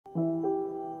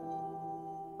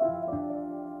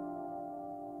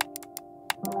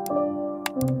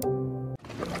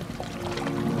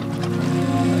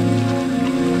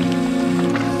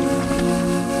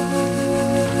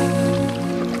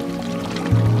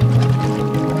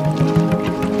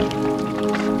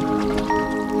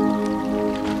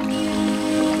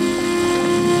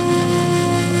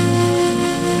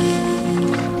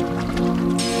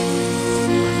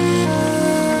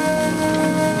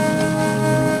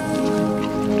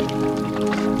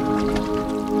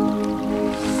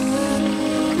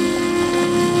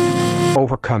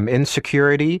Overcome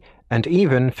insecurity and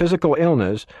even physical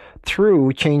illness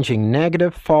through changing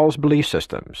negative false belief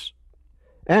systems.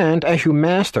 And as you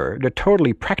master the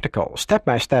totally practical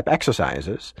step-by-step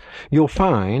exercises, you'll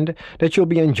find that you'll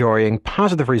be enjoying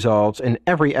positive results in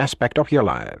every aspect of your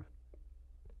life.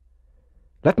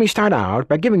 Let me start out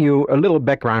by giving you a little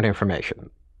background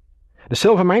information. The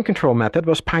Silva Mind Control Method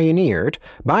was pioneered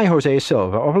by Jose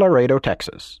Silva of Laredo,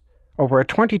 Texas, over a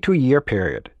 22-year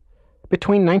period,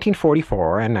 between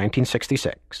 1944 and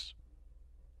 1966.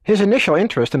 His initial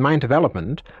interest in mind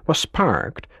development was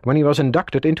sparked when he was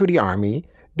inducted into the Army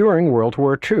during World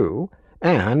War II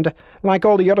and, like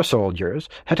all the other soldiers,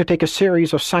 had to take a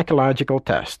series of psychological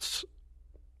tests.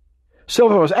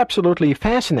 Silva was absolutely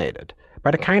fascinated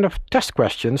by the kind of test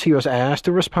questions he was asked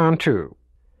to respond to,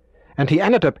 and he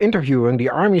ended up interviewing the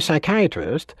Army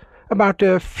psychiatrist about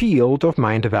the field of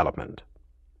mind development.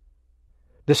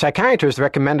 The psychiatrist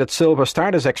recommended Silva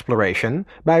start his exploration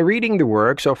by reading the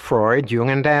works of Freud, Jung,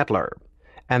 and Adler,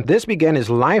 and this began his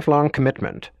lifelong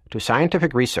commitment to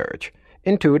scientific research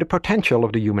into the potential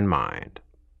of the human mind.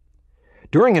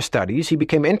 During his studies, he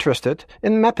became interested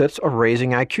in methods of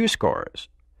raising IQ scores.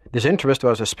 This interest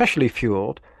was especially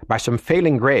fueled by some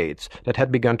failing grades that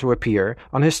had begun to appear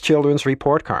on his children's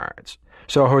report cards,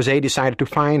 so Jose decided to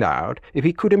find out if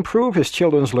he could improve his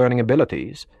children's learning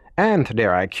abilities and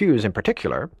their IQs in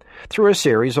particular, through a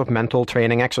series of mental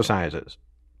training exercises.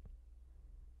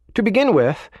 To begin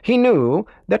with, he knew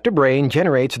that the brain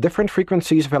generates different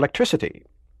frequencies of electricity.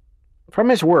 From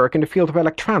his work in the field of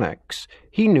electronics,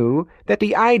 he knew that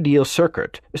the ideal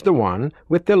circuit is the one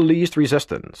with the least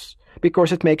resistance,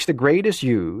 because it makes the greatest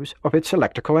use of its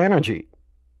electrical energy.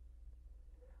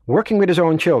 Working with his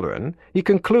own children, he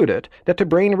concluded that the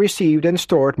brain received and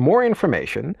stored more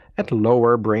information at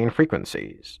lower brain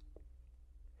frequencies.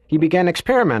 He began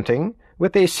experimenting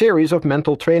with a series of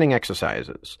mental training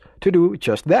exercises to do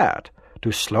just that,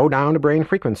 to slow down the brain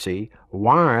frequency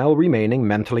while remaining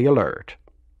mentally alert.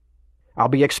 I'll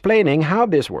be explaining how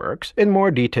this works in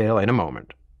more detail in a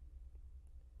moment.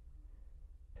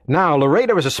 Now,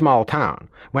 Laredo is a small town.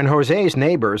 When Jose's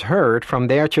neighbors heard from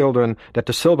their children that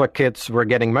the Silva kids were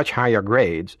getting much higher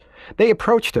grades, they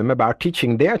approached him about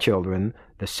teaching their children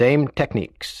the same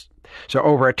techniques. So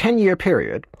over a 10-year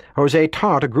period, Jose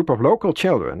taught a group of local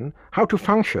children how to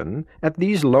function at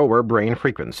these lower brain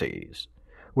frequencies.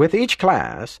 With each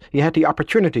class, he had the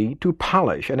opportunity to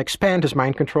polish and expand his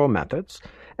mind control methods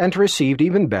and received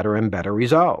even better and better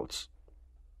results.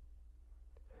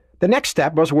 The next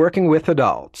step was working with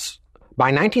adults. By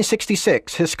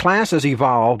 1966, his classes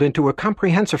evolved into a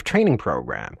comprehensive training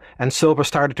program, and Silva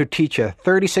started to teach a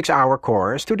 36-hour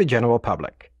course to the general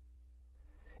public.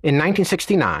 In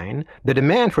 1969, the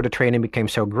demand for the training became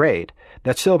so great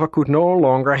that Silva could no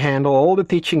longer handle all the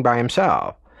teaching by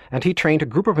himself, and he trained a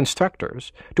group of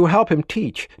instructors to help him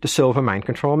teach the Silva Mind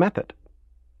Control Method.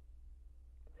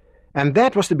 And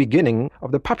that was the beginning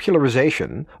of the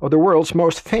popularization of the world's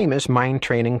most famous mind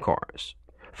training course.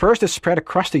 First it spread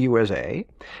across the USA,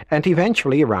 and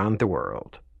eventually around the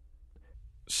world.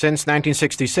 Since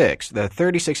 1966, the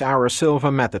 36-hour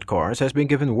Silva Method course has been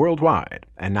given worldwide,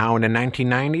 and now in the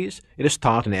 1990s it is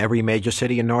taught in every major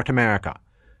city in North America,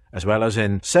 as well as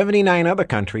in 79 other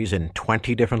countries in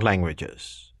 20 different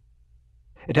languages.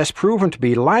 It has proven to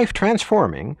be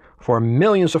life-transforming for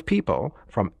millions of people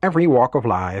from every walk of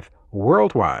life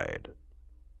worldwide.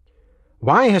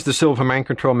 Why has the Silva Mind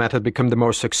Control Method become the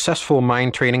most successful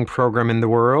mind training program in the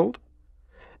world?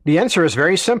 The answer is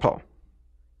very simple.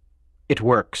 It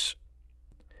works.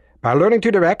 By learning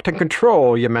to direct and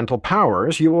control your mental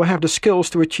powers, you will have the skills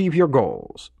to achieve your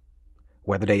goals.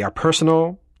 Whether they are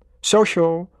personal,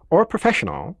 social, or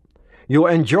professional, you'll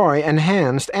enjoy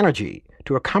enhanced energy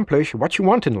to accomplish what you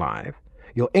want in life.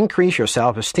 You'll increase your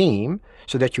self-esteem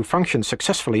so that you function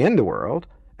successfully in the world,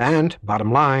 and,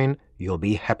 bottom line, you'll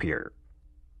be happier.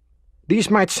 These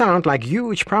might sound like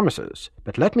huge promises,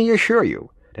 but let me assure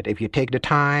you that if you take the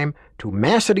time to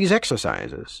master these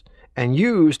exercises and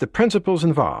use the principles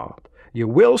involved, you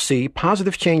will see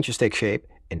positive changes take shape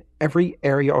in every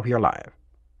area of your life.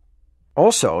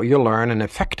 Also, you'll learn an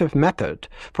effective method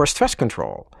for stress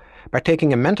control by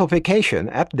taking a mental vacation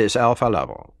at this alpha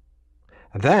level.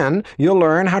 Then you'll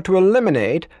learn how to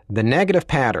eliminate the negative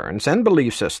patterns and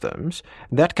belief systems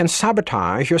that can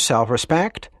sabotage your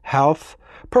self-respect, health,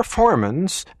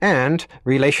 performance, and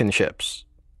relationships.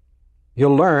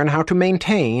 You'll learn how to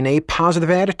maintain a positive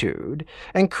attitude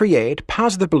and create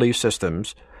positive belief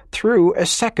systems through a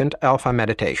second alpha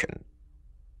meditation.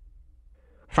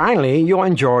 Finally, you'll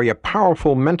enjoy a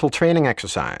powerful mental training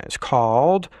exercise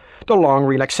called the long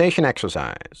relaxation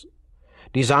exercise,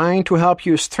 designed to help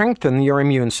you strengthen your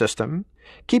immune system,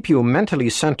 keep you mentally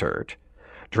centered,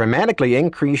 dramatically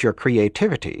increase your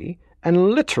creativity,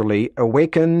 and literally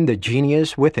awaken the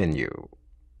genius within you.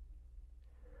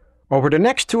 Over the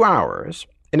next 2 hours,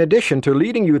 in addition to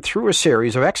leading you through a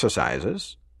series of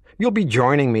exercises, you'll be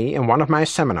joining me in one of my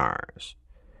seminars,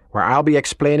 where I'll be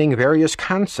explaining various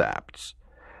concepts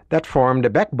that form the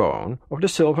backbone of the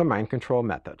Silva Mind Control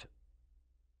Method.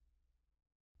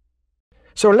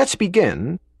 So let's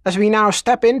begin as we now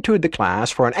step into the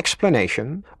class for an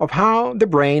explanation of how the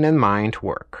brain and mind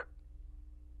work.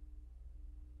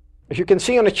 As you can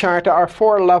see on the chart, there are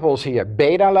 4 levels here: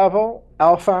 beta level,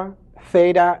 alpha,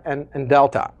 theta, and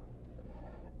delta.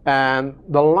 And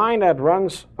the line that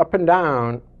runs up and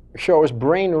down shows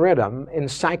brain rhythm in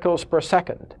cycles per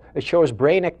second. It shows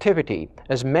brain activity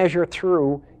as measured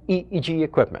through EEG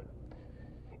equipment.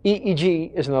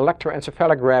 EEG is an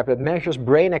electroencephalograph that measures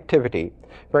brain activity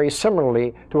very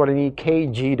similarly to what an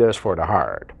EKG does for the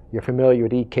heart. You're familiar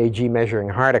with EKG measuring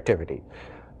heart activity.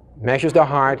 It measures the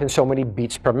heart in so many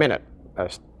beats per minute,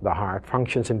 as the heart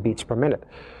functions in beats per minute.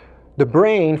 The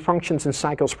brain functions in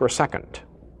cycles per second.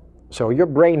 So your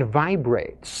brain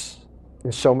vibrates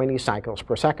in so many cycles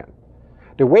per second.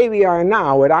 The way we are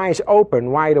now, with eyes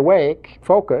open, wide awake,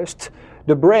 focused,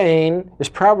 the brain is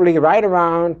probably right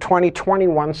around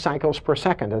 21 cycles per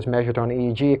second as measured on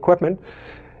EEG equipment.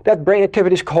 That brain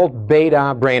activity is called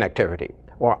beta brain activity,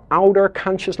 or outer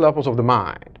conscious levels of the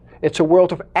mind. It's a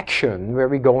world of action where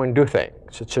we go and do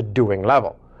things. It's a doing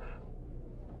level.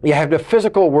 You have the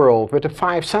physical world with the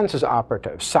 5 senses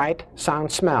operative. Sight,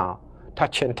 sound, smell,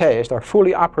 touch, and taste are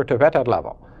fully operative at that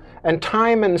level. And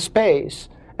time and space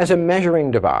as a measuring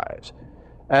device.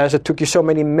 As it took you so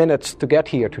many minutes to get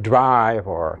here, to drive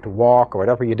or to walk or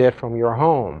whatever you did from your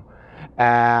home.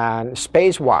 And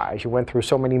space-wise, you went through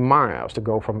so many miles to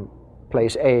go from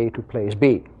place A to place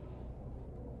B.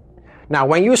 Now,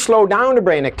 when you slow down the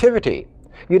brain activity,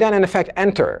 you then in effect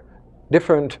enter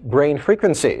different brain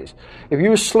frequencies. If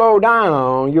you slow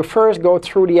down, you first go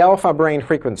through the alpha brain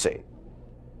frequency.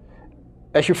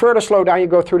 As you further slow down, you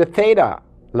go through the theta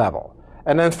level.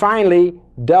 And then finally,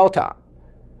 delta.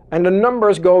 And the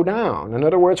numbers go down. In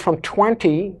other words, from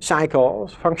 20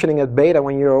 cycles functioning at beta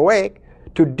when you're awake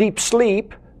to deep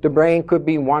sleep, the brain could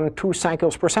be 1-2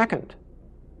 cycles per second.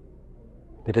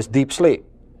 That is deep sleep.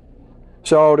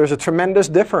 So there's a tremendous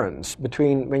difference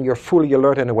between when you're fully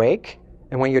alert and awake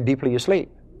and when you're deeply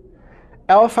asleep.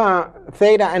 Alpha,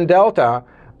 theta, and delta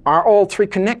are all 3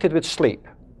 connected with sleep.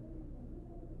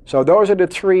 So those are the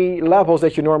 3 levels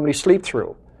that you normally sleep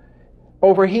through.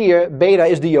 Over here, beta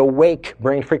is the awake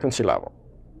brain frequency level.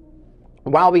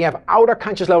 While we have outer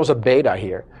conscious levels of beta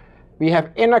here, we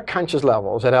have inner conscious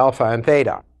levels at alpha and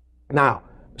theta. Now,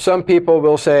 some people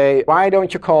will say, why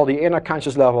don't you call the inner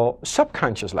conscious level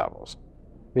subconscious levels?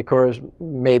 Because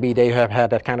maybe they have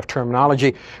had that kind of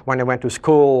terminology when they went to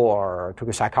school or took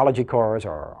a psychology course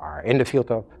or are in the field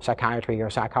of psychiatry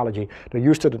or psychology. They're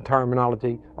used to the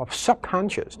terminology of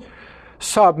subconscious.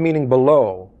 Sub meaning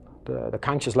below the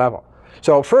conscious level.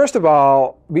 So first of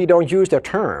all, we don't use that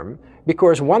term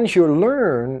because once you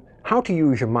learn how to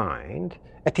use your mind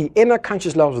at the inner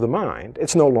conscious levels of the mind,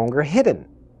 it's no longer hidden.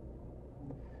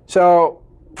 So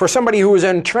for somebody who is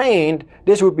untrained,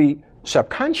 this would be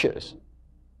subconscious.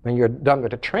 When you're done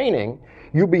with the training,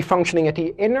 you'll be functioning at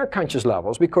the inner conscious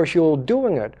levels because you're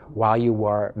doing it while you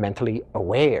are mentally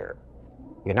aware.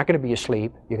 You're not going to be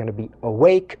asleep, you're going to be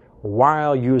awake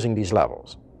while using these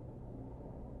levels.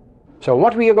 So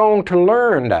what we are going to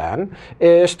learn then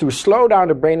is to slow down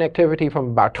the brain activity from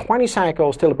about 20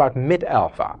 cycles till about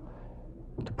mid-alpha.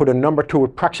 To put a number to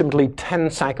approximately 10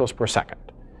 cycles per second.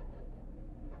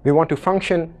 We want to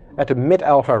function at the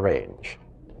mid-alpha range.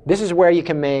 This is where you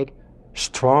can make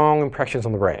strong impressions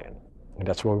on the brain. And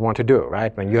that's what we want to do,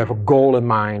 right? When you have a goal in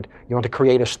mind, you want to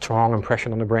create a strong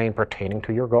impression on the brain pertaining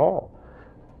to your goal.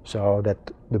 So that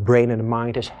the brain and the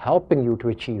mind is helping you to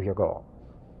achieve your goal.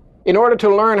 In order to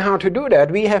learn how to do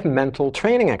that, we have mental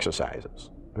training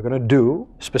exercises. We're going to do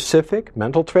specific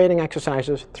mental training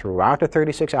exercises throughout the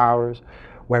 36 hours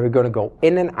where we're going to go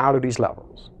in and out of these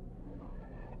levels.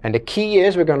 And the key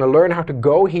is we're going to learn how to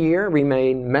go here,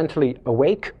 remain mentally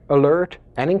awake, alert,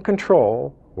 and in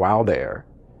control while there,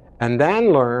 and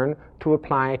then learn to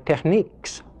apply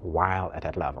techniques while at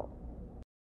that level.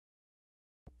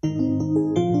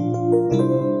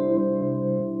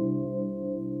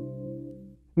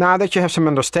 Now that you have some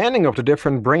understanding of the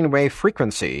different brainwave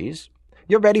frequencies,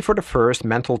 you're ready for the first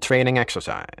mental training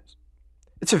exercise.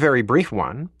 It's a very brief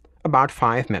one, about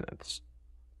 5 minutes.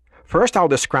 First, I'll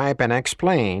describe and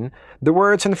explain the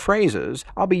words and phrases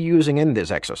I'll be using in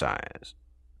this exercise.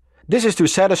 This is to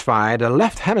satisfy the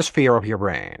left hemisphere of your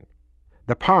brain,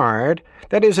 the part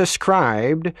that is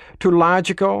ascribed to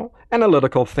logical,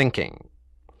 analytical thinking.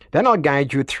 Then I'll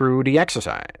guide you through the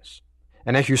exercise.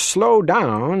 And as you slow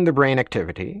down the brain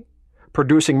activity,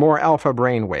 producing more alpha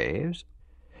brain waves,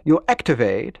 you'll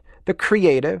activate the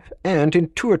creative and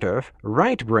intuitive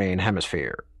right brain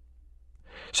hemisphere.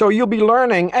 So you'll be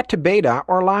learning at the beta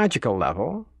or logical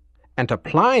level and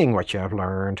applying what you have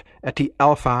learned at the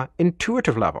alpha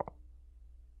intuitive level.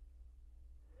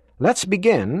 Let's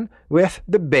begin with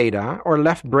the beta or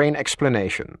left brain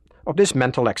explanation of this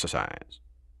mental exercise.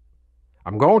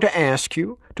 I'm going to ask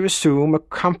you to assume a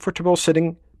comfortable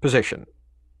sitting position.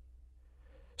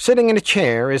 Sitting in a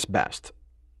chair is best.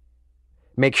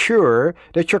 Make sure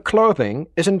that your clothing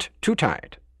isn't too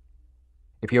tight.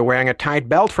 If you're wearing a tight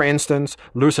belt, for instance,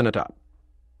 loosen it up.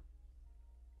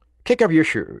 Kick off your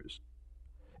shoes.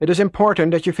 It is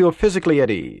important that you feel physically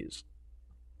at ease.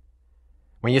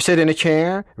 When you sit in a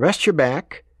chair, rest your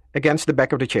back against the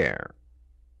back of the chair.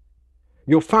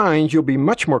 You'll find you'll be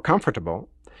much more comfortable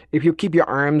if you keep your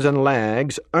arms and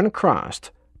legs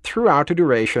uncrossed throughout the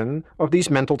duration of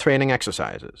these mental training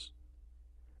exercises.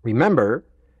 Remember,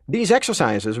 these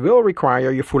exercises will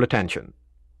require your full attention.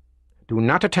 Do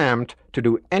not attempt to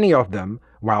do any of them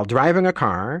while driving a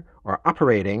car or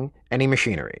operating any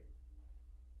machinery.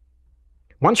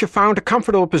 Once you've found a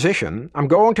comfortable position, I'm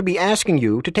going to be asking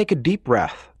you to take a deep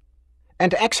breath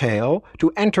and exhale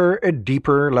to enter a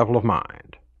deeper level of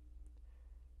mind.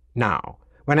 Now,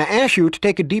 when I ask you to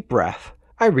take a deep breath,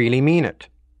 I really mean it.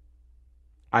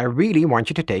 I really want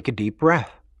you to take a deep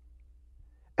breath.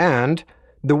 And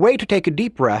the way to take a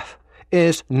deep breath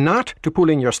is not to pull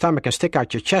in your stomach and stick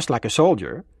out your chest like a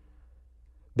soldier.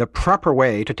 The proper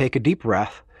way to take a deep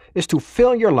breath is to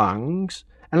fill your lungs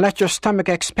and let your stomach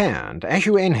expand as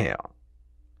you inhale,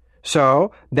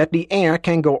 so that the air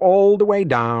can go all the way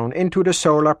down into the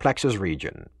solar plexus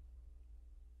region.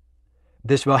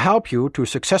 This will help you to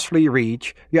successfully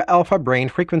reach your alpha brain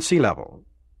frequency level.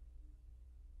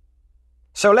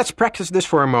 So let's practice this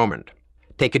for a moment.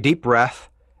 Take a deep breath,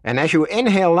 and as you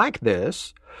inhale like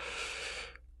this,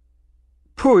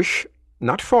 push,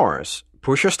 not force,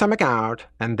 push your stomach out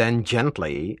and then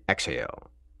gently exhale.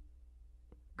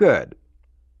 Good.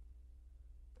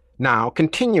 Now,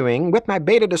 continuing with my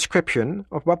beta description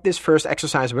of what this first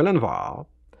exercise will involve,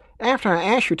 after I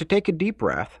ask you to take a deep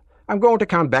breath, I'm going to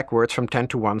count backwards from 10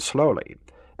 to 1 slowly,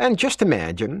 and just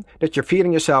imagine that you're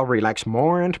feeling yourself relax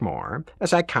more and more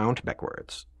as I count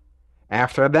backwards.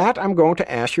 After that, I'm going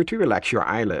to ask you to relax your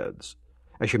eyelids.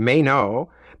 As you may know,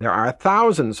 there are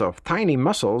thousands of tiny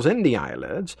muscles in the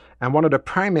eyelids, and one of the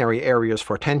primary areas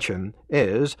for tension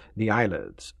is the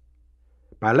eyelids.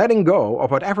 By letting go of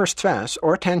whatever stress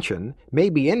or tension may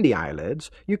be in the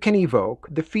eyelids, you can evoke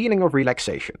the feeling of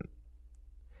relaxation.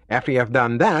 After you have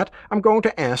done that, I'm going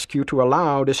to ask you to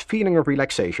allow this feeling of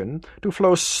relaxation to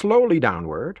flow slowly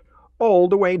downward, all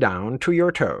the way down to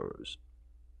your toes.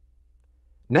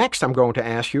 Next, I'm going to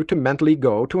ask you to mentally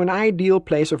go to an ideal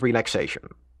place of relaxation.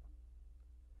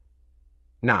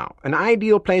 Now, an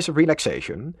ideal place of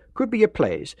relaxation could be a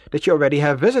place that you already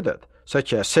have visited,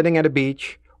 such as sitting at a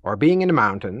beach or being in the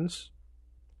mountains,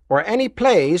 or any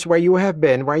place where you have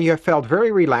been where you have felt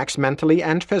very relaxed mentally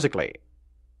and physically.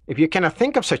 If you cannot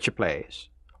think of such a place,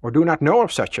 or do not know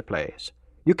of such a place,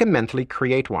 you can mentally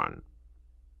create one.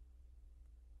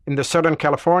 In the Southern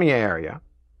California area,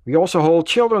 we also hold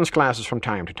children's classes from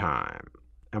time to time,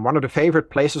 and one of the favorite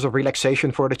places of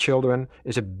relaxation for the children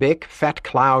is a big fat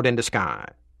cloud in the sky,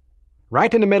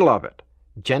 right in the middle of it,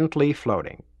 gently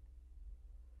floating.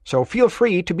 So feel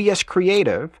free to be as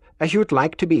creative as you'd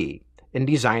like to be in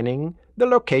designing the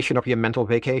location of your mental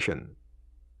vacation.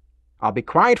 I'll be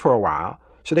quiet for a while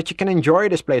so that you can enjoy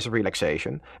this place of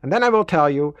relaxation, and then I will tell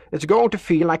you it's going to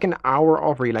feel like an hour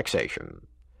of relaxation.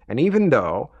 And even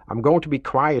though I'm going to be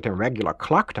quiet in regular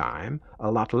clock time,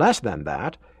 a lot less than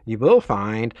that, you will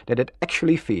find that it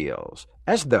actually feels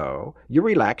as though you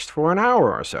relaxed for an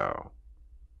hour or so.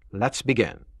 Let's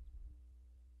begin.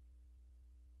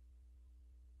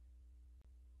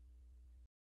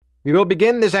 We will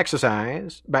begin this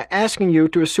exercise by asking you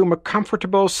to assume a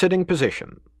comfortable sitting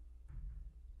position.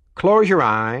 Close your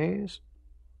eyes.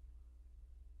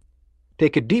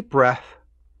 Take a deep breath,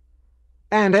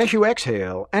 and as you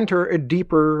exhale, enter a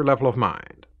deeper level of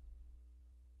mind.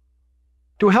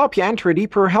 To help you enter a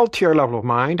deeper, healthier level of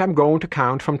mind, I'm going to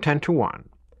count from 10 to 1.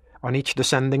 On each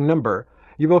descending number,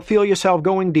 you will feel yourself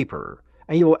going deeper,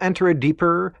 and you will enter a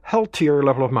deeper, healthier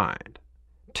level of mind.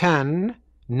 10,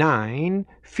 9,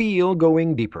 feel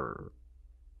going deeper.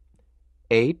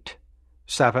 8,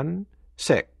 7,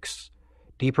 6,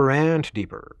 deeper and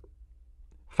deeper.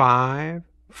 5,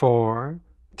 4,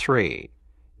 3,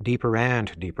 deeper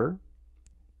and deeper.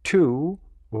 2,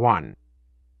 1.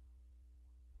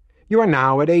 You are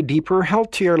now at a deeper,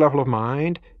 healthier level of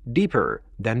mind, deeper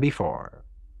than before.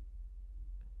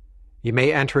 You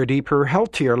may enter a deeper,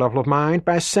 healthier level of mind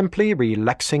by simply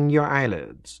relaxing your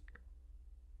eyelids.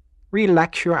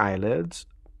 Relax your eyelids.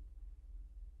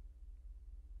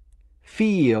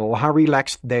 Feel how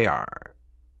relaxed they are.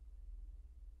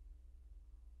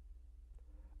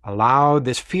 Allow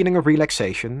this feeling of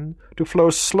relaxation to flow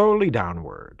slowly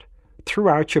downward,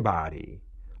 throughout your body,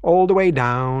 all the way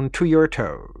down to your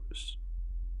toes.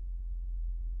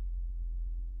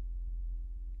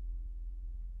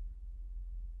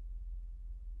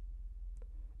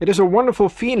 It is a wonderful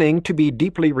feeling to be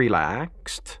deeply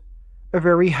relaxed, a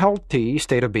very healthy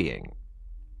state of being.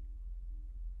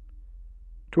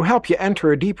 To help you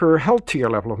enter a deeper, healthier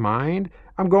level of mind,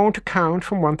 I'm going to count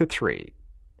from 1 to 3.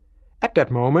 At that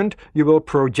moment, you will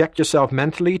project yourself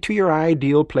mentally to your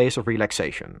ideal place of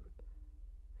relaxation.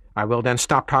 I will then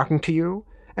stop talking to you,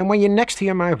 and when you next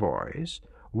hear my voice,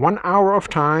 1 hour of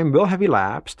time will have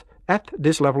elapsed at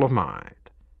this level of mind.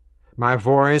 My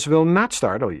voice will not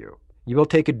startle you. You will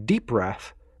take a deep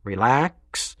breath,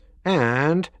 relax,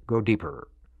 and go deeper.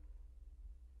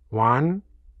 1,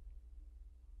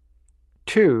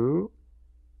 2,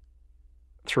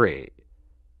 3.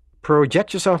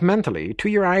 Project yourself mentally to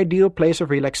your ideal place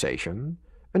of relaxation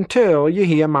until you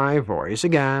hear my voice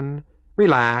again.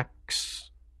 Relax.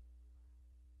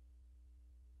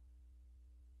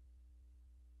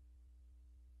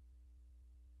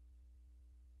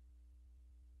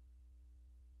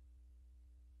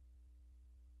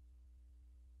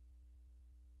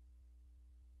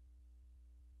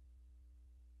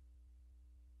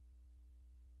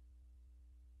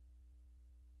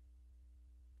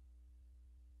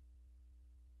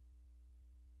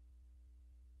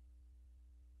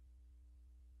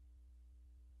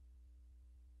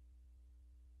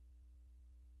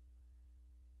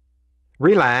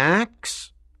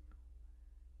 Relax.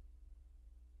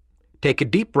 Take a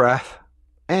deep breath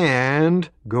and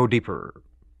go deeper.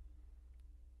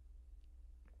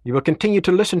 You will continue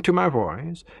to listen to my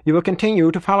voice. You will continue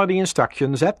to follow the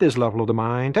instructions at this level of the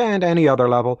mind and any other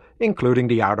level, including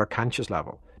the outer conscious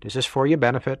level. This is for your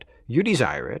benefit. You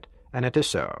desire it, and it is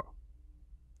so.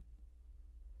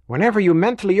 Whenever you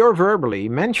mentally or verbally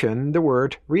mention the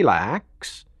word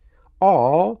relax,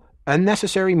 all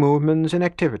unnecessary movements and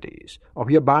activities of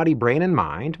your body, brain, and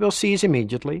mind will cease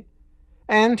immediately,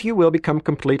 and you will become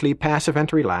completely passive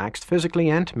and relaxed physically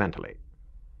and mentally.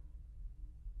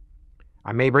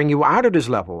 I may bring you out of this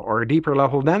level or a deeper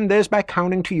level than this by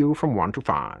counting to you from 1 to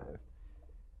 5.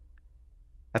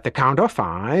 At the count of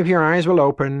 5, your eyes will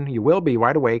open, you will be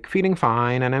wide awake, feeling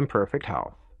fine and in perfect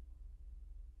health.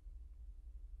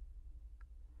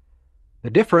 The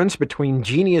difference between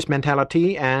genius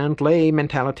mentality and lay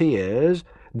mentality is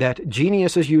that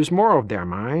geniuses use more of their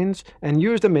minds and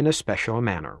use them in a special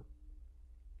manner.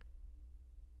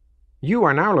 You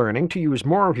are now learning to use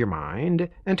more of your mind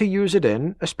and to use it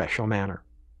in a special manner.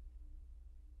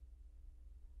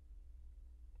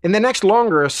 In the next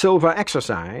longer Silva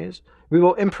exercise, we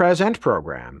will impress and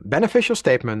program beneficial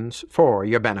statements for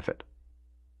your benefit.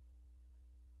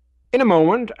 In a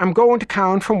moment, I'm going to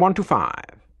count from 1 to 5.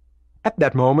 At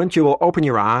that moment, you will open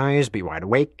your eyes, be wide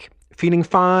awake, feeling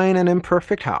fine and in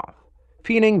perfect health,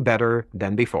 feeling better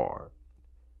than before.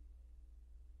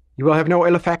 You will have no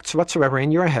ill effects whatsoever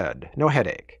in your head, no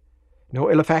headache,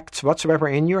 no ill effects whatsoever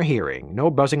in your hearing,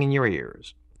 no buzzing in your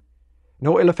ears,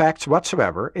 no ill effects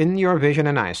whatsoever in your vision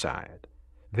and eyesight.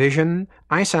 Vision,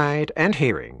 eyesight, and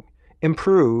hearing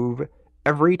improve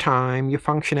every time you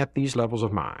function at these levels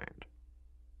of mind.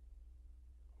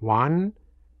 1,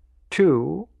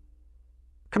 2,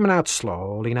 coming out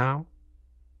slowly now.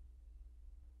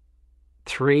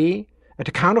 3, at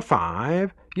the count of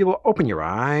 5, you will open your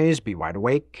eyes, be wide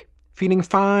awake, feeling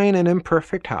fine and in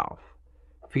perfect health,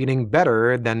 feeling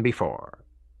better than before.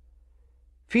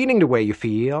 Feeling the way you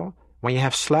feel when you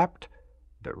have slept,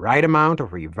 the right amount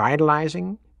of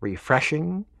revitalizing,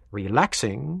 refreshing,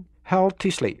 relaxing,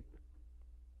 healthy sleep.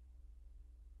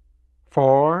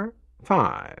 4,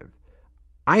 5.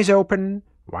 Eyes open,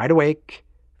 wide awake,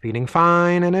 feeling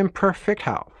fine and in perfect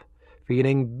health,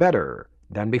 feeling better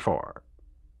than before.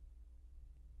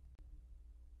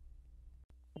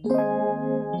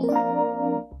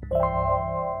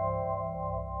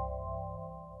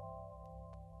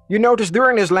 You notice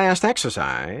during this last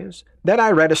exercise that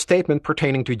I read a statement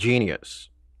pertaining to genius.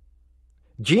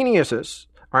 Geniuses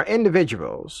are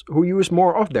individuals who use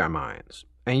more of their minds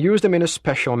and use them in a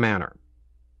special manner.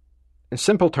 In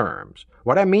simple terms,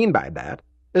 what I mean by that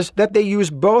is that they use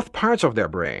both parts of their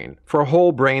brain for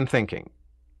whole brain thinking.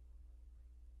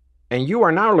 And you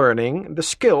are now learning the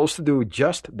skills to do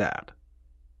just that.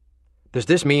 Does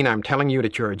this mean I'm telling you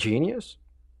that you're a genius?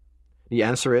 The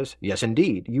answer is yes,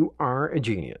 indeed, you are a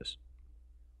genius.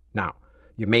 Now,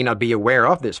 you may not be aware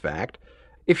of this fact.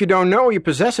 If you don't know you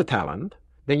possess a talent,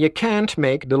 then you can't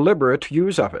make deliberate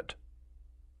use of it.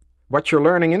 What you're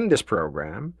learning in this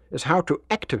program is how to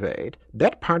activate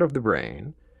that part of the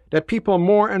brain that people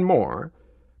more and more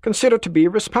consider to be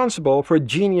responsible for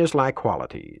genius-like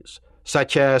qualities,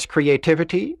 such as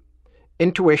creativity,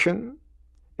 intuition,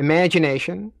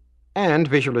 imagination, and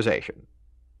visualization.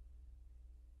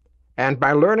 And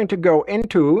by learning to go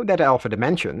into that alpha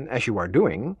dimension, as you are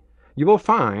doing, you will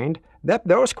find that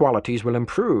those qualities will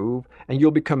improve and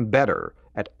you'll become better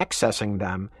at accessing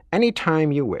them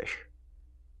anytime you wish.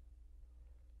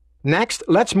 Next,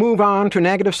 let's move on to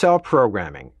negative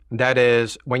self-programming. That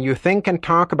is, when you think and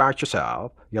talk about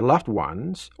yourself, your loved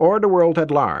ones, or the world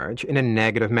at large in a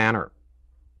negative manner.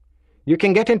 You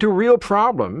can get into real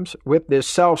problems with this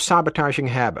self-sabotaging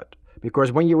habit,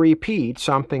 because when you repeat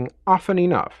something often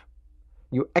enough,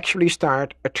 you actually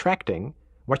start attracting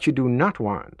what you do not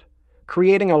want,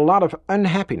 creating a lot of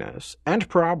unhappiness and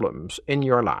problems in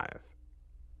your life.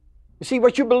 You see,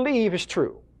 what you believe is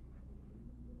true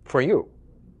for you.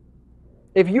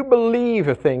 If you believe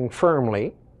a thing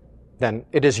firmly, then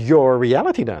it is your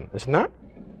reality then, is it not?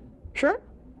 Sure.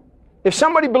 If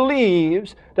somebody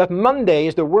believes that Monday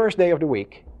is the worst day of the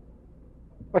week,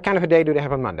 what kind of a day do they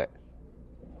have on Monday?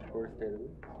 Worst day of the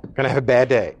week. Gonna have a bad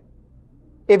day.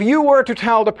 If you were to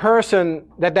tell the person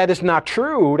that that is not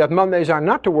true, that Mondays are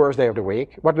not the worst day of the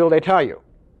week, what will they tell you?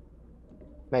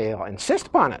 They'll insist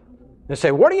upon it. They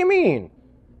say, what do you mean?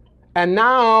 And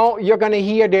now you're going to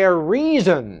hear their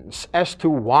reasons as to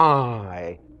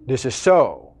why this is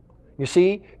so. You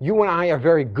see, you and I are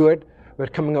very good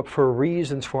with coming up for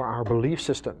reasons for our belief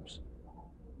systems.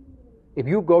 If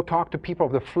you go talk to people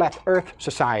of the Flat Earth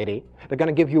Society, they're going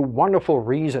to give you wonderful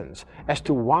reasons as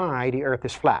to why the Earth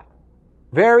is flat.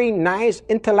 Very nice,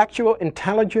 intellectual,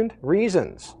 intelligent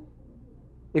reasons.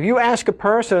 If you ask a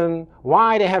person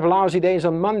why they have lousy days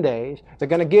on Mondays, they're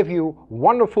going to give you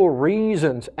wonderful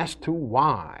reasons as to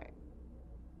why.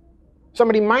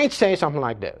 Somebody might say something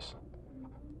like this.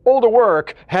 All the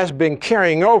work has been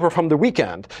carrying over from the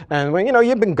weekend, and when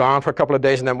you've been gone for a couple of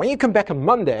days, and then when you come back on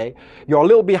Monday, you're a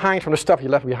little behind from the stuff you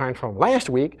left behind from last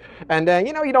week, and then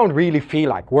you don't really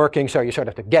feel like working, so you sort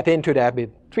of have to get into that.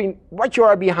 Between what you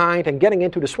are behind and getting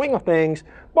into the swing of things,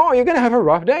 boy, you're going to have a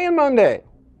rough day on Monday.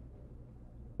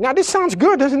 Now this sounds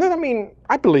good, doesn't it? I mean,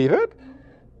 I believe it,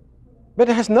 but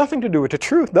it has nothing to do with the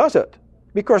truth, does it?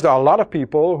 Because there are a lot of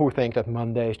people who think that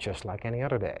Monday is just like any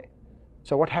other day.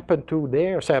 So what happened to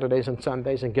their Saturdays and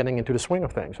Sundays and getting into the swing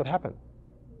of things? What happened?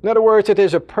 In other words, it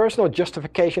is a personal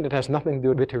justification that has nothing to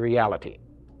do with the reality.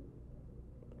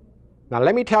 Now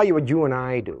let me tell you what you and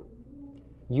I do.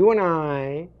 You and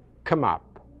I come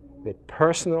up with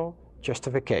personal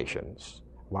justifications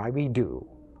why we do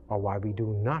or why we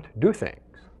do not do things.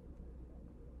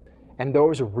 And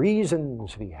those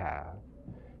reasons we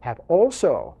have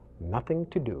also nothing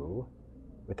to do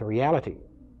with the reality.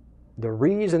 The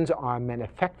reasons are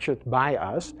manufactured by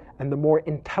us, and the more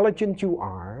intelligent you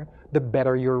are, the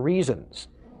better your reasons.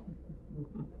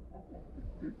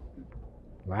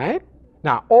 Right?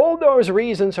 Now, all those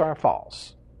reasons are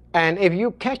false. And if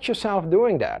you catch yourself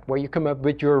doing that, where you come up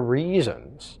with your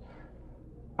reasons,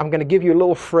 I'm going to give you a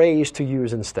little phrase to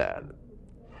use instead.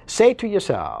 Say to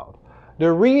yourself,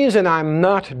 the reason I'm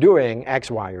not doing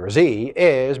X, Y, or Z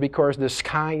is because the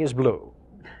sky is blue.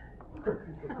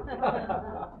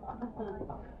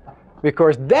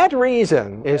 Because that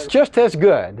reason is just as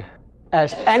good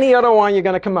as any other one you're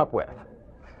going to come up with.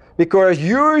 Because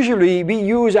usually we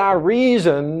use our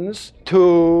reasons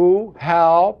to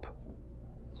help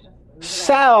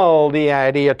sell the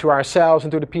idea to ourselves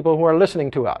and to the people who are listening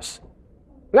to us.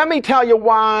 Let me tell you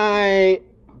why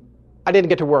I didn't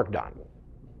get the work done.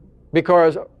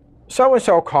 Because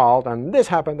so-and-so called, and this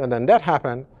happened, and then that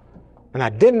happened. and I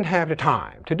didn't have the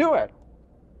time to do it.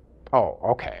 Oh,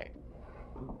 okay.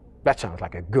 That sounds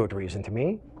like a good reason to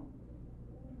me.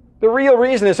 The real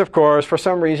reason is, of course, for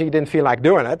some reason you didn't feel like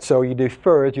doing it, so you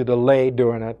deferred, you delayed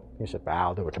doing it. You said, well,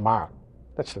 I'll do it tomorrow.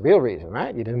 That's the real reason,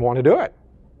 right? You didn't want to do it.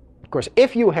 Of course,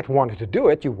 if you had wanted to do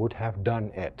it, you would have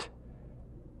done it.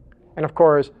 And of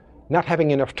course, not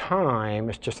having enough time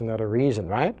is just another reason,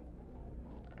 right?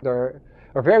 There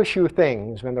are very few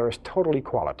things when there is total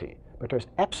equality, but there's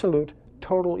absolute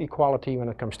total equality when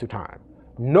it comes to time.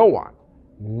 No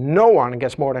one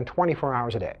gets more than 24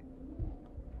 hours a day,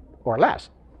 or less.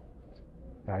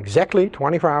 Exactly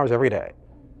 24 hours every day.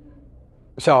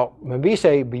 So when we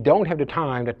say we don't have the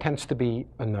time, that tends to be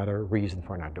another reason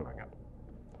for not doing it.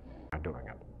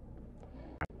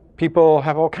 People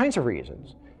have all kinds of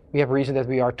reasons. We have reasons that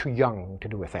we are too young to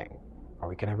do a thing, or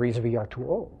we can have reasons we are too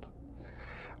old,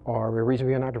 or a reason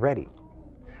we are not ready,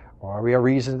 or we have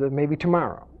reasons that maybe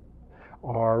tomorrow,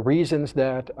 or reasons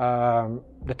that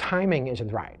the timing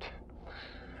isn't right,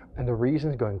 and the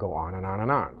reasons go on and on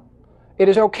and on. It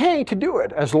is okay to do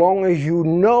it as long as you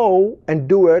know and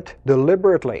do it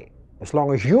deliberately. As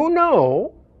long as you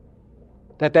know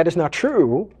that that is not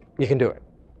true, you can do it.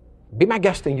 Be my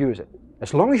guest and use it.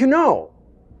 As long as you know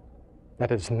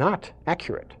that it's not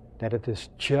accurate, that it is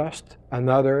just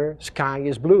another sky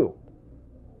is blue.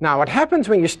 Now, what happens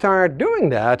when you start doing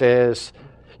that is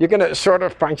you're going to sort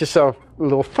of find yourself a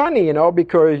little funny, you know,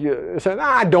 because you say,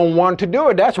 I don't want to do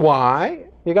it, that's why.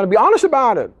 You're going to be honest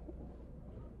about it.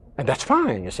 And that's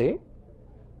fine, you see.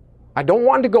 I don't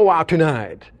want to go out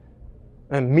tonight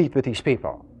and meet with these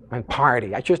people and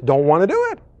party. I just don't want to do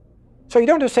it. So you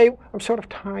don't just say, I'm sort of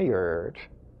tired,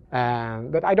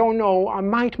 but I don't know, I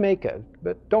might make it,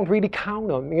 but don't really count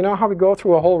on. You know how we go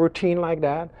through a whole routine like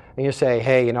that? And you say,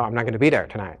 hey, you know, I'm not going to be there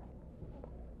tonight.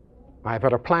 I have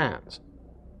other plans.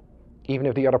 Even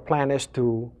if the other plan is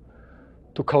to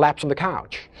collapse on the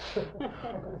couch.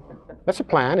 That's a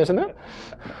plan, isn't it?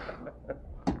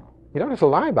 You don't have to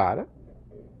lie about it.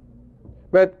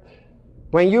 But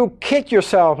when you kid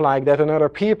yourself like that in other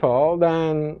people,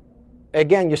 then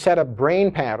again you set up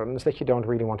brain patterns that you don't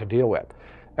really want to deal with.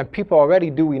 And people already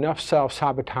do enough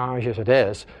self-sabotage as it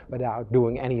is without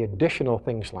doing any additional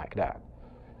things like that.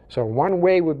 So one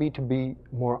way would be to be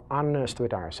more honest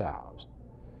with ourselves.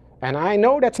 And I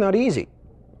know that's not easy.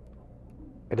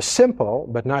 It is simple,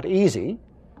 but not easy.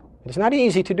 It's not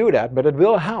easy to do that, but it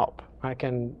will help. I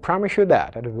can promise you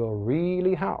that it will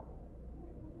really help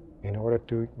in order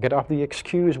to get off the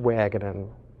excuse wagon and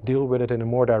deal with it in a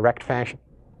more direct fashion.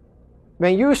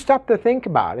 When you stop to think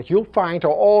about it, you'll find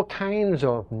all kinds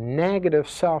of negative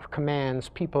self-commands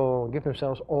people give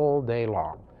themselves all day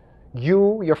long.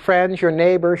 You, your friends, your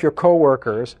neighbors, your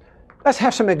coworkers. Let's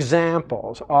have some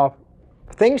examples of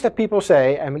things that people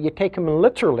say, and when you take them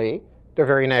literally, they're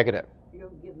very negative.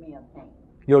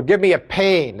 You'll give me a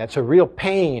pain. That's a real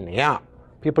pain, yeah.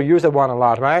 People use that one a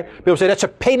lot, right? People say, that's a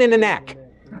pain in the neck.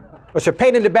 Or it's a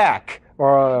pain in the back.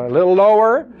 Or a little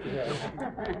lower.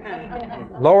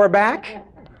 Lower back.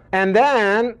 And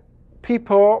then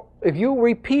people, if you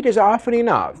repeat it often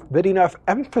enough, with enough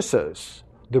emphasis,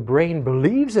 the brain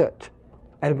believes it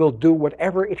and will do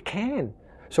whatever it can.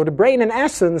 So the brain, in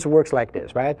essence, works like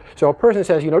this, right? So a person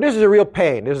says, you know, this is a real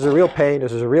pain, this is a real pain,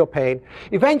 this is a real pain.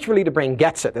 Eventually the brain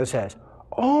gets it and says,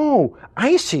 oh,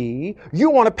 I see, you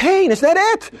want a pain, is that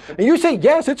it? And you say,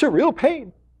 yes, it's a real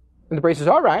pain. And the brain says,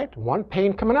 all right, one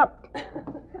pain coming up.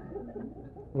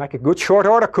 Like a good short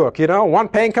order cook, you know, one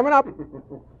pain coming up.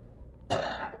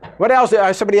 What else?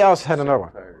 Somebody else had another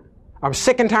one. I'm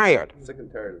sick and tired. Sick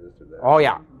and tired of this or that. Oh,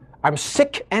 yeah. I'm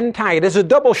sick and tired. It's a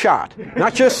double shot.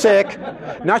 Not just sick,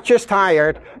 not just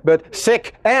tired, but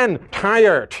sick and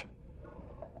tired.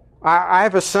 I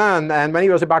have a son, and when he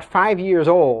was about 5 years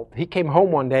old, he came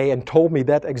home one day and told me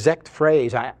that exact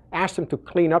phrase. I asked him to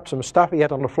clean up some stuff he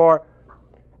had on the floor,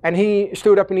 and he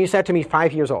stood up and he said to me,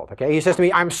 5 years old, okay? He says to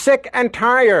me, I'm sick and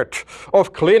tired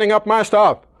of cleaning up my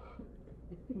stuff.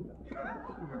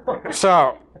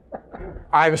 So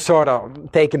I was sort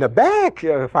of taken aback,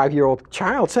 a 5-year-old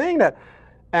child saying that.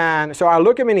 And so I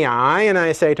look him in the eye and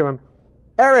I say to him,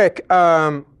 Eric,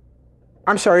 I'm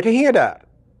sorry to hear that.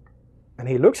 And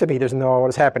he looks at me, he doesn't know what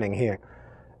is happening here.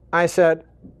 I said,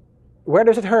 where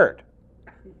does it hurt?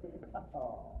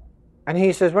 And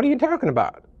he says, what are you talking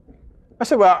about? I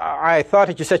said, well, I thought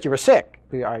that you said you were sick.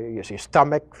 Does your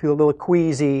stomach feel a little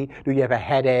queasy? Do you have a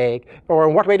headache? Or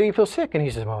in what way do you feel sick? And he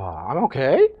says, well, I'm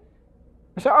okay.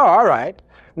 I said, oh, all right.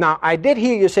 Now, I did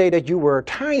hear you say that you were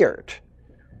tired.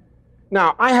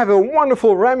 Now, I have a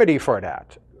wonderful remedy for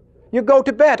that. You go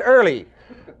to bed early.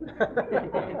 He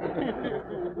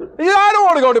said, I don't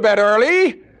want to go to bed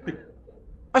early.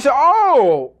 I said,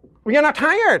 oh, you're not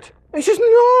tired? And he says, no,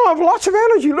 I have lots of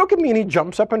energy. Look at me. And he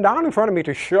jumps up and down in front of me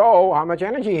to show how much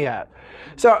energy he had.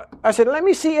 So I said, let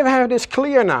me see if I have this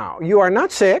clear now. You are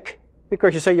not sick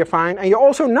because you say you're fine, and you're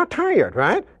also not tired,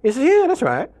 right? He says, yeah, that's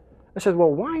right. I said,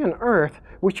 well, why on earth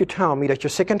would you tell me that you're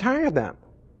sick and tired then?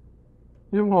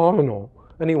 He said, well, I don't know.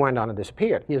 And he went on and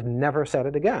disappeared. He has never said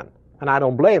it again. And I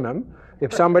don't blame him.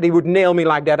 If somebody would nail me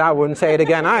like that, I wouldn't say it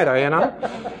again either, you know?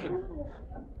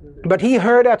 But he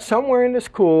heard that somewhere in the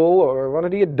school, or one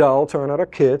of the adults or another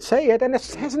kid say it, and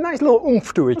it has a nice little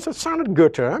oomph to it. So it sounded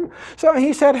good to him. So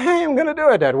he said, hey, I'm going to do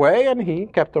it that way. And he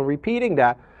kept on repeating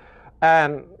that.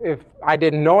 And if I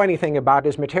didn't know anything about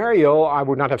this material, I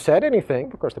would not have said anything,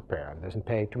 because the parent doesn't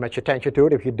pay too much attention to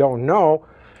it if you don't know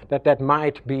that that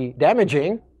might be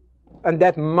damaging. And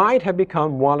that might have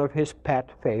become one of his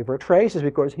pet favorite phrases,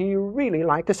 because he really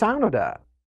liked the sound of that.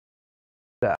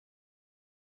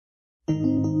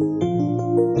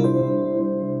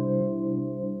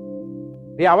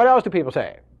 Yeah, what else do people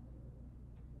say?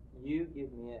 You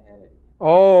give me a headache.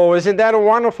 Oh, isn't that a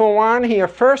wonderful one here?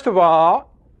 First of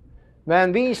all,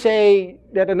 when we say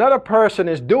that another person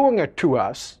is doing it to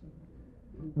us,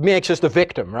 makes us the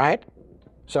victim, right?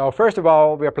 So first of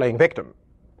all, we are playing victim.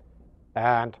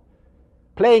 And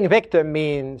playing victim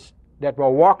means that we're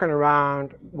walking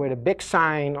around with a big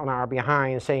sign on our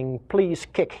behind saying, please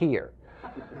kick here.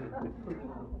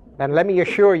 And let me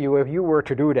assure you, if you were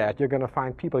to do that, you're going to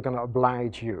find people are going to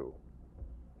oblige you.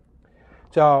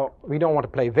 So we don't want to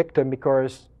play victim,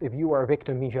 because if you are a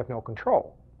victim, it means you have no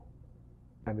control.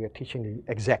 And we are teaching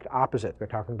the exact opposite. We're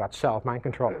talking about self, mind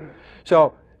control.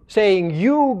 So saying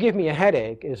you give me a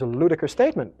headache is a ludicrous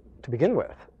statement to begin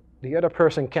with. The other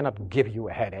person cannot give you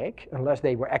a headache unless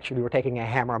they were taking a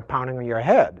hammer and pounding on your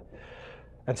head.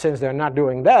 And since they're not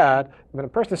doing that, when a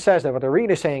person says that, what they're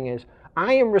really saying is,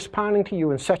 I am responding to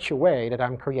you in such a way that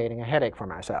I'm creating a headache for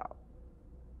myself.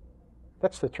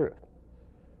 That's the truth.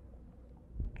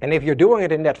 And if you're doing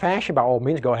it in that fashion, by all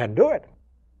means, go ahead and do it.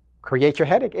 Create your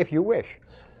headache if you wish.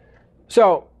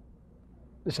 So,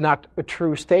 it's not a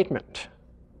true statement.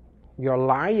 You're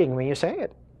lying when you say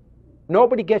it.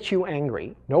 Nobody gets you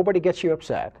angry. Nobody gets you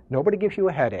upset. Nobody gives you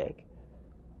a headache.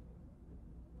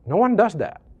 No one does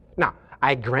that. Now,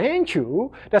 I grant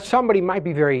you that somebody might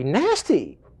be very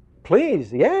nasty.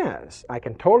 Please, yes, I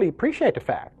can totally appreciate the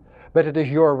fact. But it is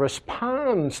your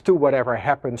response to whatever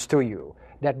happens to you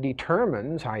that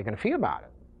determines how you're going to feel about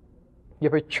it. You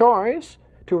have a choice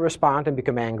to respond and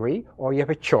become angry, or you have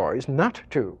a choice not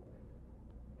to.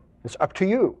 It's up to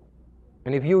you.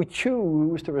 And if you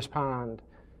choose to respond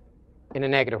in a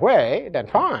negative way, then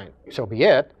fine, so be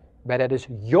it. But it is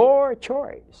your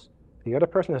choice. The other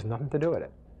person has nothing to do with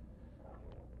it.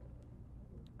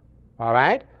 All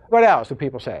right? What else do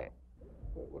people say?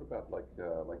 What about like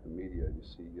the media? You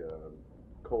see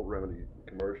cold remedy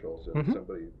commercials, and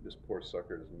somebody, this poor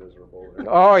sucker is miserable.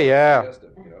 Oh yeah. You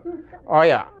know? Oh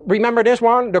yeah. Remember this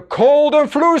one? The cold and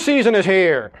flu season is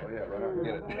here. Oh yeah, right out and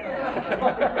get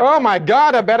it. Oh my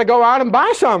God! I better go out and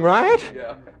buy some, right?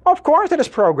 Yeah. Of course, it is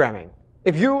programming.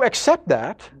 If you accept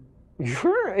that,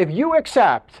 sure. If you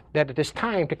accept that it is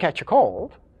time to catch a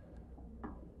cold,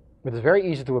 it is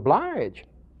very easy to oblige.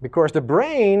 Because the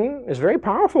brain is very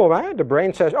powerful, right? The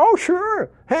brain says, oh, sure.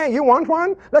 Hey, you want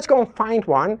one? Let's go and find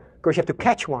one. Because you have to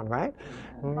catch one, right?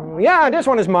 Yeah, this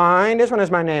one is mine. This one has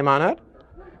my name on it.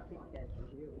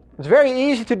 It's very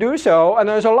easy to do so. And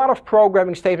there's a lot of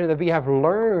programming statements that we have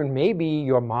learned. Maybe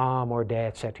your mom or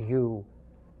dad said to you,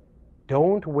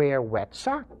 don't wear wet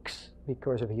socks.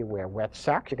 Because if you wear wet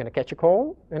socks, you're going to catch a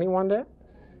cold. Anyone there?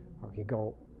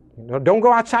 Or don't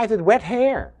go outside with wet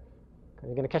hair.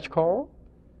 You're going to catch a cold.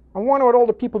 I wonder what all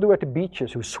the people do at the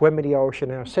beaches who swim in the ocean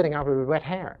and are sitting out with wet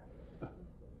hair.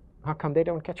 How come they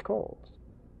don't catch colds?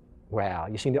 Well,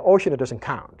 you see, in the ocean it doesn't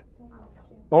count.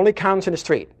 Only counts in the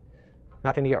street,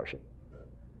 not in the ocean.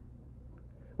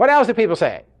 What else do people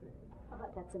say?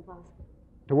 That's impossible.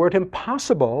 The word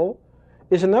impossible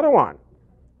is another one.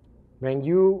 When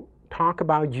you talk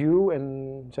about you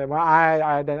and say, well,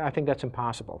 I think that's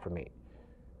impossible for me.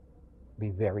 Be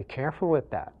very careful with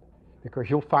that.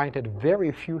 Because you'll find that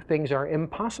very few things are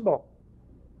impossible.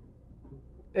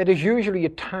 It is usually a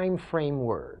time frame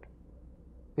word.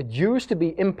 It used to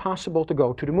be impossible to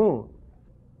go to the moon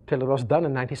till it was done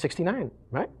in 1969,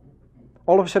 right?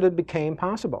 All of a sudden it became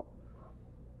possible.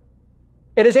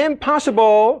 It is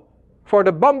impossible for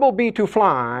the bumblebee to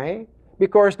fly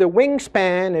because the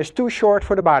wingspan is too short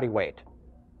for the body weight.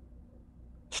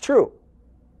 It's true.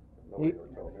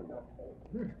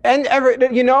 And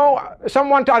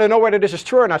someone, I don't know whether this is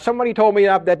true or not, somebody told me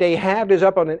that they have this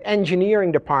up on an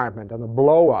engineering department, on a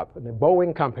blow-up, in the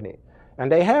Boeing company.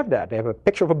 And they have that. They have a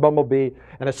picture of a bumblebee,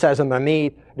 and it says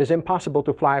underneath, it is impossible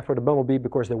to fly for the bumblebee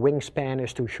because the wingspan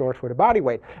is too short for the body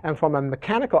weight. And from a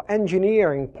mechanical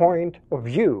engineering point of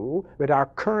view, with our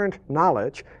current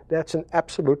knowledge, that's an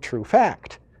absolute true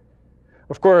fact.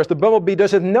 Of course, the bumblebee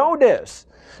doesn't know this,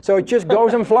 so it just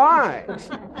goes and flies.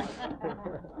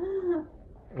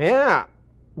 Yeah,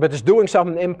 but it's doing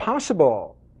something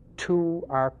impossible to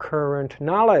our current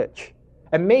knowledge.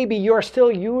 And maybe you're still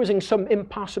using some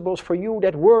impossibles for you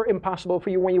that were impossible for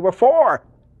you when you were 4.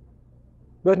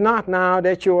 But not now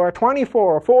that you are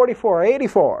 24, 44,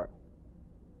 84.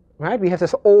 Right? We have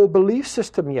this old belief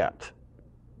system yet.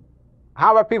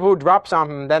 How about people who drop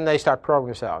something, then they start probing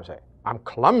themselves, say, I'm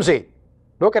clumsy.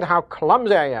 Look at how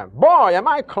clumsy I am. Boy, am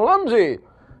I clumsy.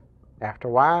 After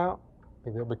a while,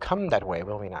 we will become that way,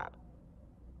 will we not?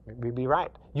 We'll be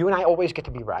right. You and I always get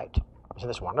to be right. Isn't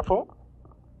this wonderful?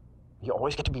 You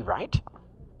always get to be right.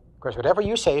 Because whatever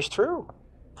you say is true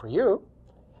for you.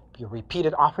 If you repeat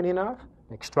it often enough,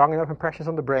 make strong enough impressions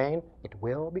on the brain, it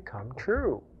will become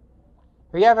true.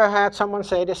 Have you ever had someone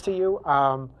say this to you?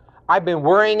 I've been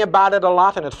worrying about it a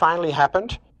lot and it finally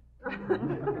happened.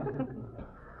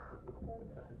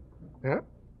 Yeah?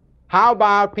 How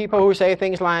about people who say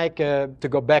things like, to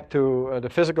go back to the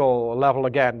physical level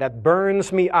again, that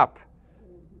burns me up.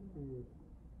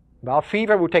 Well,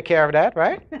 fever would take care of that,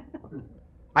 right?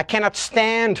 I cannot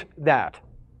stand that.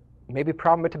 Maybe a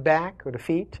problem with the back or the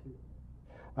feet.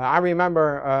 I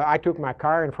remember I took my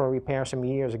car in for a repair some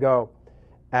years ago,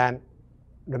 and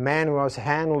the man who was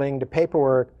handling the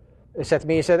paperwork said to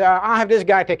me, he said, I'll have this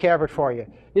guy take care of it for you.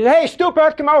 He said, hey,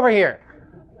 stupid, come over here.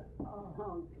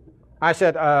 I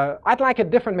said, I'd like a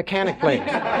different mechanic, please.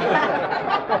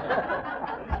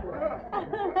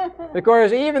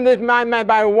 Because even this man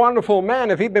by a wonderful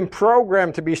man, if he'd been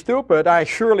programmed to be stupid, I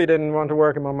surely didn't want to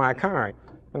work him on my car.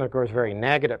 And of course, very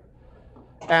negative.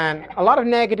 And a lot of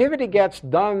negativity gets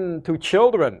done to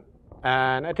children.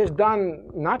 And it is done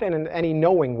not in any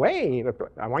knowing way.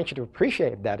 I want you to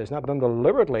appreciate that. It's not done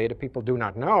deliberately that people do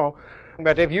not know.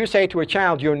 But if you say to a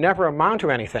child, you never amount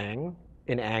to anything,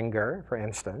 in anger, for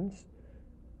instance,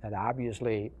 that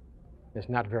obviously is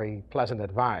not very pleasant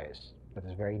advice. That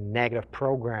is a very negative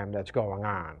program that's going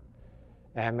on.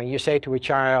 And when you say to a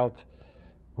child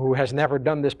who has never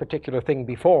done this particular thing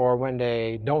before, when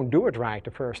they don't do it right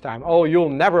the first time, oh, you'll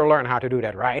never learn how to do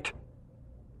that right,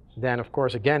 then of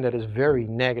course, again, that is very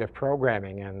negative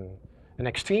programming. And an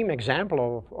extreme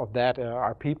example of that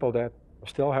are people that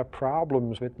still have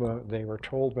problems with what they were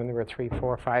told when they were 3,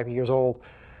 4, 5 years old,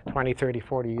 20, 30,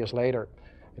 40 years later.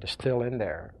 It is still in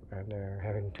there, and they're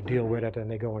having to deal with it,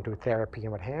 and they go into therapy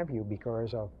and what have you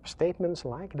because of statements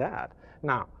like that.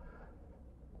 Now,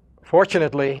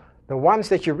 fortunately, the ones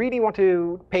that you really want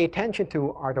to pay attention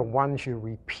to are the ones you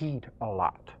repeat a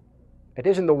lot. It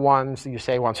isn't the ones that you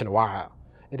say once in a while.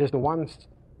 It is the ones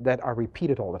that are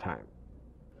repeated all the time.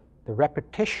 The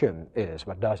repetition is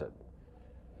what does it.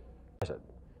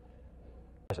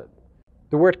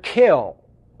 The word kill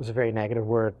is a very negative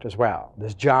word as well.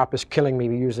 This job is killing me.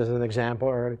 We used as an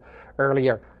example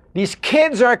earlier. These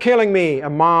kids are killing me. A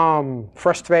mom,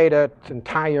 frustrated and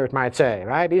tired, might say,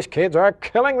 right? These kids are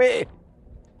killing me.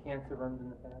 Cancer runs in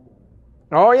the family.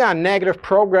 Oh yeah, negative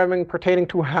programming pertaining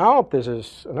to health. This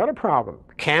is another problem.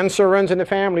 Cancer runs in the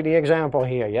family, the example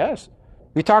here, yes.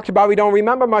 We talked about we don't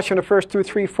remember much in the first 2,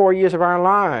 3, 4 years of our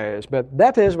lives, but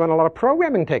that is when a lot of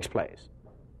programming takes place.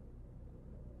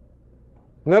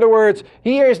 In other words,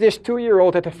 here is this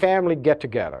 2-year-old at a family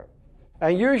get-together.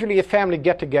 And usually at family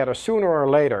get-together, sooner or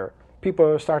later,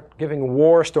 people start giving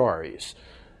war stories.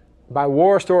 By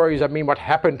war stories, I mean what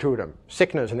happened to them,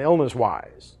 sickness and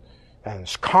illness-wise, and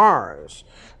scars.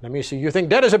 Let me see, you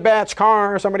think that is a bad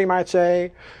scar, somebody might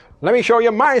say. Let me show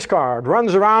you my scar. It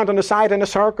runs around on the side in a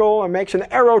circle and makes an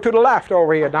arrow to the left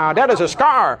over here. Now, that is a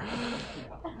scar.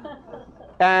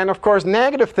 And of course,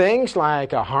 negative things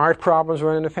like heart problems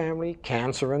run in the family,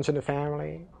 cancer runs in the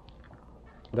family.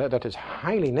 That is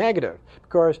highly negative.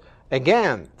 Because,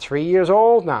 again, 3 years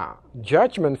old now,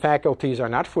 judgment faculties are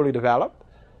not fully developed.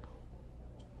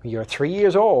 You're 3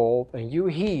 years old and you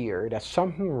hear that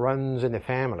something runs in the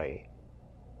family.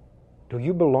 Do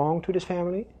you belong to this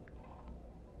family?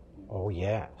 Oh,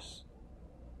 yes.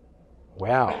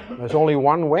 Well, there's only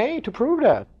one way to prove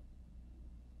that.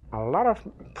 A lot of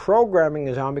programming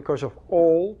is on because of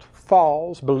old,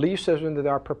 false belief systems that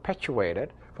are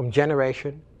perpetuated from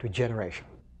generation to generation.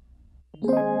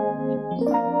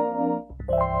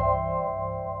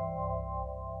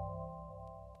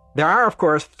 There are, of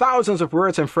course, thousands of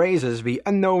words and phrases we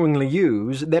unknowingly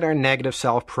use that are negative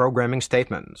self-programming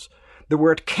statements. The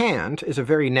word can't is a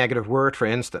very negative word, for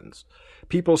instance.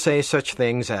 People say such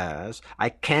things as, I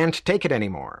can't take it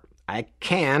anymore. I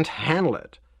can't handle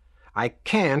it. I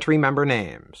can't remember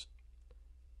names.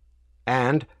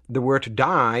 And the word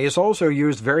die is also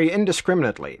used very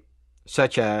indiscriminately,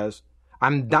 such as,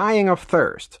 I'm dying of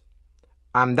thirst.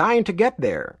 I'm dying to get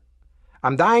there.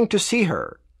 I'm dying to see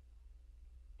her.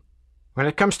 When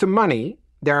it comes to money,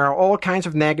 there are all kinds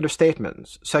of negative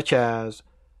statements, such as,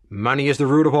 money is the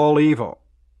root of all evil.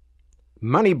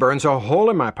 Money burns a hole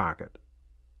in my pocket.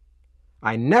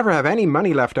 I never have any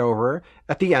money left over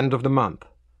at the end of the month.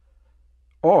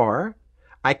 Or,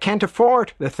 I can't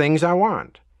afford the things I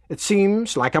want. It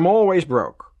seems like I'm always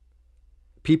broke.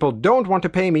 People don't want to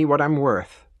pay me what I'm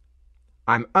worth.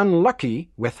 I'm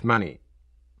unlucky with money.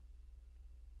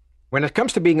 When it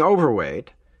comes to being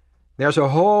overweight, there's a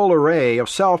whole array of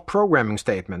self-programming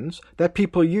statements that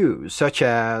people use, such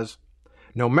as,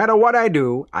 no matter what I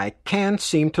do, I can't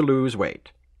seem to lose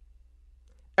weight.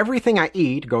 Everything I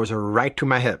eat goes right to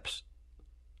my hips.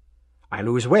 I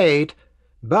lose weight,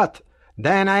 but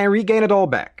then I regain it all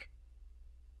back.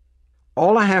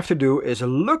 All I have to do is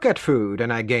look at food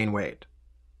and I gain weight.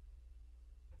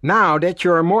 Now that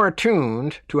you're more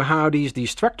attuned to how these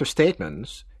destructive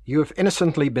statements you have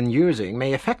innocently been using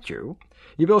may affect you,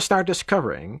 you will start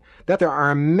discovering that there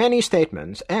are many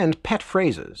statements and pet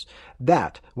phrases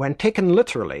that, when taken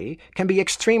literally, can be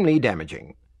extremely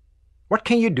damaging. What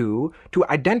can you do to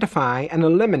identify and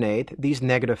eliminate these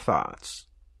negative thoughts?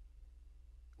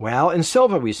 Well, in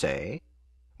Silva we say,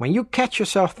 when you catch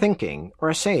yourself thinking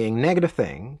or saying negative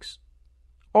things,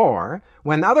 or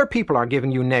when other people are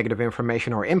giving you negative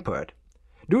information or input,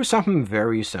 do something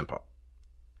very simple.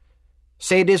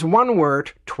 Say this one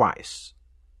word twice.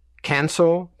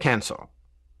 Cancel, cancel.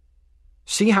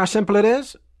 See how simple it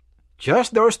is?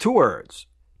 Just those two words.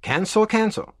 Cancel,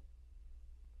 cancel.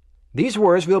 These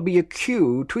words will be a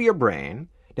cue to your brain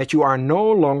that you are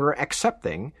no longer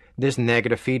accepting this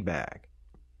negative feedback.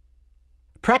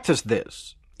 Practice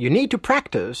this. You need to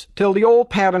practice till the old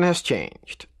pattern has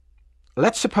changed.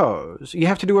 Let's suppose you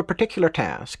have to do a particular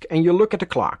task and you look at the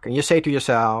clock and you say to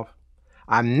yourself,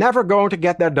 I'm never going to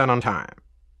get that done on time.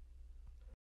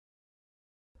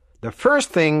 The first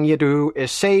thing you do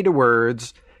is say the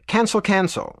words, cancel,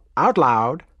 cancel, out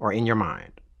loud or in your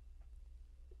mind.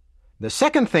 The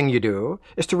second thing you do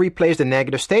is to replace the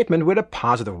negative statement with a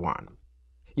positive one.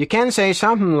 You can say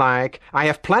something like, I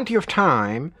have plenty of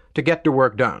time to get the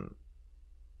work done.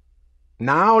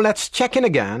 Now let's check in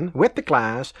again with the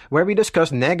class where we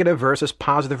discuss negative versus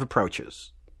positive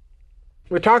approaches.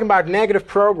 We're talking about negative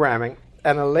programming,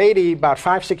 and a lady about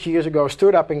 5-6 years ago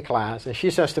stood up in class and she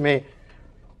says to me,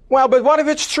 well, but what if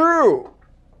it's true?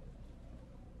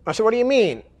 I said, what do you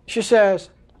mean? She says,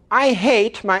 I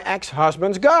hate my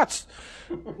ex-husband's guts.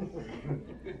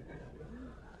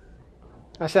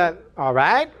 I said, all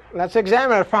right, let's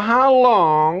examine it. For how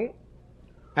long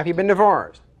have you been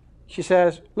divorced? She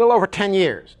says, a little over 10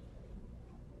 years.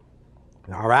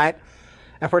 All right.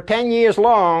 And for 10 years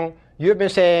long, you've been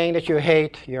saying that you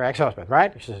hate your ex-husband,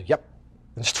 right? She says, yep,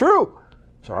 it's true.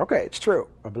 So, okay, it's true.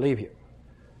 I believe you.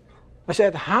 I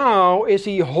said, how is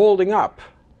he holding up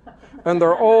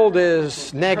under all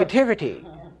this negativity?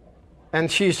 And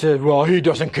she said, well, he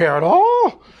doesn't care at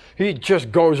all. He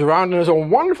just goes around and has a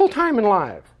wonderful time in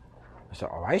life. I said,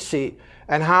 oh, I see.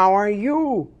 And how are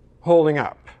you holding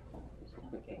up?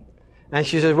 And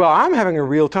she says, well, I'm having a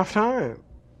real tough time.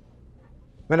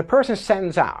 When a person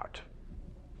sends out,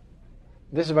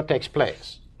 this is what takes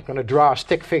place. I'm going to draw a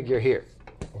stick figure here.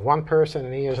 One person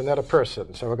and here's another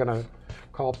person. So we're going to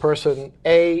call person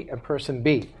A and person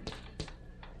B.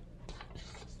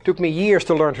 Took me years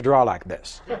to learn to draw like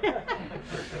this.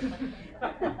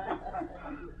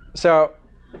 So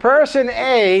person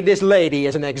A, this lady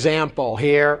is an example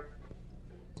here,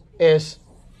 is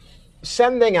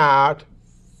sending out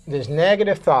this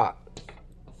negative thought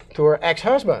to her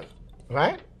ex-husband,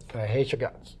 right? I hate your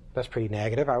guts. That's pretty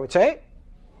negative, I would say.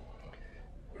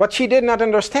 What she did not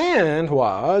understand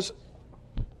was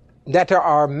that there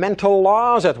are mental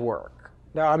laws at work.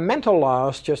 There are mental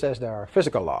laws just as there are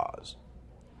physical laws.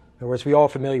 In other words, we're all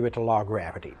familiar with the law of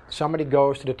gravity. Somebody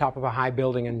goes to the top of a high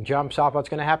building and jumps off. What's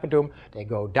going to happen to them? They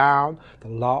go down. The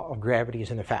law of gravity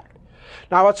is in effect.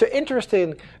 Now, what's so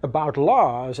interesting about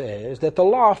laws is that the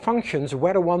law functions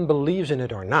whether one believes in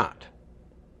it or not.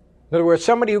 In other words,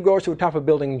 somebody who goes to the top of a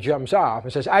building and jumps off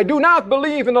and says, I do not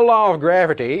believe in the law of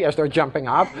gravity, as they're jumping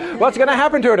off, what's going to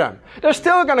happen to them? They're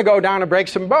still going to go down and break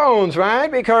some bones, right?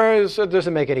 Because it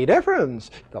doesn't make any difference.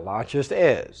 The law just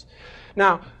is.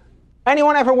 Now,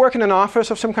 anyone ever work in an office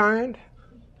of some kind?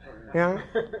 Yeah?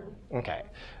 Okay.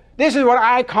 This is what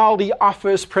I call the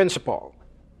office principle.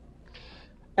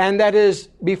 And that is,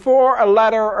 before a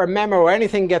letter or memo or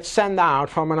anything gets sent out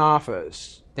from an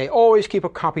office, they always keep a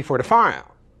copy for the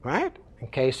file, right? In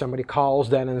case somebody calls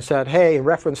then and said, hey, in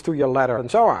reference to your letter,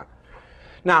 and so on.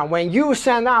 Now, when you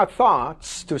send out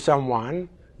thoughts to someone,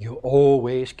 you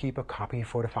always keep a copy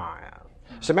for the file.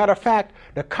 As a matter of fact,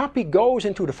 the copy goes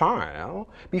into the file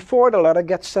before the letter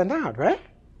gets sent out, right?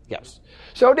 Yes.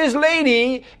 So this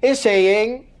lady is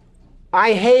saying,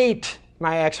 I hate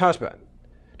my ex-husband.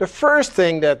 The first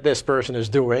thing that this person is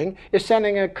doing is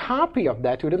sending a copy of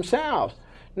that to themselves.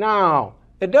 Now,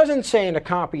 it doesn't say in the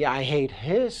copy, I hate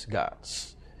his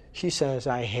guts. She says,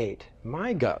 I hate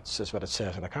my guts, is what it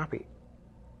says in the copy.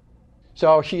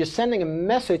 So she is sending a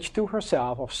message to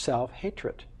herself of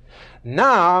self-hatred.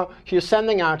 Now, she is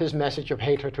sending out this message of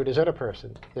hatred to this other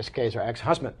person, in this case her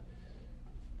ex-husband.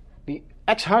 The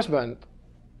ex-husband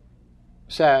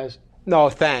says, no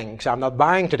thanks, I'm not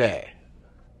buying today.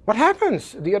 What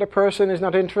happens? The other person is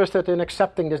not interested in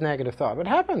accepting this negative thought. What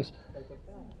happens?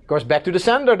 It goes back to the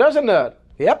sender, doesn't it?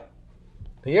 Yep.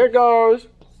 Here it goes.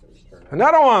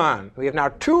 Another one. We have now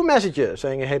 2 messages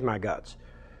saying I hate my guts.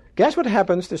 Guess what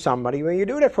happens to somebody when you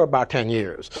do that for about 10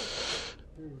 years?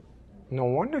 No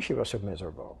wonder she was so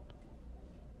miserable.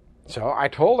 So I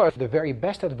told her the very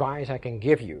best advice I can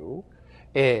give you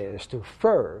is to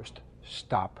first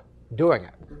stop doing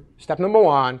it. Step number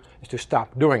 1 is to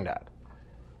stop doing that.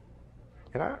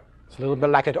 You know, it's a little bit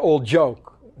like that old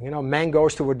joke. You know, man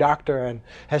goes to a doctor and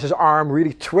has his arm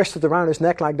really twisted around his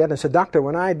neck like that and says, doctor,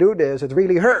 when I do this, it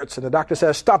really hurts. And the doctor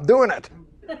says, stop doing it.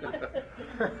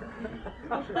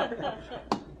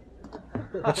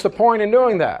 What's the point in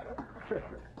doing that?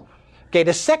 Okay,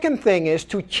 the second thing is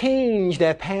to change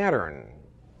that pattern.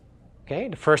 Okay,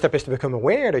 the first step is to become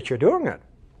aware that you're doing it.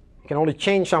 You can only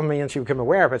change something once you become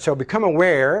aware of it. So become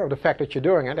aware of the fact that you're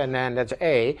doing it, and then that's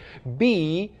A.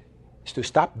 B is to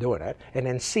stop doing it, and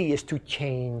then C is to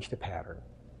change the pattern.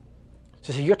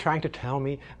 So you're trying to tell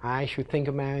me I should think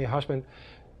of my husband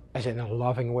as in a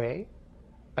loving way?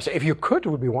 I said, if you could, it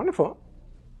would be wonderful.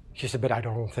 She said, but I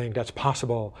don't think that's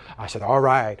possible. I said, all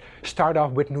right, start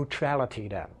off with neutrality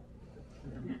then.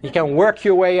 You can work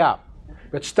your way up,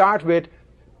 but start with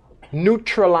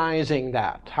neutralizing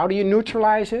that. How do you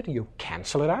neutralize it? You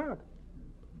cancel it out.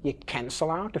 You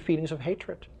cancel out the feelings of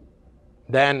hatred.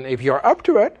 Then, if you're up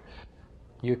to it,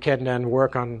 you can then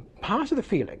work on positive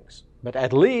feelings. But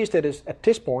at least it is, at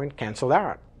this point, canceled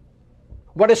out.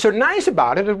 What is so nice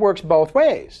about it, it works both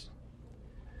ways.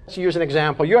 Let's use an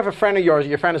example. You have a friend of yours,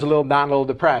 your friend is a little down, a little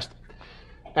depressed.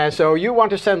 And so you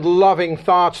want to send loving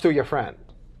thoughts to your friend.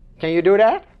 Can you do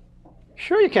that?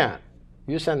 Sure you can.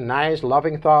 You send nice,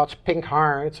 loving thoughts, pink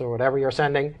hearts, or whatever you're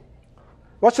sending.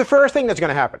 What's the first thing that's going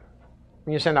to happen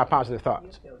when you send out positive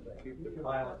thoughts?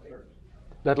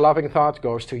 That loving thought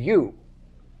goes to you.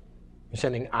 You're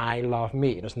sending, I love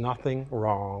me. There's nothing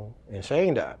wrong in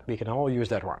saying that. We can all use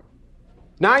that one.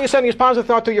 Now you're sending this positive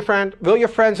thought to your friend. Will your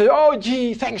friend say, oh,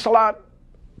 gee, thanks a lot,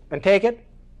 and take it?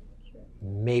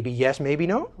 Maybe yes, maybe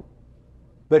no.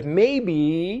 But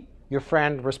maybe your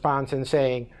friend responds in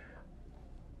saying,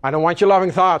 I don't want your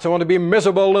loving thoughts. I want to be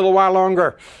miserable a little while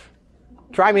longer.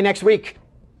 Try me next week.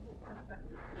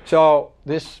 So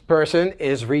this person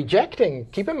is rejecting.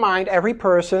 Keep in mind, every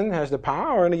person has the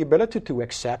power and the ability to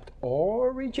accept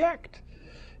or reject.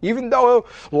 Even though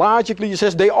logically it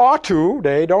says they ought to,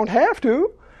 they don't have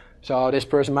to. So this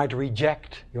person might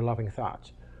reject your loving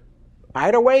thoughts.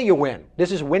 Either way, you win.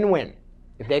 This is win-win.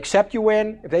 If they accept, you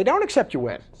win. If they don't accept, you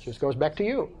win. It just goes back to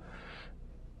you.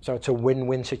 So it's a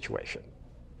win-win situation.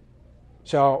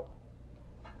 So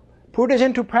put this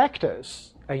into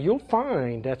practice, and you'll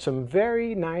find that some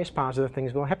very nice positive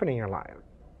things will happen in your life.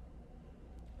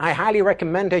 I highly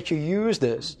recommend that you use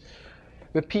this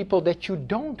with people that you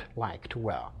don't like too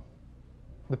well.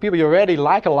 The people you already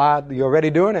like a lot, you're already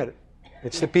doing it.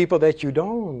 It's the people that you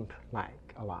don't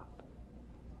like a lot.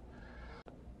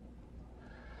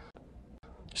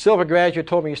 Silva graduate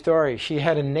told me a story. She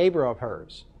had a neighbor of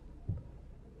hers,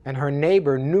 and her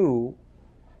neighbor knew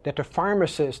that the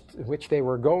pharmacist which they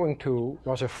were going to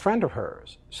was a friend of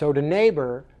hers. So the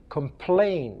neighbor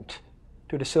complained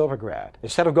to the Silva grad.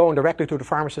 Instead of going directly to the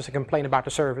pharmacist and complain about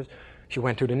the service, she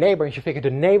went to the neighbor, and she figured the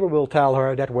neighbor will tell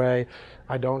her, that way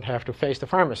I don't have to face the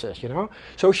pharmacist, you know.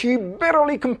 So she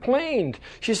bitterly complained.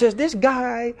 She says, this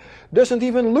guy doesn't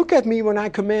even look at me when I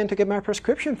come in to get my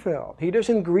prescription filled. He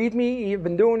doesn't greet me. He's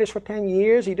been doing this for 10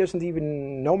 years. He doesn't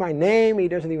even know my name. He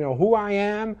doesn't even know who I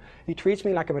am. He treats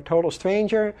me like I'm a total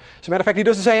stranger. As a matter of fact, he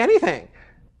doesn't say anything.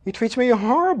 He treats me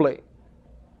horribly.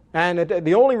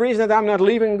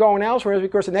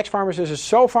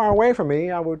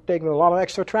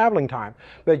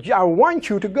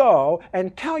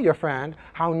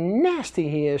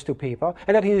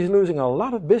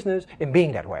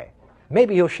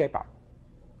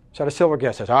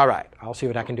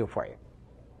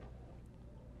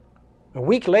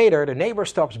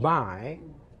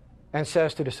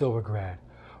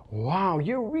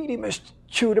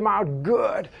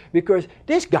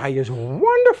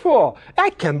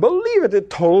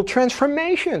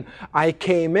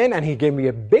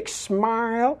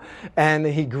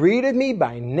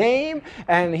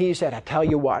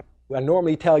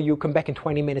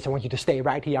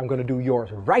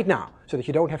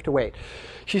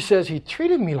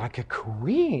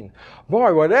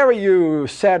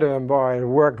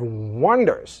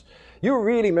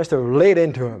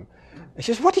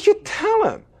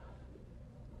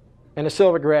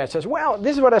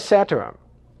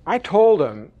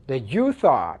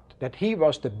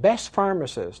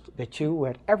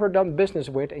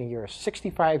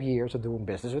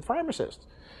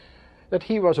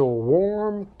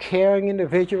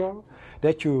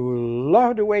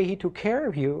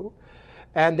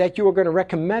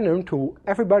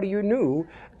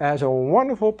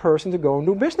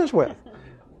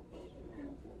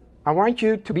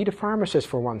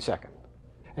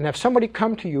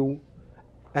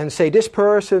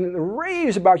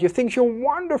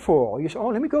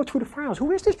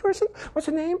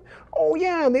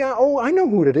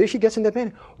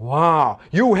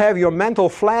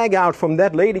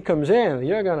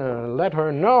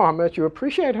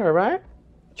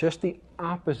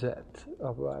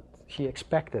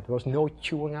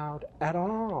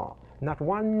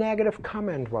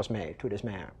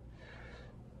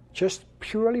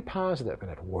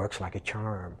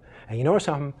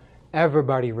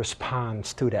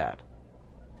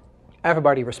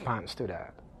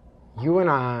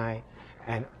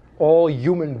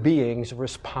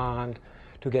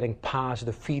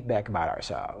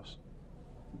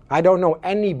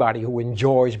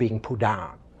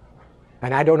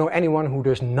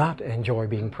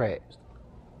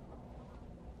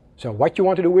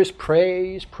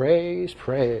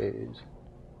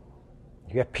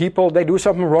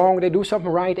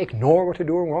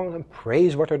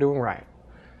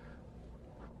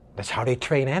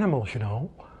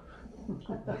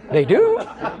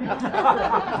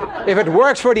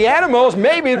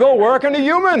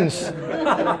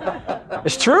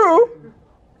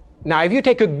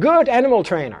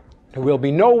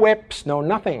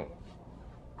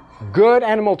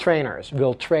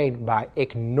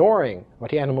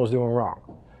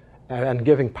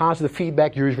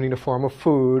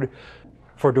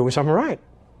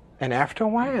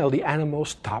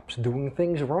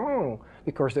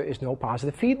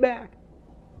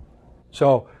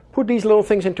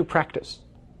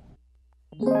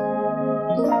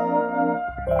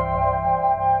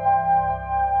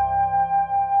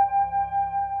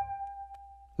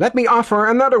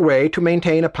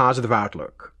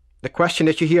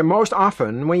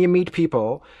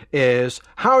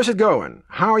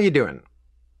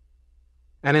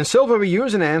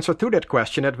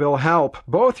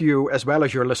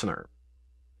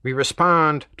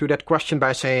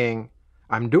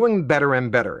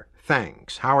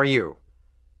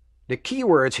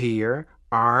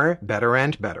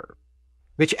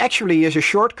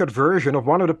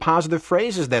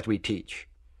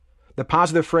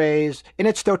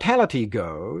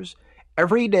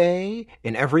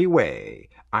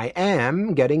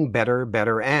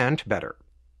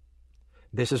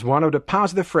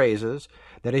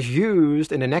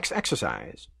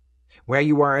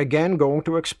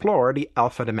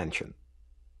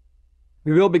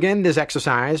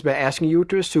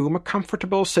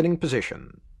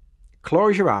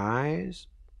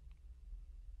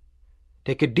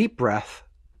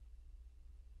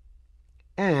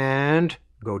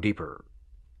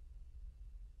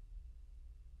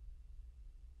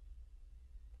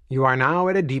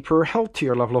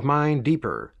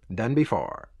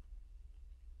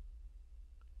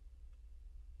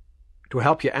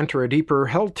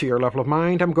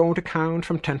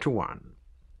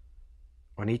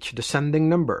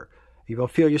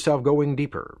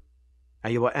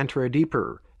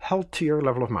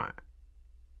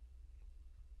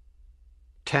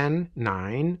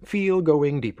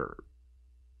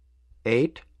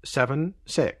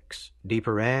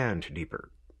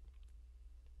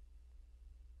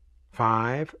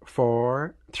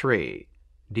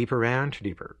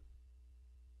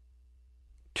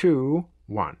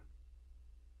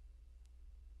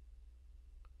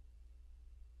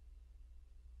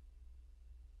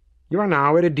 You are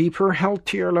now at a deeper,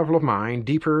 healthier level of mind,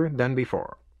 deeper than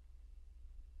before.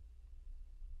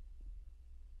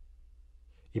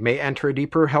 You may enter a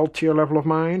deeper, healthier level of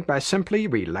mind by simply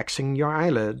relaxing your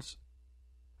eyelids.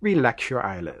 Relax your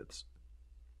eyelids.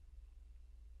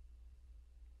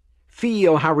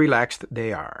 Feel how relaxed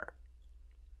they are.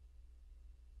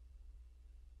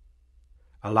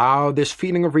 Allow this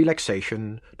feeling of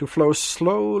relaxation to flow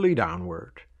slowly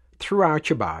downward throughout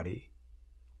your body,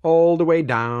 all the way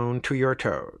down to your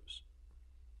toes.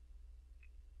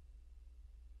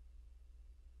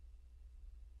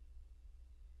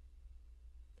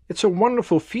 It's a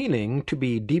wonderful feeling to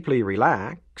be deeply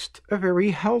relaxed, a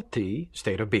very healthy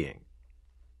state of being.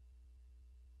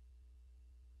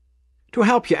 To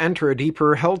help you enter a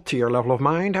deeper, healthier level of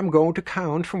mind, I'm going to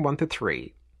count from 1 to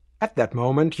 3. At that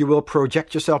moment, you will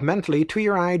project yourself mentally to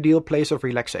your ideal place of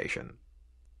relaxation.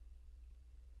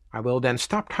 I will then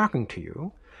stop talking to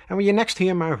you, and when you next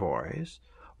hear my voice,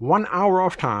 1 hour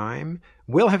of time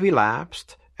will have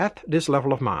elapsed at this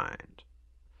level of mind.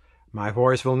 My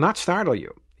voice will not startle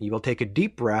you. You will take a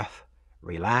deep breath,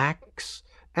 relax,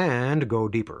 and go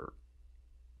deeper.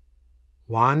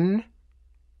 1,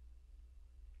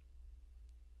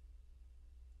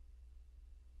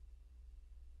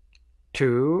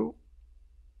 2,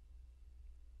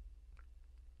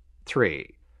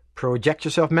 3. Project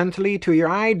yourself mentally to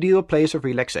your ideal place of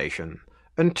relaxation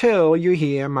until you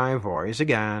hear my voice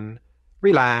again.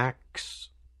 Relax.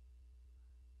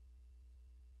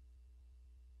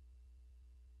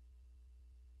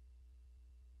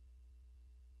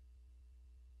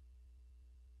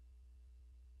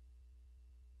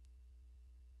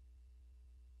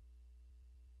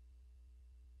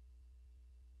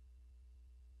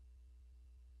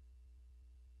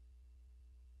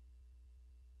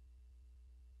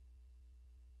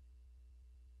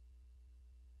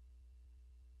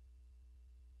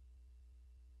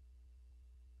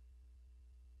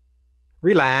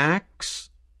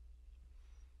 Relax.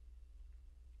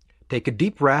 Take a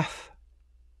deep breath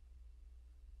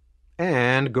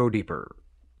and go deeper.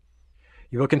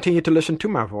 You will continue to listen to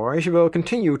my voice. You will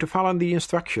continue to follow the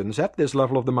instructions at this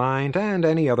level of the mind and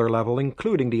any other level,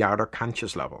 including the outer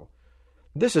conscious level.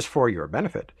 This is for your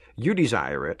benefit. You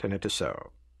desire it, and it is so.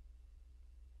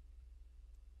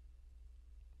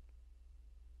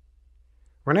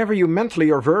 Whenever you mentally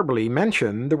or verbally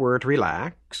mention the word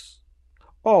relax,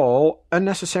 all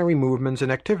unnecessary movements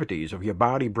and activities of your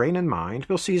body, brain, and mind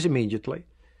will cease immediately,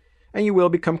 and you will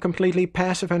become completely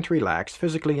passive and relaxed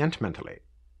physically and mentally.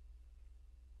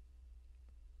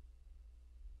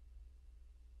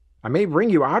 I may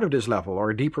bring you out of this level or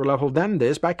a deeper level than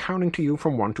this by counting to you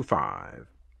from 1 to 5.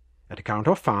 At the count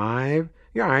of 5,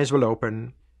 your eyes will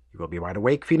open. You will be wide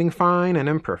awake, feeling fine and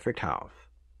in perfect health.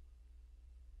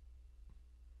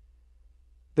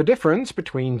 The difference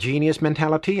between genius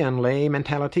mentality and lay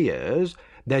mentality is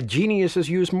that geniuses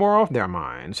use more of their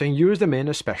minds and use them in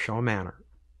a special manner.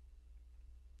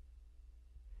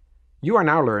 You are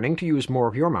now learning to use more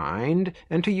of your mind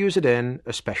and to use it in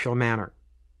a special manner.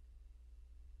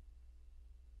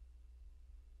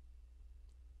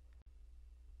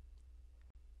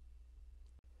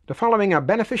 The following are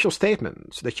beneficial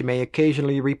statements that you may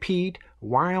occasionally repeat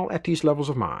while at these levels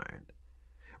of mind.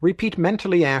 Repeat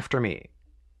mentally after me.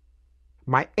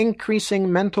 My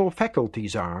increasing mental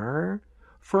faculties are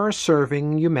for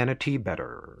serving humanity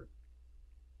better.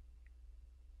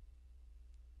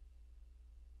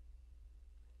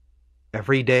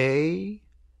 Every day,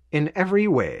 in every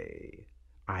way,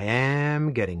 I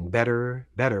am getting better,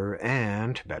 better,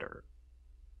 and better.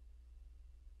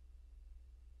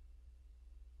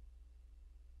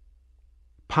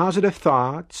 Positive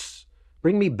thoughts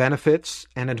bring me benefits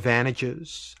and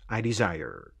advantages I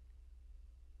desire.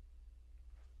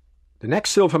 The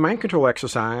next Silva mind control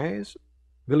exercise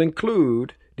will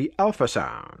include the alpha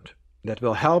sound that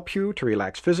will help you to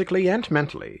relax physically and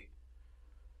mentally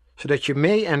so that you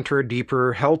may enter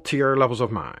deeper, healthier levels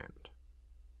of mind.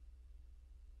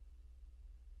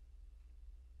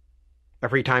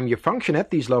 Every time you function at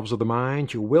these levels of the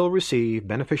mind, you will receive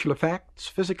beneficial effects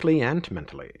physically and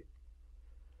mentally.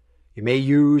 You may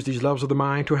use these levels of the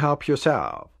mind to help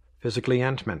yourself physically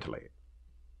and mentally.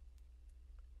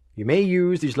 You may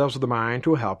use these levels of the mind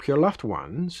to help your loved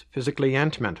ones, physically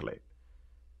and mentally.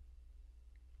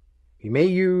 You may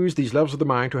use these levels of the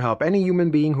mind to help any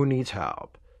human being who needs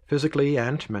help, physically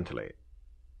and mentally.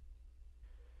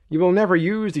 You will never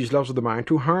use these levels of the mind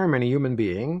to harm any human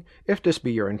being. If this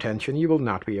be your intention, you will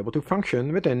not be able to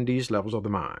function within these levels of the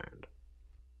mind.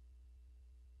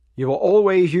 You will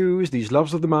always use these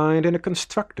levels of the mind in a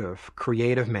constructive,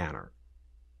 creative manner.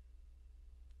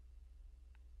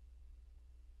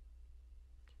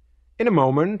 In a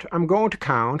moment, I'm going to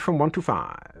count from 1 to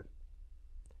 5.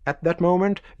 At that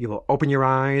moment, you will open your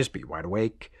eyes, be wide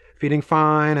awake, feeling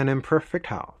fine and in perfect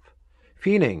health,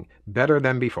 feeling better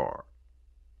than before.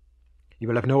 You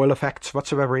will have no ill effects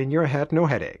whatsoever in your head, no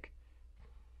headache.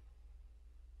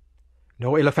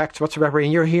 No ill effects whatsoever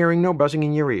in your hearing, no buzzing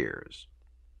in your ears.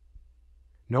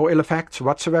 No ill effects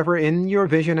whatsoever in your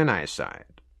vision and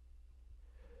eyesight.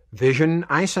 Vision,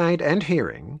 eyesight, and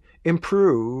hearing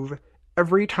improve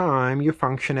every time you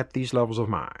function at these levels of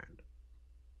mind.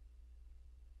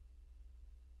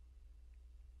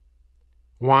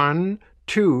 1,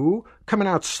 2, coming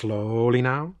out slowly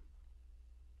now.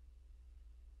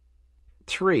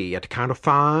 3, at the count of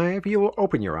 5, you will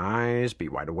open your eyes, be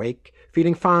wide awake,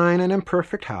 feeling fine and in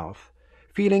perfect health,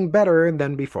 feeling better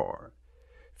than before,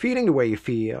 feeling the way you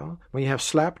feel when you have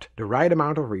slept the right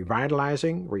amount of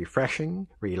revitalizing, refreshing,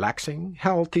 relaxing,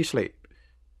 healthy sleep.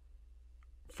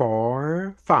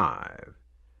 4, 5,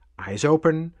 eyes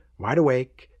open, wide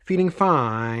awake, feeling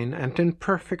fine and in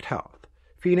perfect health,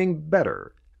 feeling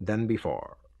better than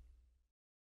before.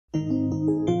 In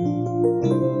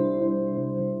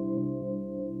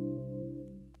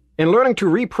learning to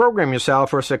reprogram yourself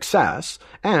for success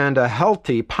and a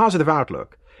healthy, positive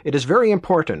outlook, it is very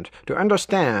important to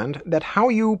understand that how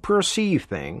you perceive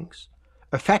things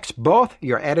affects both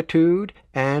your attitude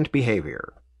and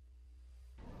behavior.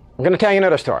 I'm going to tell you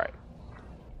another story.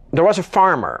 There was a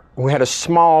farmer who had a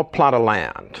small plot of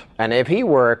land, and if he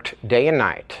worked day and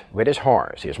night with his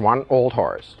horse, he has one old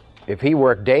horse, if he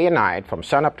worked day and night from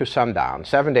sunup to sundown,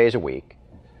 7 days a week,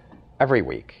 every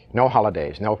week, no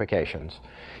holidays, no vacations,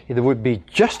 there would be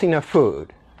just enough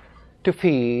food to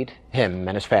feed him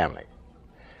and his family.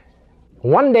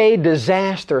 One day,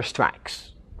 disaster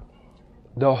strikes.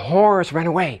 The horse ran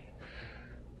away.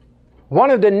 One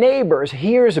of the neighbors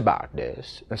hears about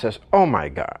this and says, "Oh my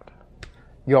God,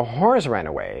 your horse ran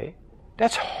away?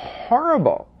 That's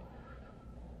horrible."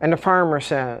 And the farmer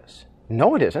says,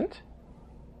 "No, it isn't."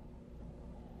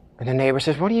 And the neighbor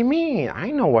says, "What do you mean?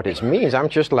 I know what this means. I'm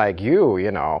just like you,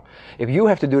 you know. If you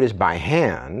have to do this by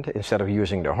hand instead of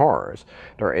using the horse,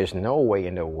 there is no way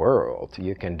in the world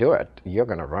you can do it. You're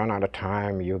going to run out of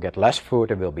time. You'll get less food.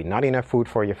 There will be not enough food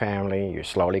for your family. You're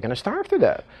slowly going to starve to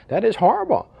death. That is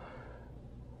horrible."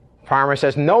 Farmer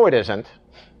says, "No, it isn't."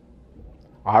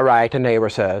 "All right," the neighbor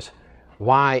says,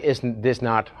 "why isn't this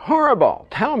not horrible?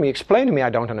 Tell me, explain to me,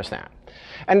 I don't understand."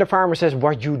 And the farmer says,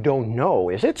 "What you don't know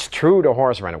is it's true the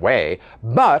horse ran away,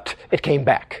 but it came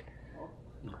back.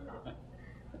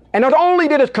 And not only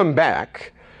did it come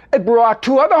back, it brought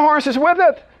 2 other horses with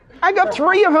it. I got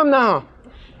 3 of them now."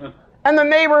 And the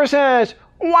neighbor says,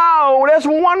 "Wow, that's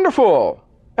wonderful."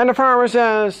 And the farmer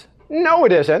says, "No,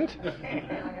 it isn't."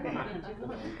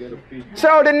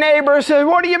 So the neighbor says,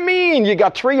 "What do you mean? You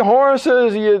got 3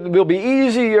 horses, it will be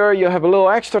easier, you have a little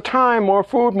extra time, more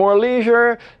food, more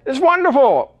leisure. It's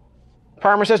wonderful."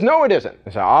 Farmer says, "No, it isn't."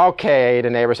 So, okay, the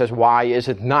neighbor says, "Why is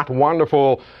it not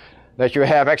wonderful that you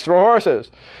have extra horses?"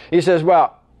 He says,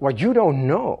 "Well, what you don't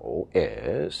know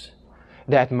is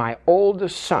that my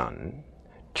oldest son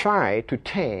tried to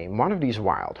tame one of these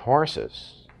wild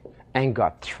horses and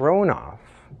got thrown off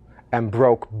and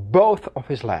broke both of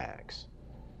his legs."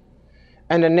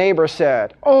 And the neighbor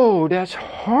said, "Oh, that's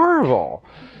horrible."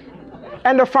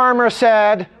 And the farmer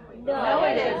said, "No,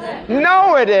 it isn't."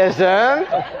 "No, it isn't."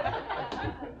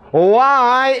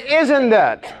 "Why isn't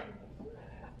it?"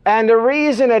 And the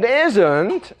reason it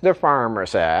isn't, the farmer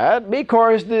said,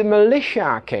 because the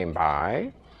militia came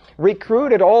by,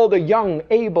 recruited all the young,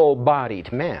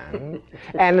 able-bodied men,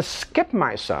 and skipped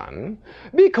my son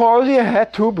because he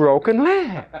had 2 broken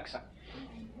legs.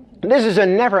 This is a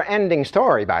never-ending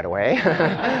story, by the way.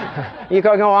 You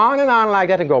can go on and on like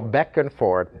that and go back and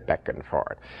forth, back and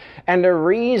forth. And the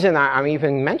reason I'm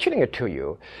even mentioning it to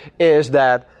you is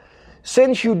that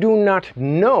since you do not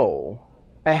know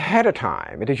ahead of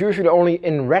time, it is usually only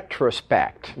in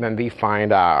retrospect when we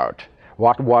find out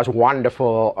what was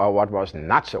wonderful or what was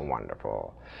not so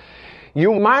wonderful.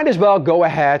 You might as well go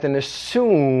ahead and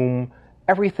assume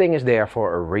everything is there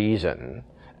for a reason.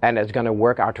 And it's going to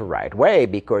work out the right way,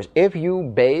 because if you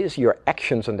base your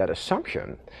actions on that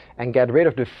assumption and get rid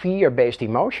of the fear-based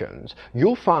emotions,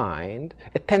 you'll find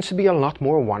it tends to be a lot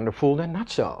more wonderful than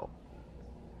not so.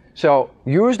 So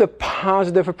use the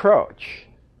positive approach.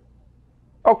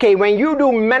 Okay, when you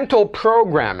do mental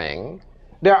programming,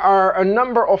 there are a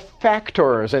number of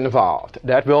factors involved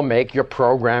that will make your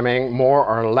programming more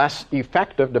or less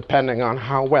effective depending on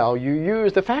how well you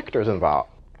use the factors involved.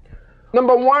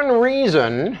 Number 1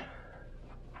 reason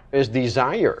is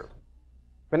desire.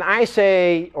 When I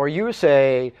say, or you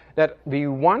say, that we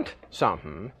want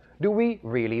something, Do we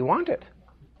really want it?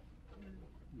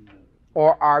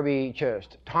 Or are we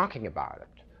just talking about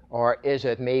it? Or is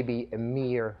it maybe a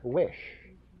mere wish?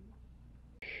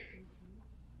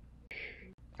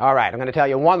 All right, I'm going to tell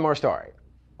you one more story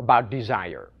about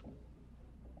desire.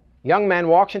 Young man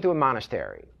walks into a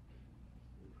monastery,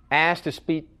 asks to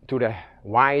speak to the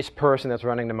wise person that's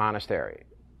running the monastery,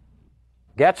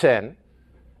 gets in,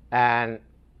 and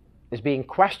is being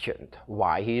questioned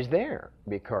why he's there,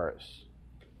 because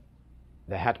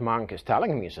the head monk is telling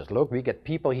him, he says, look, we get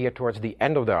people here towards the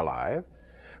end of their life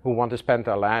who want to spend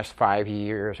their last 5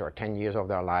 years or 10 years of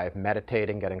their life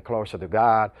meditating, getting closer to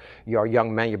God. You're a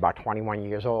young man, you're about 21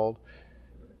 years old.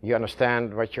 You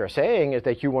understand what you're saying is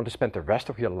that you want to spend the rest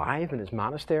of your life in this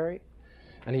monastery?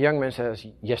 And the young man says,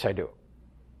 yes, I do.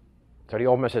 So the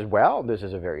old man says, well, this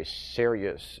is a very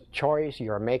serious choice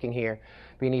you're making here.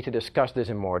 We need to discuss this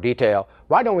in more detail.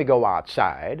 Why don't we go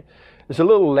outside? There's a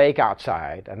little lake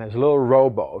outside, and there's a little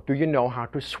rowboat. Do you know how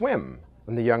to swim?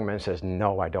 And the young man says,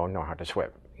 no, I don't know how to swim.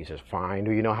 He says, fine,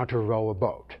 do you know how to row a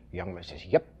boat? The young man says,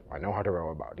 yep, I know how to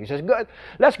row a boat. He says, good,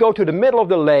 let's go to the middle of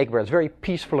the lake where it's very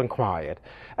peaceful and quiet,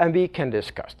 and we can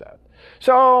discuss that.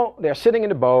 So they're sitting in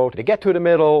the boat, they get to the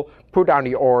middle, put down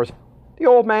the oars. The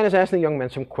old man is asking the young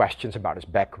man some questions about his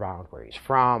background, where he's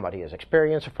from, what he has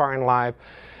experienced so far in life.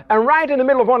 And right in the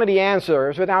middle of one of the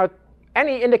answers, without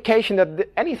any indication that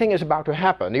anything is about to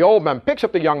happen, the old man picks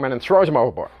up the young man and throws him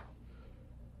overboard.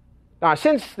 Now,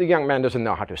 since the young man doesn't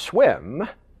know how to swim,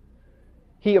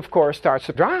 he, of course, starts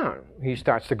to drown. He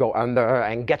starts to go under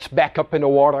and gets back up in the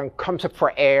water and comes up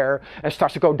for air and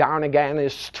starts to go down again and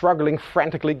is struggling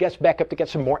frantically, gets back up to get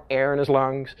some more air in his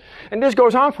lungs. And this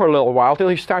goes on for a little while till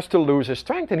he starts to lose his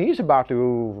strength and he's about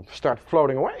to start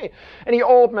floating away. And the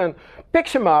old man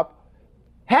picks him up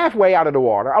halfway out of the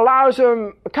water, allows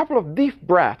him a couple of deep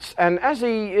breaths, and as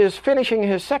he is finishing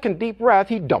his second deep breath,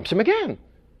 he dumps him again.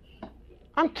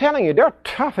 I'm telling you, they're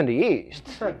tough in the East.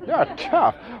 They're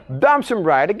tough. Dumps him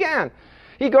right again.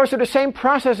 He goes through the same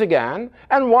process again,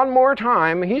 and one more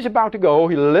time, he's about to go,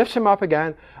 he lifts him up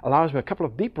again, allows him a couple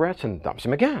of deep breaths, and dumps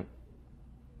him again.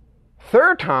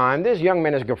 Third time, this young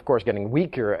man is, of course, getting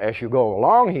weaker as you go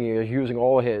along. He is using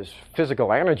all his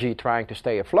physical energy trying to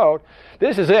stay afloat.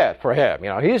 This is it for him.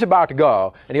 He's about to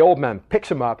go, and the old man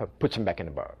picks him up and puts him back in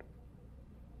the boat.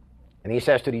 And he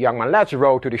says to the young man, let's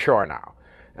row to the shore now.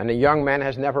 And the young man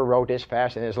has never rowed this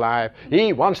fast in his life.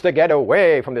 He wants to get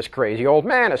away from this crazy old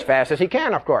man as fast as he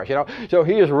can, of course, So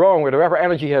he is rowing with whatever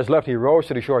energy he has left. He rows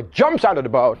to the shore, jumps out of the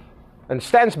boat, and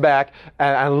stands back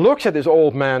and looks at this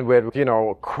old man with,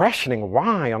 questioning,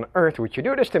 why on earth would you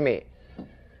do this to me?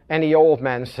 And the old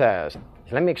man says,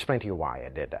 let me explain to you why I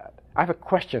did that. I have a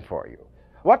question for you.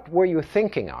 What were you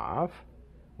thinking of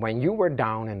when you were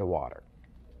down in the water?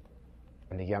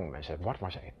 And the young man said, what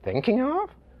was I thinking of?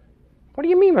 What do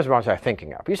you mean, what was I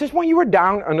thinking of? He says, when you were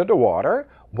down under the water,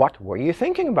 what were you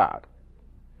thinking about?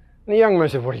 And the young man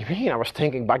said, what do you mean? I was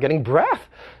thinking about getting breath.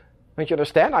 Don't you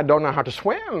understand? I don't know how to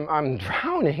swim. I'm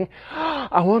drowning.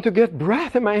 I want to get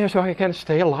breath in my air so I can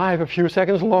stay alive a few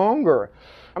seconds longer.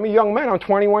 I'm a young man. I'm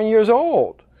 21 years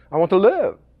old. I want to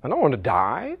live. I don't want to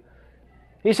die.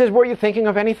 He says, were you thinking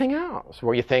of anything else?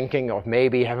 Were you thinking of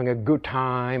maybe having a good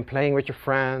time, playing with your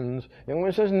friends? The young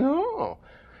man says, no.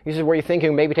 He says, were you thinking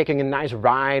of maybe taking a nice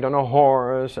ride on a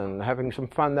horse and having some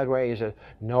fun that way? He says,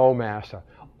 no, master.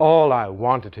 All I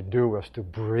wanted to do was to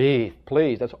breathe.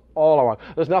 Please, that's all I want.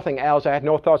 There's nothing else. I had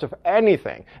no thoughts of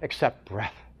anything except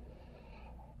breath.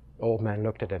 The old man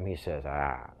looked at him. He says,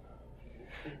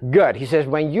 good. He says,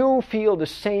 when you feel the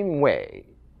same way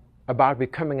about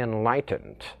becoming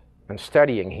enlightened and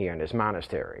studying here in this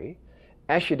monastery,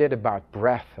 as you did about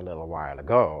breath a little while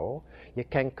ago, you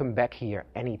can come back here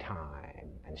anytime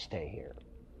and stay here.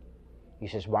 He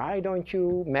says, why don't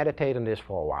you meditate on this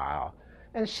for a while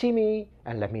and see me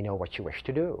and let me know what you wish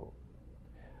to do?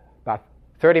 About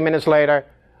 30 minutes later,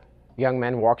 the young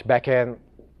man walks back in.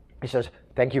 He says,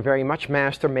 thank you very much,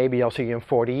 master. Maybe I'll see you in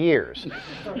 40 years.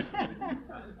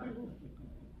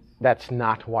 That's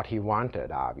not what he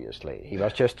wanted, obviously. He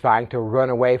was just trying to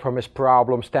run away from his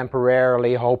problems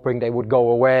temporarily, hoping they would go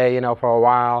away, for a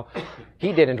while.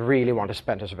 He didn't really want to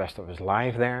spend the rest of his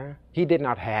life there. He did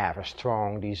not have a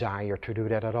strong desire to do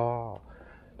that at all.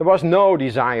 There was no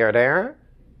desire there.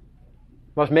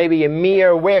 It was maybe a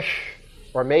mere wish,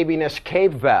 or maybe an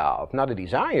escape valve, not a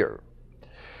desire.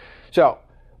 So,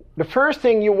 the first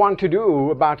thing you want to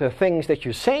do about the things that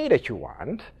you say that you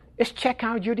want is check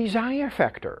out your desire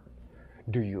factor.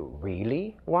 Do you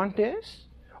really want this?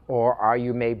 Or are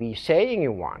you maybe saying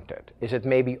you want it? Is it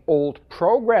maybe old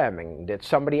programming? Did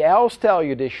somebody else tell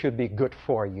you this should be good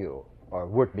for you? or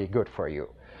would be good for you.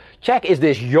 Check, is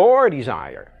this your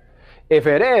desire? If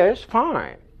it is,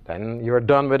 fine. Then you're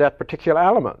done with that particular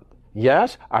element.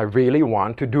 Yes, I really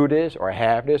want to do this, or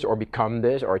have this, or become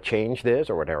this, or change this,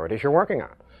 or whatever it is you're working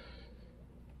on.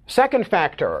 Second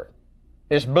factor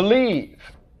is believe.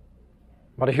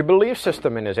 What is your belief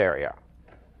system in this area?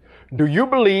 Do you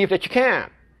believe that you can?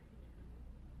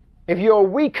 If you're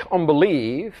weak on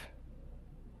belief,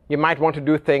 you might want to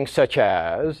do things such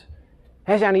as,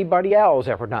 has anybody else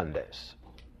ever done this?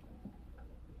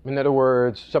 In other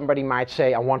words, somebody might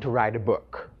say, I want to write a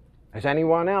book. Has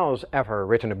anyone else ever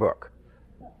written a book?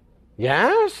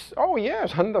 Yes? Oh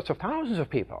yes, hundreds of thousands of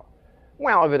people.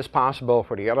 Well, if it is possible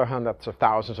for the other hundreds of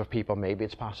thousands of people, maybe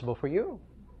it's possible for you.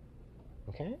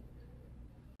 Okay?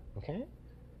 Okay?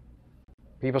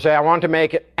 People say, I want to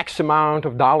make X amount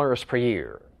of dollars per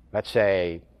year. Let's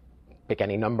say, pick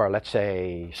any number, let's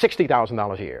say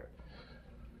 $60,000 a year.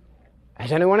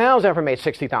 Has anyone else ever made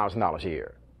 $60,000 a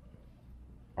year?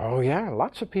 Oh yeah,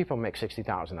 lots of people make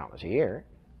 $60,000 a year.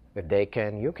 If they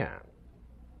can, you can.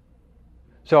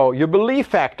 So your belief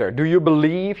factor, do you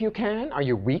believe you can? Are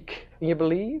you weak in your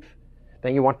belief?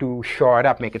 Then you want to shore it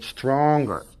up, make it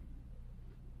stronger.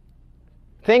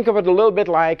 Think of it a little bit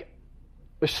like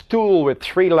a stool with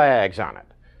 3 legs on it.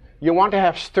 You want to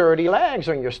have sturdy legs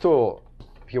on your stool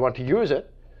if you want to use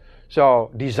it.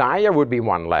 So desire would be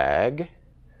one leg,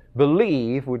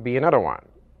 believe would be another one.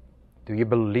 Do you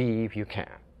believe you can?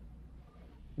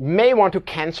 You may want to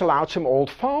cancel out some old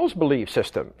false belief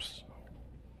systems.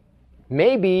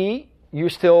 Maybe you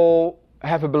still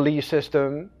have a belief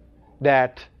system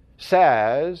that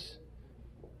says,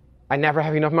 I never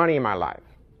have enough money in my life.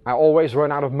 I always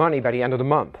run out of money by the end of the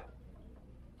month.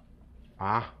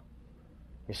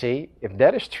 You see, if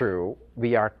that is true,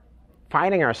 we are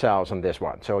fighting ourselves on this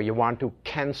one. So you want to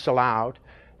cancel out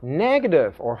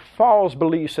negative or false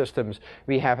belief systems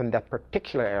we have in that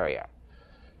particular area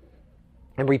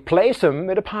and replace them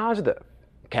with a positive.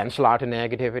 Cancel out the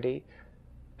negativity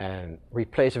and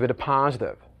replace it with a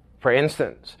positive. For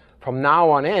instance, from now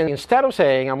on in, instead of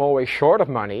saying I'm always short of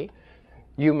money,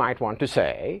 you might want to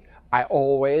say I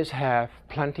always have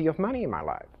plenty of money in my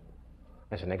life,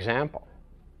 as an example.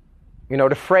 You know,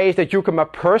 the phrase that you come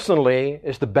up personally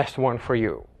is the best one for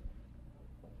you.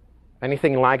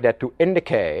 Anything like that to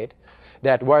indicate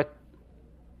that what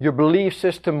your belief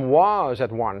system was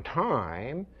at one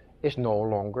time is no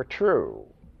longer true.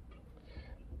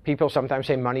 People sometimes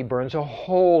say money burns a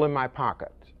hole in my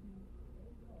pocket.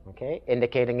 Okay,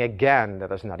 indicating again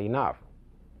that is not enough.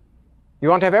 You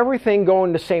want to have everything go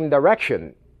in the same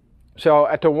direction. So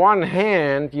at the one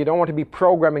hand, you don't want to be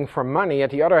programming for money. At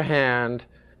the other hand,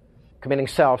 committing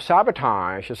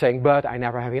self-sabotage and saying, but I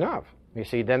never have enough. You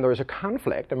see, then there is a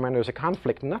conflict, and when there's a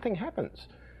conflict, nothing happens.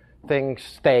 Things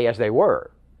stay as they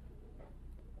were.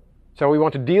 So we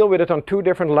want to deal with it on 2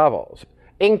 different levels.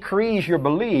 Increase your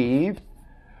belief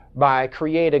by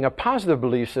creating a positive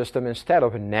belief system instead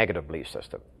of a negative belief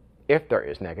system, if there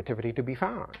is negativity to be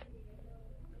found.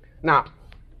 Now,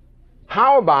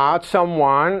 how about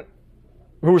someone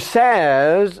who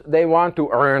says they want to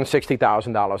earn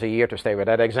 $60,000 a year, to stay with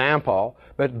that example,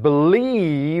 but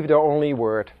believe they're only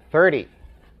worth 30?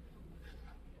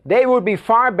 They would be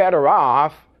far better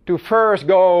off to first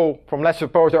go from, let's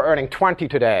suppose they're earning 20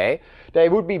 today, they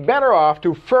would be better off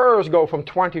to first go from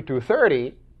 20 to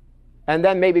 30, and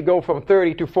then maybe go from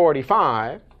 30 to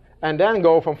 45, and then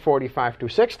go from 45 to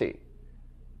 60.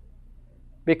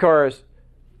 Because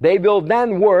they will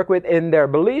then work within their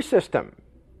belief system.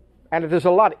 And it is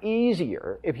a lot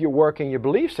easier if you work in your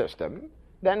belief system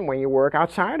than when you work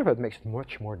outside of it. It makes it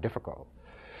much more difficult.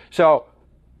 So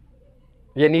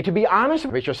you need to be honest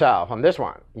with yourself on this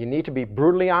one. You need to be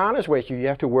brutally honest with you. You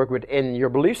have to work within your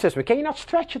belief system. Can you not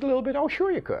stretch it a little bit? Oh,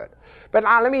 sure you could. But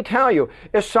let me tell you,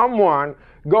 if someone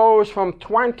goes from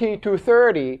 20 to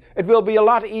 30, it will be a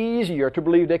lot easier to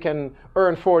believe they can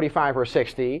earn 45 or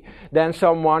 60 than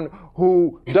someone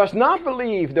who does not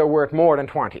believe they're worth more than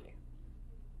 20.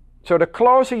 So the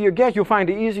closer you get, you'll find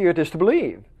the easier it is to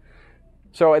believe.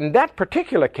 So in that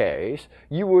particular case,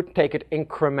 you would take it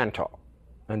incremental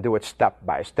and do it step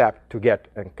by step to get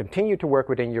and continue to work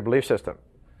within your belief system.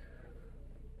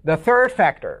 The third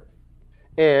factor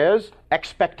is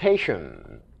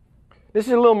expectation. This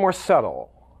is a little more subtle.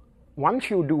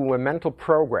 Once you do a mental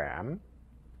program,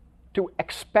 to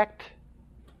expect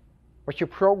what you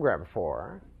programmed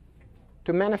for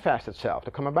to manifest itself,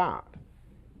 to come about.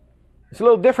 It's a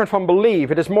little different from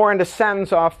belief. It is more in the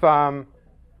sense of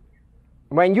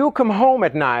when you come home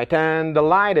at night and the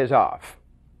light is off,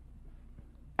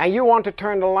 and you want to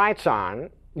turn the lights on,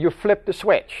 you flip the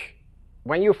switch.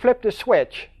 when you flip the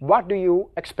switch, what do you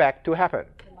expect to happen?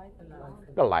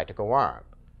 The light to go on.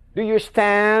 Do you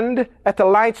stand at the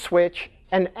light switch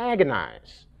and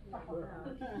agonize?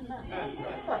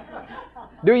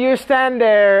 Do you stand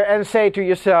there and say to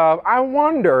yourself, I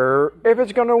wonder if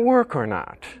it's going to work or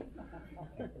not?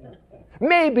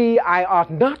 Maybe I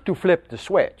ought not to flip the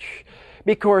switch,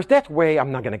 because that way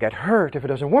I'm not going to get hurt if it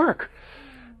doesn't work.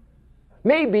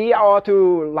 Maybe I ought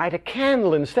to light a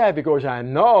candle instead, because I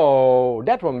know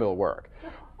that one will work.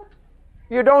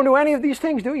 You don't do any of these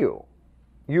things, do you?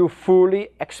 You fully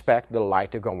expect the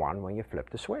light to go on when you flip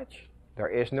the switch. There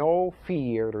is no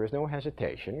fear, there is no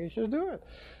hesitation, you just do it.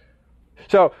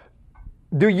 So,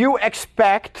 do you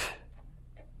expect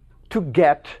to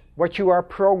get what you are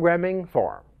programming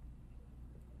for?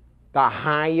 The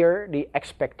higher the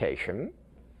expectation,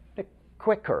 the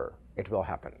quicker it will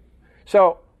happen.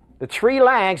 So, the three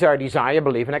legs are desire,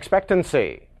 belief, and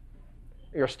expectancy.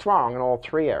 You're strong in all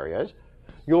three areas.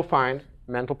 You'll find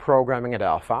mental programming at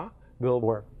alpha will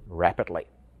work rapidly.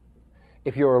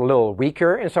 If you're a little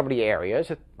weaker in some of the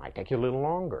areas, it might take you a little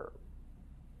longer.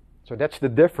 So that's the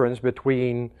difference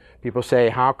between people say,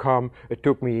 how come it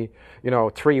took me,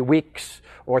 3 weeks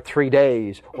or 3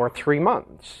 days or 3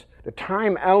 months? The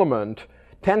time element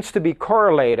tends to be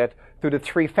correlated to the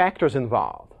three factors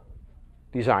involved.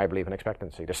 Desire, belief, and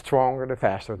expectancy. The stronger, the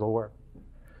faster it will work.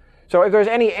 So if there's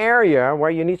any area where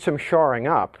you need some shoring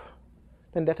up,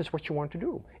 then that is what you want to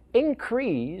do.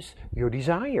 Increase your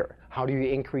desire. How do you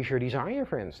increase your desire,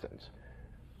 for instance?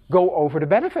 Go over the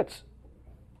benefits.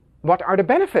 What are the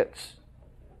benefits?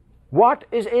 What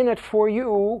is in it for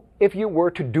you if you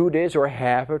were to do this or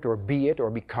have it or be it or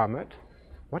become it?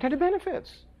 What are the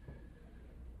benefits?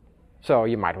 So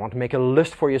you might want to make a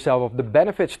list for yourself of the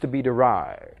benefits to be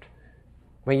derived.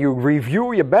 When you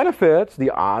review your benefits,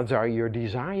 the odds are your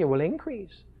desire will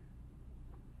increase.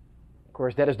 Of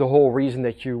course, that is the whole reason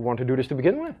that you want to do this to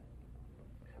begin with.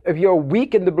 If you're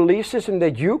weak in the belief system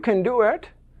that you can do it,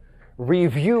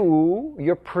 review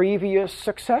your previous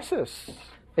successes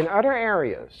in other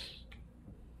areas.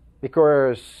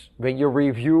 Because when you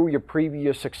review your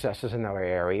previous successes in other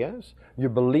areas, you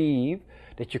believe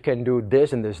that you can do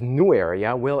this in this new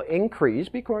area will increase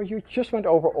because you just went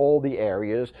over all the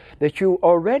areas that you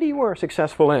already were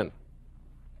successful in.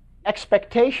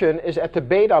 Expectation is at the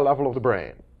beta level of the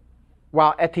brain,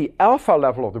 while at the alpha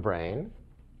level of the brain,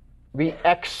 we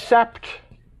accept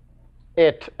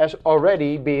it as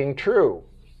already being true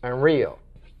and real.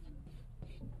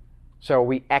 So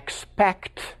we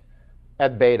expect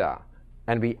at beta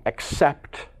and we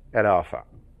accept at alpha.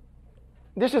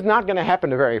 This is not going to happen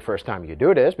the very first time you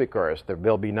do this because there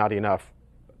will be not enough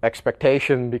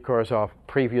expectation because of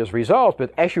previous results,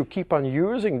 but as you keep on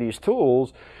using these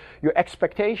tools, your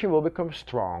expectation will become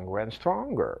stronger and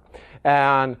stronger.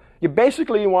 And you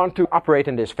basically want to operate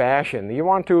in this fashion. You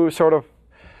want to sort of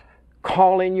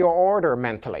call in your order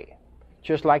mentally,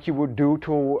 just like you would do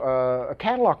to a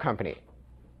catalog company.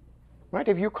 Right?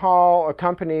 If you call a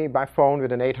company by phone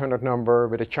with an 800 number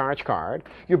with a charge card,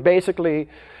 you basically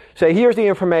say, here's the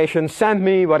information, send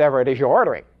me whatever it is you're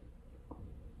ordering.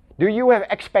 Do you have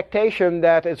expectation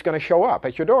that it's going to show up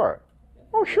at your door?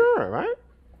 Oh, sure, right?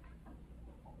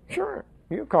 Sure.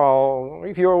 You call,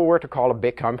 if you were to call a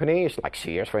big company, it's like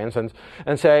Sears, for instance,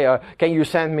 and say, can you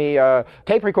send me a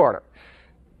tape recorder?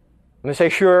 And they say,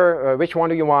 sure, which one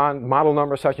do you want? Model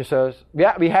number such and such.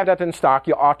 Yeah, we have that in stock.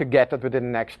 You ought to get it within the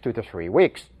next 2 to 3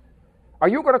 weeks. Are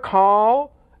you going to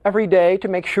call every day to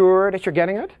make sure that you're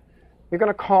getting it? You're going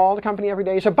to call the company every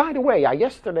day and say, by the way, I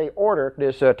yesterday ordered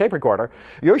this tape recorder.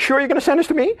 You're sure you're going to send this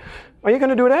to me? Are you going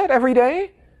to do that every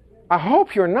day? I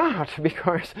hope you're not,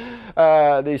 because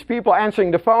these people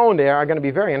answering the phone there are going to be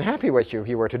very unhappy with you if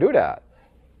you were to do that.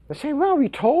 They say, well, we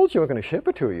told you we're going to ship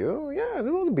it to you. Yeah, it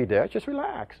will be there. Just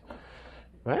relax.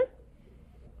 Right?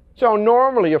 So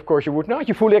normally, of course, you would not.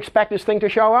 You fully expect this thing to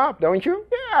show up, don't you?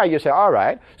 Yeah, you say, all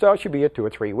right, so it should be at 2 or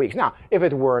 3 weeks. Now, if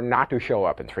it were not to show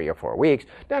up in 3 or 4 weeks,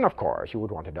 then of course you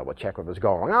would want to double check what was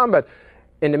going on. But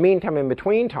in the meantime, in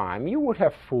between time, you would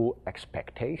have full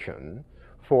expectation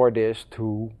for this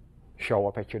to show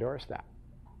up at your doorstep.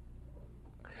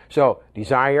 So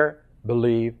desire,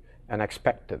 belief, and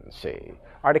expectancy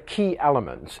are the key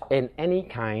elements in any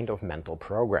kind of mental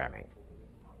programming.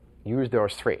 Use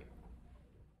those three.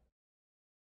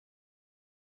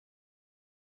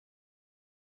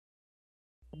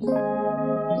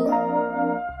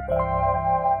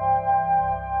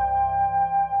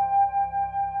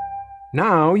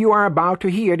 Now you are about to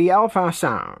hear the alpha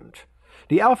sound.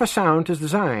 The alpha sound is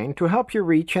designed to help you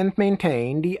reach and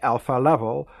maintain the alpha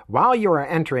level while you are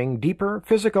entering deeper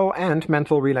physical and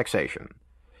mental relaxation.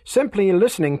 Simply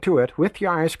listening to it with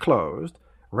your eyes closed,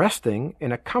 resting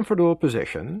in a comfortable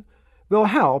position, will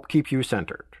help keep you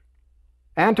centered.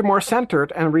 And the more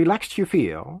centered and relaxed you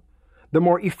feel, the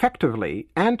more effectively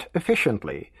and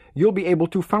efficiently you'll be able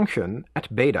to function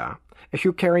at beta as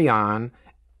you carry on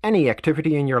any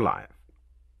activity in your life.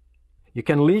 You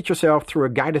can lead yourself through a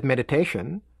guided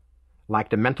meditation, like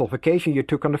the mental vacation you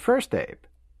took on the first tape.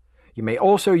 You may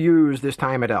also use this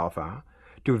time at alpha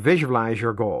to visualize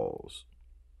your goals.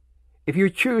 If you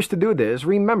choose to do this,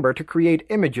 remember to create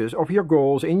images of your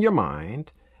goals in your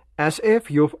mind as if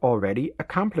you've already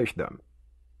accomplished them.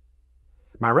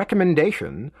 My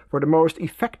recommendation for the most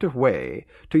effective way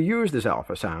to use this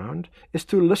alpha sound is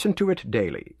to listen to it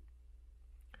daily,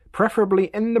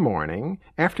 preferably in the morning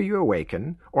after you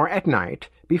awaken or at night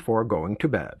before going to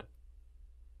bed.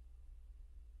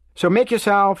 So make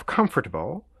yourself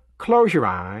comfortable, close your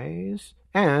eyes,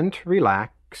 and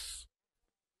relax.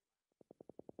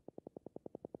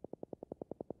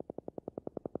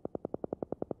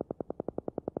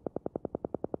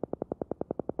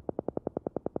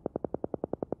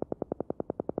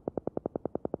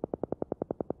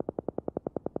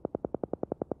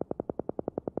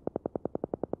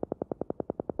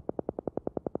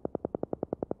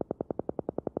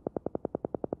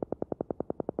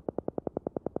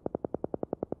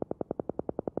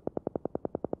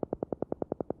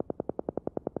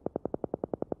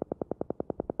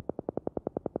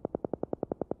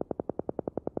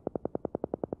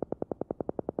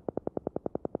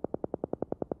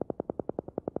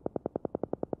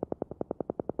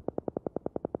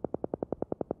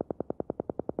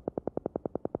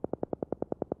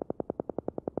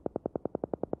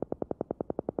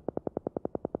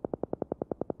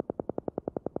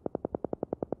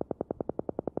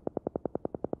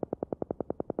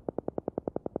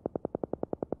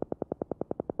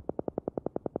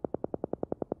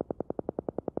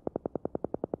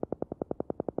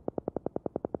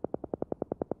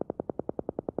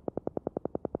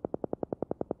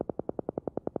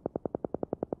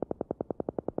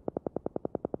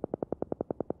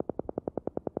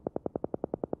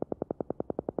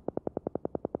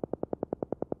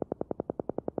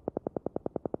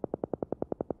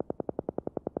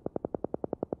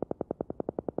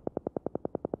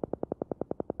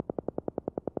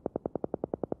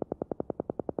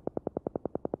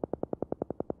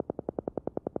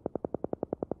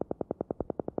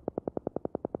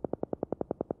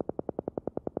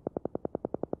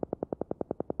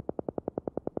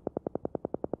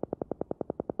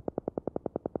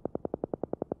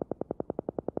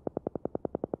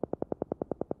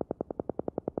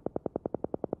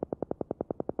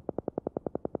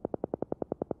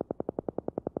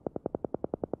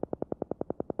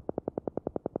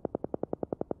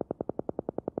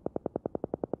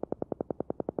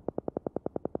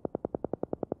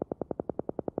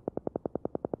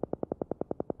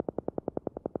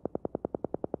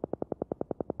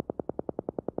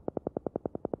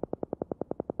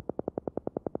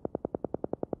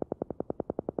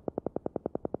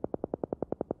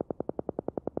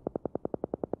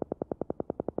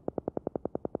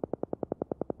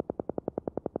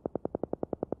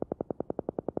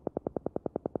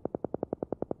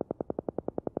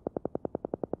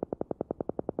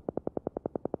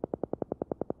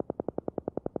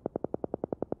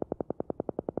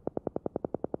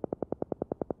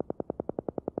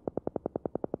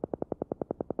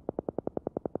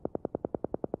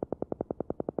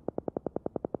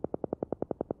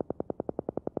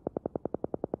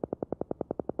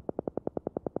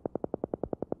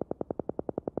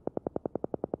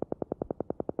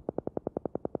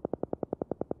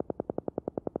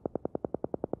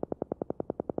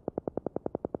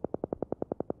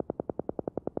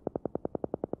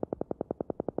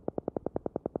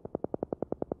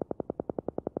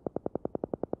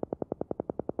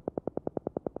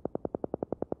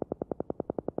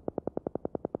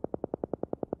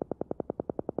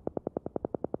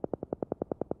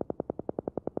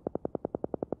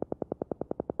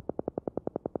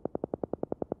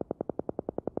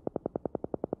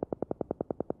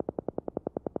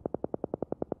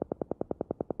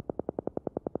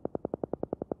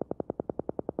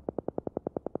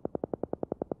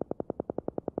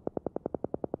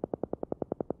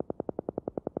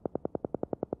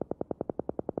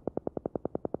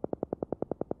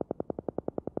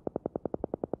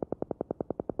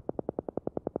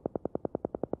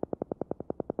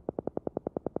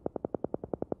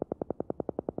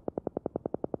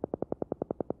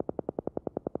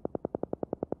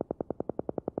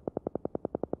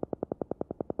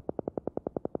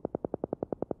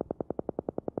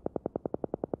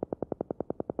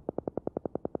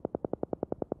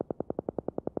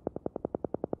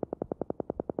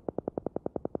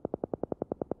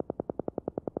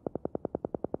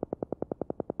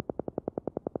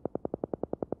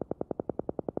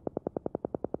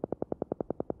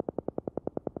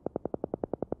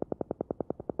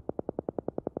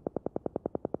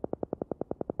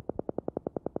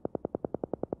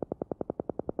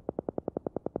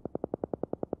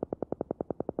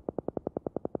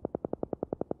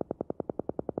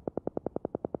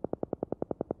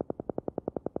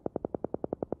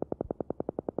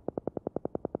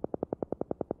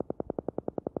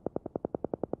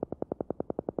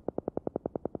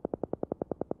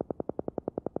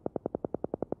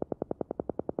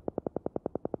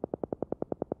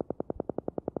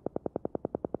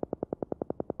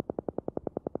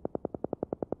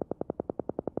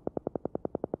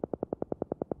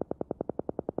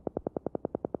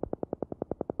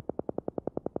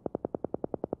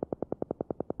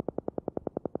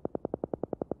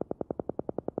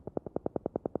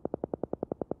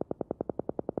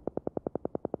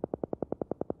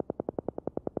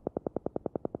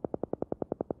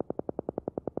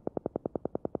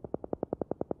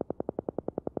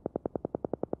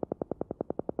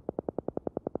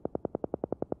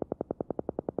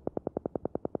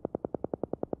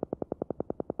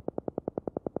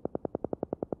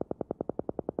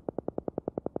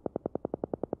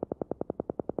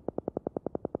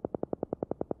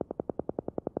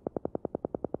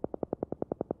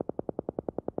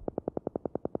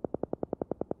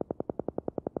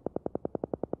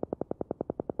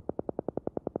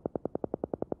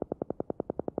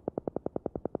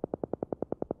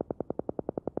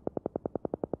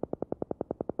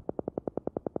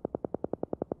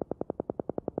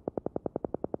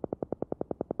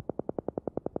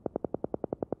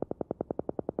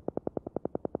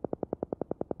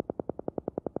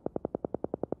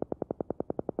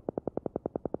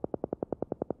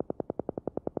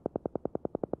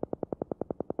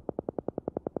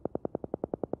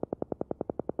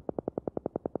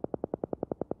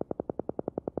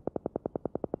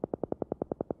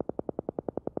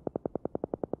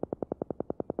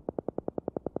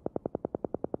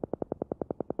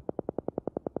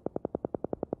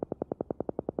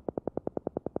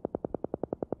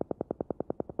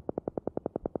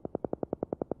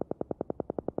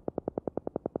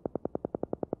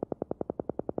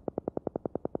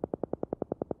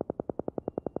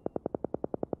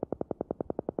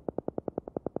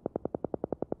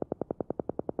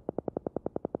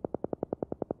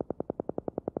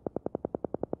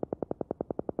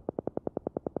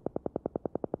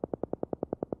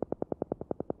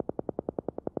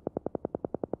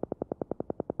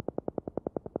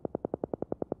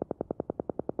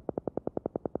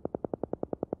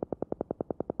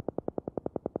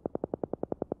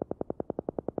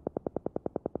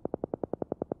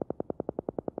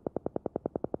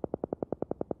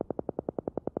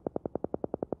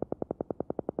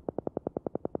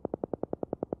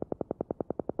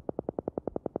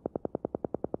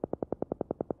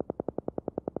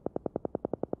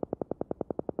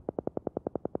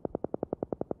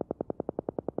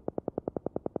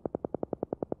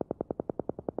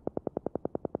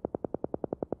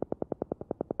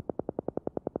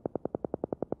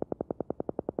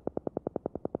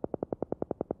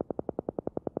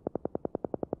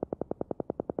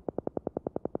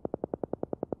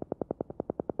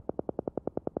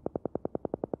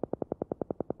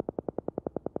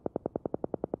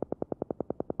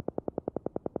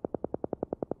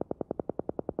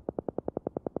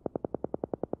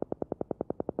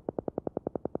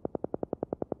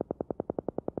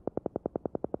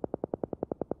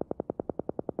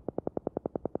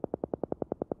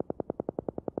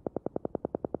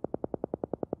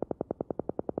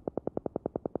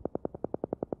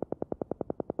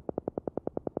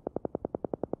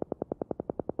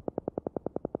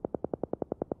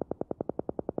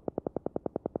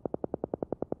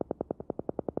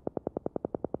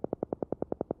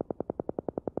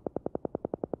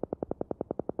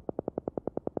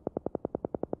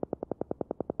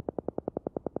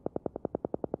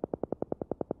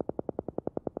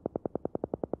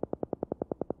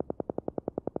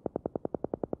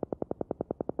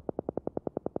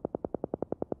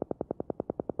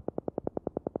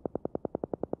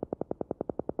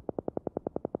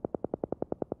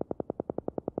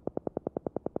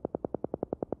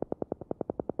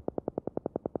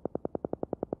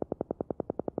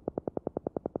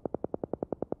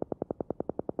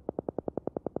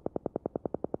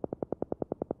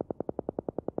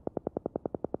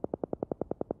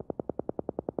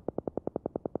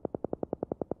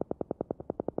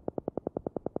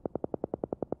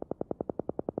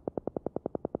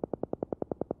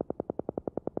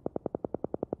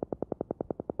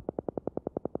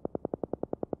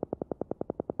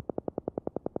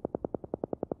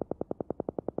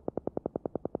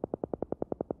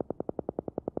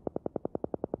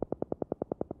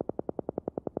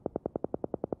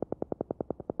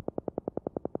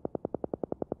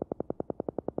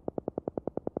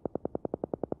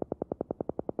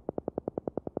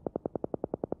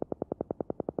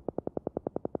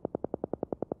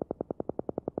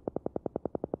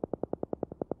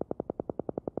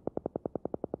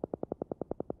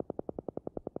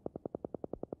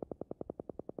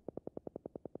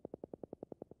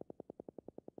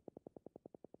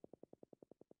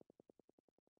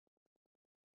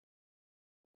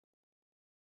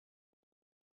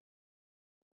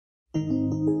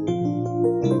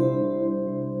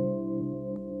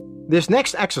 This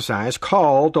next exercise,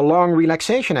 called the long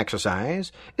relaxation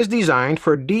exercise, is designed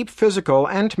for deep physical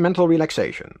and mental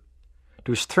relaxation,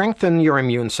 to strengthen your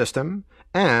immune system,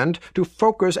 and to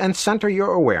focus and center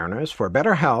your awareness for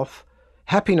better health,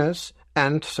 happiness,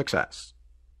 and success.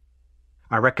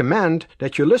 I recommend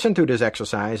that you listen to this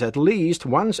exercise at least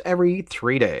once every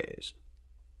 3 days.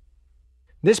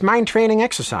 This mind training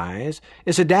exercise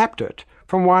is adapted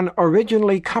from one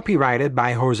originally copyrighted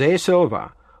by Jose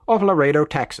Silva of Laredo,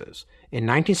 Texas, in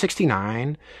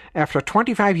 1969 after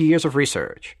 25 years of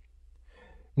research.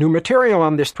 New material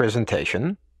on this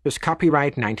presentation is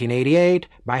copyright 1988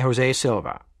 by Jose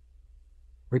Silva.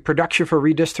 Reproduction for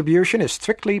redistribution is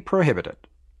strictly prohibited.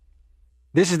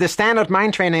 This is the standard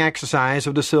mind training exercise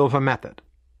of the Silva Method.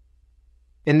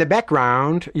 In the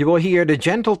background, you will hear the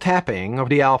gentle tapping of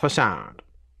the alpha sound.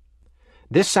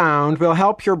 This sound will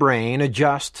help your brain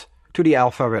adjust to the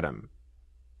alpha rhythm.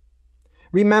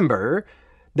 Remember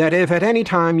that if at any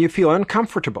time you feel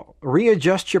uncomfortable,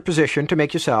 readjust your position to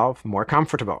make yourself more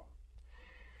comfortable.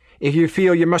 If you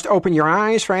feel you must open your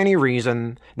eyes for any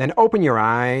reason, then open your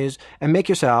eyes and make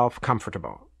yourself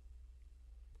comfortable.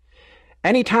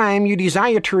 Anytime you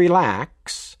desire to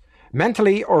relax,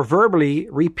 mentally or verbally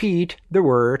repeat the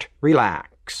word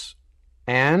relax,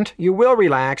 and you will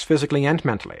relax physically and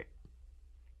mentally.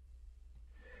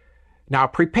 Now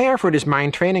prepare for this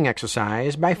mind training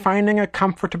exercise by finding a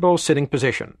comfortable sitting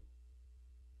position.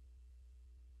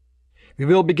 We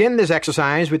will begin this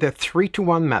exercise with a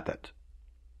 3-to-1 method.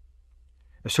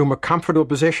 Assume a comfortable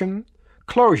position,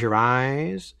 close your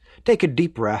eyes, take a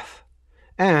deep breath,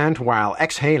 and while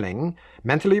exhaling,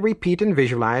 mentally repeat and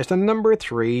visualize the number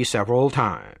 3 several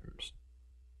times.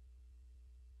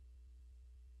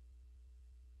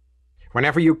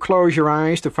 Whenever you close your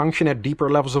eyes to function at deeper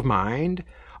levels of mind,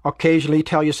 occasionally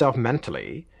tell yourself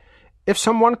mentally, if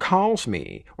someone calls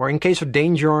me, or in case of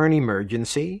danger or an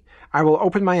emergency, I will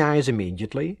open my eyes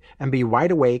immediately and be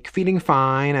wide awake, feeling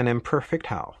fine and in perfect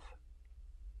health.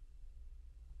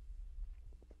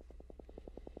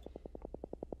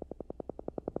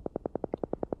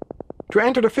 To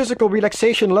enter the physical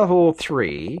relaxation level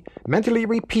 3, mentally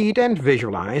repeat and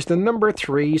visualize the number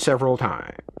 3 several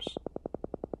times.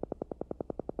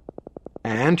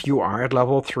 And you are at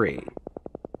level 3.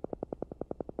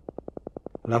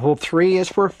 Level 3 is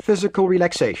for physical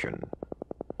relaxation,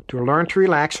 to learn to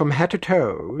relax from head to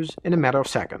toes in a matter of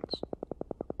seconds.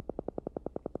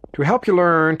 To help you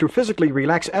learn to physically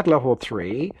relax at level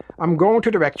 3, I'm going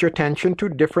to direct your attention to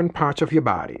different parts of your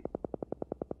body.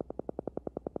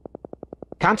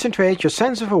 Concentrate your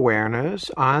sense of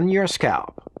awareness on your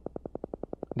scalp,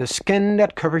 the skin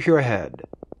that covers your head.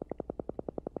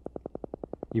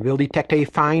 You will detect a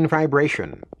fine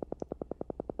vibration,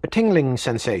 a tingling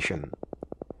sensation,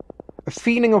 a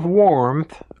feeling of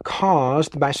warmth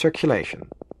caused by circulation.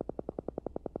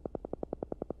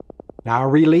 Now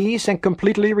release and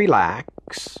completely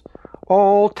relax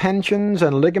all tensions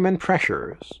and ligament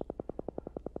pressures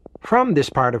from this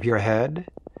part of your head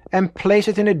and place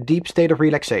it in a deep state of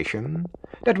relaxation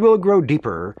that will grow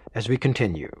deeper as we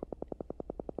continue.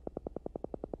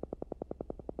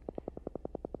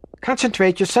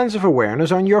 Concentrate your sense of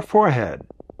awareness on your forehead,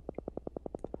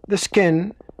 the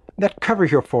skin that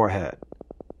covers your forehead.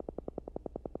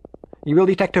 You will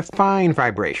detect a fine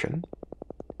vibration,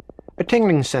 a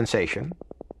tingling sensation,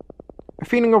 a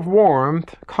feeling of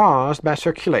warmth caused by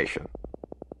circulation.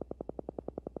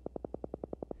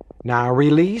 Now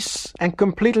release and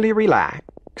completely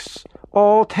relax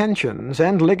all tensions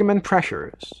and ligament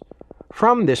pressures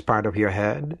from this part of your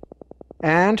head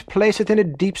and place it in a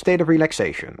deep state of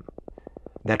relaxation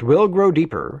that will grow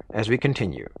deeper as we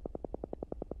continue.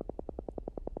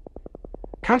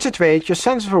 Concentrate your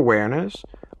sense of awareness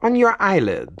on your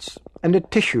eyelids and the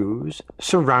tissues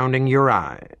surrounding your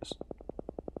eyes.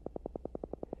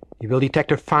 You will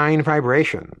detect a fine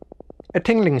vibration, a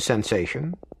tingling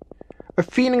sensation, a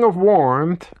feeling of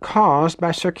warmth caused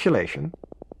by circulation.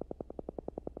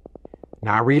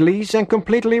 Now release and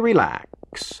completely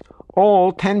relax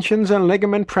all tensions and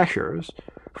ligament pressures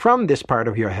from this part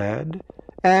of your head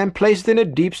and place it in a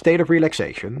deep state of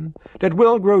relaxation that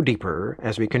will grow deeper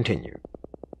as we continue.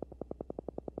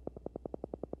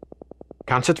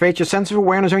 Concentrate your sense of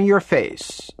awareness on your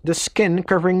face, the skin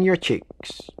covering your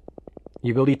cheeks.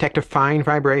 You will detect a fine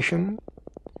vibration,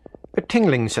 a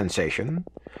tingling sensation,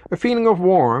 a feeling of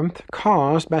warmth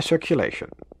caused by circulation.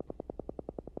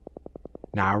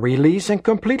 Now release and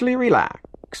completely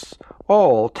relax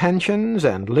all tensions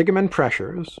and ligament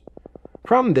pressures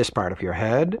from this part of your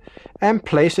head and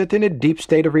place it in a deep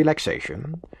state of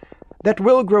relaxation that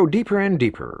will grow deeper and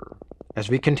deeper as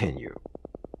we continue.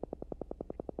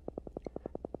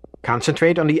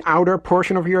 Concentrate on the outer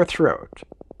portion of your throat,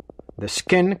 the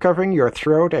skin covering your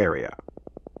throat area.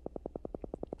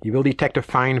 You will detect a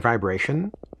fine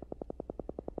vibration,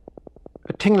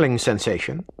 a tingling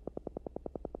sensation,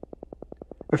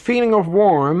 a feeling of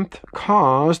warmth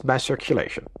caused by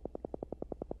circulation.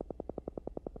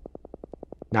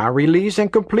 Now release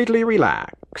and completely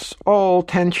relax all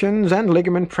tensions and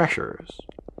ligament pressures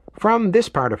from this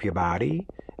part of your body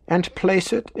and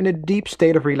place it in a deep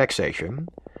state of relaxation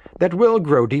that will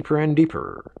grow deeper and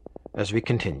deeper as we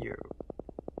continue.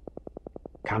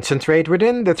 Concentrate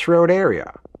within the throat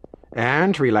area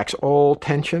and relax all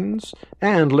tensions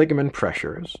and ligament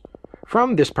pressures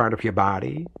from this part of your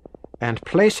body and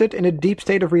place it in a deep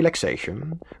state of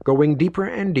relaxation, going deeper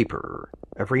and deeper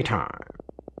every time.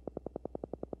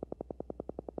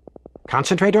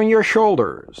 Concentrate on your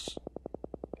shoulders.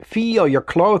 Feel your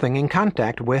clothing in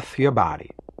contact with your body.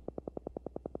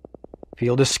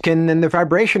 Feel the skin and the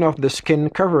vibration of the skin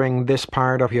covering this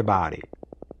part of your body.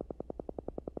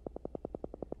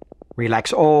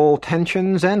 Relax all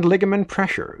tensions and ligament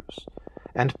pressures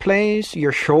and place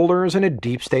your shoulders in a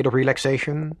deep state of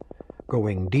relaxation,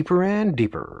 going deeper and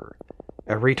deeper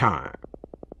every time.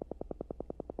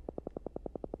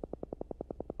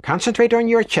 Concentrate on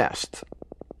your chest.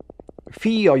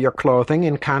 Feel your clothing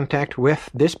in contact with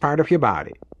this part of your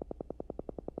body.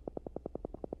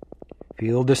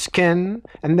 Feel the skin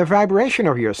and the vibration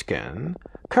of your skin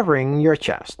covering your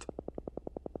chest.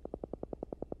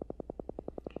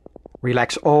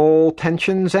 Relax all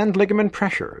tensions and ligament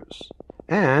pressures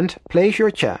and place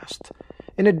your chest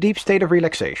in a deep state of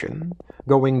relaxation,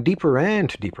 going deeper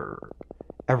and deeper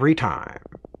every time.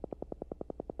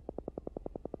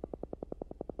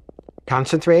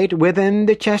 Concentrate within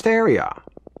the chest area.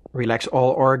 Relax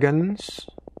all organs.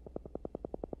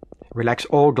 Relax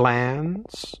all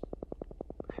glands.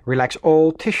 Relax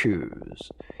all tissues,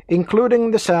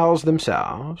 including the cells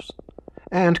themselves,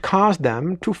 and cause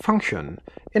them to function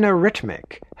in a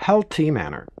rhythmic, healthy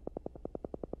manner.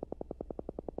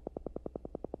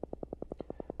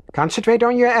 Concentrate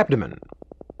on your abdomen.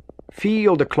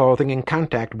 Feel the clothing in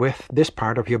contact with this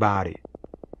part of your body.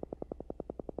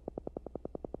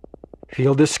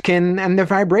 Feel the skin and the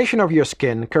vibration of your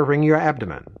skin covering your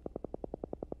abdomen.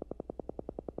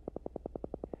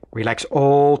 Relax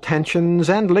all tensions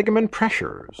and ligament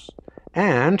pressures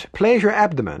and place your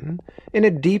abdomen in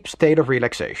a deep state of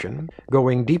relaxation,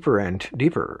 going deeper and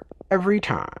deeper every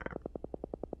time.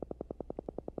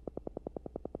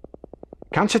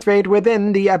 Concentrate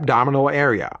within the abdominal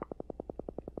area.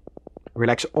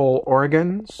 Relax all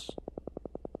organs.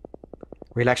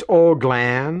 Relax all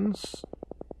glands.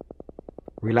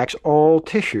 Relax all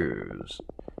tissues,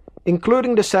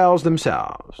 including the cells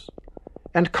themselves,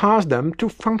 and cause them to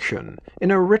function in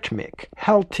a rhythmic,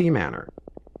 healthy manner.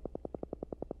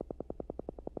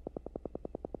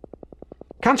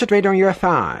 Concentrate on your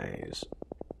thighs.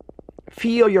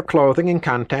 Feel your clothing in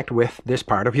contact with this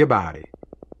part of your body.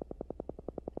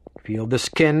 Feel the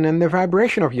skin and the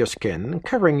vibration of your skin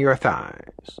covering your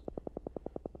thighs.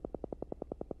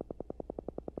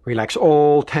 Relax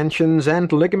all tensions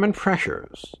and ligament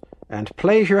pressures and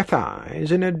place your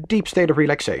thighs in a deep state of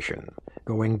relaxation,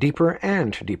 going deeper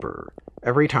and deeper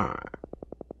every time.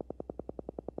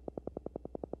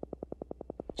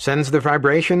 Sense the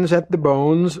vibrations at the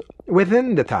bones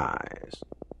within the thighs.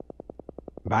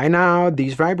 By now,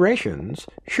 these vibrations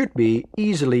should be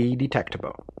easily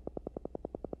detectable.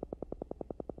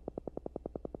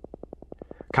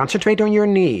 Concentrate on your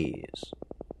knees.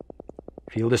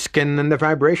 Feel the skin and the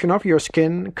vibration of your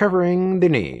skin covering the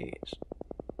knees.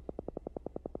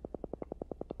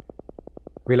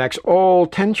 Relax all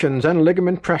tensions and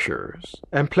ligament pressures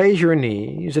and place your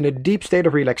knees in a deep state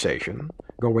of relaxation,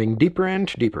 going deeper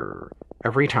and deeper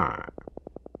every time.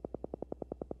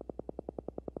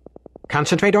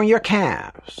 Concentrate on your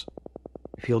calves.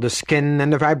 Feel the skin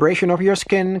and the vibration of your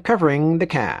skin covering the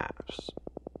calves.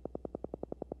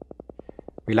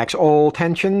 Relax all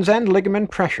tensions and ligament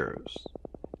pressures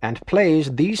and place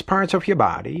these parts of your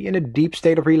body in a deep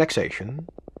state of relaxation,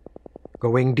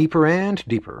 going deeper and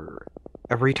deeper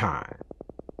every time.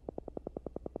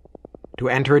 To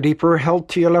enter a deeper,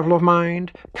 healthier level of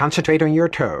mind, concentrate on your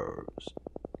toes.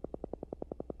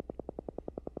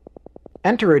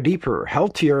 Enter a deeper,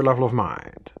 healthier level of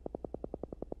mind.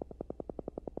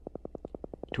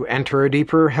 To enter a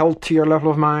deeper, healthier level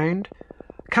of mind,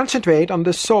 concentrate on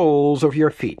the soles of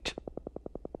your feet.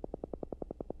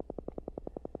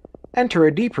 Enter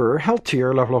a deeper,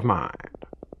 healthier level of mind.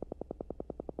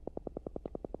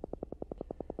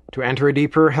 To enter a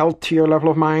deeper, healthier level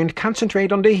of mind,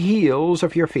 concentrate on the heels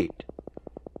of your feet.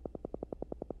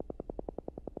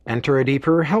 Enter a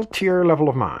deeper, healthier level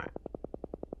of mind.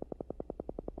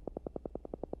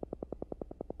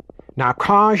 Now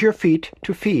cause your feet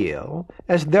to feel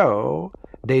as though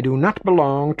they do not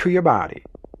belong to your body.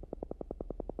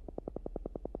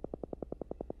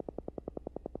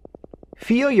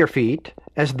 Feel your feet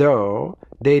as though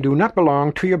they do not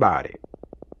belong to your body.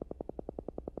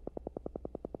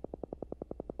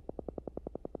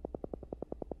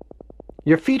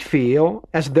 Your feet feel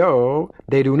as though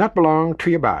they do not belong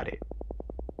to your body.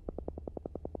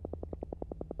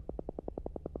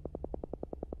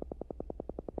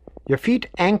 Your feet,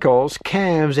 ankles,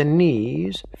 calves, and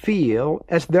knees feel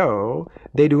as though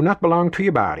they do not belong to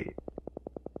your body.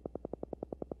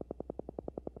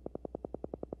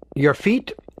 Your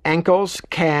feet, ankles,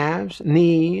 calves,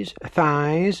 knees,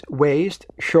 thighs, waist,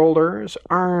 shoulders,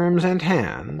 arms, and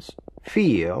hands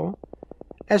feel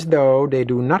as though they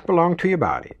do not belong to your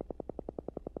body.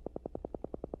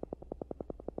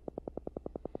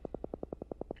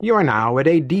 You are now at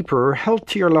a deeper,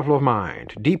 healthier level of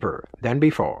mind, deeper than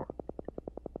before.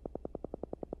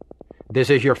 This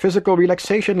is your physical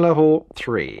relaxation level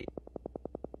 3.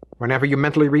 Whenever you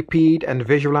mentally repeat and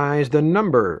visualize the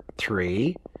number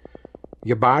 3,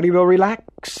 your body will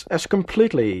relax as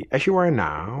completely as you are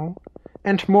now,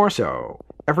 and more so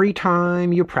every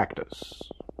time you practice.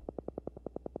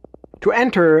 To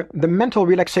enter the mental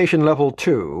relaxation level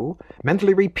 2,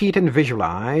 mentally repeat and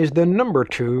visualize the number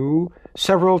 2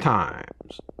 several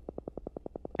times.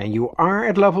 And you are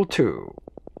at level 2,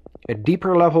 a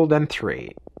deeper level than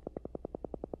 3.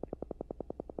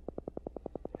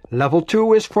 Level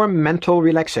 2 is for mental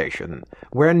relaxation,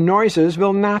 where noises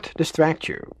will not distract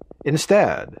you.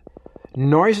 Instead,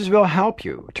 noises will help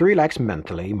you to relax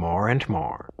mentally more and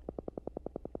more.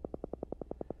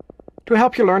 To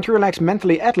help you learn to relax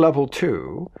mentally at level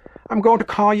 2, I'm going to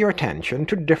call your attention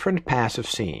to different passive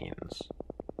scenes.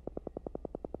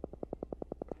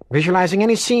 Visualizing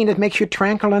any scene that makes you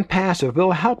tranquil and passive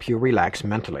will help you relax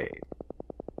mentally.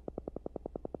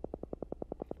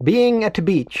 Being at the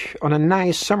beach on a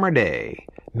nice summer day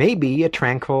may be a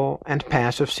tranquil and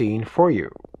passive scene for you.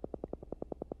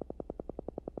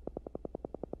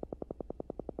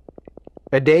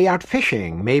 A day out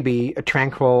fishing may be a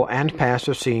tranquil and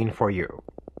passive scene for you.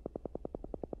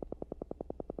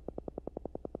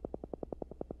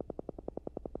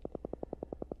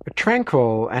 A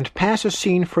tranquil and passive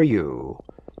scene for you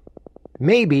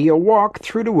may be a walk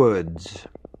through the woods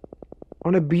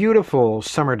on a beautiful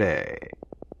summer day.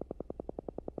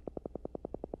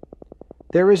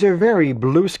 There is a very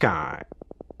blue sky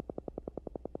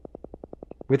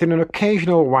with an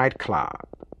occasional white cloud,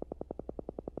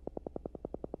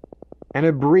 and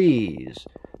a breeze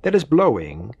that is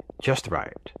blowing just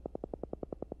right.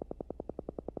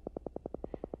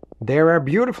 There are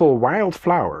beautiful wild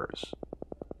flowers,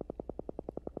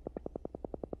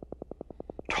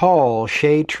 tall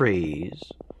shade trees,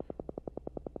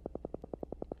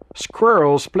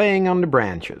 squirrels playing on the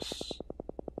branches.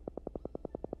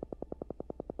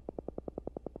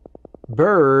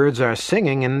 Birds are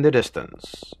singing in the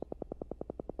distance.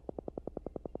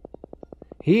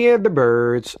 Hear the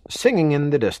birds singing in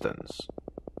the distance.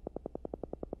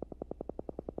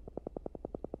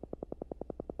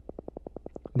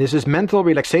 This is mental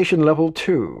relaxation level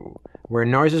 2, where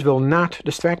noises will not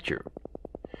distract you.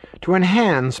 To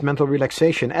enhance mental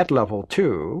relaxation at level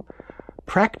 2,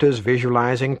 practice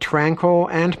visualizing tranquil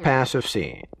and passive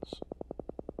scenes.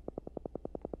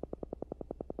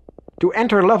 To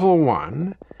enter level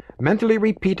 1, mentally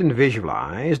repeat and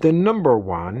visualize the number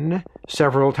 1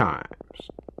 several times.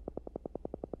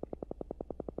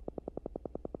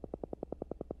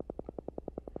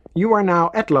 You are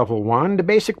now at level 1, the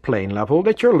basic plane level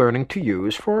that you're learning to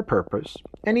use for a purpose,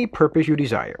 any purpose you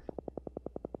desire.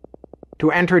 To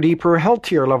enter deeper,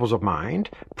 healthier levels of mind,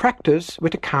 practice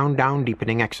with the countdown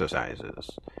deepening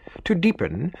exercises. To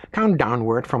deepen, count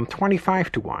downward from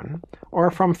 25 to 1,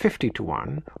 or from 50 to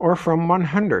 1, or from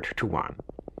 100 to 1.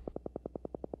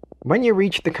 When you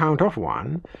reach the count of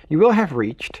 1, you will have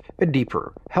reached a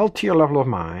deeper, healthier level of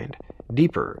mind,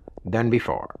 deeper than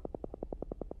before.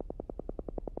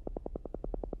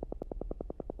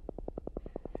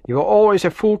 You will always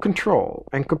have full control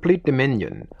and complete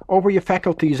dominion over your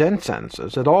faculties and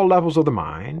senses at all levels of the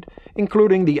mind,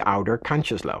 including the outer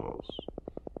conscious levels.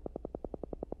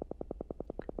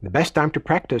 The best time to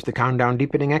practice the countdown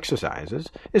deepening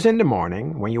exercises is in the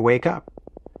morning when you wake up.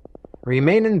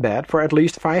 Remain in bed for at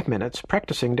least 5 minutes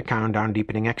practicing the countdown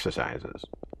deepening exercises.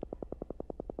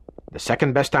 The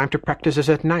second best time to practice is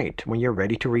at night when you're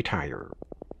ready to retire.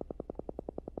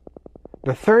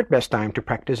 The third best time to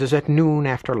practice is at noon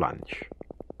after lunch.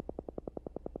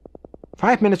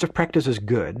 5 minutes of practice is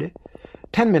good,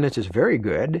 10 minutes is very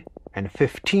good, and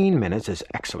 15 minutes is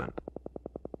excellent.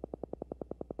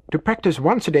 To practice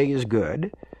once a day is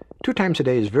good, 2 times a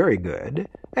day is very good,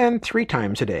 and 3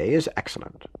 times a day is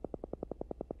excellent.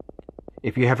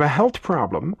 If you have a health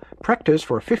problem, practice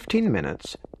for 15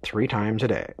 minutes 3 times a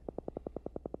day.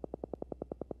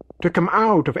 To come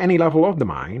out of any level of the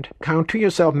mind, count to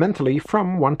yourself mentally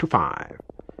from 1 to 5,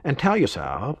 and tell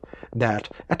yourself that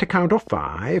at the count of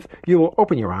 5 you will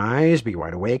open your eyes, be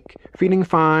wide awake, feeling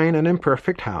fine and in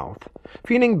perfect health,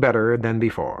 feeling better than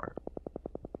before.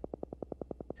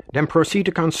 Then proceed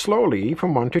to count slowly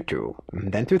from 1 to 2,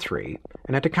 then to 3,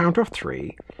 and at the count of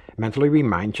 3, mentally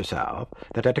remind yourself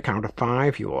that at the count of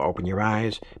 5 you will open your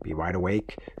eyes, be wide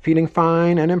awake, feeling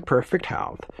fine and in perfect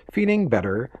health, feeling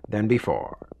better than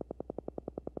before.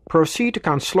 Proceed to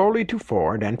count slowly to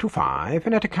 4, then to 5,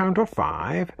 and at the count of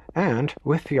 5, and,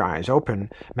 with your eyes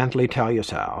open, mentally tell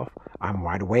yourself, I'm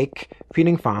wide awake,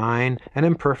 feeling fine and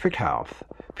in perfect health,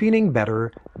 feeling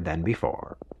better than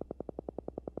before.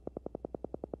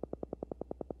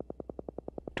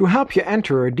 To help you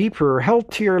enter a deeper,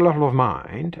 healthier level of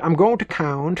mind, I'm going to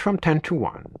count from 10 to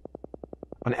 1.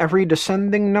 On every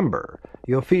descending number,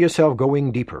 you'll feel yourself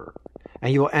going deeper,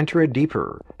 and you will enter a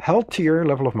deeper, healthier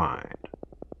level of mind.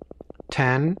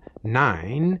 10,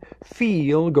 9,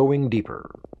 feel going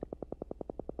deeper.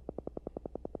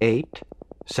 8,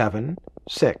 7,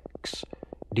 6,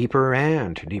 deeper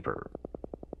and deeper.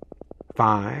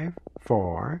 5,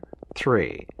 4,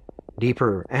 3,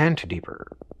 deeper and deeper.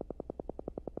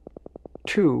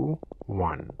 2,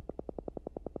 1.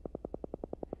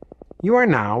 You are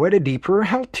now at a deeper,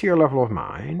 healthier level of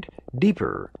mind,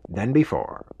 deeper than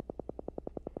before.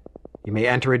 You may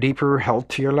enter a deeper,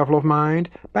 healthier level of mind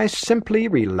by simply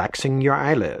relaxing your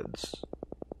eyelids.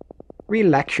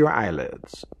 Relax your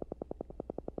eyelids.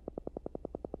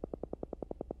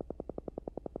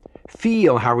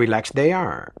 Feel how relaxed they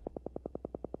are.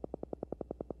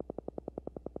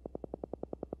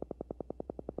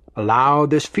 Allow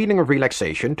this feeling of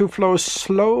relaxation to flow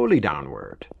slowly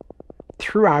downward,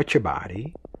 throughout your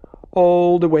body,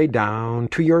 all the way down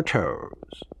to your toes.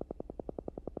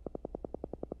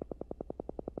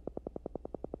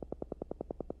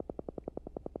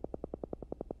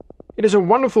 It is a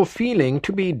wonderful feeling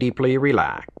to be deeply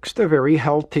relaxed, a very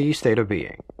healthy state of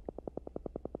being.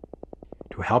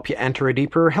 To help you enter a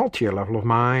deeper, healthier level of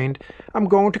mind, I'm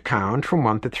going to count from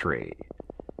 1 to 3.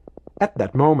 At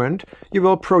that moment, you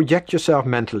will project yourself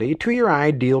mentally to your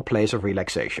ideal place of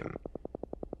relaxation.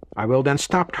 I will then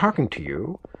stop talking to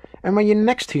you, and when you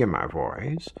next hear my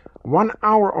voice, 1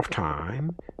 hour of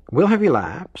time will have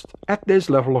elapsed at this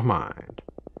level of mind.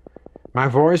 My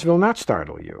voice will not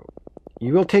startle you.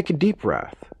 You will take a deep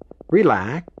breath,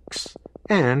 relax,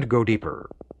 and go deeper.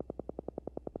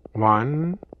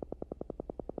 1,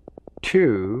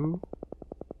 2,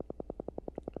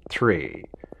 3.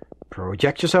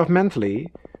 Project yourself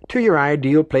mentally to your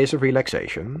ideal place of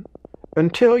relaxation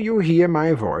until you hear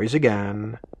my voice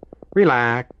again.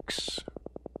 Relax.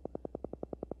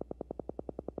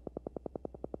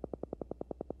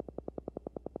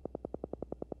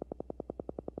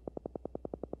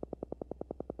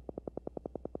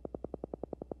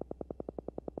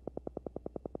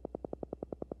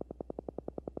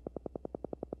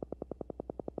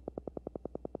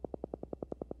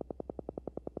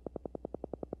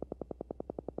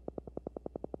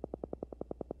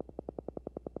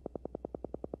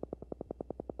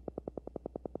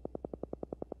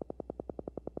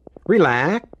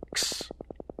 Relax.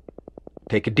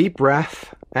 Take a deep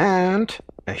breath, and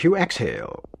as you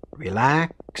exhale,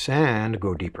 relax and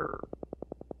go deeper.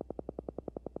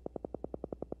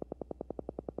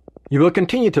 You will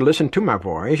continue to listen to my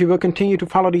voice. You will continue to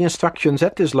follow the instructions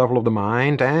at this level of the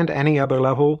mind and any other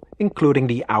level, including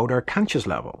the outer conscious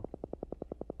level.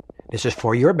 This is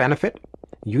for your benefit.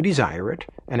 You desire it,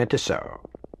 and it is so.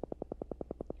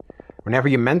 Whenever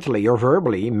you mentally or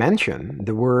verbally mention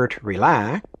the word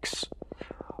relax,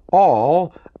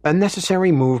 all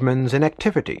unnecessary movements and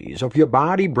activities of your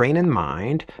body, brain, and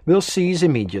mind will cease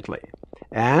immediately,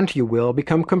 and you will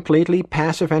become completely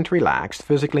passive and relaxed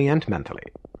physically and mentally.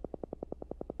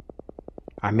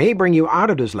 I may bring you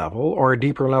out of this level or a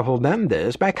deeper level than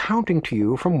this by counting to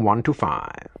you from 1 to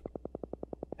 5.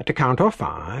 At the count of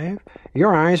 5,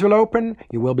 your eyes will open,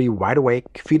 you will be wide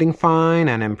awake, feeling fine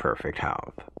and in perfect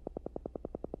health.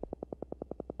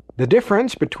 The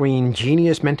difference between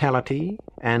genius mentality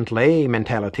and lay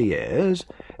mentality is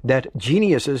that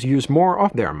geniuses use more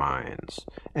of their minds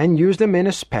and use them in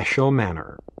a special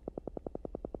manner.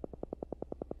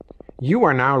 You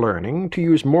are now learning to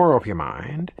use more of your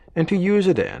mind and to use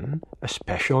it in a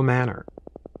special manner.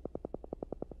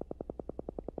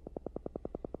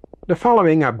 The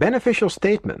following are beneficial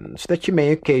statements that you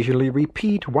may occasionally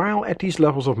repeat while at these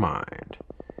levels of mind.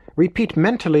 Repeat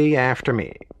mentally after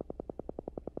me.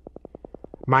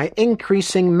 My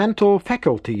increasing mental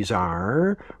faculties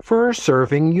are for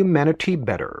serving humanity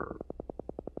better.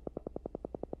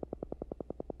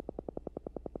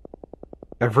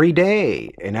 Every day,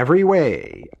 in every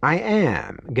way, I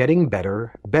am getting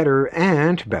better, better,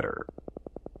 and better.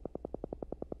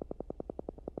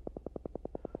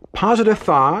 Positive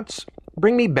thoughts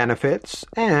bring me benefits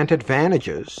and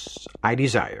advantages I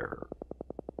desire.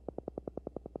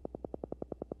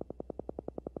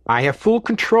 I have full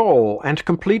control and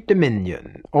complete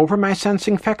dominion over my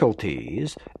sensing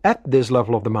faculties at this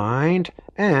level of the mind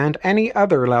and any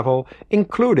other level,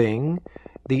 including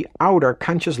the outer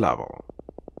conscious level.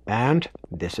 And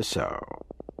this is so.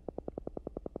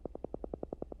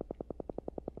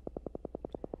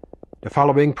 The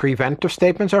following preventive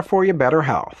statements are for your better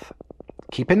health.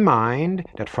 Keep in mind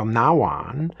that from now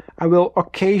on, I will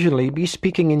occasionally be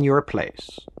speaking in your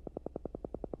place.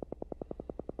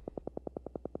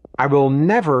 I will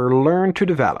never learn to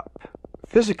develop,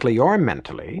 physically or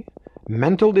mentally,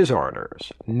 mental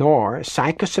disorders, nor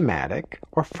psychosomatic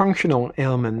or functional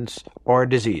ailments or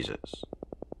diseases.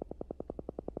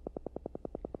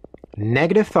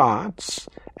 Negative thoughts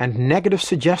and negative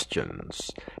suggestions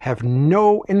have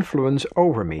no influence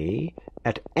over me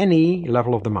at any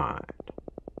level of the mind.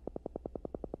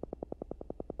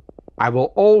 I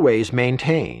will always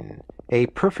maintain a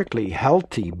perfectly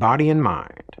healthy body and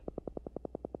mind.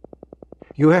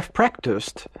 You have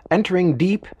practiced entering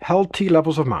deep, healthy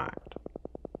levels of mind.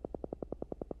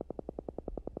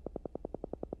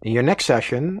 In your next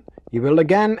session, you will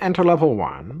again enter level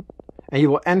 1, and you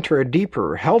will enter a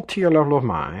deeper, healthier level of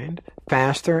mind,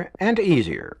 faster and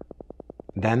easier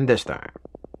than this time.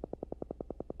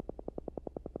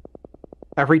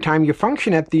 Every time you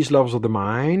function at these levels of the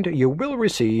mind, you will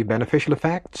receive beneficial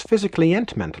effects physically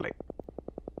and mentally.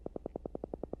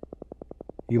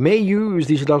 You may use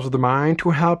these levels of the mind to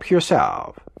help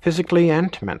yourself, physically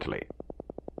and mentally.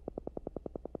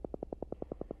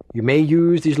 You may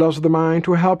use these levels of the mind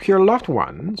to help your loved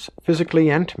ones, physically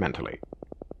and mentally.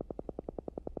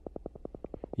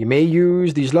 You may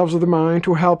use these levels of the mind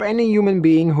to help any human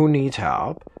being who needs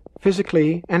help,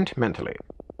 physically and mentally.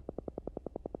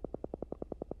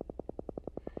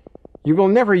 You will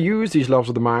never use these levels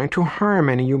of the mind to harm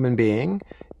any human being.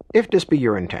 If this be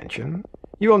your intention,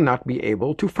 you will not be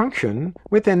able to function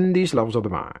within these levels of the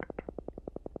mind.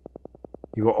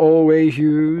 You will always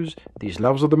use these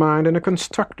levels of the mind in a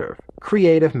constructive,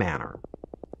 creative manner.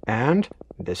 And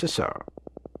this is so.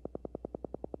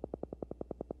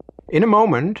 In a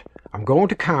moment, I'm going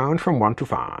to count from 1 to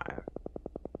 5.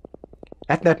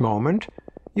 At that moment,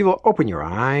 you will open your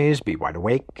eyes, be wide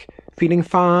awake, feeling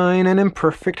fine and in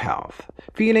perfect health,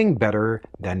 feeling better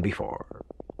than before.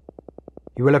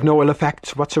 You will have no ill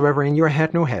effects whatsoever in your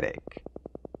head, no headache.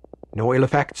 No ill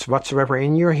effects whatsoever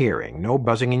in your hearing, no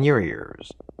buzzing in your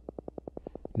ears.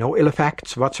 No ill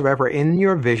effects whatsoever in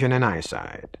your vision and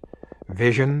eyesight.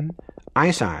 Vision,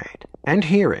 eyesight, and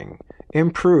hearing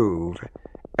improve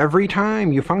every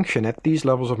time you function at these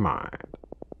levels of mind.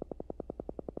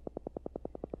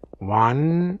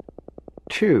 1,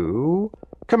 2,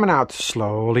 coming out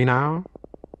slowly now.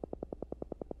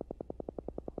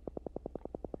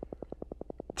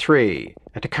 3,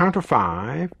 at the count of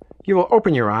 5, you will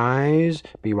open your eyes,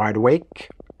 be wide awake,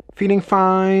 feeling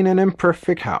fine and in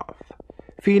perfect health,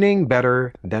 feeling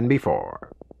better than before.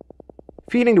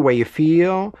 Feeling the way you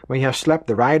feel when you have slept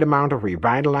the right amount of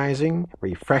revitalizing,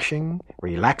 refreshing,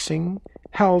 relaxing,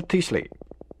 healthy sleep.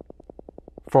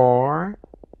 4,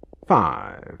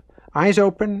 5, eyes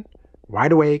open,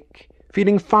 wide awake,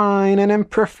 feeling fine and in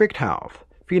perfect health,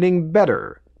 feeling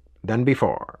better than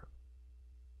before.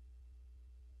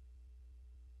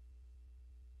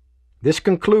 This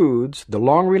concludes the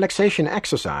long relaxation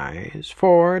exercise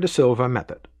for the Silva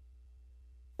Method.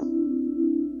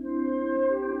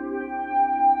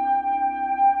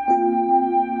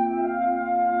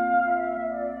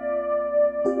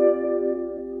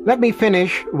 Let me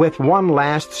finish with one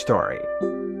last story.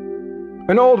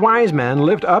 An old wise man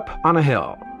lived up on a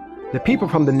hill. The people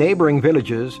from the neighboring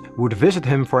villages would visit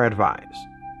him for advice.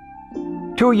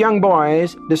 2 young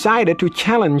boys decided to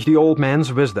challenge the old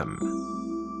man's wisdom.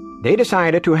 They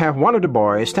decided to have one of the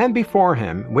boys stand before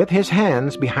him with his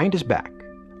hands behind his back,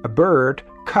 a bird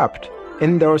cupped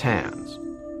in those hands.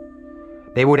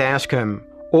 They would ask him,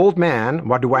 "Old man,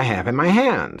 what do I have in my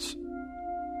hands?"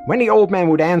 When the old man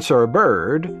would answer a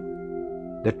bird,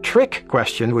 The trick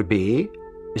question would be,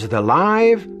 is it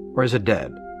alive or is it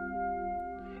dead?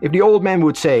 If the old man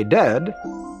would say dead,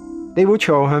 they would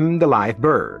show him the live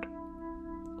bird.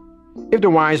 If the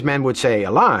wise man would say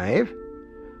alive,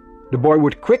 the boy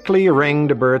would quickly wring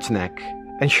the bird's neck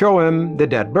and show him the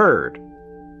dead bird.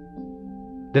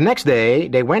 The next day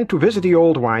they went to visit the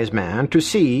old wise man to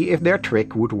see if their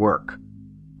trick would work.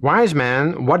 "Wise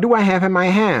man, what do I have in my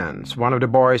hands?" one of the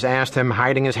boys asked him,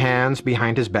 hiding his hands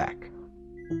behind his back.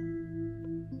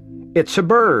 "It's a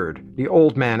bird," the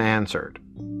old man answered.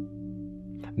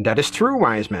 "That is true,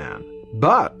 wise man,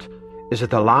 but is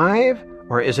it alive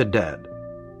or is it dead?"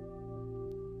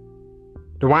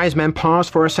 The wise man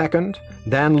paused for a second,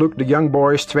 then looked the young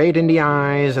boy straight in the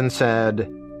eyes and said,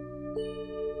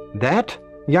 "That,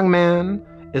 young man,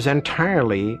 is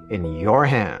entirely in your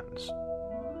hands.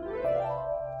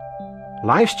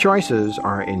 Life's choices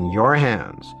are in your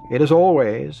hands. It is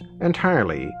always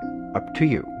entirely up to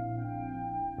you.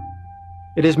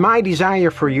 It is my desire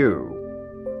for you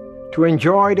to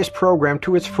enjoy this program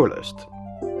to its fullest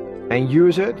and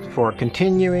use it for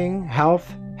continuing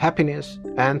health, happiness,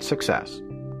 and success.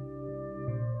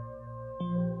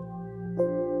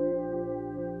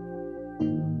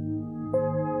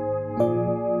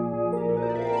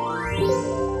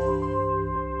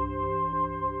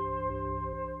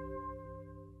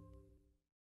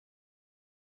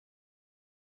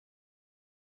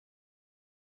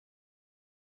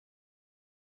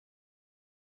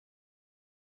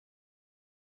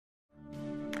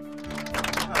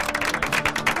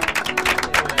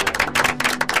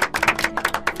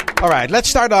 All right, let's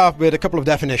start off with a couple of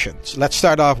definitions. Let's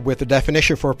start off with the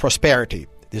definition for prosperity.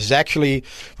 This is actually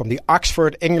from the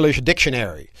Oxford English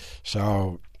Dictionary,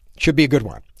 so it should be a good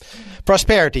one.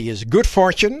 Prosperity is good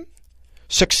fortune,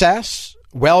 success,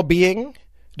 well-being,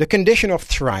 the condition of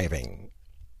thriving.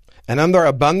 And under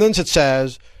abundance it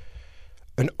says,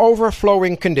 an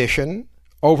overflowing condition,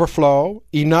 overflow,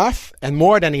 enough and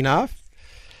more than enough,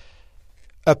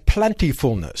 a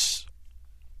plentifulness.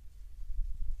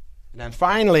 And then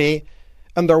finally,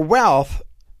 under wealth,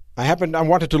 I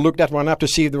wanted to look that one up to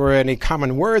see if there were any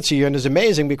common words here, and it's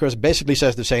amazing because it basically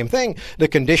says the same thing. The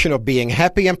condition of being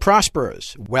happy and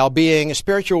prosperous, well-being,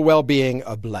 spiritual well-being,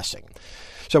 a blessing.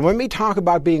 So when we talk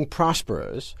about being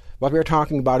prosperous, what we're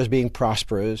talking about is being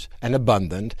prosperous and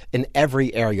abundant in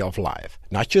every area of life.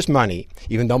 Not just money,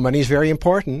 even though money is very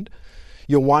important.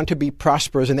 You want to be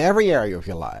prosperous in every area of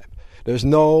your life. There's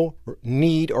no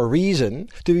need or reason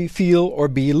to feel or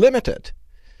be limited.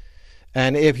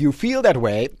 And if you feel that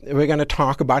way, we're going to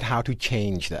talk about how to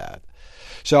change that.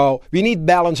 So we need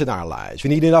balance in our lives. We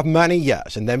need enough money,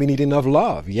 yes. And then we need enough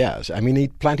love, yes. And we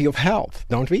need plenty of health,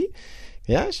 don't we?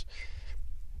 Yes?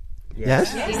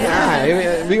 Yes?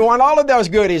 Yeah, we want all of those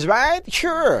goodies, right?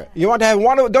 Sure. You want to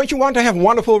have don't you want to have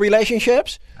wonderful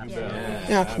relationships?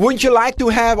 Yeah. Wouldn't you like to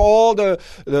have all the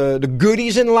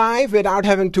goodies in life without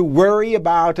having to worry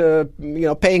about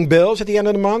paying bills at the end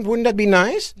of the month? Wouldn't that be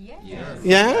nice?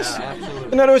 Yes?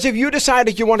 In other words, if you decide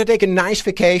that you want to take a nice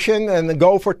vacation and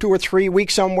go for 2 or 3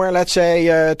 weeks somewhere, let's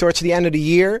say towards the end of the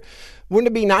year, wouldn't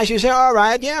it be nice if you say, all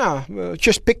right, yeah,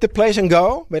 just pick the place and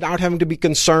go without having to be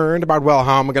concerned about, well,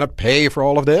 how am I going to pay for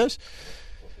all of this?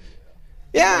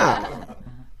 Yeah,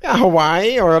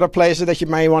 Hawaii or other places that you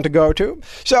may want to go to.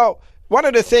 So one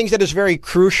of the things that is very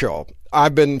crucial,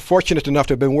 I've been fortunate enough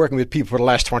to have been working with people for the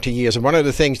last 20 years, and one of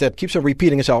the things that keeps on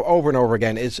repeating itself over and over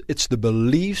again is it's the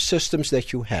belief systems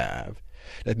that you have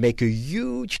that make a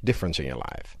huge difference in your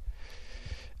life.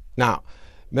 Now,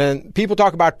 when people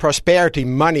talk about prosperity,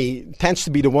 money tends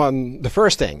to be the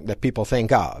first thing that people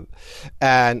think of.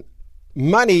 And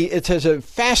money, it is a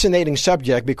fascinating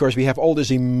subject because we have all these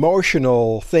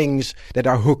emotional things that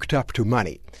are hooked up to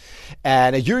money.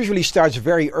 And it usually starts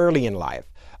very early in life.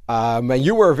 When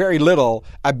you were very little,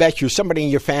 I bet you somebody in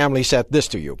your family said this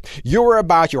to you. You're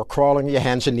crawling on your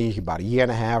hands and knees, about a year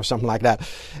and a half, something like that.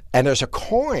 And there's a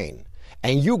coin.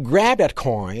 And you grab that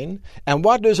coin. And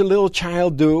what does a little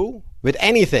child do? With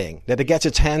anything that it gets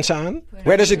its hands on,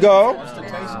 where does it go?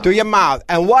 To your mouth.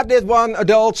 And what did one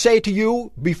adult say to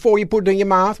you before you put it in your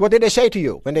mouth? What did they say to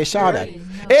you when they saw that?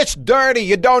 It's dirty.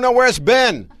 You don't know where it's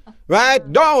been. Right?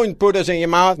 Don't put this in your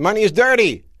mouth. Money is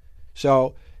dirty.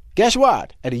 So guess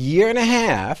what? At a year and a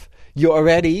half, you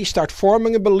already start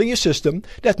forming a belief system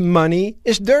that money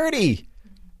is dirty.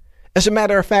 As a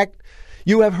matter of fact,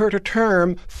 you have heard the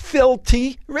term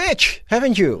filthy rich,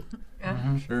 haven't you?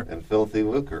 Mm-hmm. Sure. And filthy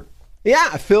lucre.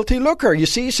 Yeah, a filthy lucre, you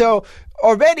see. So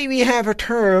already we have a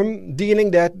term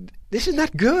dealing that this is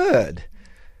not good.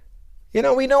 We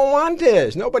don't want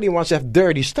this. Nobody wants to have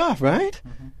dirty stuff, right?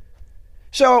 Mm-hmm.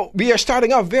 So we are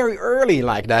starting off very early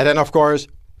like that. And of course,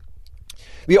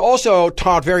 we also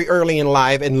taught very early in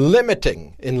life in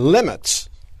limiting, in limits.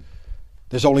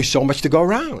 There's only so much to go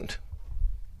around.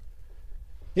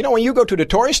 You know, when you go to the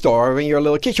toy store when you're a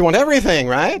little kid, you want everything,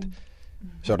 right?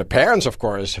 So the parents, of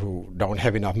course, who don't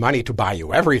have enough money to buy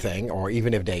you everything, or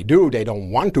even if they do, they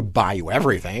don't want to buy you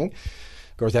everything,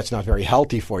 because that's not very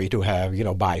healthy for you to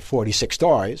have, buy 46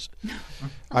 toys.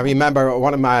 I remember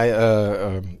one of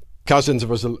my cousins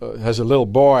has a little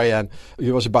boy, and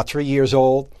he was about 3 years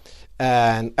old,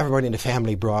 and everybody in the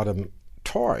family brought him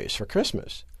toys for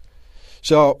Christmas.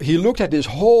 So he looked at this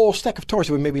whole stack of toys,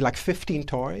 with maybe like 15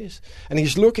 toys, and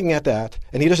he's looking at that,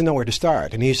 and he doesn't know where to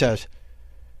start. And he says,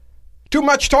 "Too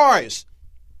much toys.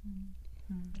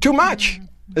 Too much."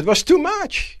 It was too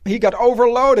much. He got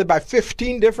overloaded by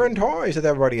 15 different toys that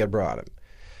everybody had brought him.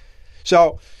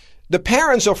 So the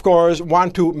parents, of course,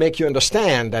 want to make you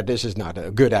understand that this is not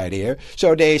a good idea.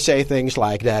 So they say things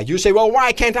like that. You say, "Well,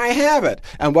 why can't I have it?"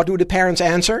 And what do the parents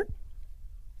answer?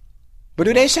 What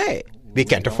do they say? "We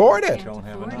can't afford it.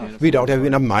 We don't have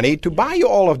enough money to buy you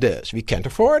all of this. We can't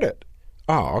afford it."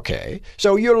 Oh, okay.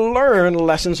 So you learn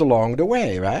lessons along the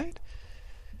way, right?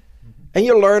 And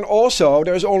you learn also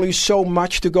there's only so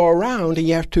much to go around, and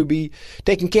you have to be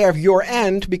taking care of your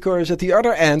end, because at the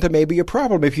other end there may be a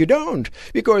problem if you don't.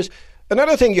 Because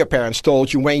another thing your parents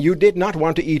told you when you did not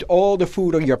want to eat all the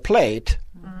food on your plate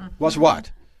was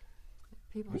what?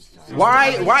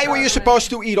 Why were you supposed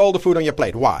to eat all the food on your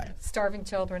plate? Why? Starving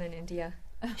children in India.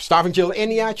 Starving children in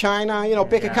India, China,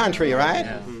 pick a country, right?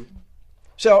 Yeah.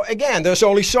 So again, there's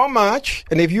only so much,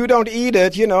 and if you don't eat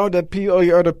it,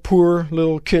 the other poor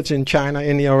little kids in China,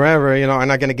 India, wherever, are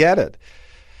not going to get it.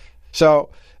 So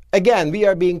again, we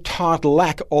are being taught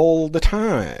lack all the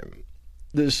time.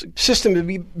 This system,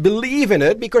 we believe in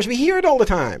it because we hear it all the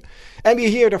time. And we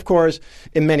hear it, of course,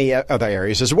 in many other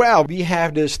areas as well. We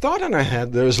have this thought in our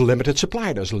head, there's limited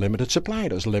supply, there's limited supply,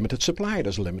 there's limited supply,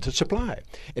 there's limited supply.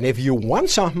 And if you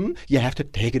want something, you have to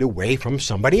take it away from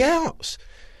somebody else.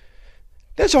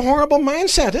 That's a horrible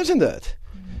mindset, isn't it?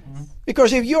 Mm-hmm.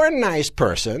 Because if you're a nice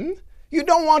person, you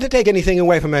don't want to take anything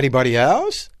away from anybody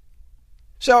else.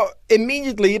 So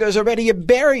immediately there's already a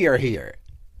barrier here.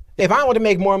 If I want to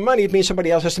make more money, it means somebody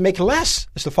else has to make less.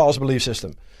 It's the false belief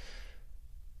system.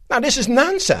 Now, this is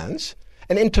nonsense.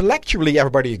 And intellectually,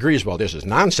 everybody agrees, well, this is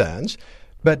nonsense.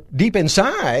 But deep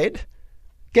inside,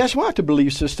 guess what? The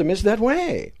belief system is that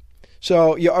way.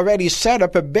 So you already set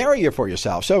up a barrier for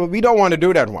yourself. So we don't want to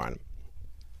do that one.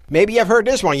 Maybe you've heard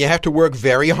this one. You have to work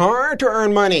very hard to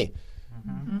earn money.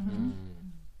 Mm-hmm.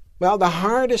 Well, the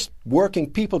hardest working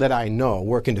people that I know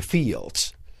work in the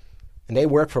fields. And they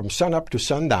work from sun up to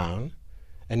sundown,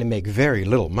 and they make very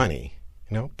little money.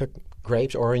 Pick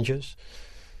grapes, oranges.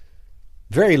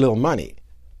 Very little money.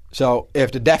 So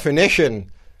if the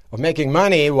definition of making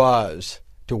money was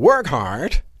to work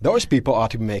hard, those people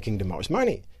ought to be making the most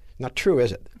money. Not true,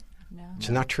 is it? No. It's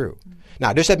not true. Mm-hmm.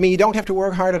 Now, does that mean you don't have to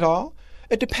work hard at all?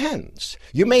 It depends.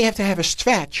 You may have to have a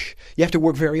stretch. You have to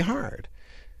work very hard.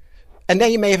 And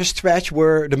then you may have a stretch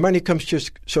where the money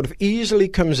just sort of easily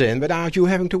comes in without you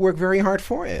having to work very hard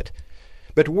for it.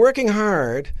 But working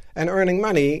hard and earning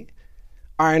money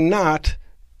are not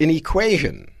an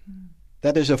equation.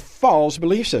 That is a false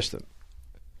belief system.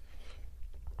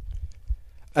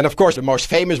 And of course, the most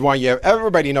famous one,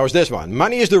 everybody knows this one.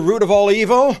 Money is the root of all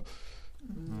evil.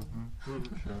 Mm-hmm.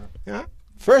 Sure. Yeah?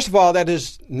 First of all, that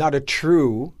is not a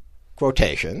true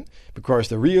quotation, because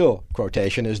the real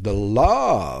quotation is the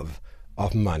love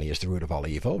of money is the root of all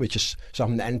evil, which is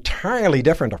something entirely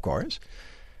different, of course.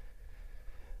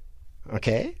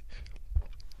 Okay?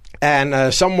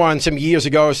 And someone some years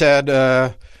ago said,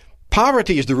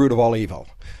 poverty is the root of all evil.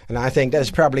 And I think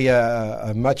that's probably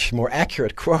a much more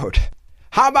accurate quote.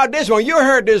 How about this one? You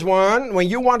heard this one. When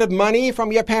you wanted money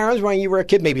from your parents when you were a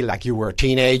kid, maybe like you were a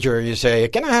teenager, you say,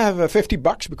 "Can I have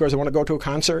 $50 because I want to go to a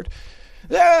concert?"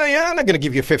 Yeah, I'm not going to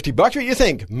give you $50. What do you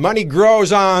think? Money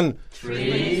grows on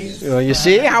trees. You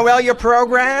see how well you're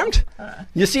programmed?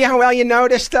 You see how well you know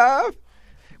this stuff?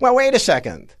 Well, wait a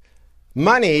second.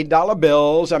 Money, dollar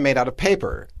bills are made out of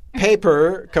paper.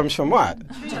 Paper comes from what?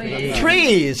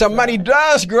 Trees. So money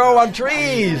does grow on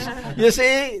trees. You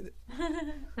see?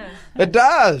 It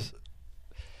does.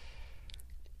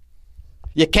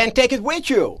 You can't take it with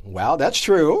you. Well, that's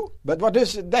true. But what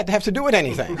does that have to do with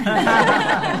anything? I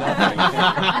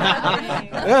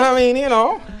mean,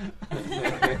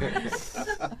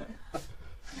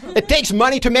 It takes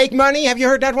money to make money. Have you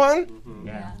heard that one?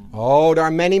 Yeah. Oh, there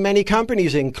are many, many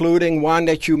companies, including one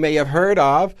that you may have heard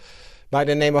of by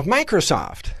the name of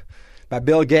Microsoft, by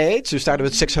Bill Gates, who started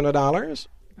with $600.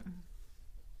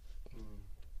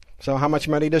 So how much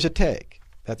money does it take?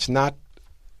 That's not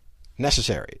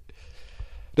necessary.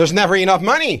 There's never enough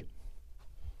money.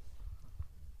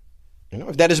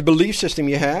 If that is a belief system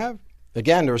you have,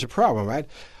 again, there's a problem, right?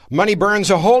 Money burns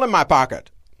a hole in my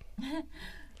pocket.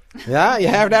 Yeah, you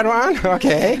have that one?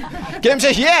 Okay. Kim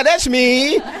says, yeah, that's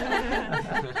me.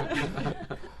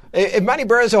 If money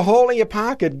burns a hole in your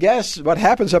pocket, guess what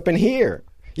happens up in here?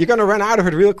 You're going to run out of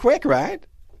it real quick, right?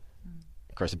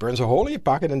 Of course, it burns a hole in your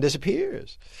pocket and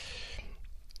disappears.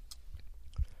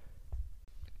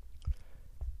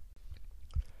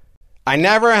 I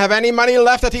never have any money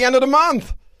left at the end of the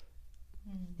month.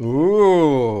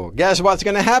 Ooh, guess what's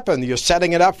going to happen? You're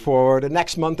setting it up for the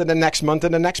next month and the next month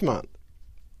and the next month.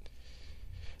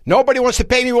 Nobody wants to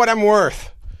pay me what I'm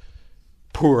worth.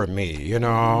 Poor me,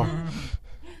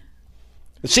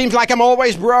 It seems like I'm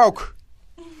always broke.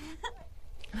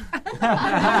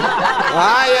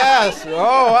 Yes.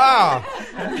 Oh, wow.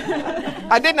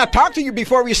 I did not talk to you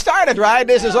before we started, right?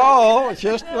 This is all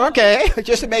just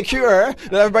to make sure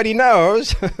that everybody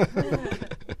knows.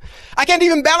 I can't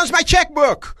even balance my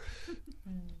checkbook.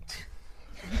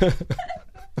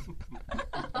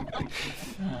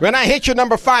 When I hit your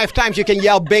number 5 times, you can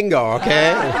yell bingo,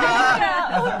 okay?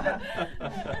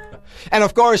 And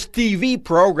of course, TV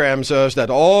programs us that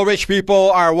all rich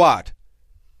people are what?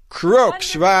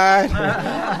 Crooks, right?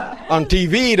 On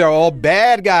TV, they're all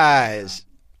bad guys,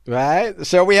 right?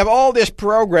 So we have all this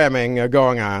programming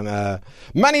going on.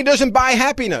 Money doesn't buy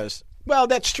happiness. Well,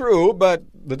 that's true, but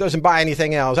it doesn't buy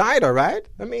anything else either, right?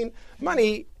 I mean,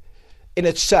 money in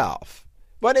itself,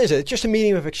 what is it? It's just a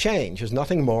medium of exchange. It's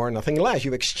nothing more, nothing less.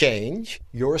 You exchange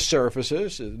your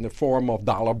services in the form of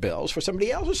dollar bills for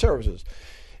somebody else's services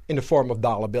in the form of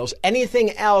dollar bills.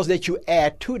 Anything else that you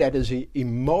add to that is the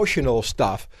emotional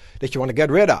stuff that you want to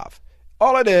get rid of.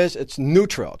 All it is, it's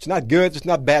neutral. It's not good, it's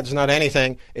not bad, it's not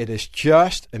anything. It is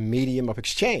just a medium of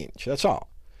exchange. That's all.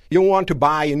 You want to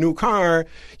buy a new car,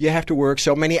 you have to work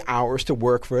so many hours to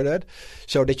work for it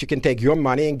so that you can take your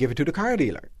money and give it to the car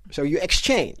dealer. So you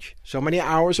exchange so many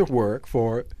hours of work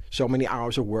for so many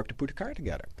hours of work to put the car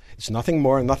together. It's nothing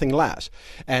more and nothing less.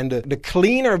 And the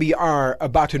cleaner we are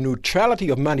about the neutrality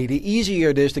of money, the easier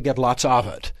it is to get lots of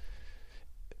it.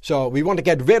 So we want to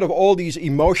get rid of all these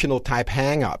emotional type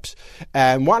hang-ups.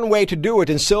 And one way to do it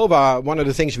in Silva, one of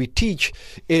the things we teach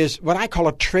is what I call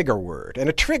a trigger word. And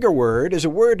a trigger word is a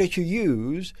word that you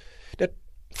use that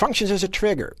functions as a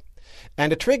trigger.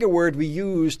 And the trigger word we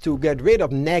use to get rid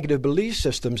of negative belief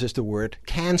systems is the word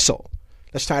cancel.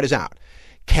 Let's try this out.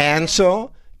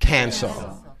 Cancel,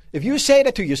 cancel. If you say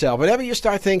that to yourself, whenever you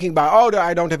start thinking about,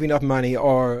 I don't have enough money,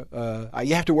 or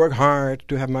you have to work hard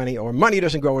to have money, or money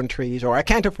doesn't grow on trees, or I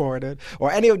can't afford it,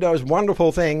 or any of those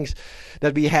wonderful things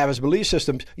that we have as belief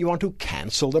systems, you want to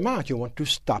cancel them out. You want to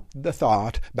stop the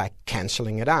thought by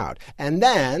canceling it out. And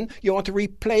then you want to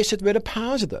replace it with a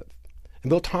positive.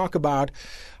 And we'll talk about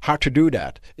how to do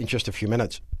that in just a few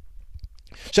minutes.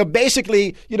 So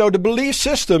basically, the belief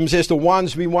systems is the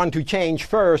ones we want to change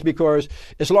first, because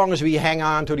as long as we hang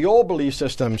on to the old belief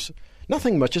systems,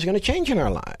 nothing much is going to change in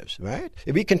our lives, right?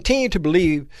 If we continue to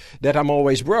believe that I'm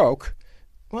always broke,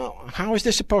 well, how is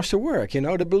this supposed to work?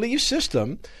 The belief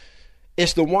system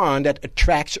is the one that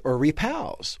attracts or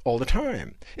repels all the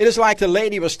time. It is like the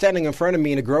lady was standing in front of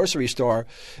me in a grocery store,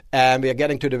 and we are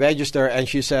getting to the register, and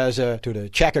she says to the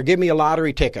checker, give me a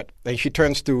lottery ticket. And she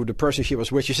turns to the person she was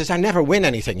with. She says, I never win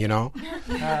anything,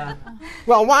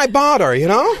 Well, why bother,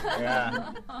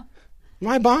 Yeah.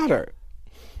 Why bother?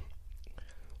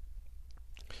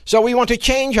 So we want to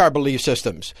change our belief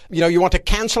systems. You want to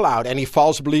cancel out any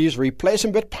false beliefs, replace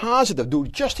them with positive. Do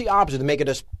just the opposite to make it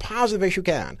as positive as you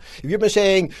can. If you've been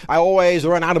saying, I always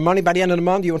run out of money by the end of the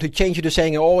month, you want to change it to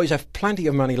saying, I always have plenty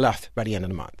of money left by the end of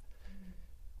the month.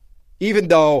 Even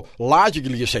though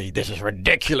logically you say, this is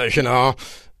ridiculous,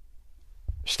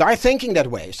 Start thinking that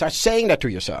way. Start saying that to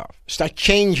yourself. Start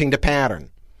changing the pattern.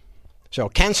 So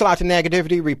cancel out the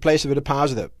negativity, replace it with a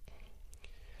positive.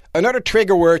 Another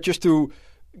trigger word, just to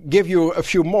give you a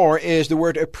few more, is the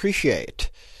word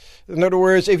appreciate. In other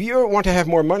words, if you want to have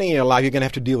more money in your life, you're going to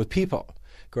have to deal with people.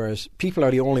 Because people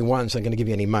are the only ones that are going to give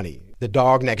you any money. The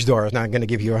dog next door is not going to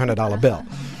give you a $100 bill,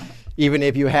 even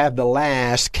if you have the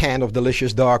last can of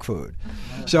delicious dog food.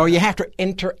 So you have to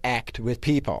interact with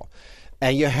people.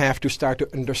 And you have to start to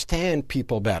understand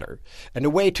people better. And the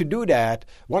way to do that,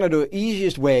 one of the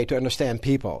easiest way to understand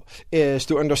people is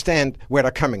to understand where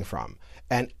they're coming from.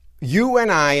 And you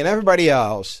and I and everybody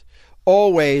else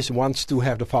always wants to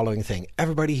have the following thing.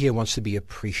 Everybody here wants to be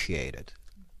appreciated.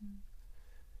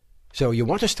 So you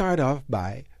want to start off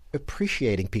by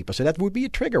appreciating people. So that would be a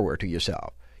trigger word to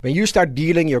yourself. When you start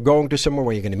dealing, you're going to somewhere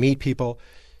where you're going to meet people,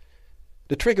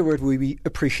 the trigger word would be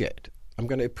appreciate. I'm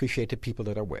going to appreciate the people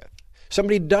that are with.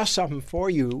 Somebody does something for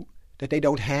you that they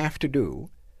don't have to do.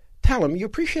 Tell them you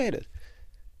appreciate it.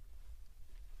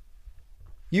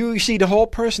 You see the whole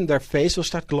person, their face will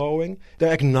start glowing.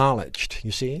 They're acknowledged,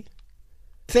 you see.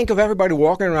 Think of everybody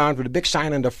walking around with a big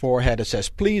sign on their forehead that says,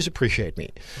 please appreciate me.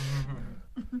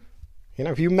 You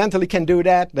know, if you mentally can do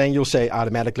that, then you'll say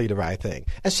automatically the right thing.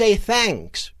 And say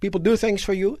thanks. People do things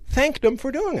for you. Thank them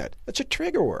for doing it. It's a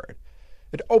trigger word.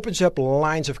 It opens up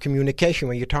lines of communication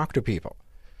when you talk to people.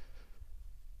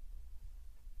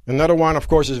 Another one, of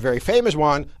course, is a very famous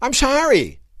one. I'm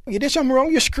sorry. You did something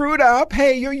wrong. You screwed up.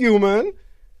 Hey, you're human.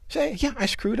 Say, yeah, I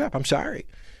screwed up. I'm sorry.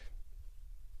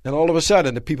 And all of a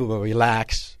sudden, the people will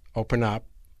relax, open up,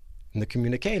 and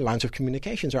the lines of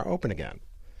communications are open again.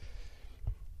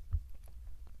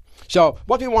 So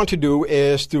what we want to do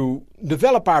is to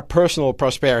develop our personal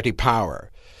prosperity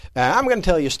power. I'm going to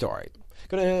tell you a story.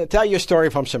 I'm going to tell you a story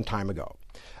from some time ago.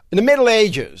 In the Middle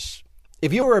Ages,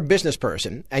 if you were a business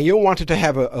person and you wanted to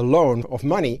have a loan of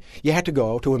money, you had to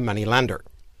go to a money lender.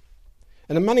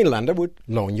 And the money lender would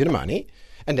loan you the money,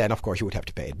 and then, of course, you would have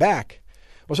to pay it back.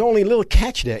 There was only a little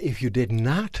catch there. If you did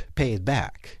not pay it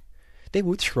back, they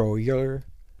would throw you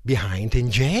behind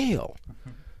in jail.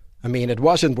 I mean, it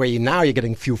wasn't where now you're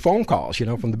getting a few phone calls,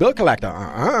 from the bill collector.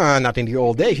 Not in the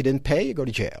old days. You didn't pay, you go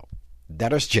to jail.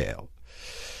 Debtor's jail.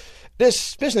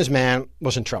 This businessman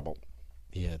was in trouble.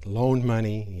 He had loaned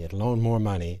money, he had loaned more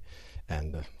money,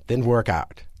 and didn't work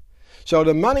out. So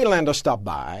the money lender stopped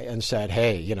by and said,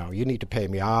 hey, you need to pay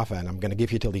me off, and I'm going to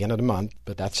give you till the end of the month,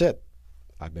 but that's it.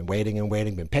 I've been waiting and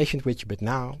waiting, been patient with you, but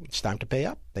now it's time to pay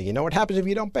up. Then you know what happens if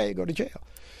you don't pay, you go to jail.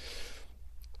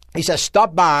 He says,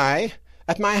 stop by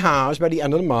at my house by the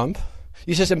end of the month.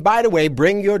 He says, and by the way,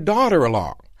 bring your daughter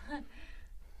along.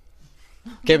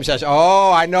 Kim says,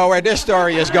 oh, I know where this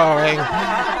story is going.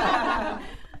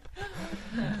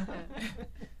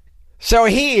 So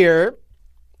here,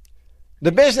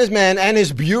 the businessman and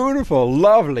his beautiful,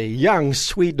 lovely, young,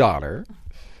 sweet daughter,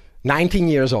 19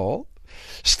 years old,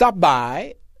 stopped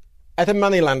by at the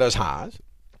moneylender's house.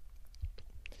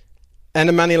 And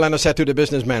the moneylender said to the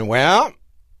businessman, well,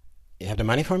 you have the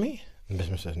money for me? And the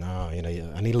businessman says, no,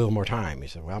 I need a little more time. He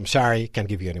said, well, I'm sorry, can't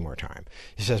give you any more time.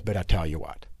 He says, but I tell you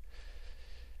what.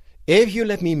 If you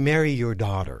let me marry your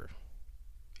daughter,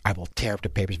 I will tear up the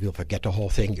papers, we'll forget the whole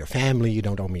thing, your family, you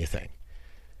don't owe me a thing.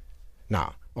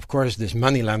 Now, of course, this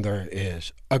moneylender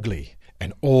is ugly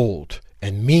and old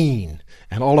and mean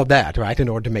and all of that, right, in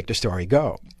order to make the story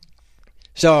go.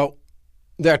 So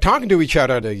they're talking to each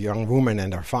other, the young woman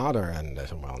and her father, and they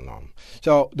said, well, no.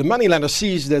 So the moneylender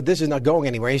sees that this is not going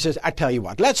anywhere. He says, I tell you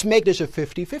what, let's make this a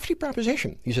 50-50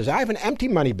 proposition. He says, I have an empty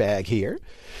money bag here.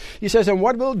 He says, and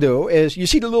what we'll do is, you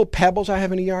see the little pebbles I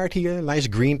have in the yard here, nice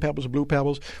green pebbles, blue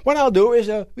pebbles. What I'll do is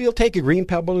we'll take a green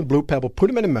pebble and blue pebble, put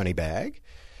them in a money bag,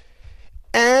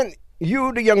 and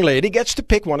you, the young lady, gets to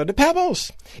pick one of the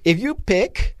pebbles. If you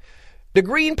pick the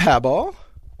green pebble,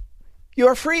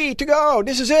 you're free to go.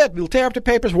 This is it. We'll tear up the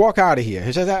papers, walk out of here.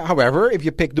 He says, however, if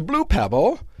you pick the blue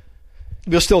pebble,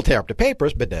 we'll still tear up the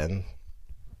papers, but then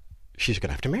she's going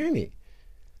to have to marry me.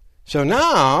 So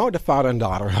now the father and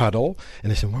daughter huddle,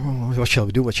 and they say, well, what shall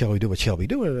we do? What shall we do? What shall we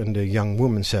do? And the young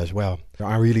woman says, well, there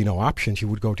are really no options. You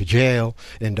would go to jail.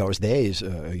 In those days,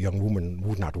 a young woman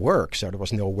would not work, so there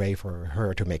was no way for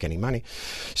her to make any money.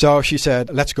 So she said,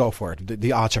 let's go for it.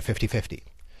 The odds are 50-50.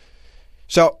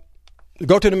 So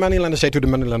go to the moneylender, say to the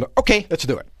moneylender, okay, let's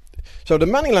do it. So the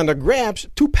moneylender grabs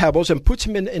two pebbles and puts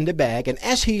them in the bag, and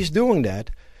as he's doing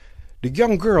that, the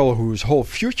young girl whose whole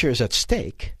future is at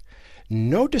stake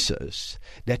notices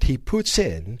that he puts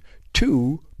in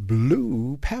two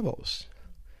blue pebbles.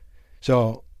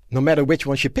 So no matter which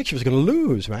one she picks, she was going to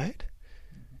lose, right?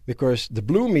 Because the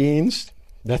blue means,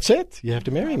 that's it, you have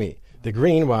to marry me. The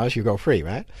green was, you go free,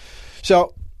 right?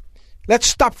 So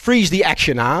let's freeze the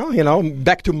action now,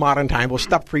 back to modern time. We'll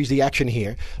freeze the action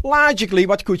here. Logically,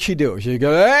 what could she do? She'd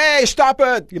go, hey, stop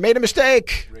it. You made a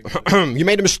mistake. You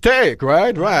made a mistake,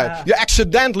 right? Right. You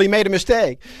accidentally made a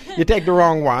mistake. You take the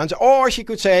wrong ones. Or she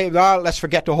could say, well, let's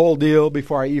forget the whole deal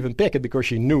before I even pick it, because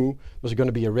she knew it was going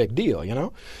to be a rigged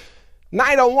deal,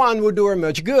 Neither one would do her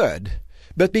much good.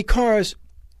 But because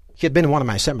she had been in one of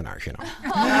my seminars, she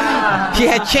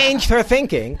had changed her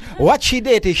thinking. What she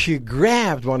did is she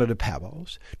grabbed one of the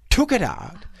pebbles, took it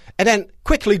out, and then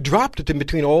quickly dropped it in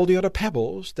between all the other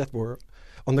pebbles that were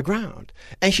on the ground.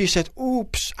 And she said,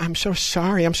 oops, I'm so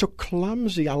sorry, I'm so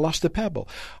clumsy, I lost the pebble.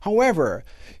 However,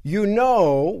 you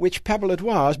know which pebble it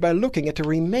was by looking at the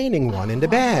remaining one in the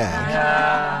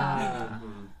bag.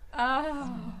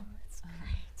 Oh, that's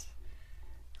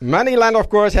great. Moneyland, of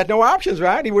course, had no options,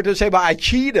 right? He would just say, well, I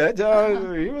cheated. He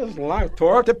was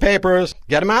tore up the papers,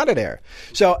 get him out of there.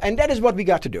 So, and that is what we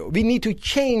got to do. We need to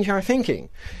change our thinking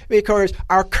because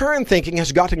our current thinking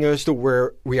has gotten us to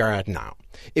where we are at now.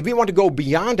 If we want to go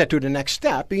beyond that to the next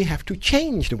step, we have to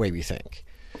change the way we think.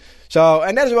 So,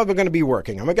 and that is what we're going to be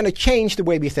working on. We're going to change the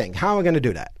way we think. How are we going to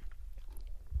do that?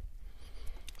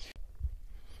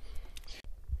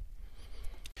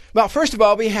 Well, first of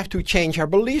all, we have to change our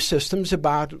belief systems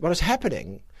about what is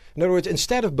happening. In other words,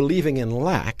 instead of believing in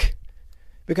lack,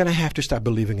 we're going to have to start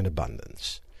believing in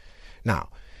abundance. Now,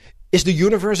 is the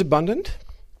universe abundant?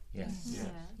 Yes. Yes.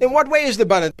 In what way is it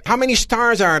abundant? How many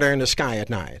stars are there in the sky at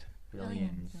night?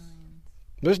 Billions.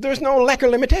 There's no lack or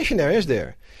limitation there, is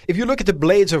there? If you look at the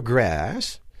blades of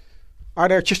grass, are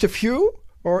there just a few?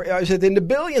 Or is it in the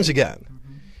billions again?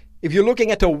 If you're looking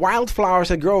at the wildflowers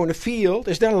that grow in the field,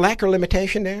 is there lack or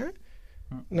limitation there?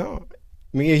 No.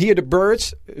 I mean, you hear the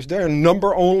birds. Is there a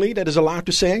number only that is allowed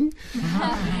to sing?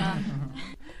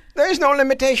 There is no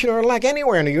limitation or lack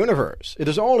anywhere in the universe. It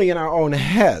is only in our own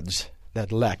heads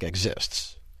that lack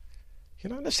exists.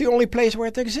 You know, that's the only place where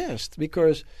it exists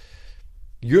because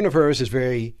the universe is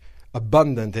very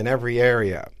abundant in every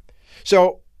area.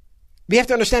 So we have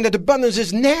to understand that abundance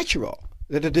is natural.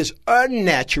 That it is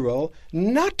unnatural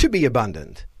not to be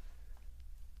abundant.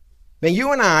 When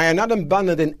you and I are not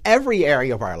abundant in every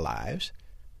area of our lives,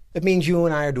 it means you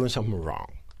and I are doing something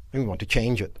wrong, and we want to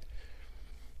change it.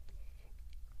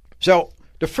 So,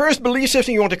 the first belief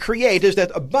system you want to create is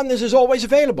that abundance is always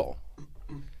available.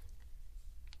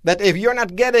 That if you're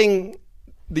not getting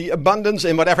the abundance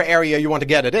in whatever area you want to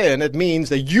get it in, it means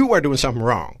that you are doing something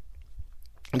wrong,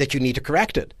 and that you need to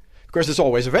correct it, because it's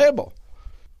always available.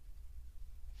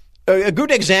 A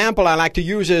good example I like to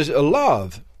use is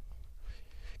love.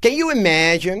 Can you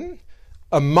imagine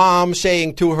a mom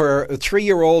saying to her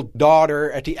 3-year-old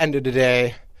daughter at the end of the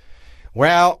day,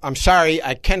 well, I'm sorry,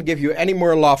 I can't give you any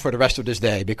more love for the rest of this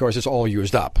day because it's all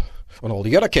used up on all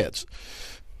the other kids?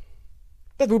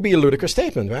 That would be a ludicrous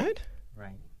statement, right?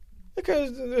 Right.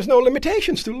 Because there's no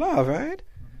limitations to love, right?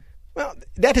 Well,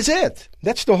 that is it.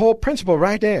 That's the whole principle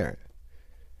right there.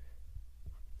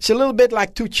 It's a little bit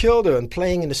like two children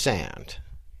playing in the sand.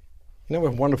 You know, we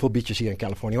have wonderful beaches here in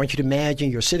California. I want you to imagine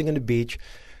you're sitting on the beach,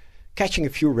 catching a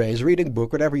few rays, reading a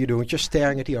book, whatever you're doing, just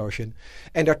staring at the ocean.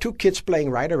 And there are two kids playing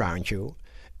right around you.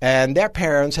 And their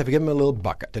parents have given them a little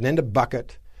bucket. And in the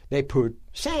bucket, they put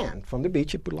sand from the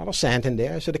beach. They put a lot of sand in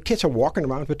there. So the kids are walking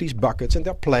around with these buckets and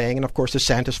they're playing. And of course, the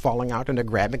sand is falling out and they're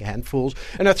grabbing handfuls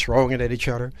and they're throwing it at each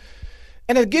other.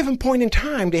 And at a given point in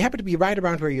time, they happen to be right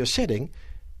around where you're sitting.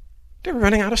 They're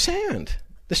running out of sand.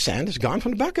 The sand is gone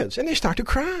from the buckets, and they start to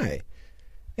cry.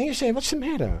 And you say, what's the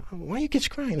matter? Why are you kids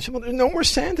crying? They say, well, there's no more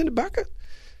sand in the bucket.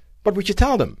 What would you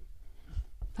tell them?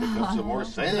 Some more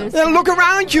sand. Then look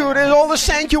around you. There's all the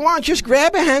sand you want. Just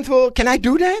grab a handful. Can I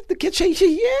do that? The kids say,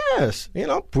 yes. You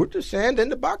know, put the sand in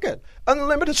the bucket.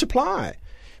 Unlimited supply.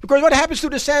 Because what happens to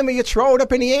the sand when you throw it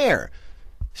up in the air?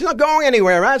 It's not going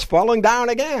anywhere, right? It's falling down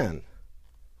again.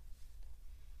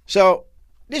 So,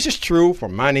 this is true for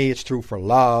money. It's true for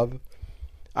love.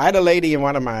 I had a lady in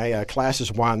one of my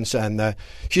classes once, and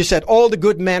she said, all the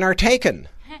good men are taken.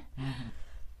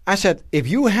 I said, if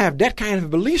you have that kind of a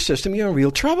belief system, you're in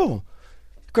real trouble.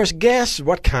 Because guess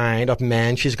what kind of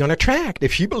man she's going to attract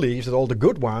if she believes that all the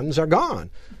good ones are gone?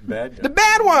 The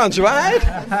bad ones,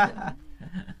 right?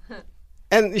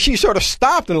 And she sort of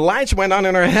stopped and lights went on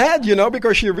in her head, you know,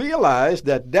 because she realized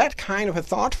that that kind of a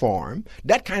thought form,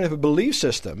 that kind of a belief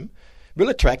system will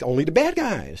attract only the bad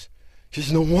guys. She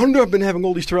says, no wonder I've been having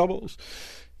all these troubles.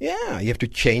 Yeah, you have to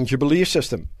change your belief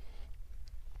system.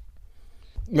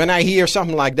 When I hear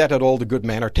something like that all the good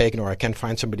men are taken, or I can't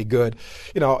find somebody good,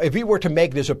 you know, if we were to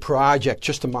make this a project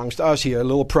just amongst us here, a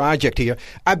little project here,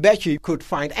 I bet you could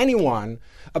find anyone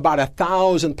about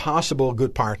 1,000 possible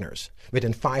good partners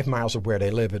within 5 miles of where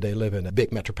they live, if they live in a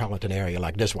big metropolitan area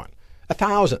like this one.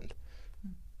 1,000.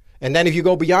 And then if you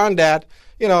go beyond that,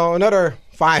 you know, another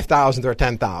 5,000 or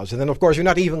 10,000. And of course, you're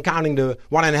not even counting the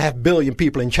 1.5 billion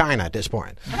people in China at this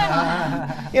point.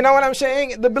 You know what I'm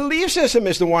saying? The belief system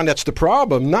is the one that's the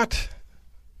problem, not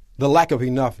the lack of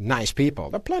enough nice people.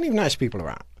 There are plenty of nice people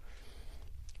around.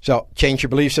 So, change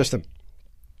your belief system.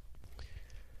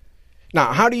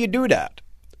 Now, how do you do that?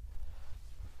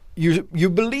 You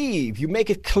believe, you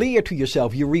make it clear to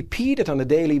yourself, you repeat it on a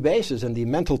daily basis, and the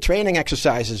mental training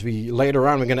exercises later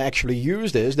on we're going to actually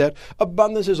use this, that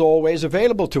abundance is always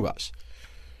available to us.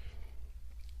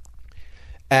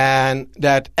 And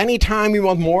that anytime we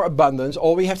want more abundance,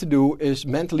 all we have to do is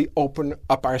mentally open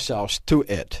up ourselves to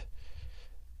it.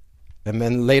 And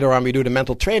then later on we do the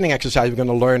mental training exercise. We're going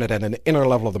to learn it at an inner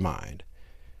level of the mind.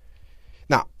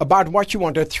 Now, about what you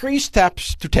want, there are 3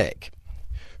 steps to take.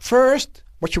 First,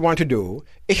 what you want to do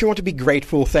is you want to be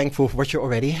grateful, thankful for what you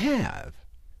already have.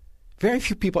 Very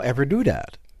few people ever do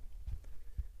that.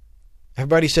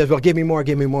 Everybody says, well, give me more,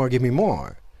 give me more, give me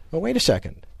more. Well, wait a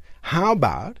second. How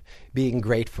about being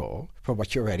grateful for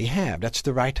what you already have? That's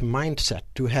the right mindset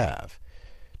to have.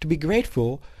 To be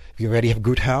grateful, if you already have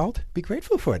good health, be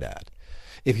grateful for that.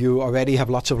 If you already have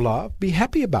lots of love, be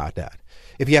happy about that.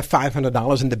 If you have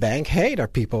 $500 in the bank, hey, there are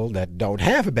people that don't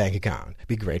have a bank account.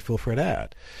 Be grateful for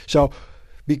that. So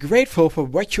be grateful for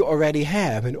what you already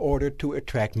have in order to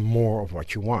attract more of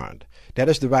what you want. That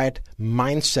is the right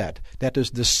mindset. That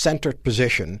is the centered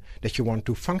position that you want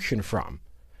to function from,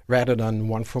 rather than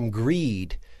one from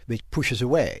greed, which pushes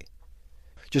away.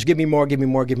 Just give me more, give me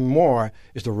more, give me more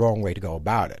is the wrong way to go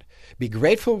about it. Be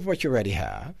grateful for what you already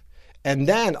have, and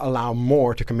then allow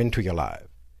more to come into your life.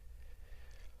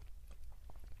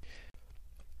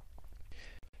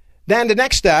 Then the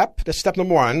next step, that's step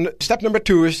number 1. Step number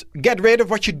 2 is get rid of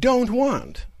what you don't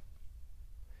want.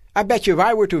 I bet you if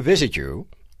I were to visit you,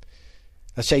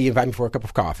 let's say you invite me for a cup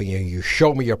of coffee and you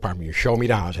show me your apartment, you show me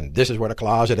the house, and this is where the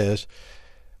closet is.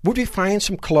 Would we find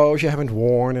some clothes you haven't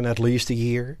worn in at least a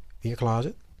year in your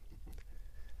closet?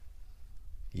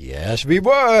 Yes, we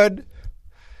would.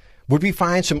 Would we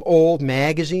find some old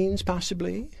magazines,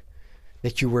 possibly,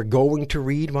 that you were going to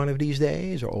read one of these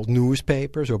days, or old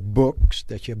newspapers or books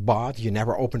that you bought you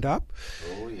never opened up?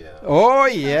 Oh, yeah. Oh,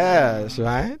 yes,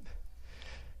 right?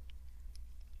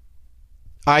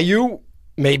 Are you,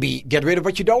 maybe get rid of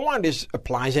what you don't want? This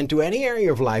applies into any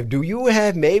area of life. Do you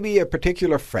have maybe a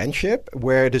particular friendship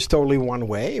where it is totally one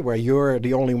way, where you're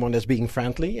the only one that's being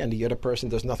friendly and the other person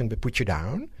does nothing but put you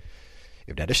down?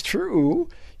 If that is true,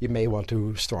 you may want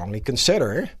to strongly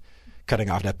consider cutting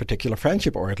off that particular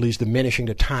friendship, or at least diminishing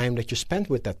the time that you spend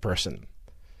with that person.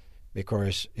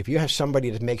 Because if you have somebody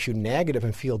that makes you negative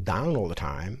and feel down all the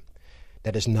time,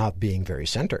 that is not being very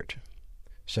centered.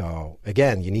 So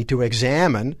again, you need to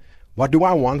examine, what do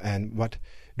I want and what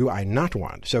do I not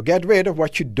want? So get rid of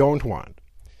what you don't want.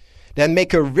 Then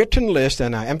make a written list,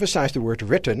 and I emphasize the word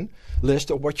written, list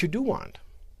of what you do want.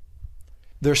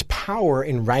 There's power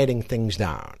in writing things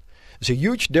down. There's a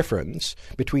huge difference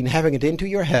between having it into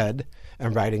your head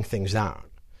and writing things down.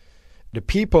 The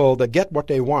people that get what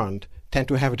they want tend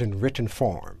to have it in written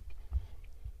form.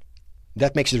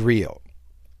 That makes it real.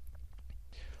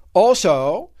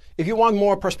 Also, if you want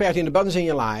more prosperity and abundance in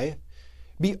your life,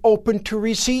 be open to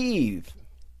receive.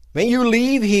 When you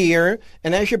leave here,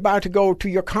 and as you're about to go to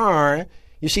your car,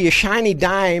 you see a shiny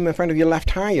dime in front of your left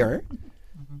tire,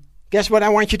 guess what I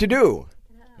want you to do?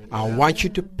 I want you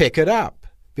to pick it up.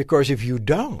 Because if you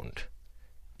don't,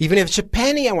 even if it's a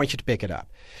penny, I want you to pick it up.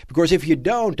 Because if you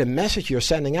don't, the message you're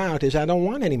sending out is, I don't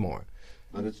want anymore.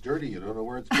 But it's dirty. You don't know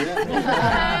where it's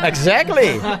been.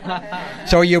 Exactly.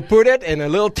 So you put it in a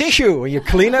little tissue and you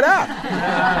clean it up.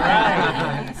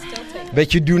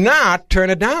 But you do not turn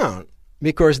it down.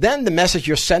 Because then the message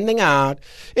you're sending out,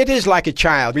 it is like a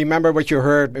child. Remember what you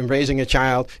heard in raising a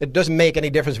child? It doesn't make any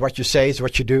difference what you say, it's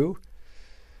what you do.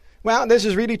 Well, this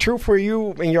is really true for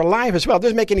you in your life as well. It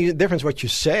doesn't make any difference what you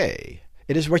say.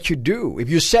 It is what you do. If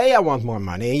you say, I want more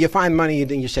money, and you find money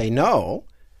and then you say no,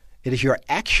 it is your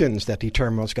actions that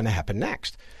determine what's going to happen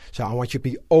next. So I want you to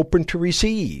be open to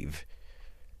receive,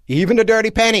 even the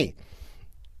dirty penny.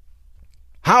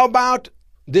 How about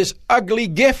this ugly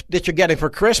gift that you're getting for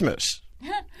Christmas?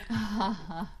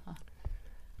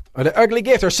 Or the ugly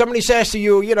gift, or somebody says to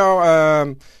you,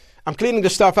 I'm cleaning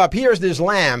this stuff up. Here's this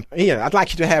lamp. Here, I'd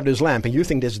like you to have this lamp. And you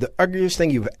think this is the ugliest thing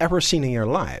you've ever seen in your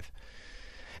life.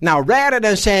 Now, rather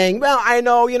than saying, well, I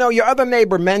know, your other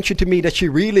neighbor mentioned to me that she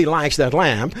really likes that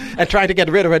lamp and trying to get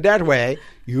rid of it that way,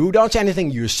 you don't say anything.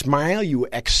 You smile. You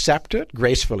accept it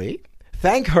gracefully.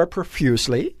 Thank her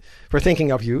profusely for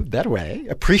thinking of you that way.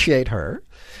 Appreciate her.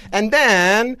 And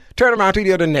then turn around to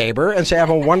the other neighbor and say, I have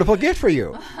a wonderful gift for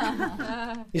you.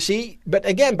 You see, but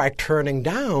again, by turning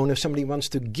down, if somebody wants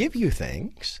to give you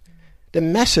things, the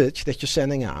message that you're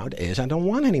sending out is, I don't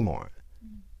want any more.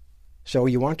 So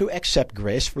you want to accept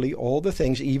gracefully all the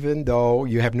things, even though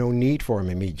you have no need for them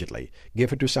immediately.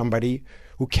 Give it to somebody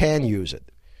who can use it.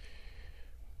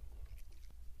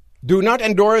 Do not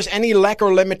endorse any lack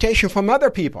or limitation from other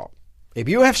people. If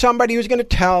you have somebody who's going to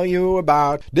tell you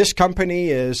about this company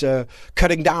is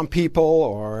cutting down people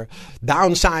or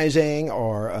downsizing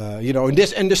or, in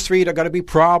this industry there are going to be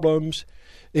problems,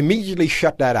 immediately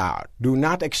shut that out. Do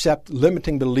not accept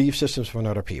limiting belief systems from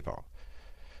other people.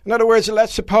 In other words,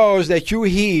 let's suppose that you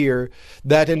hear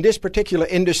that in this particular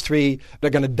industry they're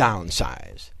going to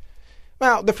downsize.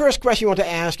 Well, the first question you want to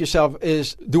ask yourself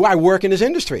is, do I work in this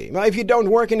industry? Well, if you don't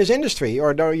work in this industry,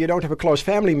 or you don't have a close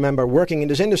family member working in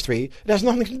this industry, it has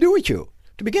nothing to do with you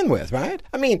to begin with, right?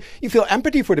 I mean, you feel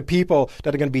empathy for the people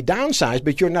that are going to be downsized,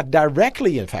 but you're not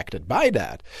directly affected by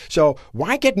that. So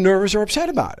why get nervous or upset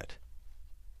about it?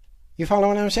 You follow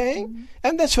what I'm saying? Mm-hmm.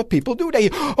 And that's what people do.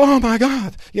 They, oh my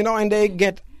God, and they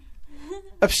get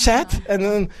upset and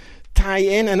then tie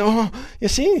in and, you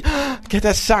see, get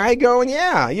that sigh going.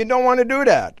 Yeah, you don't want to do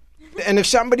that. And if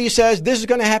somebody says this is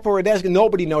going to happen or that's,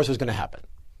 nobody knows what's going to happen.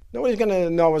 Nobody's going to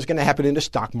know what's going to happen in the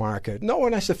stock market. No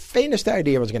one has the faintest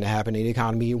idea what's going to happen in the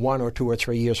economy 1 or 2 or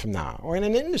 3 years from now, or in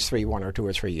an industry 1 or 2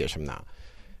 or 3 years from now.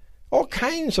 All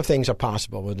kinds of things are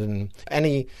possible within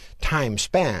any time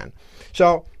span.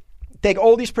 So take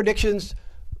all these predictions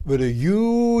with a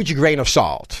huge grain of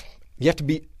salt. You have to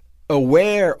be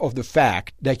aware of the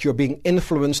fact that you're being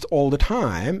influenced all the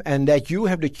time and that you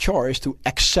have the choice to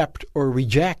accept or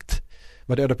reject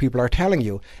what other people are telling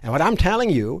you. And what I'm telling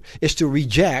you is to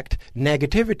reject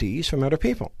negativities from other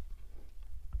people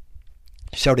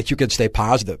so that you can stay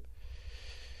positive.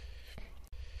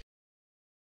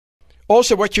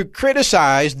 Also, what you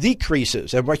criticize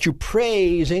decreases and what you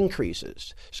praise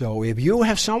increases. So if you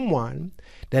have someone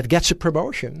that gets a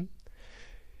promotion,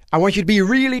 I want you to be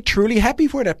really, truly happy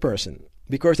for that person,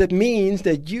 because that means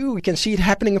that you can see it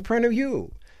happening in front of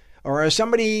you. Or if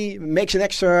somebody makes an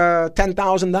extra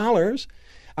 $10,000,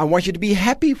 I want you to be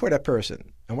happy for that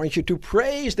person. I want you to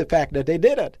praise the fact that they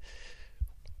did it.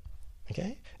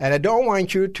 Okay? And I don't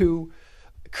want you to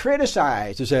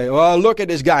criticize, to say, oh, look at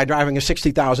this guy driving a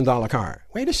 $60,000 car.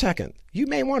 Wait a second. You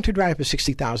may want to drive a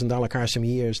 $60,000 car some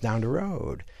years down the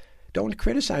road. Don't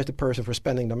criticize the person for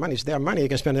spending their money. It's their money. They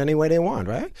can spend it any way they want,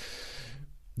 right?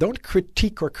 Don't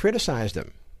critique or criticize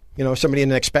them. Somebody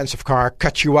in an expensive car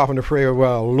cuts you off on the freeway.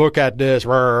 Well, look at this.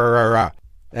 Rah, rah, rah.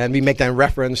 And we make then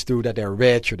reference to that they're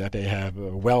rich or that they have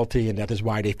wealthy and that is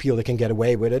why they feel they can get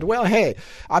away with it. Well, hey,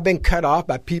 I've been cut off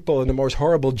by people in the most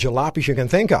horrible jalopies you can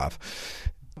think of.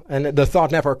 And the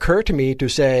thought never occurred to me to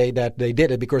say that they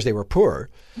did it because they were poor.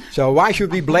 So why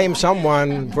should we blame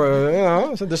someone for,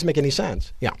 so it doesn't make any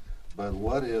sense. Yeah. But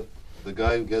what if the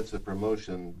guy who gets the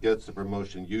promotion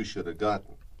you should have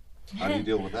gotten? How do you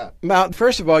deal with that? Well,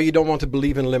 first of all, you don't want to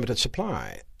believe in limited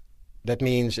supply. That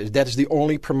means that is the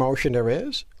only promotion there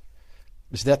is?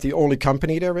 Is that the only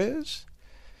company there is?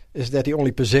 Is that the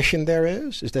only position there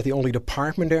is? Is that the only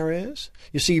department there is?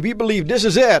 You see, we believe this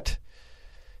is it.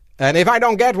 And if I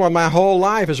don't get one, my whole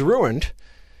life is ruined.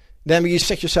 Then you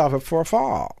set yourself up for a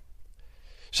fall.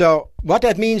 So what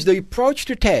that means, the approach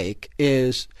to take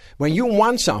is, when you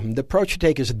want something, the approach to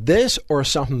take is this or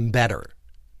something better.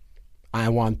 I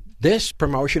want this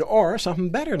promotion or something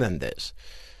better than this.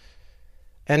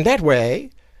 And that way,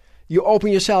 you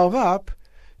open yourself up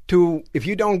to, if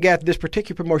you don't get this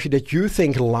particular promotion that you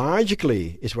think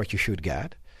logically is what you should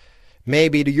get,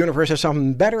 maybe the universe has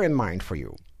something better in mind for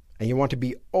you. And you want to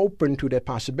be open to that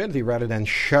possibility rather than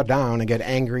shut down and get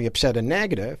angry, upset, and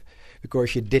negative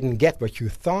because you didn't get what you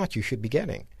thought you should be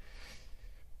getting.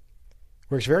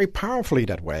 Works very powerfully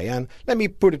that way. And let me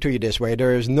put it to you this way.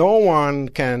 There is no one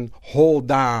can hold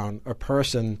down a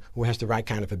person who has the right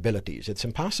kind of abilities. It's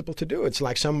impossible to do. It's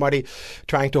like somebody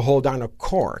trying to hold down a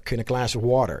cork in a glass of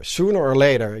water. Sooner or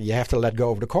later, you have to let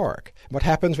go of the cork. What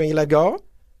happens when you let go?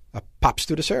 It pops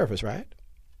to the surface, right?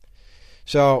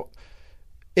 So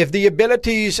if the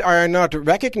abilities are not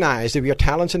recognized, if your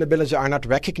talents and abilities are not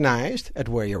recognized at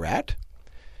where you're at,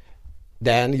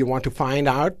 then you want to find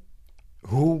out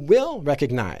who will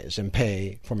recognize and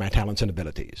pay for my talents and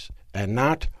abilities, and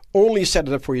not only set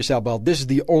it up for yourself, well, this is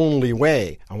the only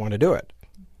way I want to do it.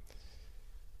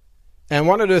 And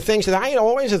one of the things that I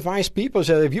always advise people is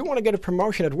that if you want to get a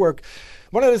promotion at work,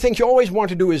 one of the things you always want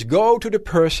to do is go to the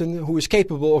person who is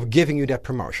capable of giving you that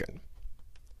promotion.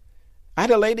 I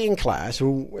had a lady in class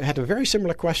who had a very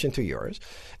similar question to yours,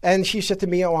 and she said to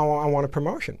me, oh, I want a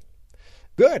promotion.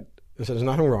 Good. I said, there's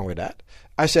nothing wrong with that.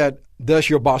 I said, does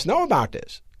your boss know about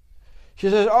this? She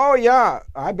says, oh, yeah,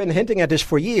 I've been hinting at this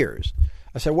for years.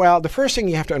 I said, well, the first thing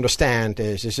you have to understand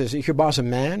is your boss a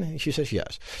man? And she says,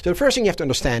 yes. So the first thing you have to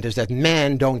understand is that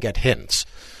men don't get hints.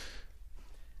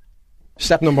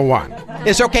 Step number one.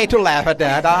 It's okay to laugh at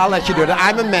that. I'll let you do that.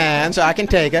 I'm a man, so I can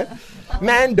take it.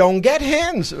 Men don't get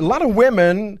hints. A lot of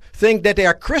women think that they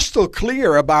are crystal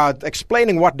clear about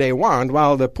explaining what they want,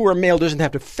 while the poor male doesn't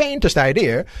have the faintest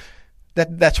idea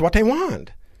that that's what they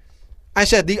want. I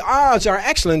said, the odds are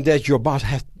excellent that your boss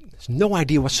has no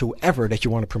idea whatsoever that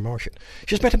you want a promotion.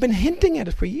 She says, but I've been hinting at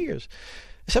it for years.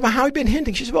 I said, well, how have you been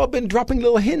hinting? She said, well, I've been dropping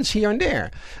little hints here and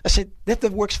there. I said, that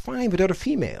works fine with other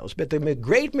females, but the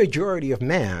great majority of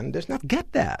men does not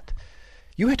get that.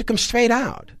 You have to come straight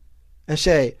out and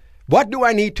say, what do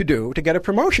I need to do to get a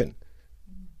promotion?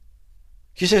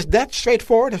 She says, that's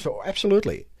straightforward. I said, oh,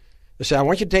 absolutely. I said, I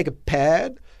want you to take a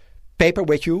pad, paper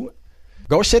with you,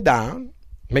 go sit down,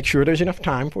 make sure there's enough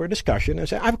time for a discussion. I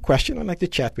said, I have a question. I'd like to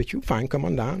chat with you. Fine, come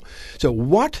on down. So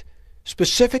what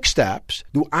specific steps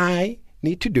do I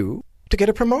need to do to get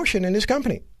a promotion in this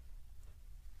company?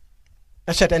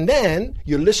 I said, and then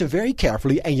you listen very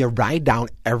carefully and you write down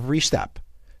every step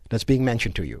that's being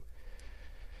mentioned to you.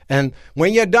 And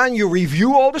when you're done, you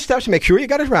review all the steps, make sure you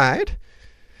got it right.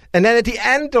 And then at the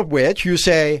end of which you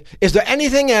say, is there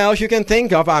anything else you can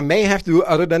think of I may have to do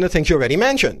other than the things you already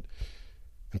mentioned?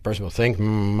 And the person will think,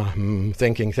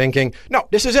 thinking. No,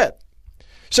 this is it.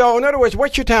 So in other words,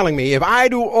 what you're telling me, if I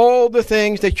do all the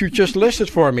things that you just listed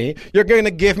for me, you're going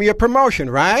to give me a promotion,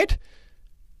 right?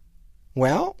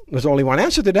 Well, there's only one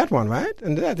answer to that one, right?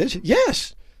 And that is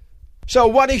yes. So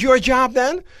what is your job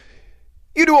then?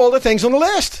 You do all the things on the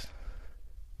list.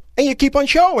 And you keep on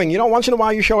showing. You know, once in a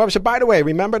while you show up and say, by the way,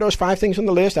 remember those 5 things on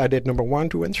the list? I did number 1,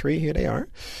 2, and 3. Here they are.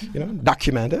 You know,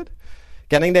 documented.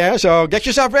 Getting there. So get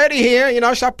yourself ready here. You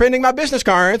know, start printing my business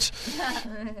cards.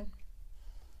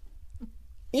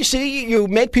 You see, you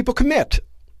make people commit.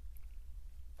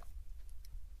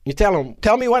 You tell them,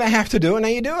 tell me what I have to do, and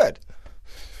then you do it.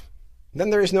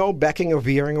 Then there is no backing or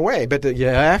veering away. But you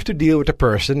have to deal with the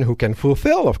person who can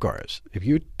fulfill, of course. If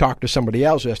you talk to somebody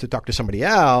else who has to talk to somebody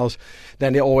else,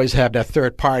 then they always have that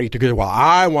third party to go, well,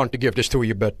 I want to give this to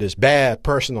you, but this bad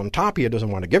person on top of you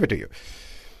doesn't want to give it to you.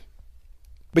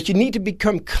 But you need to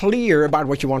become clear about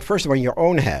what you want, first of all, in your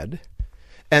own head.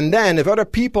 And then if other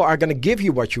people are going to give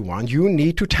you what you want, you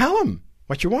need to tell them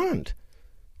what you want.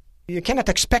 You cannot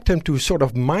expect them to sort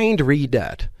of mind read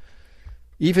that.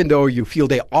 Even though you feel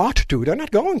they ought to, they're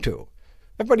not going to.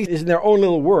 Everybody is in their own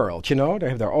little world, you know. They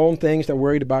have their own things they're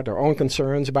worried about, their own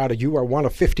concerns about it. You are one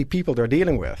of 50 people they're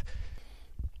dealing with.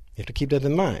 You have to keep that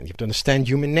in mind. You have to understand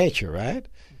human nature, right?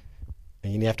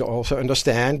 And you have to also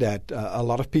understand that a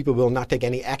lot of people will not take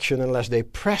any action unless they're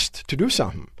pressed to do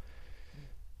something.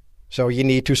 So you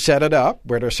need to set it up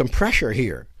where there's some pressure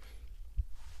here.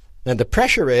 And the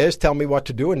pressure is, tell me what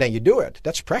to do, and then you do it.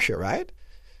 That's pressure, right?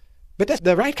 But that's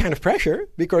the right kind of pressure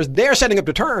because they're setting up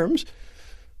the terms,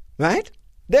 right?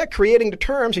 They're creating the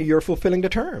terms and you're fulfilling the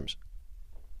terms.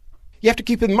 You have to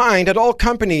keep in mind that all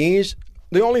companies,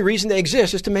 the only reason they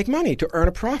exist is to make money, to earn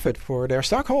a profit for their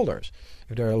stockholders.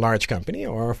 If they're a large company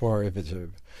or if it's a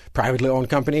privately owned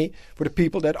company, for the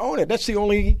people that own it. That's the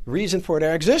only reason for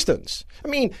their existence. I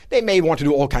mean, they may want to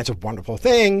do all kinds of wonderful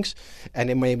things, and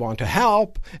they may want to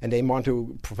help, and they want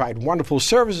to provide wonderful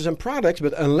services and products,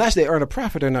 but unless they earn a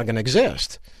profit, they're not going to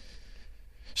exist.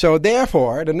 So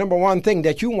therefore, the number one thing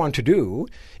that you want to do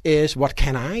is, what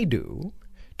can I do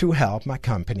to help my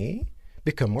company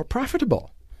become more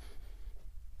profitable?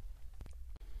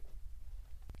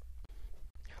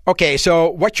 Okay, so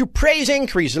what you praise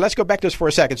increases. Let's go back to this for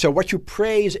a second. So what you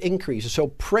praise increases. So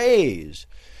praise.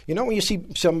 You know, when you see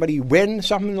somebody win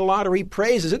something in the lottery,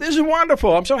 praise it. This is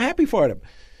wonderful. I'm so happy for them.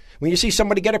 When you see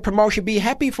somebody get a promotion, be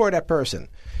happy for that person.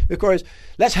 Because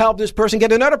let's help this person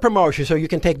get another promotion so you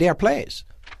can take their place.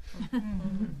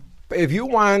 If you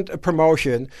want a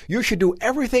promotion, you should do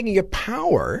everything in your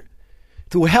power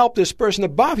to help this person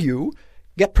above you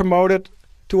get promoted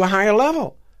to a higher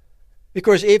level.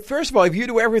 Because first of all, if you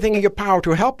do everything in your power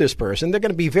to help this person, they're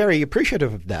going to be very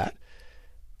appreciative of that.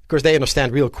 Because they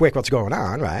understand real quick what's going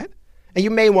on, right? And you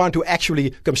may want to actually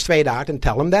come straight out and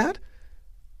tell them that.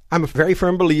 I'm a very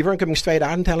firm believer in coming straight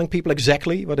out and telling people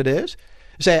exactly what it is.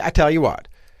 Say, I tell you what,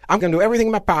 I'm going to do everything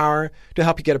in my power to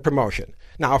help you get a promotion.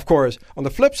 Now, of course, on the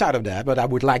flip side of that, what I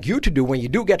would like you to do when you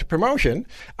do get a promotion,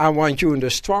 I want you in the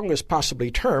strongest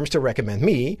possibly terms to recommend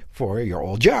me for your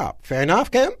old job. Fair enough,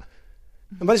 Kim?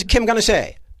 And what is Kim going to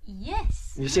say?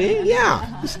 Yes. You see?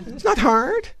 Yeah. It's not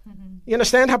hard. You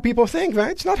understand how people think,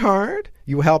 right? It's not hard.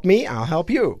 You help me, I'll help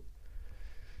you.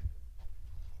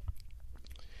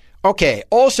 Okay.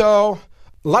 Also, a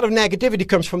lot of negativity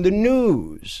comes from the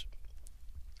news.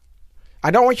 I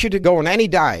don't want you to go on any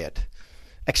diet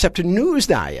except a news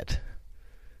diet.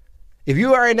 If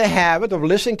you are in the habit of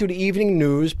listening to the evening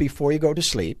news before you go to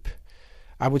sleep,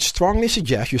 I would strongly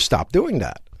suggest you stop doing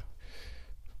that.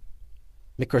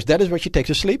 Because that is what you take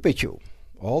to sleep with you.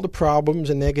 All the problems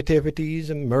and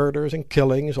negativities and murders and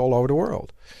killings all over the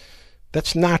world.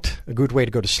 That's not a good way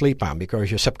to go to sleep on because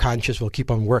your subconscious will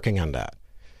keep on working on that.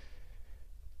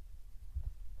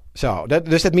 So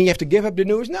does that mean you have to give up the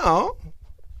news? No.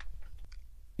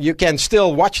 You can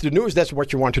still watch the news, that's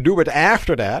what you want to do, but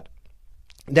after that,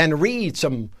 then read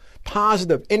some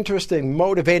positive, interesting,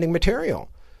 motivating material.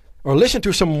 Or listen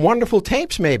to some wonderful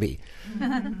tapes maybe.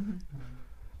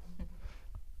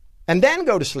 And then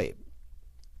go to sleep.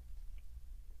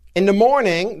 In the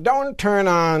morning, don't turn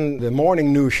on the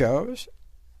morning news shows.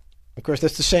 Of course,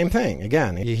 that's the same thing.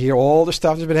 Again, you hear all the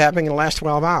stuff that's been happening in the last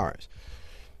 12 hours.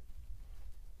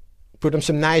 Put on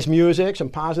some nice music, some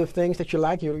positive things that you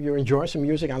like. You enjoy some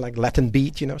music. I like Latin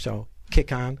beat, so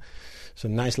kick on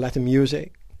some nice Latin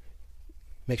music.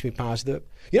 Makes me positive.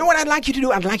 You know what I'd like you to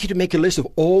do? I'd like you to make a list of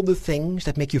all the things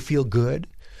that make you feel good.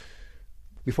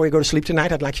 Before you go to sleep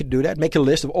tonight, I'd like you to do that. Make a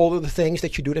list of all of the things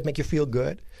that you do that make you feel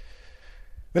good.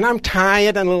 When I'm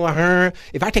tired and a little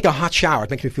if I take a hot shower,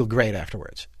 it makes me feel great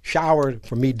afterwards. Shower,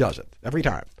 for me, does it. Every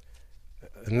time.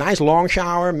 A nice long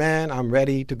shower, man, I'm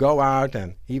ready to go out.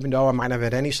 And even though I might not have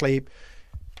had any sleep,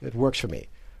 it works for me.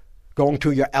 Going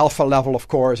to your alpha level, of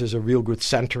course, is a real good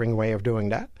centering way of doing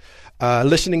that.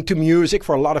 Listening to music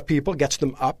for a lot of people gets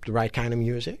them up, the right kind of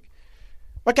music.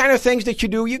 What kind of things did you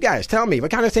do, you guys? Tell me.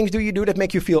 What kind of things do you do that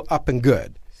make you feel up and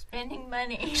good? Spending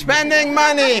money. Spending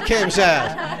money, Kim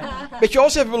says. But you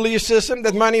also have a belief system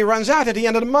that money runs out at the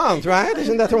end of the month, right?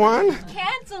 Isn't that the one?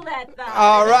 Cancel that, though.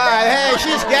 All right. Hey,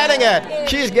 she's getting it.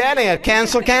 She's getting it.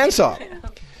 Cancel, cancel.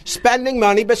 Spending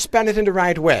money, but spend it in the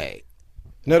right way.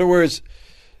 In other words,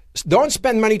 don't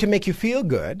spend money to make you feel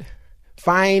good.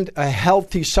 Find a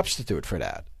healthy substitute for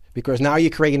that. Because now you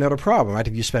create another problem, right?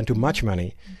 If you spend too much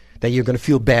money, then you're going to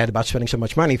feel bad about spending so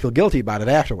much money, feel guilty about it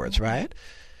afterwards, right?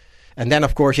 And then,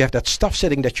 of course, you have that stuff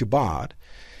sitting that you bought,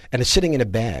 and it's sitting in a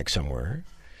bag somewhere,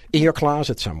 in your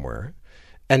closet somewhere.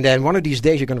 And then one of these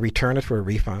days, you're going to return it for a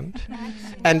refund.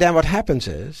 And then what happens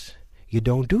is, you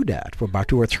don't do that for about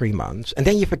 2 or 3 months, and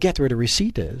then you forget where the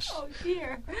receipt is. Oh,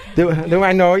 dear. Do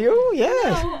I know you?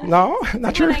 Yes. No?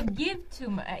 Not sure? When I give too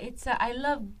much, I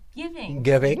love giving.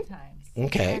 Giving? Sometimes.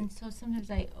 Okay. And so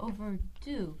sometimes I overdo.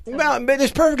 So Well, but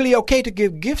it's perfectly okay to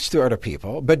give gifts to other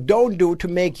people, but don't do it to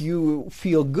make you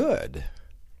feel good.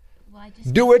 well, I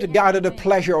just Do it can't out of the do it.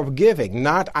 pleasure of giving,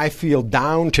 not I feel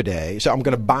down today, so I'm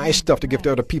going to buy stuff to give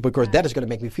to other people because that is going to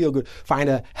make me feel good. Find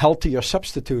a healthier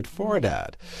substitute for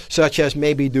that, such as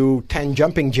maybe do 10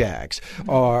 jumping jacks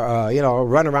or,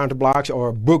 run around the blocks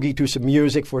or boogie to some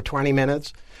music for 20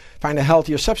 minutes. Find a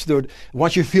healthier substitute.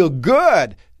 Once you feel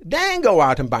good, then go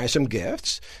out and buy some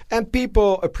gifts. And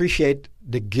people appreciate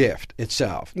the gift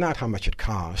itself, not how much it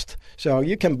cost. So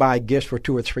you can buy gifts for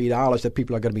 $2 or $3 that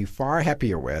people are going to be far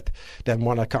happier with than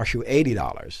one that costs you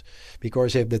 $80.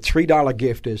 Because if the $3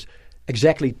 gift is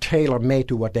exactly tailor-made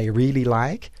to what they really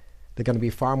like, they're going to be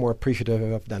far more appreciative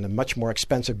of than the much more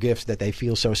expensive gifts that they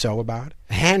feel so-so about.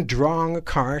 Hand-drawing a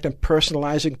card and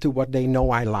personalizing to what they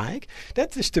know I like,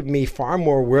 that is to me far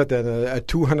more worth than a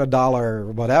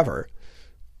 $200 whatever.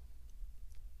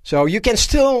 So you can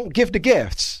still give the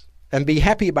gifts and be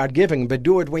happy about giving, but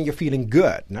do it when you're feeling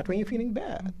good, not when you're feeling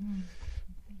bad.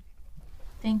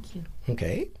 Thank you.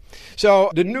 Okay. So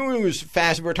the news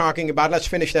fast we're talking about, let's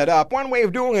finish that up. One way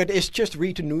of doing it is just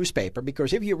read the newspaper,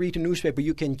 because if you read the newspaper,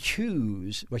 you can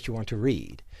choose what you want to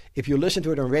read. If you listen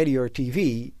to it on radio or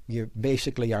TV, you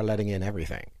basically are letting in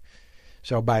everything.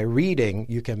 So by reading,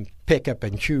 you can pick up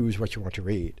and choose what you want to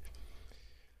read.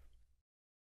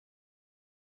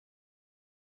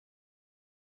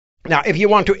 Now, if you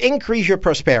want to increase your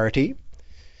prosperity,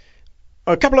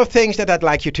 a couple of things that I'd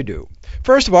like you to do.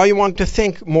 First of all, you want to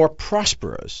think more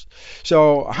prosperous.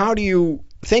 So how do you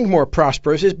think more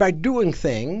prosperous is by doing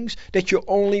things that you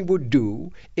only would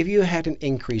do if you had an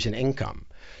increase in income.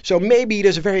 So maybe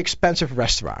there's a very expensive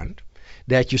restaurant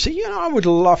that you say, I would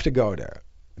love to go there.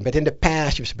 But in the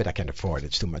past, you've said, but I can't afford it.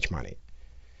 It's too much money.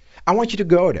 I want you to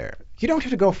go there. You don't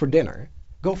have to go for dinner.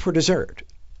 Go for dessert.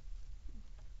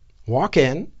 Walk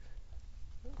in.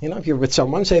 If you're with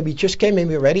someone, say, we just came in,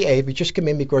 we already ate, we just came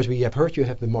in because we have heard you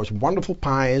have the most wonderful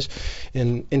pies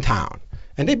in town.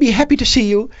 And they'd be happy to see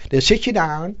you. They'll sit you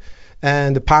down,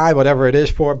 and the pie, whatever it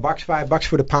is, $4, $5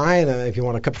 for the pie, and if you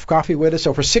want a cup of coffee with it.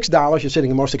 So for $6, you're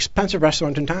sitting in the most expensive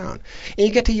restaurant in town. And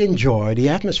you get to enjoy the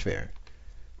atmosphere.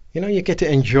 You get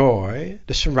to enjoy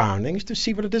the surroundings, to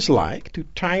see what it is like, to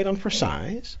try it on for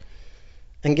size,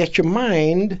 and get your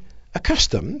mind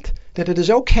accustomed that it is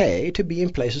okay to be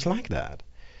in places like that.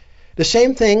 The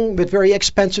same thing with very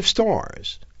expensive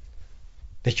stores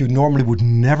that you normally would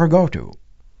never go to.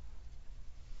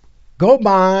 Go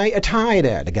buy a tie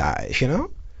there, the guys,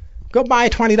 Go buy a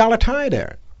 $20 tie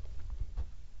there.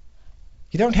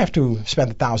 You don't have to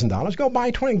spend $1,000. Go buy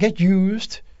 $20. Get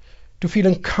used to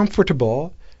feeling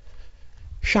comfortable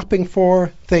shopping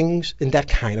for things in that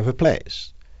kind of a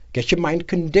place. Get your mind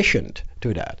conditioned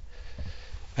to that.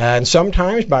 And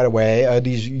sometimes, by the way,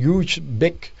 these huge,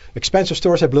 big, expensive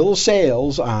stores have little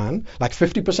sales on, like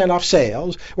 50% off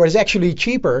sales, where it's actually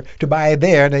cheaper to buy it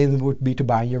there than it would be to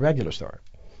buy in your regular store.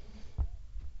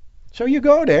 So you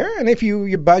go there, and if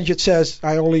your budget says,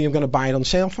 I only am going to buy it on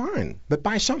sale, fine. But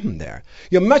buy something there.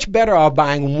 You're much better off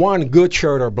buying one good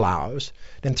shirt or blouse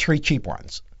than 3 cheap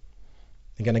ones.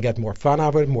 You're going to get more fun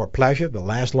out of it, more pleasure, it'll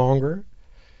last longer.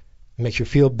 It makes you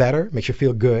feel better, makes you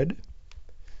feel good.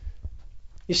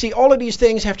 You see, all of these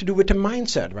things have to do with the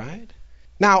mindset, right?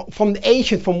 Now, from the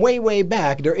ancient, from way, way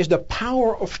back, there is the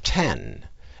power of 10.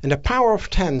 And the power of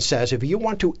 10 says if you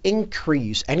want to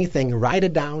increase anything, write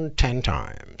it down 10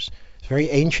 times. It's a very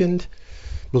ancient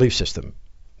belief system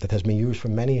that has been used for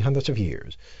many hundreds of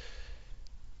years.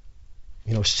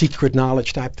 You know, secret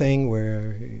knowledge type thing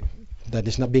where that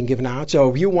is not being given out. So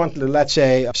if you want, let's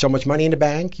say, so much money in the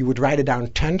bank, you would write it down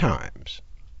 10 times.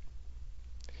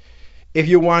 If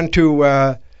you want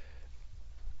to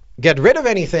get rid of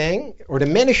anything or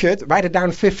diminish it, write it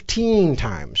down 15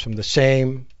 times from the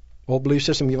same old belief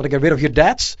system. You want to get rid of your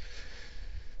debts?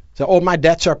 So all my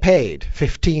debts are paid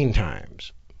 15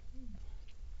 times.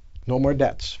 No more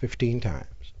debts, 15 times.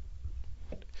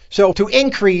 So to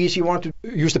increase, you want to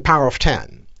use the power of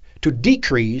 10. To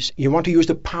decrease, you want to use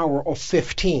the power of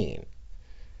 15.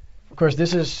 Of course,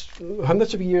 this is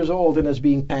hundreds of years old and is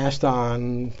being passed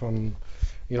on from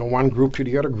one group to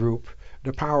the other group,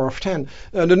 the power of 10.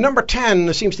 The number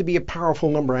 10 seems to be a powerful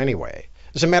number anyway.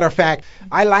 As a matter of fact,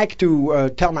 I like to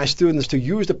tell my students to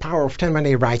use the power of 10 when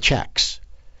they write checks.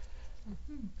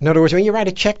 In other words, when you write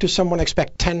a check to someone,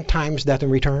 expect 10 times that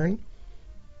in return.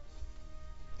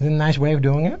 Isn't it a nice way of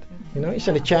doing it? You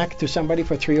send a check to somebody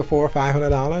for $300 or $400 or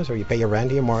 $500, or you pay your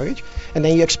rent or your mortgage, and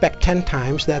then you expect 10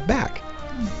 times that back.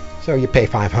 So you pay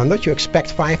 $500, you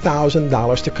expect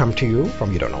 $5,000 to come to you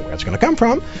from, you don't know where it's going to come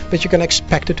from, but you're going to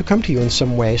expect it to come to you in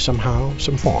some way, somehow,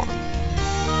 some form.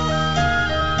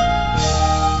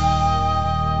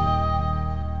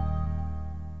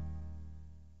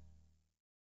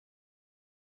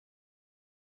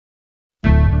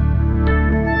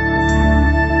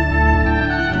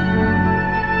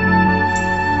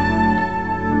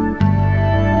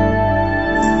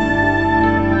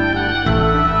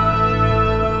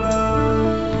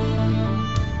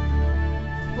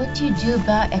 Do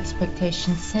about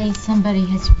expectations. Say somebody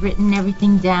has written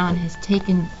everything down, has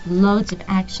taken loads of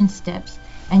action steps,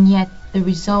 and yet the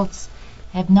results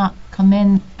have not come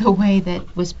in the way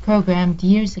that was programmed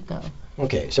years ago.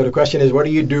 Okay, so the question is, what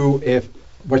do you do if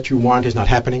what you want is not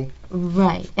happening?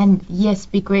 Right, and yes,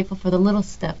 be grateful for the little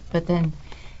stuff, but then...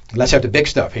 Let's have the big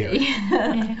stuff here.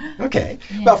 Okay,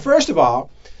 well, first of all,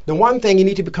 the one thing you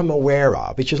need to become aware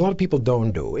of, which a lot of people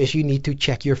don't do, is you need to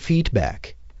check your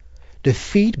feedback. The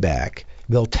feedback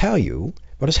will tell you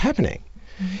what is happening.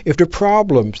 Mm-hmm. If the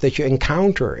problems that you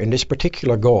encounter in this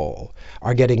particular goal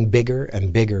are getting bigger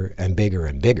and bigger and bigger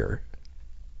and bigger,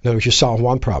 in other words, you solve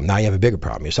one problem, now you have a bigger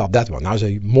problem. You solve that one, now there's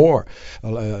a more,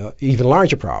 even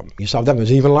larger problem. You solve that one,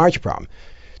 there's an even larger problem.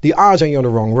 The odds are you're on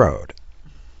the wrong road.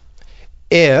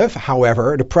 If,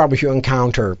 however, the problems you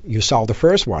encounter, you solve the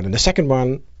first one, and the second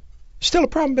one, still a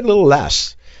problem, but a little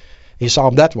less. You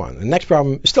solve that one. The next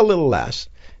problem is still a little less.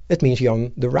 That means you're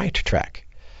on the right track.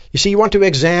 You see, you want to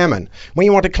examine. When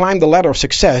you want to climb the ladder of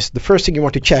success, the first thing you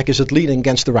want to check is it leaning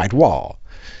against the right wall.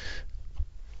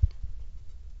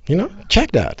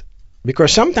 Check that.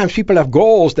 Because sometimes people have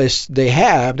goals they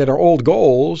have that are old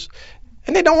goals,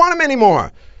 and they don't want them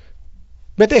anymore.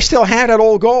 But they still have that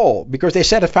old goal because they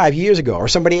set it 5 years ago, or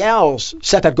somebody else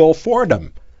set that goal for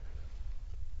them.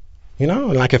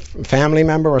 Like a family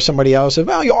member or somebody else says,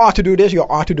 well, you ought to do this, you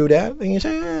ought to do that. And you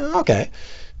say, okay.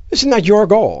 This is not your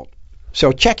goal.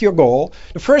 So check your goal.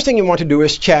 The first thing you want to do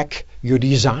is check your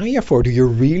desire for it. Do you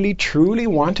really, truly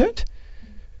want it?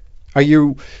 Are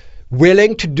you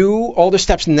willing to do all the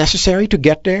steps necessary to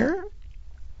get there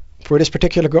for this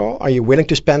particular goal? Are you willing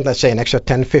to spend, let's say, an extra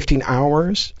 10, 15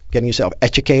 hours getting yourself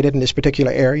educated in this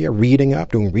particular area, reading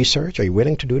up, doing research? Are you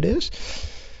willing to do this?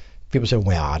 People say,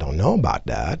 well, I don't know about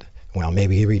that. Well,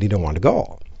 maybe you really don't want to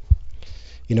go.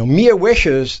 Mere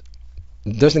wishes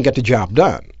doesn't get the job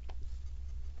done.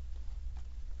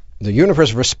 The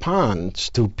universe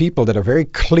responds to people that are very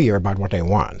clear about what they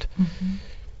want. Mm-hmm.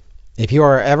 If you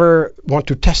ever want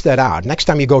to test that out, next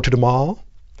time you go to the mall,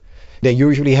 they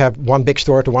usually have one big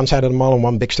store to one side of the mall and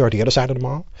one big store to the other side of the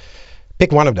mall.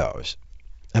 Pick one of those.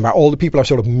 And while all the people are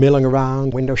sort of milling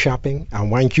around, window shopping, I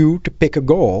want you to pick a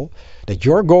goal, that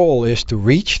your goal is to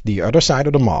reach the other side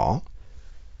of the mall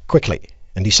quickly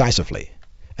and decisively.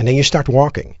 And then you start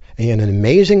walking, and an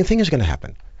amazing thing is going to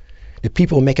happen. The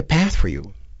people make a path for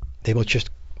you. They will just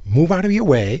move out of your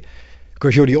way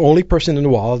because you're the only person in the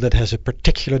world that has a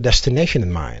particular destination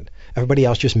in mind. Everybody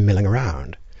else just milling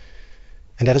around.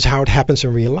 And that is how it happens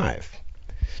in real life.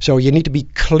 So you need to be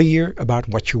clear about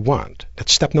what you want.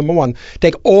 That's step number one.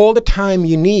 Take all the time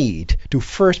you need to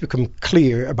first become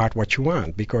clear about what you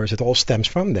want, because it all stems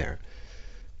from there.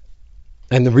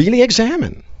 And really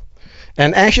examine.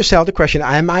 And ask yourself the question,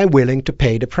 am I willing to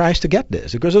pay the price to get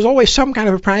this? Because there's always some kind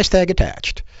of a price tag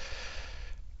attached.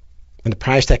 And the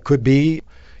price tag could be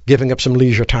giving up some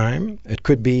leisure time. It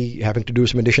could be having to do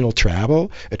some additional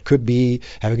travel. It could be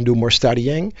having to do more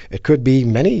studying. It could be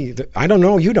many, I don't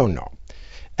know, you don't know.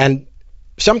 And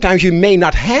sometimes you may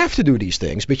not have to do these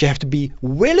things, but you have to be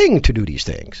willing to do these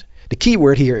things. The key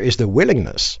word here is the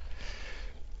willingness.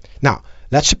 Now,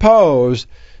 let's suppose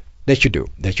that you do,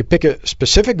 that you pick a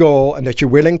specific goal and that you're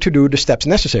willing to do the steps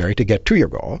necessary to get to your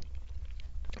goal.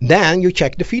 Then you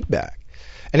check the feedback.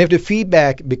 And if the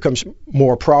feedback becomes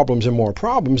more problems,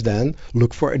 then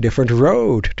look for a different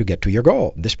road to get to your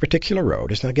goal. This particular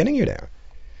road is not getting you there.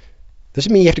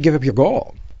 Doesn't mean you have to give up your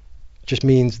goal. It just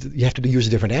means that you have to use a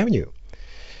different avenue.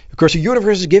 Because the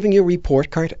universe is giving you a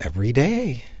report card every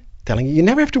day, telling you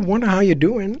never have to wonder how you're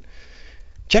doing.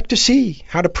 Check to see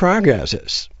how the progress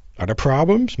is. Are there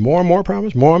problems? More and more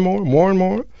problems? More and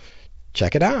more?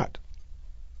 Check it out.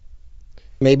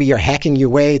 Maybe you're hacking your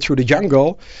way through the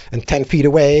jungle and 10 feet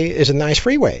away is a nice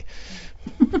freeway.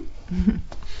 You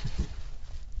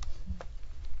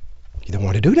don't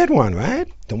want to do that one, right?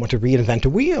 Don't want to reinvent the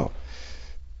wheel.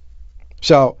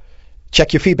 So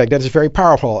check your feedback. That is very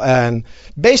powerful. And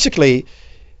basically,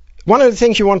 one of the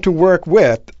things you want to work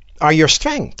with are your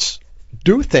strengths.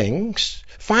 Do things.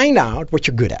 Find out what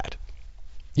you're good at.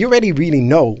 You already really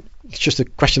know. It's just a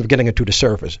question of getting it to the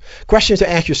surface. Questions to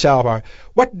ask yourself are,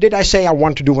 what did I say I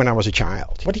wanted to do when I was a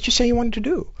child? What did you say you wanted to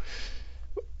do?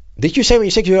 Did you say when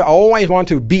you're 6 years old, I always want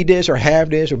to be this or have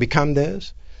this or become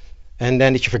this? And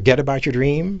then did you forget about your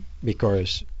dream?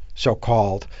 Because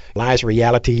so-called lies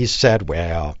realities said,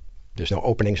 well, there's no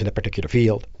openings in a particular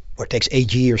field, or it takes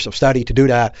 8 years of study to do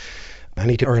that. I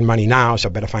need to earn money now, so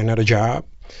I better find another job.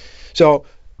 So,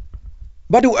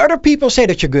 what do other people say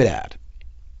that you're good at?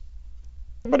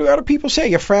 What do other people say?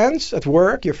 Your friends at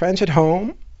work, your friends at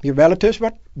home, your relatives,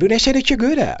 what do they say that you're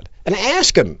good at? And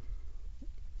ask them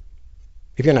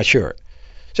if you're not sure.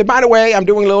 So, by the way, I'm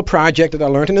doing a little project that I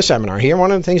learned in the seminar here.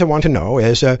 One of the things I want to know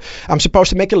is I'm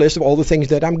supposed to make a list of all the things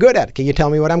that I'm good at. Can you tell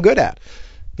me what I'm good at,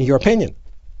 in your opinion?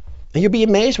 And you'll be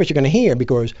amazed what you're going to hear,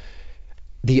 because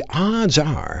the odds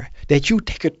are that you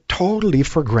take it totally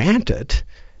for granted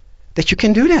that you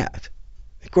can do that.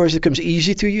 Of course, it comes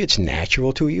easy to you. It's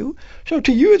natural to you. So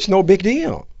to you, it's no big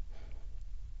deal.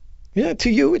 Yeah, to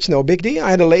you, it's no big deal. I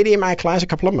had a lady in my class a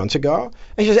couple of months ago,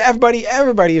 and she says, everybody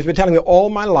has been telling me all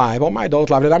my adult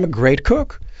life, that I'm a great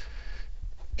cook.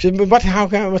 She said, but what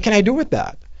can I do with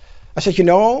that? I said, you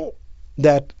know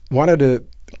that one of the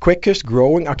quickest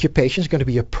growing occupations is going to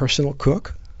be a personal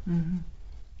cook? Mm-hmm.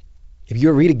 If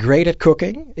you're really great at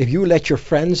cooking, if you let your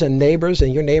friends and neighbors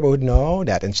in your neighborhood know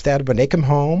that instead, when they come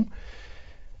home,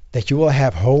 that you will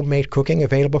have homemade cooking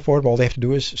available for them, all they have to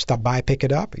do is stop by, pick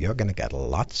it up, you're going to get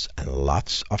lots and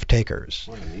lots of takers.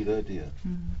 What a neat idea.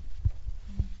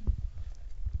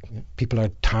 People are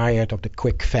tired of the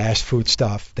quick, fast food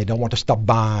stuff. They don't want to stop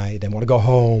by. They want to go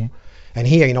home. And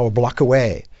here, a block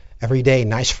away, every day,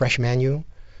 nice fresh menu.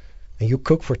 And you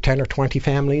cook for 10 or 20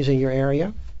 families in your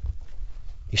area.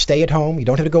 You stay at home. You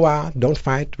don't have to go out. Don't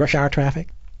fight rush hour traffic.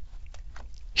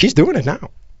 She's doing it now.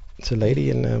 It's a lady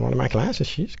in one of my classes.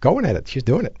 She's going at it. She's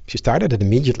doing it. She started it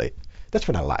immediately. That's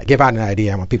what I like. Give out an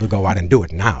idea. I want people to go out and do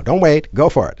it now. Don't wait. Go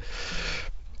for it.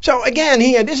 So again,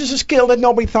 here, this is a skill that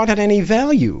nobody thought had any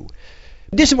value.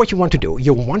 This is what you want to do.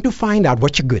 You want to find out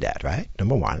what you're good at, right?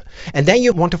 Number one. And then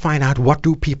you want to find out what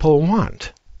do people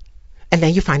want. And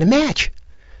then you find a match.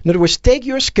 In other words, take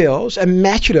your skills and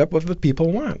match it up with what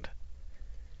people want.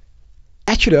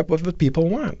 Match it up with what people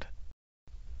want.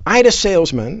 I had a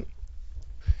salesman.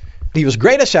 He was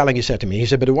great at selling, he said to me. He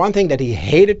said, but the one thing that he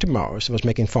hated the most was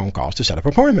making phone calls to set up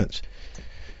appointments.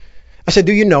 I said,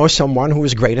 do you know someone who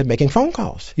is great at making phone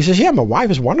calls? He says, yeah, my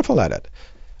wife is wonderful at it.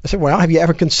 I said, well, have you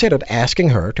ever considered asking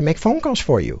her to make phone calls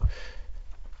for you?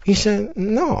 He said,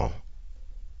 no.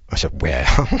 I said,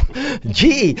 well,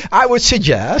 gee, I would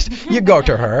suggest you go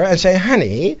to her and say,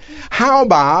 honey, how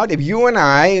about if you and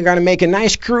I are going to make a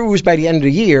nice cruise by the end of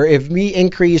the year? If we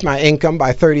increase my income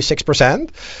by 36%,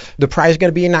 the price is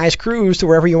going to be a nice cruise to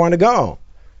wherever you want to go.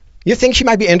 You think she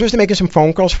might be interested in making some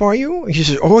phone calls for you? And she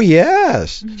says, oh,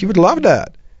 yes, she would love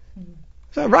that.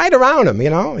 So right around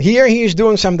him, Here he's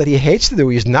doing something that he hates to do,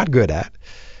 he's not good at.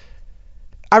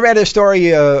 I read a story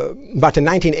about the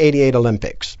 1988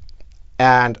 Olympics.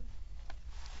 And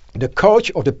the coach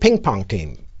of the ping pong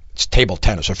team, it's table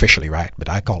tennis officially, right? But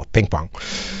I call it ping pong.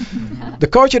 The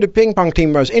coach of the ping pong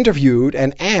team was interviewed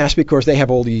and asked, because they have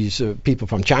all these people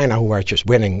from China who are just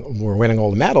winning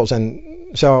all the medals.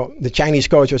 And so the Chinese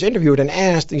coach was interviewed and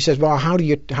asked, he says, well, how do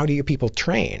you people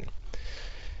train?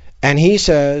 And he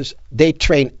says, they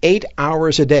train 8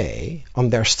 hours a day on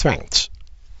their strengths.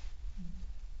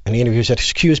 And the interviewer said,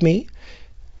 excuse me?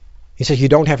 He says, you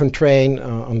don't have them train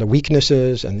on the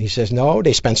weaknesses? And he says, no,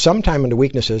 they spend some time on the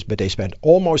weaknesses, but they spend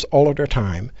almost all of their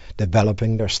time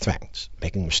developing their strengths,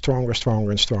 making them stronger, stronger,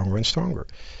 and stronger, and stronger.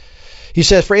 He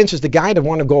says, for instance, the guy that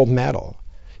won a gold medal,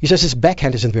 he says his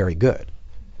backhand isn't very good,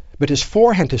 but his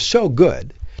forehand is so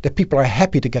good that people are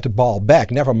happy to get the ball back,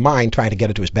 never mind trying to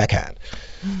get it to his backhand.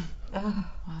 Oh,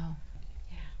 wow.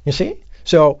 You see?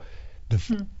 So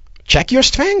check your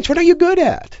strengths. What are you good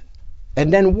at?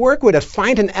 And then work with it.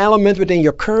 Find an element within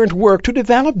your current work to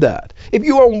develop that. If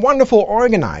you are a wonderful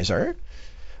organizer,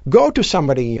 go to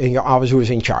somebody in your office who is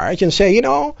in charge and say,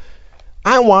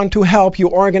 I want to help you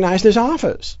organize this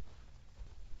office.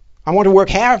 I want to work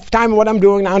half time of what I'm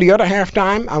doing now. The other half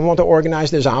time, I want to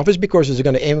organize this office because it's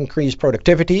going to increase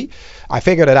productivity. I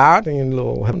figured it out in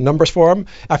little numbers form.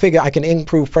 I figure I can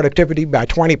improve productivity by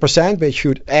 20%, which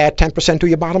should add 10% to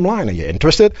your bottom line. Are you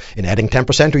interested in adding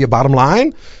 10% to your bottom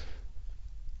line?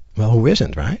 Well, who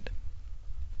isn't, right?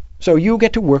 So you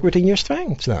get to work within your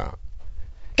strengths now.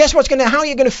 Guess how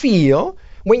you're going to feel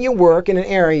when you work in an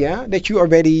area that you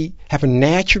already have a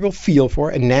natural feel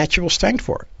for, a natural strength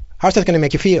for. How's that going to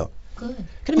make you feel? Good.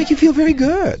 It's going to make you feel very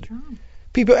good.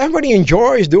 Everybody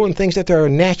enjoys doing things that they're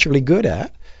naturally good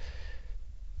at.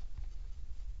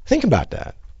 Think about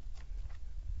that.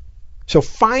 So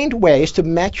find ways to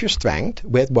match your strength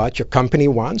with what your company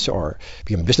wants, or if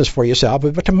you're in business for yourself,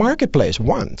 with what the marketplace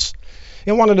wants.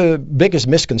 And one of the biggest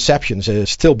misconceptions is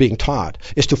still being taught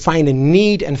is to find a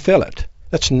need and fill it.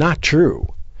 That's not true.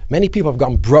 Many people have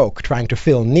gone broke trying to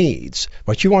fill needs.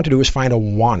 What you want to do is find a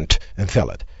want and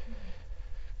fill it.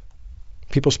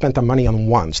 People spend their money on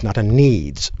wants, not on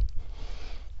needs.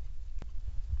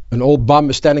 An old bum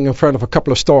is standing in front of a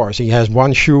couple of stores. He has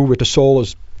one shoe with the sole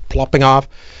is plopping off.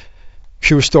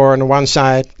 Shoe store on the one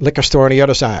side, liquor store on the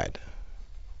other side.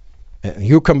 And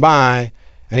you come by,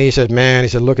 and he says,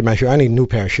 look at my shoe. I need a new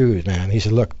pair of shoes, man. He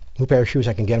said, look, new pair of shoes,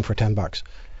 I can get them for $10. Can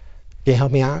you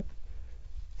help me out?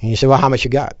 And you say, well, how much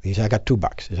you got? He said, I got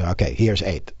 $2. He said, okay, here's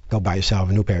 $8. Go buy yourself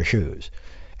a new pair of shoes.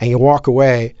 And you walk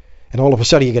away, and all of a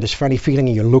sudden you get this funny feeling,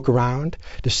 and you look around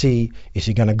to see, is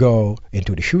he going to go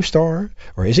into the shoe store,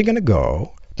 or is he going to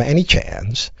go, by any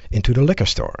chance, into the liquor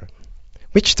store?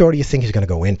 Which store do you think he's going to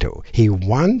go into? He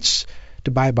wants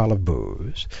to buy a bottle of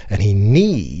booze, and he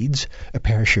needs a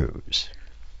pair of shoes.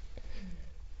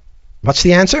 What's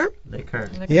the answer? Liquor.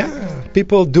 Yeah,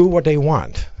 people do what they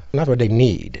want, not what they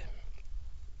need.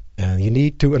 And you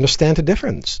need to understand the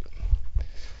difference.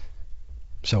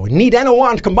 So a need and a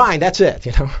want combined, that's it.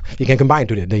 You can combine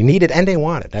two. They need it and they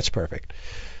want it. That's perfect.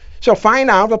 So find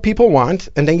out what people want,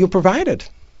 and then you provide it,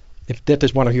 if that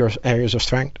is one of your areas of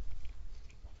strength.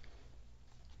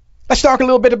 Let's talk a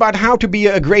little bit about how to be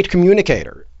a great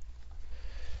communicator.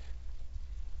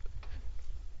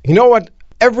 You know what?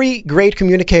 Every great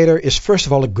communicator is, first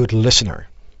of all, a good listener.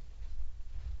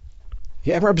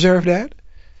 You ever observe that?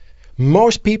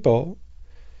 Most people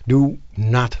do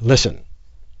not listen.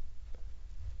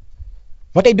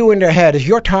 What they do in their head is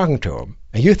you're talking to them,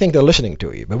 and you think they're listening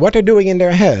to you. But what they're doing in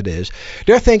their head is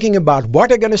they're thinking about what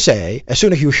they're going to say as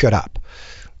soon as you shut up.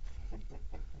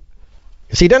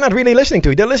 See, they're not really listening to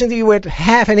you. They're listening to you with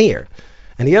half an ear.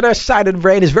 And the other side of the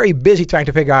brain is very busy trying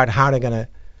to figure out how they're going to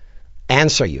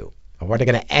answer you or what they're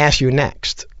going to ask you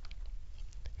next.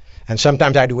 And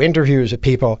sometimes I do interviews with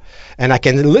people, and I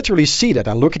can literally see that.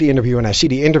 I look at the interview, and I see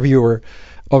the interviewer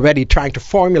already trying to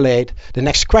formulate the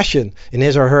next question in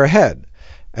his or her head.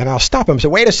 And I'll stop him. So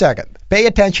wait a second. Pay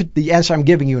attention to the answer I'm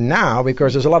giving you now,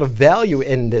 because there's a lot of value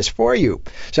in this for you.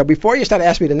 So before you start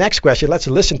asking me the next question, let's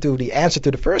listen to the answer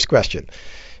to the first question.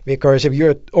 Because if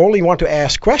you only want to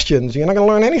ask questions, you're not going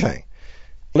to learn anything.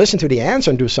 Listen to the answer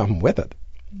and do something with it.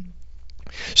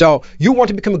 So you want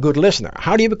to become a good listener.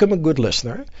 How do you become a good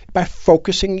listener? By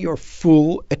focusing your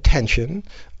full attention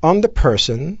on the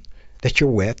person that you're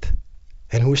with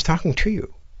and who is talking to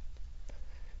you.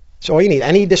 So all you need,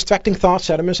 any distracting thoughts,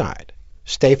 set them aside.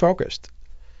 Stay focused.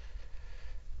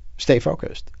 Stay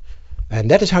focused. And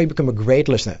that is how you become a great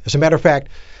listener. As a matter of fact,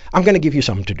 I'm going to give you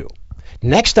something to do.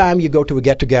 Next time you go to a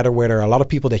get-together where there are a lot of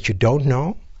people that you don't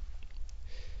know,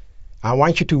 I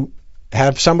want you to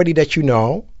have somebody that you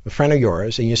know a friend of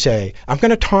yours, and you say, I'm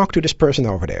going to talk to this person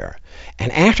over there.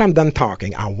 And after I'm done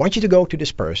talking, I want you to go to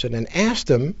this person and ask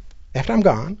them, after I'm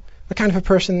gone, what kind of a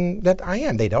person that I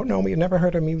am. They don't know me. You've never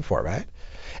heard of me before, right?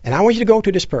 And I want you to go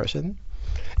to this person,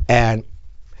 and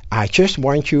I just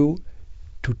want you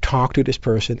to talk to this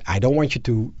person. I don't want you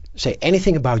to say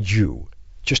anything about you.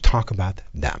 Just talk about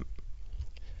them.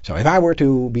 So if I were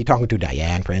to be talking to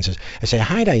Diane, for instance, I say,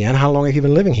 hi, Diane, how long have you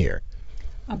been living here?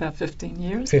 About 15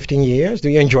 years. 15 years. Do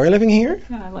you enjoy living here?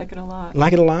 Yeah, I like it a lot.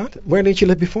 Like it a lot? Where did you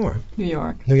live before? New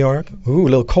York. New York? Ooh, a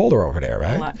little colder over there,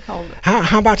 right? A lot colder.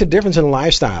 How about the difference in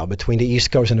lifestyle between the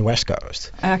East Coast and the West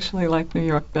Coast? I actually like New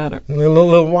York better. A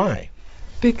little why?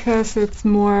 Because it's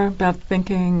more about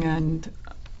thinking and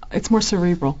it's more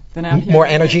cerebral than out here. More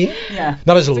energy? Yeah.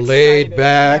 Not as It's laid exciting.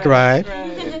 back, Yeah, right?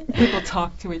 People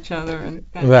talk to each other and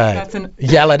that's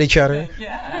Yell at each other.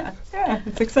 Yeah,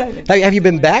 it's exciting. Have you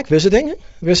been back visiting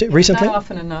recently? Not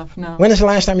often enough, no. When is the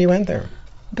last time you went there?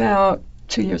 About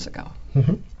 2 years ago.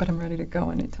 Mm-hmm. But I'm ready to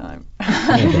go anytime.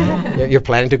 You're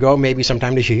planning to go maybe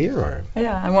sometime this year, or?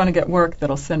 Yeah, I want to get work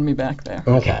that'll send me back there.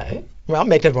 Okay. Well,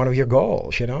 make that one of your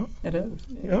goals, you know? It is.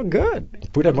 Yeah. Oh,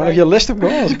 good. Put that one of your list of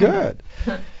goals. Good.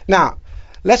 Now,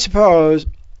 let's suppose,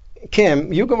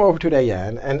 Kim, you go over to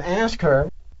Diane and ask her,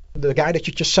 the guy that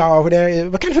you just saw over there,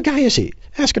 what kind of a guy is he?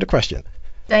 Ask her the question.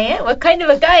 Diane, what kind of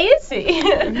a guy is he?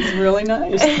 It's really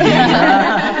nice.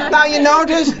 Now, you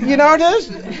notice?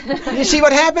 You see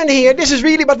what happened here? This is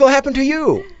really what will happen to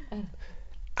you.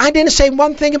 I didn't say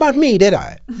one thing about me, did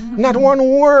I? Not one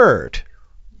word.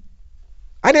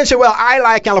 I didn't say, well, I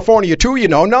like California too, you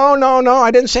know. No.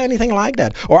 I didn't say anything like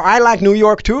that. Or I like New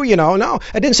York too, you know. No,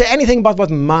 I didn't say anything about what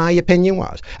my opinion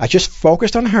was. I just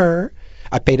focused on her.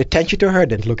 I paid attention to her,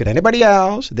 didn't look at anybody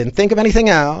else, didn't think of anything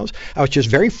else. I was just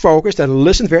very focused and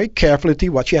listened very carefully to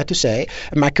what she had to say.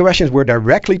 And my questions were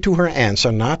directly to her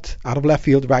answer, not out of left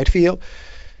field, right field.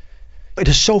 It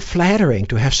is so flattering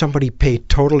to have somebody pay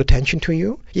total attention to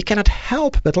you. You cannot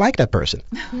help but like that person.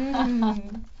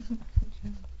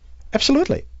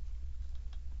 Absolutely.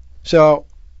 So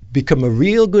become a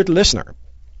real good listener,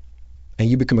 and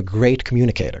you become a great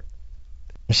communicator.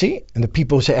 You see? And the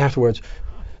people say afterwards,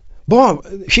 boy,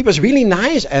 she was really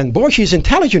nice, and boy, she's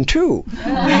intelligent too.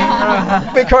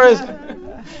 Because,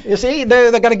 you see,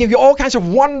 they're going to give you all kinds of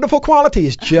wonderful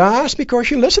qualities just because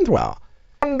you listened well.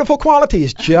 Wonderful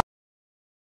qualities just.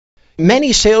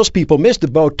 Many salespeople miss the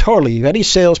boat totally. If any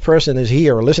salesperson is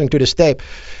here or listening to this tape,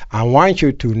 I want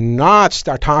you to not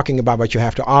start talking about what you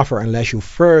have to offer unless you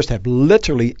first have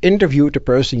literally interviewed the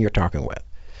person you're talking with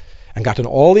and gotten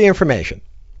all the information.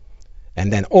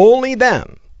 And then only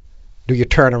then do you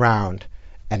turn around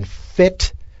and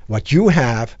fit what you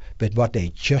have with what they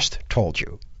just told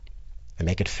you and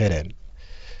make it fit in.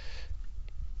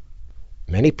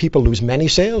 Many people lose many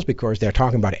sales because they're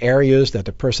talking about areas that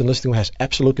the person listening to has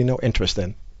absolutely no interest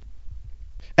in.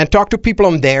 And talk to people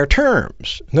on their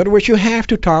terms. In other words, you have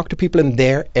to talk to people in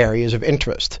their areas of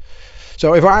interest.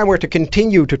 So if I were to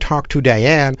continue to talk to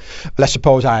Diane, let's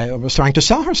suppose I was trying to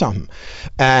sell her something,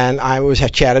 and I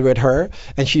had chatted with her,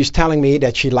 and she's telling me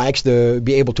that she likes to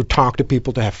be able to talk to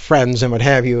people, to have friends and what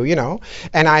have you, you know.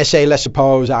 And I say, let's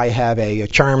suppose I have a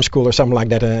charm school or something like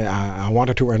that I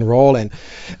wanted to enroll in.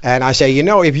 And I say, you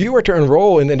know, if you were to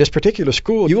enroll in this particular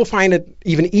school, you will find it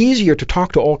even easier to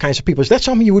talk to all kinds of people. Is that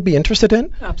something you would be interested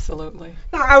in? Absolutely.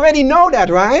 Now, I already know that,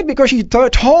 right? Because she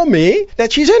told me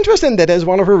that she's interested in that as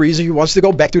one of her reasons she wants to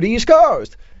go back to the East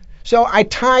Coast. So I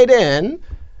tied in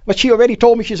what she already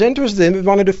told me she's interested in with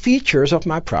one of the features of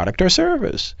my product or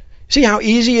service. See how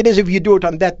easy it is if you do it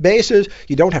on that basis.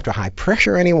 You don't have to high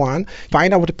pressure anyone.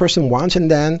 Find out what the person wants,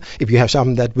 and then if you have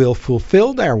something that will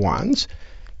fulfill their wants,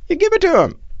 you give it to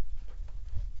them.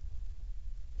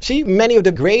 See, many of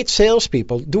the great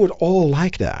salespeople do it all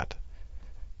like that.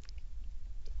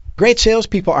 Great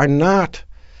salespeople are not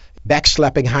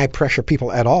backslapping high-pressure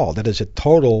people at all. That is a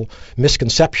total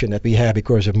misconception that we have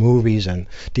because of movies and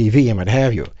TV and what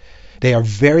have you. They are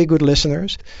very good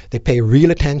listeners. They pay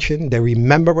real attention. They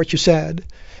remember what you said.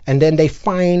 And then they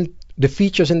find the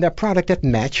features in their product that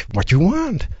match what you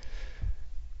want.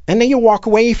 And then you walk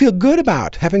away and you feel good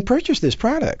about having purchased this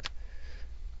product.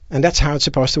 And that's how it's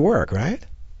supposed to work, right?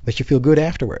 That you feel good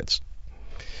afterwards.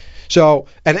 So,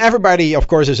 and everybody, of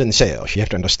course, is in sales. You have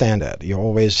to understand that. You're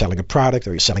always selling a product,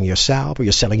 or you're selling yourself, or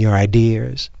you're selling your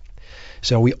ideas.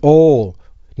 So we all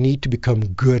need to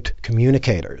become good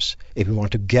communicators if we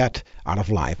want to get out of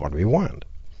life what we want.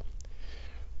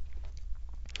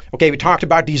 Okay, we talked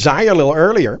about desire a little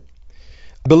earlier.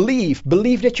 Believe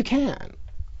that you can.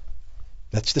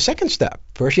 That's the second step.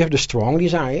 First you have the strong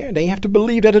desire, then you have to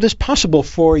believe that it is possible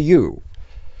for you.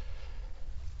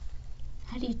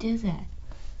 How do you do that?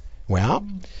 Well,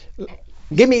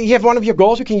 you have one of your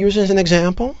goals we can use as an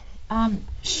example?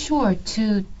 Sure,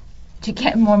 to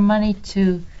get more money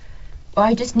or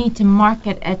I just need to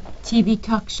market a TV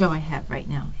talk show I have right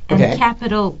now. And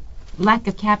Okay. lack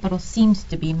of capital seems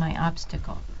to be my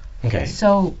obstacle. Okay.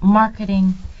 So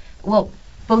marketing,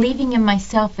 believing in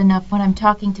myself enough when I'm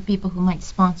talking to people who might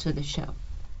sponsor the show.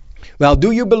 Well,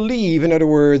 do you believe, in other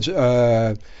words,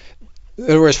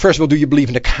 first of all, do you believe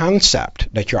in the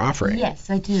concept that you're offering? Yes,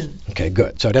 I do. Okay,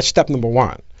 good. So that's step number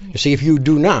one. You see, if you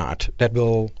do not, that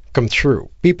will come through.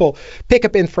 People pick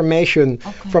up information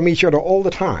from each other all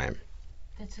the time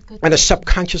That's a good on a question.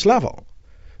 subconscious level.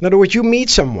 In other words, you meet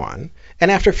someone, and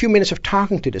after a few minutes of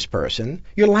talking to this person,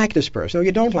 you like this person, or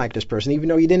you don't like this person, even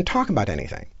though you didn't talk about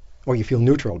anything, or you feel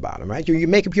neutral about them, right? You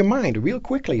make up your mind real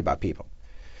quickly about people.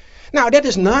 Now, that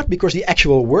is not because the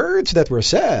actual words that were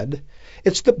said.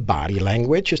 It's the body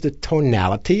language, it's the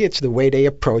tonality, it's the way they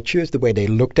approach you, it's the way they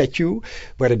looked at you,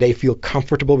 whether they feel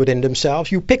comfortable within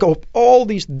themselves. You pick up all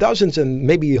these dozens and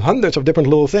maybe hundreds of different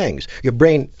little things. Your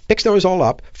brain picks those all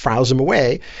up, files them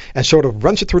away, and sort of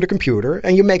runs it through the computer,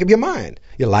 and you make up your mind.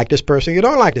 You like this person, you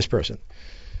don't like this person.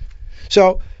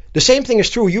 So the same thing is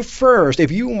true. You first,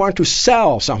 if you want to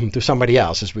sell something to somebody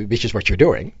else, which is what you're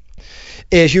doing,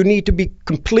 is you need to be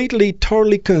completely,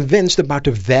 totally convinced about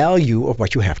the value of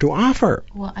what you have to offer.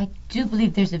 Well, I do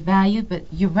believe there's a value, but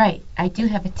you're right. I do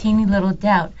have a teeny little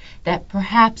doubt that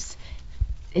perhaps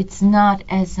it's not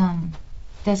as,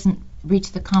 doesn't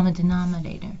reach the common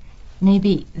denominator.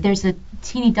 Maybe there's a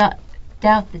teeny doubt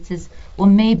that says, well,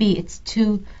 maybe it's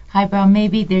too highbrow,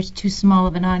 maybe there's too small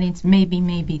of an audience, maybe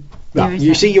Well, there is.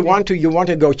 you see, you want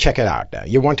to go check it out now.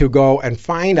 You want to go and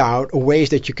find out ways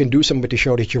that you can do something to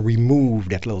show that you remove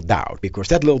that little doubt, because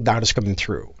that little doubt is coming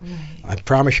through. Right. I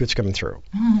promise you it's coming through.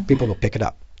 People will pick it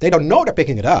up. They don't know they're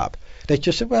picking it up. They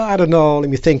just say, well, I don't know, let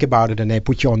me think about it, and they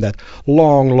put you on that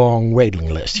long, long waiting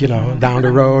list, down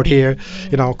the road here,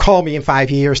 call me in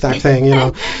 5 years type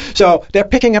thing, So they're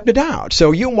picking up the doubt.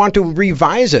 So you want to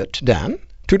revise it then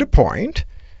to the point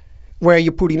where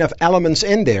you put enough elements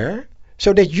in there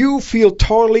so that you feel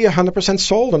totally 100%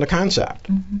 sold on the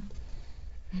concept. Mm-hmm.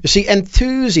 You see,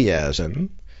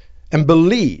 enthusiasm and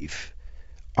belief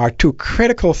are two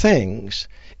critical things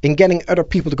in getting other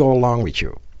people to go along with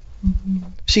you. Mm-hmm.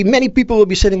 See, many people will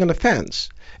be sitting on the fence.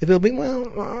 It will be,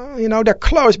 they're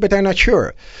close, but they're not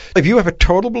sure. If you have a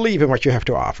total belief in what you have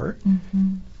to offer,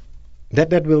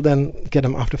 that will then get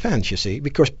them off the fence, you see,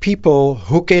 because people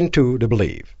hook into the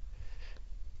belief.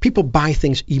 People buy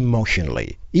things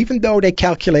emotionally. Even though they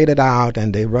calculate it out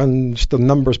and they run the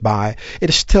numbers by, it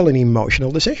is still an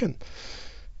emotional decision.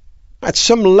 At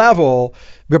some level,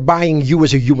 we're buying you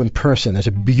as a human person, as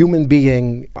a human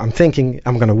being. I'm thinking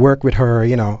I'm going to work with her,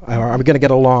 are we going to get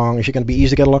along? Is she going to be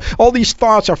easy to get along? All these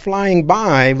thoughts are flying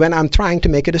by when I'm trying to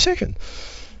make a decision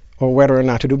or whether or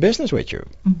not to do business with you.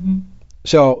 Mm-hmm.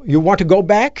 So you want to go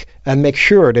back and make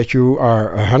sure that you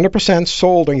are 100%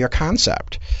 sold on your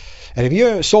concept. And if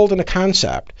you're sold on a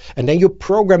concept and then you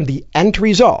program the end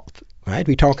result, right?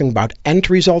 We're talking about end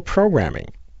result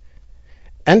programming.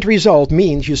 End result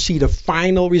means you see the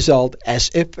final result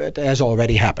as if it has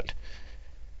already happened.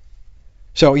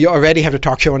 So you already have the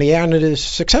talk show on the air and it is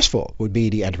successful, would be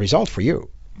the end result for you.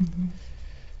 Mm-hmm.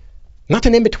 Not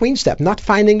an in-between step, not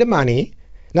finding the money,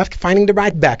 not finding the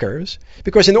right backers,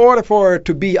 because in order for it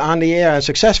to be on the air and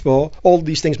successful, all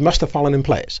these things must have fallen in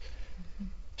place.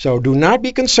 So do not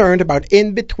be concerned about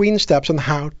in-between steps on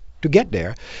how to get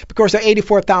there, because there are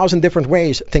 84,000 different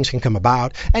ways things can come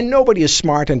about, and nobody is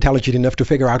smart and intelligent enough to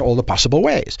figure out all the possible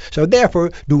ways. So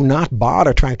therefore, do not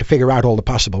bother trying to figure out all the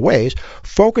possible ways.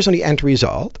 Focus on the end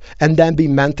result, and then be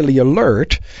mentally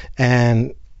alert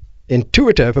and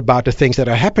intuitive about the things that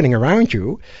are happening around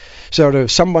you. So that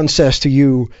if someone says to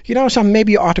you,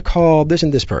 maybe you ought to call this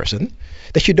and this person,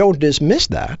 that you don't dismiss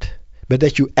that, but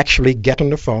that you actually get on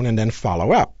the phone and then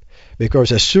follow up.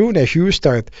 Because as soon as you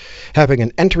start having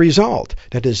an end result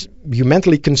that is, you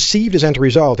mentally conceive this end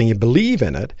result and you believe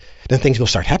in it, then things will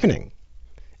start happening.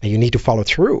 And you need to follow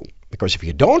through. Because if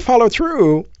you don't follow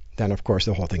through, then of course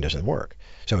the whole thing doesn't work.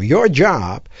 So your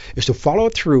job is to follow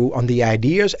through on the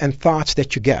ideas and thoughts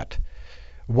that you get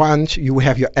once you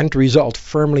have your end result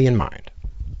firmly in mind.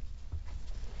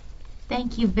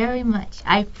 Thank you very much.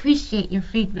 I appreciate your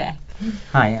feedback.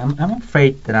 Hi, I'm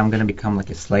afraid that I'm going to become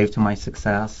like a slave to my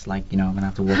success. Like, I'm going to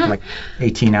have to work like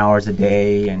 18 hours a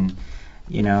day. And,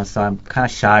 so I'm kind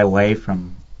of shy away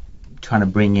from trying to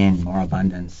bring in more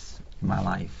abundance in my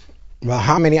life. Well,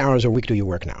 how many hours a week do you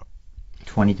work now?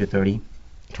 20 to 30.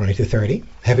 20 to 30.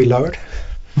 Heavy load?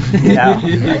 Yeah,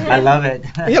 I love it.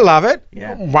 You love it.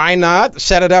 Yeah. Why not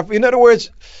set it up? In other words,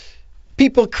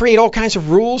 people create all kinds of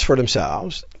rules for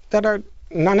themselves that are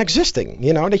non-existing.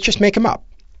 They just make them up.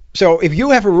 So if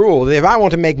you have a rule that if I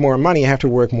want to make more money, I have to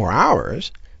work more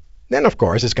hours, then of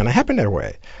course it's going to happen that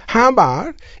way. How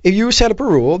about if you set up a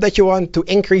rule that you want to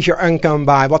increase your income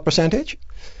by what percentage?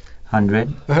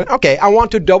 100. Okay, I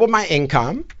want to double my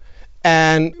income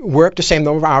and work the same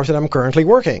number of hours that I'm currently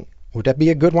working. Would that be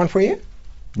a good one for you?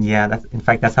 Yeah, in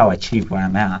fact, that's how I achieved where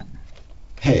I'm at.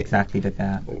 Hey, Exactly did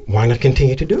that. why not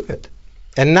continue to do it?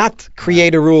 And not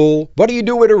create a rule. What do you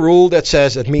do with a rule that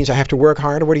says it means I have to work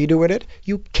harder? What do you do with it?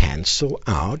 You cancel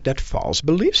out that false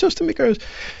belief system, because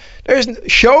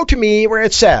show to me where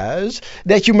it says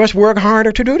that you must work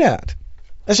harder to do that.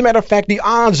 As a matter of fact, the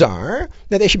odds are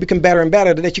that they should become better and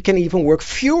better, that you can even work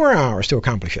fewer hours to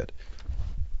accomplish it.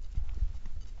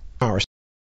 Hours.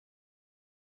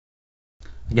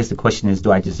 I guess the question is,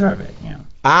 do I deserve it?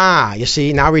 You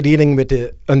see, now we're dealing with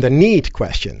the underneath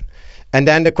question. And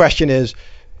then the question is,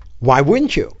 why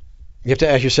wouldn't you? You have to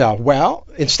ask yourself, well,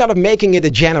 instead of making it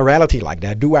a generality like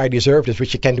that, do I deserve this,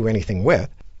 which you can't do anything with?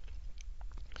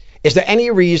 Is there any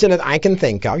reason that I can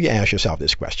think of, you ask yourself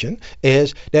this question,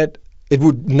 is that it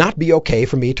would not be okay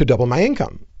for me to double my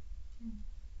income?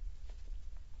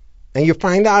 And you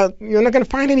find out you're not going to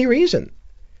find any reason.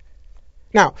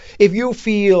 Now, if you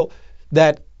feel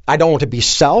that I don't want to be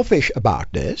selfish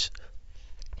about this,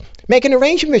 make an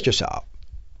arrangement with yourself.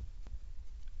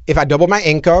 If I double my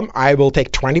income, I will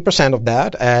take 20% of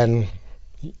that, and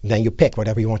then you pick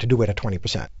whatever you want to do with that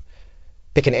 20%.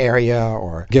 Pick an area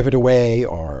or give it away,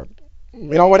 or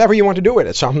whatever you want to do with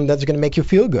it, something that's going to make you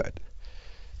feel good.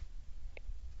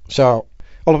 So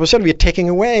all of a sudden we're taking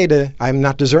away the I'm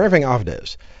not deserving of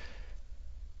this.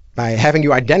 By having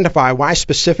you identify why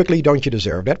specifically don't you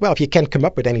deserve that? Well, if you can't come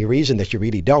up with any reason that you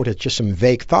really don't, it's just some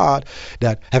vague thought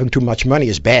that having too much money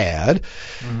is bad,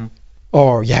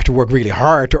 or you have to work really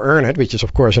hard to earn it, which is,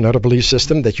 of course, another belief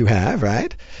system that you have,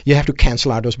 right? You have to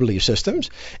cancel out those belief systems.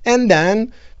 And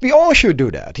then we all should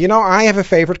do that. I have a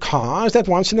favorite cause that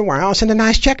once in a while I send a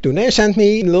nice check to. They send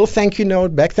me a little thank you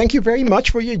note back. Thank you very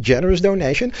much for your generous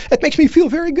donation. It makes me feel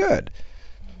very good.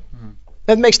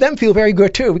 That makes them feel very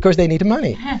good too, because they need the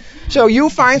money. So you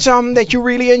find something that you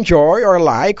really enjoy or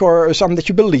like, or something that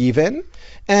you believe in,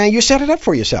 and you set it up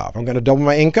for yourself. I'm going to double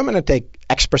my income and I take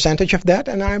X percentage of that,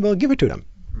 and I will give it to them.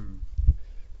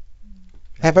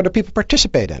 Have other people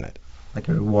participate in it. Like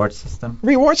a reward system?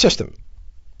 Reward system.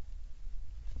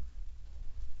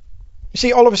 You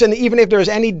see, all of a sudden, even if there's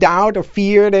any doubt or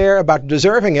fear there about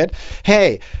deserving it,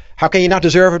 hey, how can you not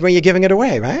deserve it when you're giving it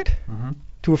away, right?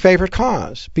 To a favorite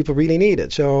cause. People really need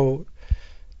it. So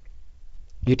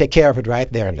you take care of it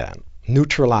right there and then.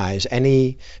 Neutralize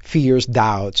any fears,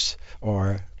 doubts,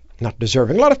 or not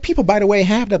deserving. A lot of people, by the way,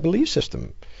 have that belief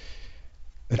system.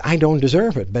 That I don't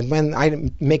deserve it. But when I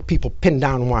make people pin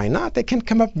down why not, they can't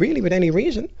come up really with any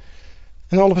reason.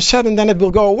 And all of a sudden then it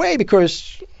will go away,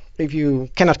 because if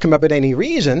you cannot come up with any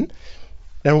reason,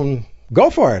 then go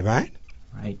for it, right?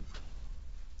 Right.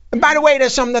 And by the way,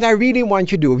 there's something that I really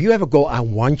want you to do. If you have a goal, I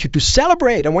want you to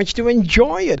celebrate. I want you to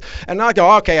enjoy it. And not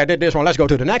go, okay, I did this one, let's go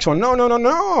to the next one.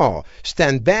 No.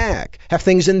 Stand back. Have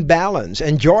things in balance.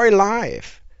 Enjoy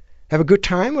life. Have a good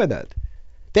time with it.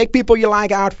 Take people you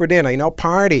like out for dinner,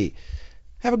 party.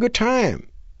 Have a good time.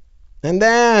 And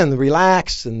then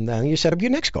relax, and then you set up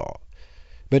your next goal.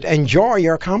 But enjoy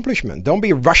your accomplishment. Don't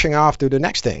be rushing off to the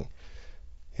next thing.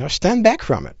 Stand back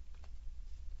from it.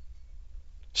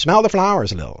 Smell the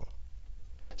flowers a little.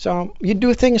 So you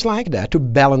do things like that to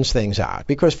balance things out.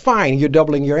 Because fine, you're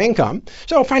doubling your income.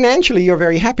 So financially, you're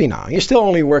very happy now. You're still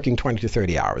only working 20 to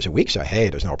 30 hours a week. So hey,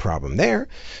 there's no problem there.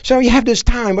 So you have this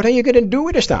time. What are you going to do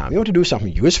with this time? You want to do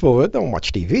something useful with it. Don't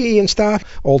watch TV and stuff.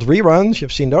 Old reruns.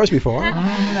 You've seen those before.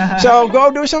 So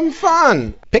go do some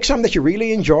fun. Pick something that you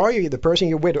really enjoy. The person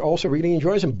you're with also really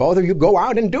enjoys. And both of you go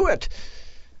out and do it.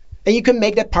 And you can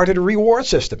make that part of the reward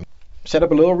system. Set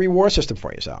up a little reward system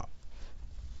for yourself.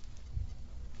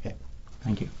 Okay.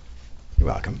 Thank you. You're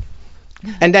welcome.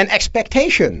 And then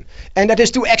expectation. And that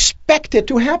is to expect it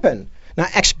to happen. Now,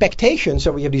 expectation,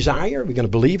 so we have desire, we're going to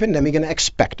believe it, and then we're going to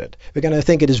expect it. We're going to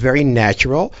think it is very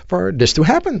natural for this to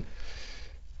happen.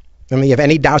 And when you have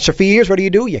any doubts or fears, what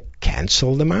do? You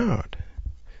cancel them out.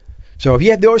 So if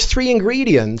you have those three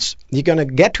ingredients, you're going to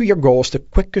get to your goals the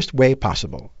quickest way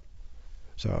possible.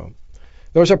 So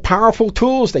those are powerful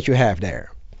tools that you have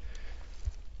there.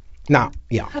 Now,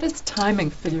 yeah. How does timing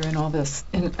figure in all this?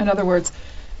 In other words,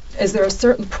 is there a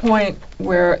certain point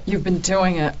where you've been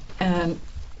doing it and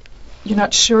you're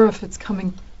not sure if it's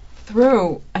coming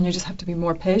through and you just have to be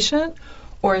more patient?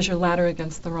 or is your ladder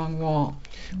against the wrong wall?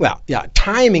 Well, yeah,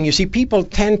 timing. You see, people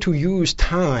tend to use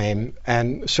time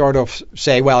and sort of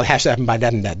say, well, it has to happen by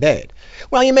that and that date.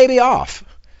 Well, you may be off.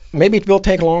 Maybe it will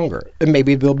take longer, and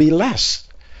maybe it will be less.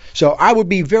 So I would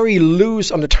be very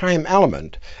loose on the time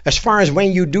element. As far as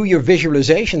when you do your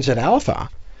visualizations at alpha,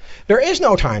 there is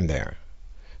no time there.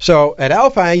 So at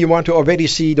alpha, you want to already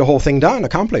see the whole thing done,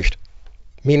 accomplished,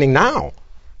 meaning now.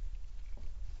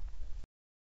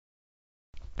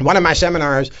 One of my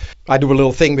seminars, I do a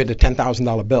little thing with a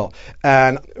 $10,000 bill.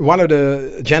 And one of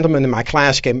the gentlemen in my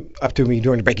class came up to me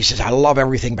during the break. He says, I love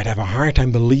everything, but I have a hard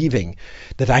time believing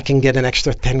that I can get an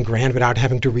extra 10 grand without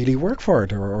having to really work for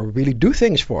it or really do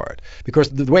things for it.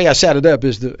 Because the way I set it up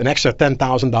is an extra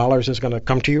 $10,000 is going to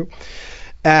come to you.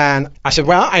 And I said,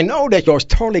 well, I know that goes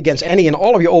totally against any and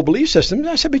all of your old belief systems.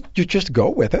 I said, but you just go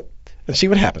with it and see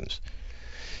what happens.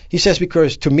 He says,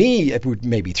 because to me, it would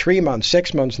maybe 3 months,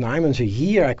 6 months, 9 months, a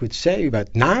year, I could say,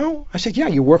 but now? I said, yeah,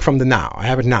 you work from the now. I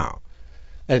have it now.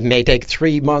 It may take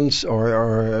 3 months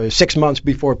or 6 months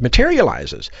before it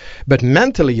materializes, but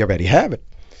mentally you already have it.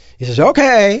 He says,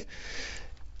 okay.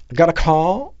 I got a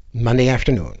call Monday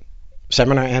afternoon.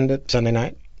 Seminar ended Sunday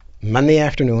night. Monday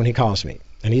afternoon, he calls me,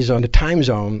 and he's on the time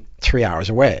zone 3 hours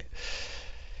away.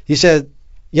 He said,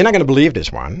 you're not going to believe this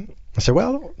one. I said,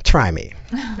 well, try me.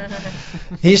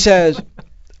 He says,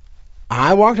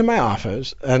 I walked in my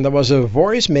office, and there was a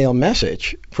voicemail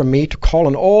message from me to call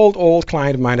an old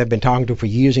client of mine I've been talking to for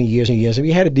years and years and years, and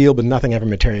we had a deal, but nothing ever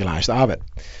materialized of it.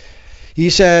 He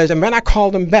says, and when I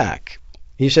called him back,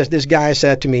 he says, this guy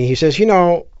said to me, he says, you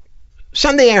know,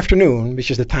 Sunday afternoon,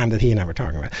 which is the time that he and I were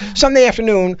talking about, Sunday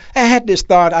afternoon, I had this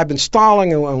thought, I've been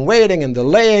stalling and waiting and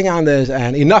delaying on this,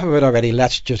 and enough of it already,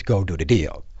 let's just go do the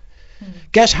deal.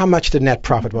 Guess how much the net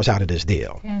profit was out of this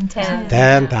deal?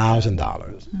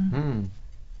 $10,000.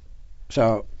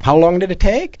 So how long did it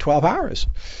take? 12 hours.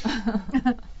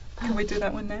 Can we do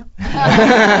that one now?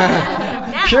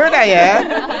 Sure,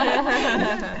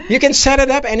 Diane. You can set it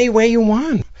up any way you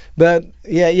want. But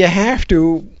yeah, you have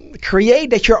to create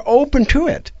that you're open to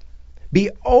it. Be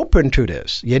open to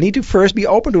this. You need to first be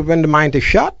open to it. When the mind is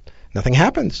shut, nothing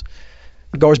happens.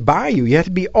 It goes by you. You have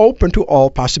to be open to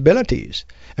all possibilities.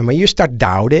 And when you start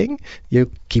doubting, you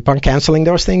keep on canceling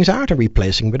those things out and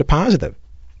replacing with a positive.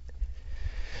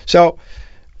 So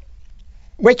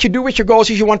what you do with your goals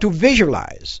is you want to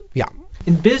visualize. Yeah.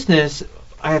 In business,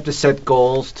 I have to set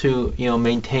goals to,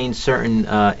 maintain certain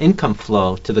income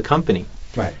flow to the company.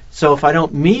 Right. So if I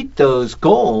don't meet those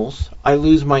goals, I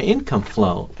lose my income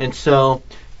flow. And so,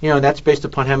 that's based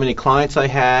upon how many clients I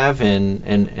have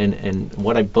and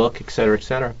what I book, et cetera, et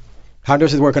cetera. How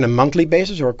does it work, on a monthly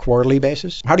basis or a quarterly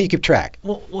basis? How do you keep track?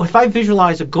 Well, if I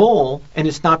visualize a goal and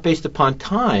it's not based upon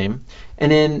time,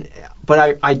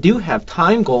 but I do have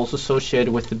time goals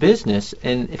associated with the business,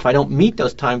 and if I don't meet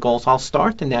those time goals, I'll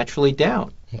start to naturally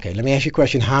doubt. Okay, let me ask you a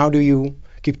question. How do you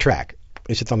keep track?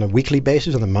 Is it on a weekly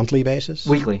basis, on a monthly basis?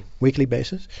 Weekly. Weekly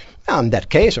basis? Now, in that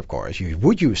case, of course, you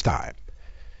would use time.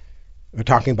 We're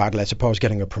talking about, let's suppose,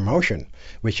 getting a promotion,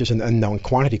 which is an unknown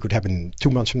quantity, could happen 2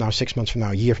 months from now, 6 months from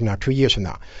now, a year from now, 2 years from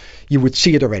now. You would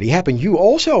see it already happen. You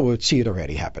also would see it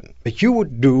already happen. But you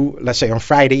would do, let's say on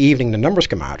Friday evening, the numbers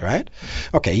come out, right?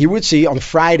 Okay, you would see on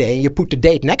Friday, you put the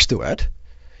date next to it,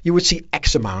 you would see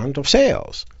X amount of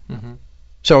sales. Mm-hmm.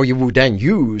 So you would then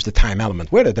use the time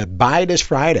element with it, that by this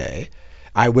Friday,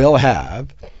 I will have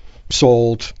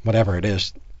sold whatever it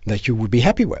is that you would be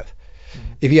happy with.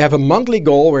 If you have a monthly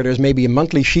goal where there's maybe a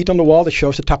monthly sheet on the wall that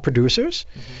shows the top producers,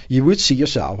 you would see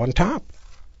yourself on top,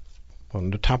 on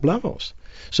the top levels.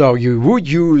 So you would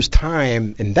use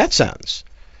time in that sense.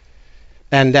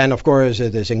 And then, of course,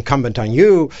 it is incumbent on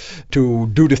you to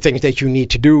do the things that you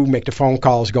need to do, make the phone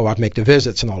calls, go out, make the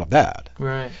visits, and all of that.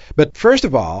 Right. But first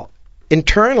of all,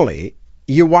 internally,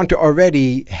 you want to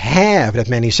already have that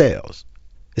many sales.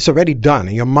 It's already done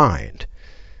in your mind.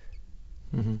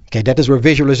 Mm-hmm. Okay, that is where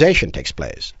visualization takes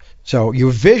place. So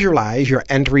you visualize your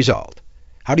end result.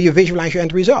 How do you visualize your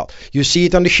end result? You see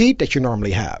it on the sheet that you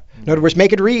normally have. In other words,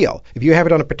 make it real. If you have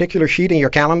it on a particular sheet in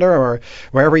your calendar or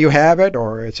wherever you have it,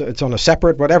 or it's on a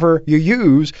separate whatever you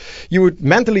use, you would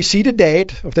mentally see the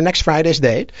date of the next Friday's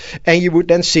date, and you would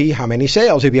then see how many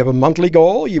sales. If you have a monthly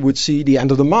goal, you would see the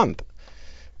end of the month.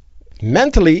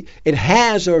 Mentally, it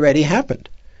has already happened.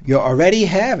 You already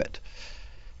have it.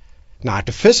 Now, at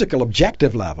the physical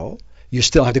objective level, you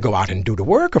still have to go out and do the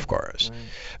work, of course. Right.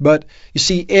 But you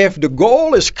see, if the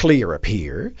goal is clear up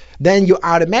here, then you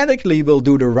automatically will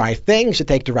do the right things and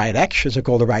take the right actions and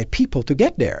call the right people to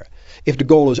get there. If the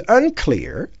goal is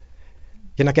unclear,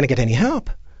 you're not going to get any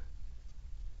help.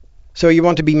 So you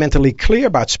want to be mentally clear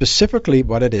about specifically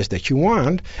what it is that you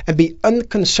want and be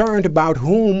unconcerned about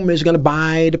whom is going to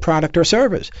buy the product or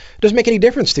service. It doesn't make any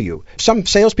difference to you. Some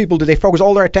salespeople, do they focus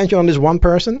all their attention on this one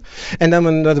person? And then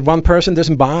when the one person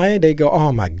doesn't buy, they go,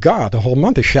 oh my God, the whole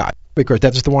month is shot because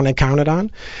that's the one they counted on.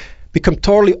 Become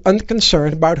totally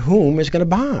unconcerned about whom is going to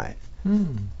buy.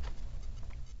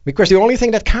 Because the only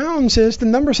thing that counts is the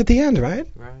numbers at the end, right?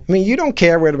 I mean, you don't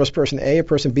care whether it was person A, or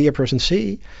person B, or person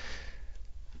C.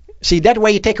 See, that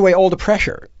way you take away all the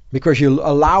pressure because you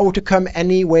allow it to come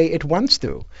any way it wants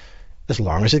to, as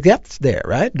long as it gets there,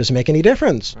 right? It doesn't make any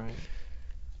difference. Right.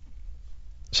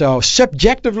 So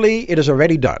subjectively, it is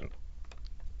already done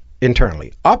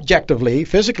internally. Objectively,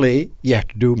 physically, you have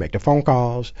to make the phone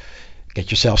calls,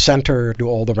 get yourself centered, do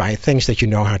all the right things that you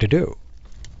know how to do.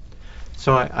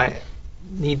 So I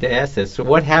need to ask this. So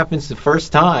what happens the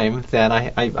first time that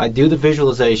I do the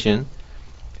visualization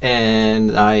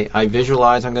and I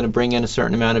visualize I'm going to bring in a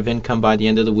certain amount of income by the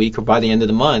end of the week or by the end of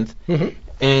the month,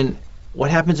 and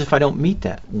what happens if I don't meet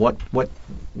that? What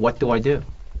do I do?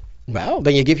 Well,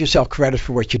 then you give yourself credit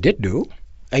for what you did do,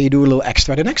 and you do a little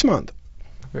extra the next month.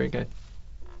 Very good.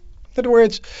 In other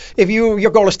words, if your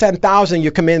goal is 10,000,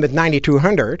 you come in with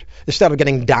 9,200, instead of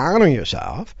getting down on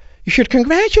yourself, you should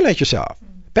congratulate yourself.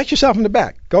 Pat yourself on the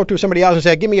back. Go to somebody else and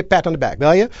say, give me a pat on the back,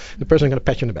 will you? The person's going to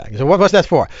pat you on the back. So what was that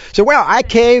for? So, well,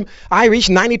 I reached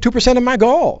 92% of my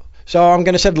goal. So I'm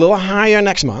going to set a little higher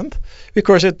next month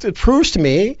because it proves to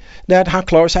me that how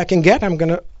close I can get, I'm going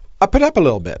to up it up a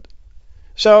little bit.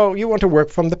 So you want to work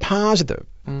from the positive.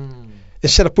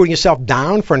 Instead of putting yourself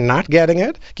down for not getting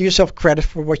it, give yourself credit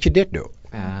for what you did do.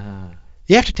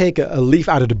 You have to take a leaf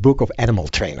out of the book of animal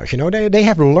trainers. You know, they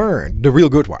have learned, the real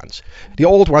good ones. The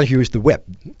old ones use the whip.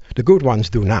 The good ones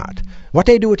do not. What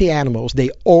they do with the animals,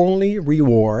 they only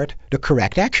reward the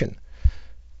correct action.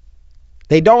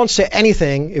 They don't say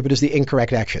anything if it is the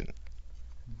incorrect action.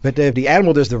 But if the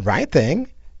animal does the right thing,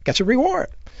 it gets a reward.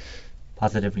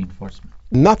 Positive reinforcement.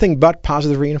 Nothing but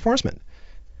positive reinforcement.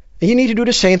 And you need to do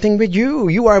the same thing with you.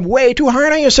 You are way too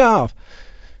hard on yourself.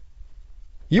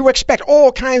 You expect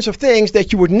all kinds of things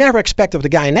that you would never expect of the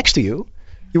guy next to you.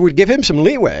 You would give him some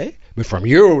leeway, but from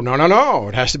you, no,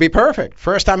 it has to be perfect.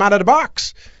 First time out of the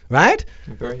box, right?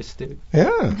 Very astute.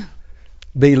 Yeah.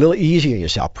 Be a little easy on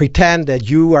yourself. Pretend that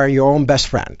you are your own best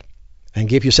friend and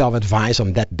give yourself advice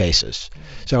on that basis.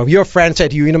 So if your friend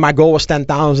said to you, my goal was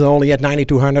 10,000, only at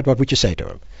 9,200, what would you say to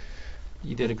him?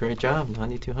 You did a great job,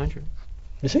 9,200.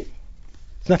 You see?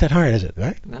 It's not that hard, is it,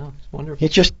 right? No, it's wonderful. You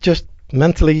just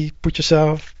mentally put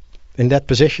yourself in that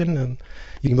position and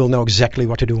you will know exactly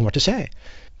what to do and what to say.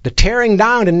 The tearing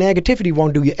down the negativity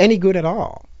won't do you any good at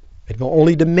all. It will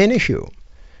only diminish you.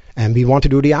 And we want to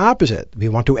do the opposite. We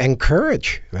want to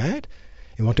encourage, right?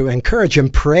 You want to encourage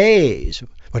and praise.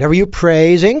 Whatever you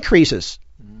praise increases.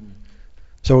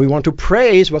 So we want to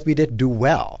praise what we did do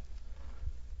well.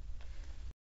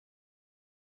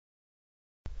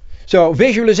 So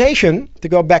visualization, to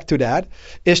go back to that,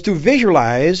 is to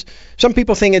visualize. Some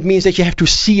people think it means that you have to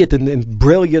see it in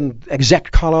brilliant,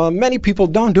 exact color. Many people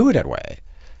don't do it that way.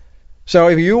 So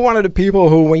if you're one of the people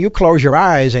who, when you close your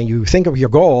eyes and you think of your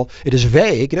goal, it is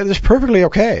vague, that is perfectly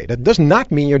okay. That does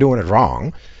not mean you're doing it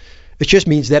wrong. It just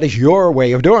means that is your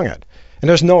way of doing it. And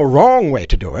there's no wrong way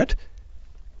to do it.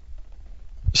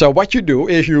 So what you do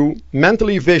is you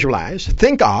mentally visualize,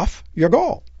 think of your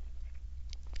goal.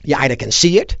 You either can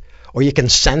see it, or you can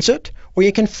sense it, or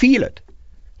you can feel it.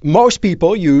 Most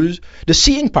people use the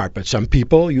seeing part, but some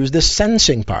people use the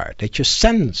sensing part. They just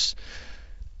sense.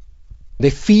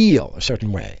 They feel a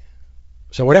certain way.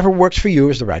 So whatever works for you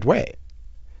is the right way.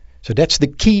 So that's the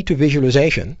key to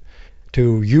visualization,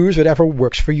 to use whatever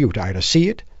works for you, to either see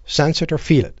it, sense it, or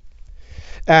feel it.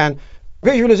 And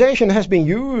visualization has been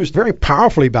used very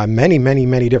powerfully by many, many,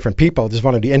 many different people. This is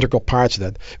one of the integral parts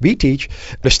that we teach.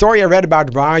 The story I read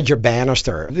about Roger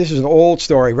Bannister, this is an old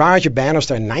story. Roger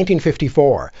Bannister in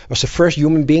 1954 was the first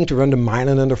human being to run the mile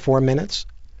in under 4 minutes.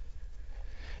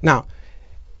 Now,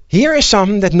 here is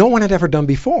something that no one had ever done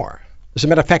before. As a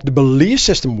matter of fact, the belief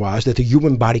system was that the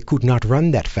human body could not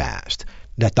run that fast,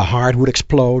 that the heart would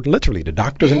explode, literally. The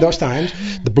doctors in those times,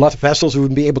 the blood vessels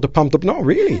wouldn't be able to pump up. No,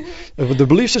 really. The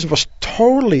belief system was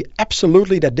totally,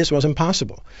 absolutely that this was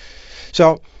impossible.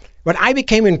 So what I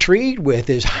became intrigued with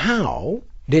is how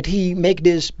did he make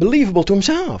this believable to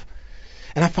himself?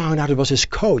 And I found out it was his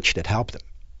coach that helped him.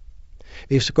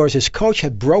 Because, of course, his coach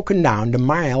had broken down the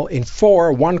mile in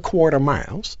 4 1/4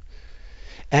 miles.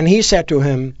 And he said to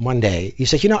him one day, he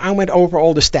said, I went over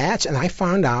all the stats and I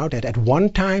found out that at one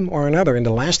time or another in the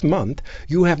last month,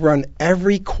 you have run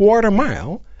every 1/4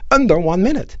 mile under 1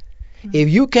 minute. If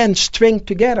you can string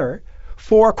together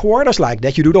 4 quarters like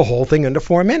that, you do the whole thing under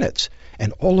 4 minutes.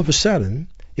 And all of a sudden,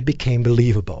 it became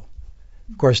believable.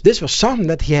 Of course, this was something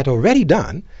that he had already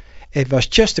done. It was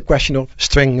just a question of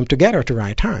stringing them together at the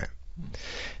right time.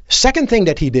 Second thing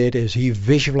that he did is he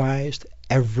visualized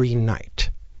every night.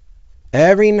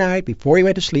 Every night before he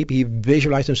went to sleep, he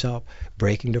visualized himself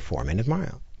breaking the 4-minute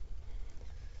mile.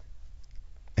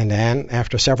 And then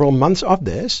after several months of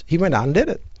this, he went out and did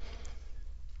it.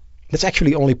 That's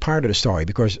actually only part of the story,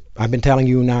 because I've been telling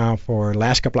you now for the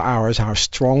last couple of hours how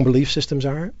strong belief systems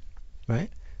are, right?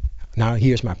 Now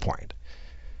here's my point.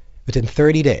 Within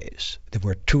 30 days, there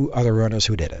were 2 other runners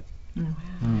who did it.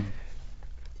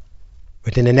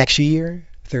 Within the next year,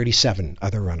 37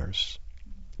 other runners.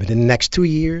 Within the next 2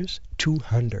 years,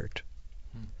 200.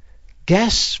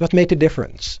 Guess what made the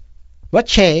difference? What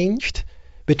changed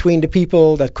between the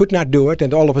people that could not do it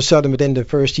and all of a sudden within the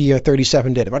first year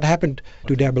 37 did it? What happened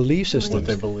to their belief systems?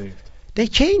 What they believed. They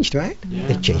changed, right? Yeah.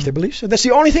 They changed their belief system. That's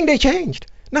the only thing they changed.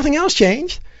 Nothing else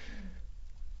changed.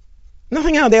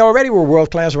 Nothing else. They already were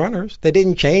world-class runners. They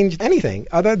didn't change anything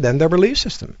other than their belief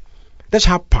system. That's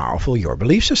how powerful your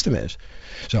belief system is.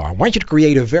 So I want you to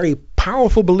create a very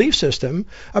powerful belief system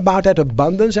about that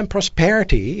abundance and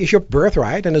prosperity is your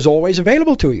birthright and is always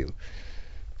available to you.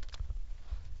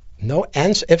 No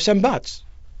ands, ifs, and buts.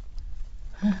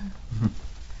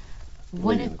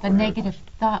 What if a negative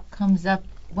thought comes up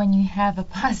when you have a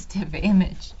positive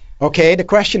image? Okay, the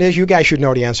question is, you guys should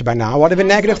know the answer by now. What if a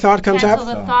negative thought comes up?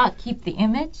 Cancel the thought, keep the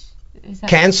image? Is that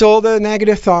Cancel the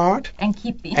negative thought and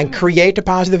keep the and image. create a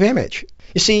positive image.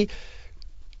 You see,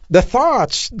 the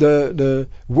thoughts, the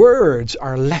words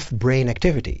are left brain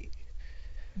activity.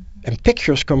 And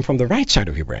pictures come from the right side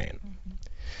of your brain.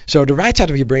 So the right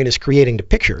side of your brain is creating the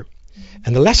picture,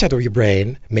 and the left side of your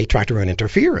brain may try to run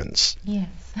interference. Yes.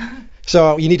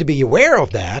 So you need to be aware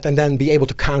of that and then be able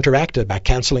to counteract it by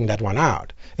canceling that one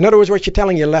out. In other words, what you're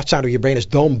telling your left side of your brain is,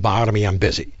 don't bother me, I'm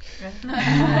busy.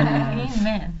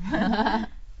 Amen.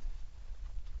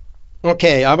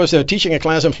 Okay, I was teaching a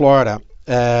class in Florida,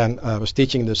 and I was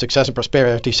teaching the Success and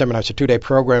Prosperity Seminar. It's a 2-day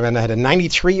program, and I had a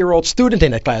 93-year-old student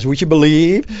in that class. Would you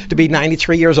believe, to be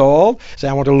 93 years old? So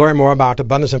I want to learn more about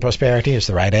abundance and prosperity. It's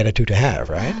the right attitude to have,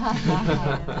 right?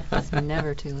 It's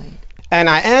never too late. And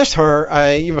I asked her,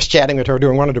 I was chatting with her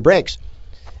during one of the breaks,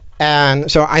 and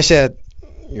so I said,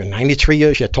 you're 93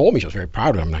 years, she had told me she was very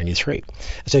proud of I'm 93.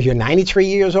 I said, you're 93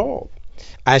 years old.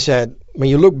 I said, when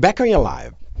you look back on your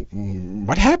life,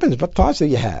 what happens? What thoughts do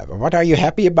you have? What are you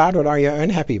happy about? What are you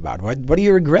unhappy about? What do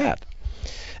you regret?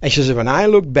 And she said, when I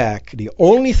look back, the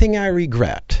only thing I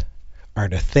regret are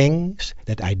the things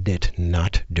that I did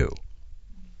not do.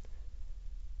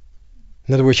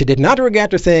 In other words, she did not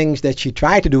regret the things that she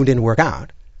tried to do and didn't work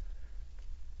out.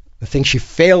 The things she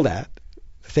failed at,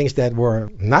 the things that were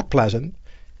not pleasant,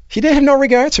 she didn't have no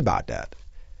regrets about that.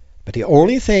 But the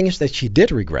only things that she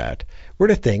did regret were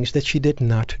the things that she did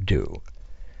not do.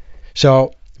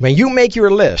 So when you make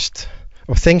your list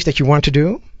of things that you want to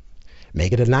do,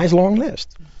 make it a nice long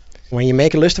list. When you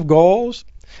make a list of goals,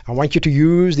 I want you to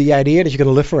use the idea that you're going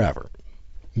to live forever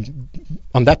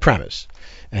on that premise,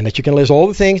 and that you can list all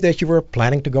the things that you were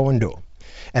planning to go and do.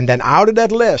 And then out of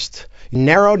that list,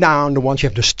 narrow down the ones you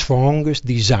have the strongest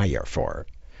desire for.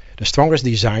 The strongest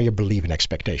desire, belief, and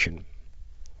expectation.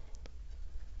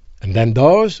 And then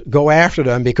those, go after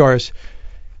them, because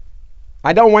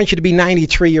I don't want you to be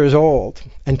 93 years old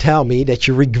and tell me that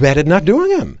you regretted not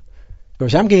doing them.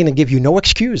 Because I'm going to give you no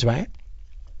excuse, right?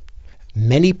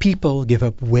 Many people give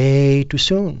up way too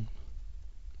soon.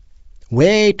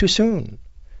 Way too soon.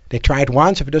 They try it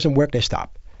once. If it doesn't work, they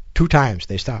stop. 2 times,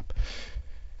 they stop.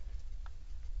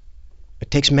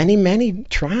 It takes many, many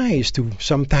tries to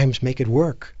sometimes make it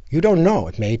work. You don't know.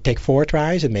 It may take 4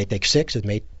 tries. It may take 6. It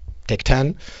may take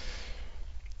 10.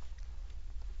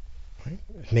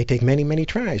 It may take many, many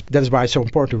tries. That is why it's so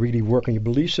important to really work on your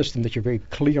belief system, that you're very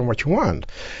clear on what you want.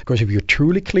 Because if you're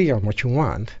truly clear on what you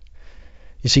want,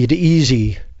 you see, it's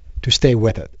easy to stay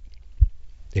with it.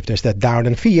 If there's that doubt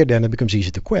and fear, then it becomes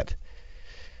easy to quit.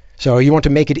 So you want to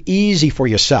make it easy for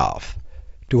yourself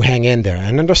to hang in there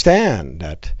and understand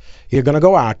that you're going to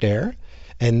go out there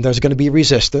and there's going to be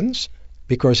resistance,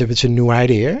 because if it's a new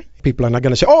idea, people are not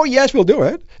going to say, oh, yes, we'll do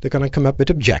it. They're going to come up with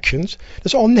objections.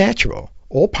 That's all natural,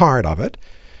 all part of it.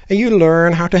 And you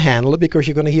learn how to handle it, because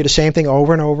you're going to hear the same thing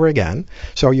over and over again.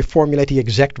 So you formulate the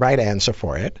exact right answer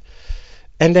for it.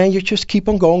 And then you just keep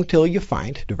on going till you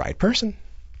find the right person.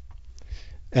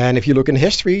 And if you look in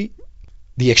history,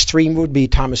 the extreme would be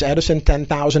Thomas Edison,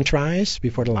 10,000 tries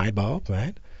before the light bulb,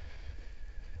 right?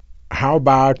 How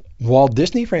about Walt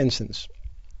Disney, for instance,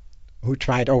 who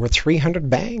tried over 300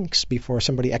 banks before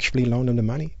somebody actually loaned him the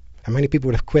money? How many people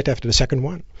would have quit after the second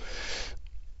one?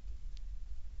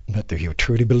 But if you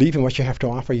truly believe in what you have to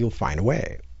offer, you'll find a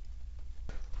way.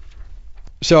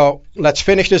 So let's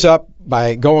finish this up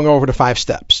by going over the 5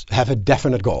 steps. Have a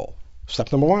definite goal.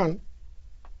 Step number 1.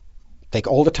 Take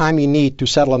all the time you need to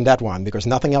settle on that one, because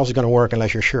nothing else is going to work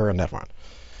unless you're sure on that one.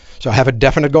 So have a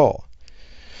definite goal.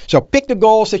 So pick the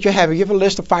goals that you have. If you have a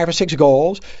list of 5 or 6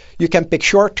 goals, you can pick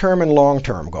short-term and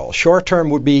long-term goals. Short-term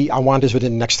would be, I want this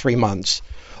within the next 3 months.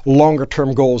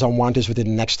 Longer-term goals, I want this within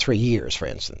the next 3 years, for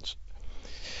instance.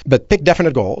 But pick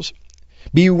definite goals.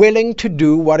 Be willing to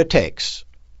do what it takes.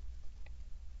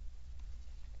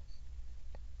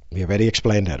 We already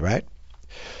explained that, right?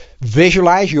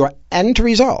 Visualize your end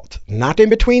result, not in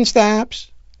between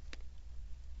steps,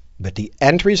 but the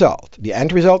end result. The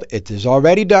end result, it is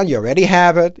already done, you already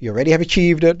have it, you already have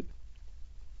achieved it.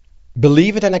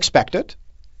 Believe it and expect it.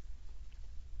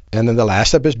 And then the last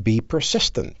step is be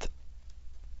persistent.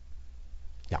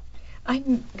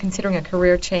 I'm considering a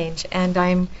career change, and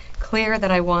I'm clear that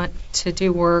I want to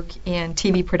do work in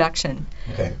TV production.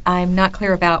 Okay. I'm not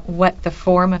clear about what the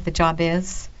form of the job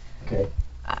is. Okay.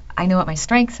 I know what my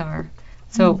strengths are.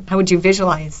 So how would you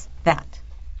visualize that?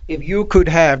 If you could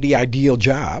have the ideal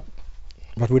job,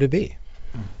 what would it be?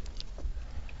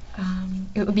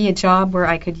 It would be a job where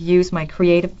I could use my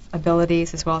creative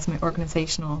abilities as well as my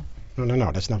organizational.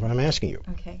 No, that's not what I'm asking you.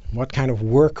 Okay. What kind of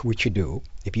work would you do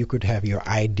if you could have your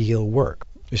ideal work?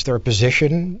 Is there a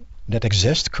position that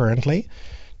exists currently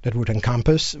that would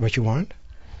encompass what you want?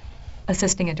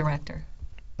 Assisting a director.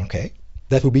 Okay.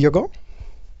 That would be your goal?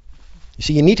 You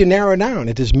see, you need to narrow it down.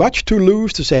 It is much too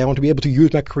loose to say I want to be able to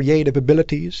use my creative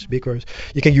abilities, because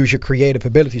you can use your creative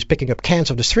abilities picking up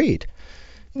cans off the street.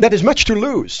 That is much too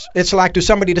loose. It's like to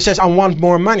somebody that says, I want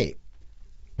more money.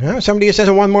 Somebody that says,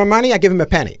 I want more money, I give him a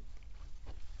penny.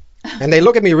 And they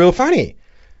look at me real funny.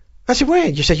 I said,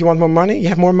 wait, you said you want more money? You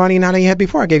have more money now than you had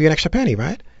before. I gave you an extra penny,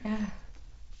 right? Yeah.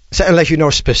 So unless you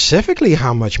know specifically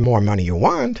how much more money you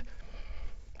want,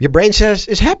 your brain says,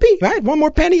 is happy, right? One more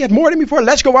penny, you had more than before.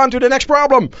 Let's go on to the next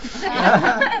problem.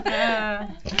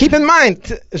 Keep in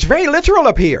mind, it's very literal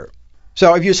up here.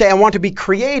 So if you say, I want to be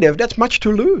creative, that's much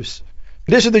too loose.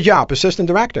 This is the job, assistant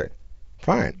director.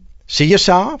 Fine. See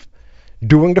yourself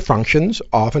doing the functions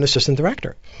of an assistant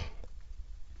director.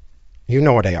 You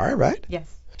know what they are, right?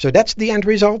 Yes. So that's the end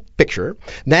result picture.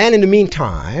 Then in the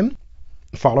meantime,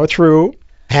 follow through,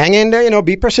 hang in there,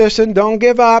 be persistent, don't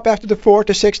give up after the 4th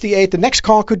to 68. The next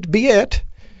call could be it.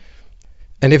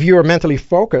 And if you are mentally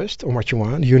focused on what you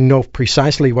want, you know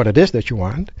precisely what it is that you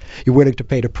want, you're willing to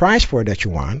pay the price for it that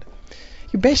you want,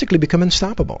 you basically become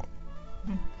unstoppable.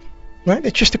 Right?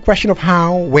 It's just a question of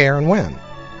how, where, and when.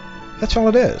 That's all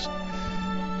it is.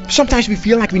 Sometimes we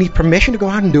feel like we need permission to go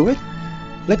out and do it.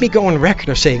 Let me go on record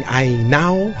as saying, I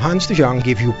now, Hans De Jong,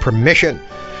 give you permission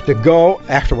to go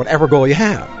after whatever goal you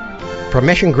have.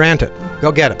 Permission granted.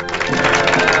 Go get it.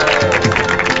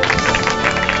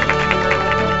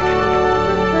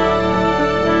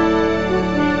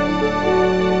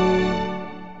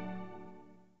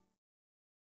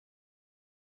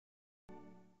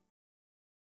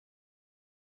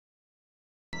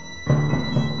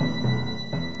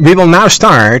 We will now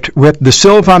start with the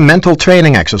Silva mental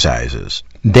training exercises.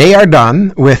 They are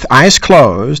done with eyes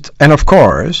closed and, of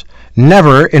course,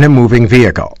 never in a moving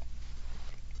vehicle.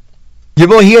 You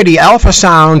will hear the alpha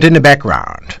sound in the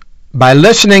background. By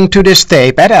listening to this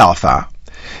tape at alpha,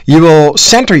 you will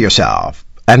center yourself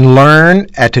and learn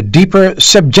at a deeper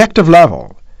subjective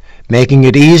level, making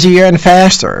it easier and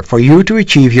faster for you to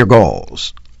achieve your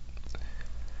goals.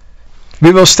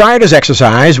 We will start this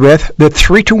exercise with the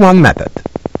 3-to-1 method.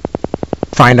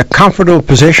 Find a comfortable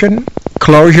position,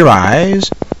 close your eyes,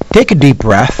 take a deep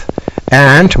breath,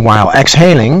 and while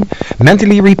exhaling,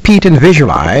 mentally repeat and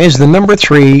visualize the number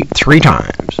 3 3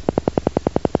 times.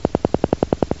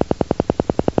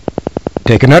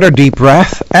 Take another deep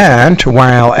breath, and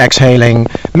while exhaling,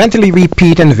 mentally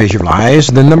repeat and visualize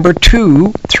the number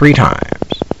 2 3 times.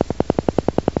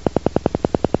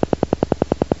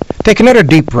 Take another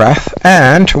deep breath,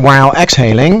 and while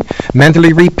exhaling,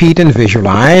 mentally repeat and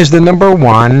visualize the number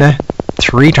 1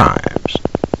 3 times.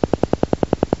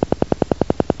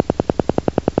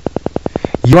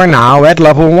 You are now at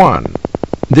level 1.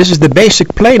 This is the basic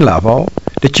plane level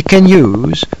that you can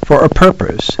use for a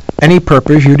purpose, any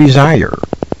purpose you desire.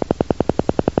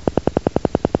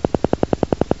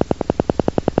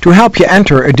 To help you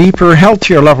enter a deeper,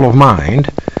 healthier level of mind,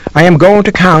 I am going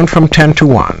to count from 10 to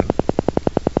 1.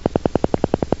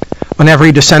 On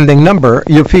every descending number,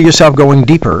 you'll feel yourself going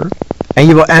deeper, and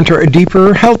you will enter a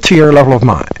deeper, healthier level of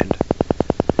mind.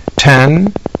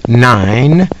 10,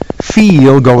 9,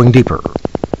 feel going deeper.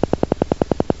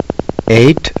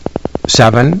 8,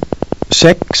 7,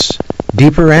 6,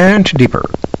 deeper and deeper.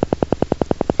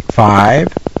 5,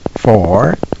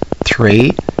 4,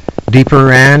 3,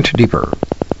 deeper and deeper.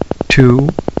 2,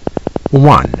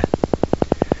 1.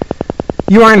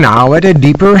 You are now at a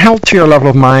deeper, healthier level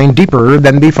of mind, deeper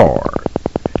than before.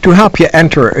 To help you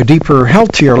enter a deeper,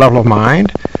 healthier level of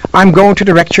mind, I'm going to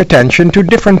direct your attention to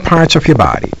different parts of your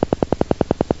body.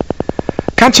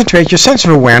 Concentrate your sense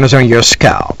of awareness on your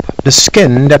scalp, the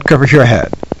skin that covers your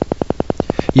head.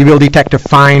 You will detect a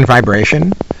fine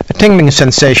vibration, a tingling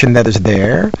sensation that is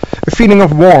there, a feeling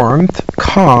of warmth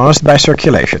caused by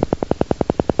circulation.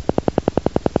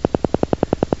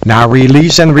 Now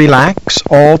release and relax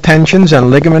all tensions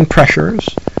and ligament pressures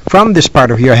from this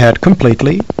part of your head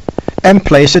completely and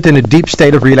place it in a deep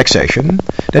state of relaxation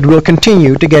that will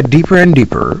continue to get deeper and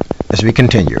deeper as we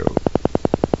continue.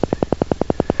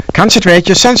 Concentrate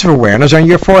your sense of awareness on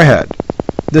your forehead,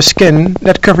 the skin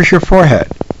that covers your forehead.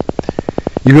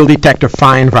 You will detect a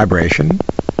fine vibration,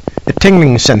 a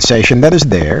tingling sensation that is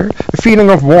there, a feeling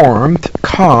of warmth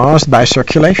caused by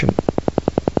circulation.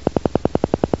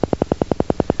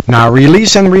 Now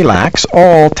release and relax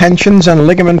all tensions and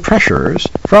ligament pressures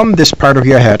from this part of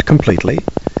your head completely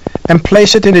and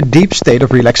place it in a deep state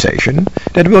of relaxation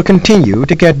that will continue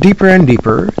to get deeper and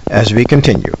deeper as we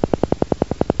continue.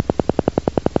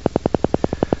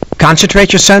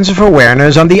 Concentrate your sense of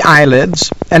awareness on the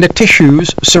eyelids and the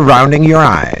tissues surrounding your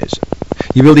eyes.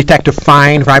 You will detect a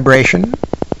fine vibration,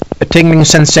 a tingling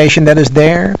sensation that is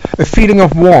there, a feeling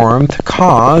of warmth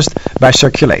caused by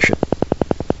circulation.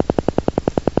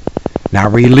 Now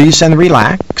release and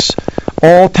relax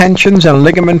all tensions and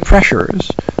ligament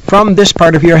pressures from this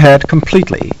part of your head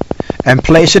completely and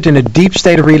place it in a deep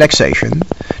state of relaxation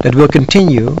that will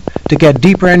continue to get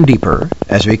deeper and deeper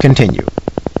as we continue.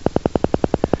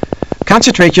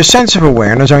 Concentrate your sense of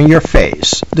awareness on your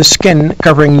face, the skin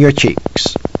covering your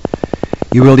cheeks.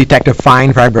 You will detect a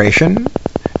fine vibration,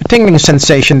 a tingling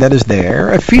sensation that is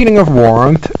there, a feeling of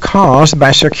warmth caused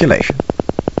by circulation.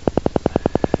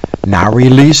 Now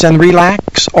release and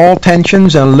relax all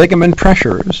tensions and ligament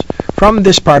pressures from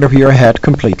this part of your head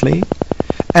completely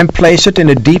and place it in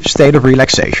a deep state of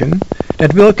relaxation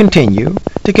that will continue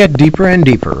to get deeper and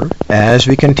deeper as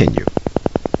we continue.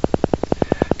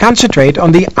 Concentrate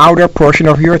on the outer portion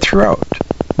of your throat,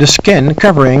 the skin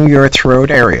covering your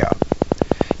throat area.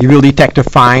 You will detect a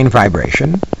fine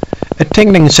vibration, a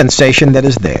tingling sensation that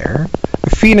is there, a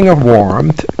feeling of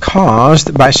warmth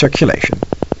caused by circulation.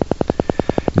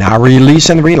 Now release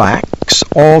and relax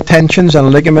all tensions and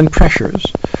ligament pressures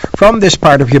from this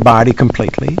part of your body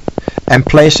completely and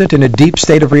place it in a deep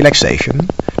state of relaxation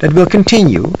that will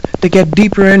continue to get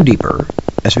deeper and deeper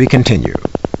as we continue.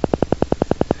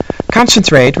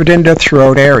 Concentrate within the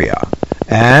throat area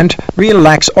and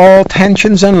relax all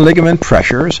tensions and ligament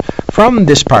pressures from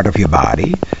this part of your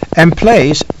body and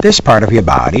place this part of your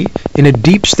body in a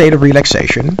deep state of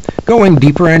relaxation, going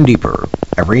deeper and deeper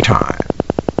every time.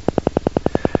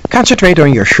 Concentrate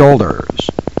on your shoulders.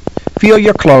 Feel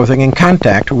your clothing in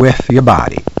contact with your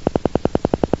body.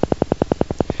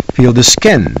 Feel the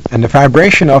skin and the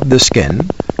vibration of the skin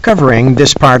covering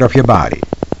this part of your body.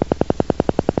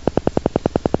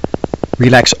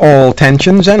 Relax all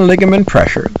tensions and ligament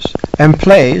pressures and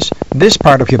place this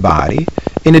part of your body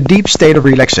in a deep state of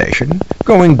relaxation,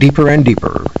 going deeper and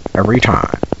deeper every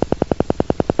time.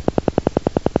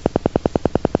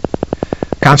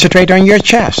 Concentrate on your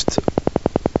chest.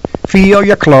 Feel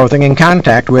your clothing in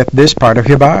contact with this part of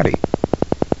your body.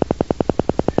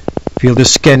 Feel the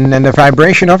skin and the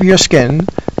vibration of your skin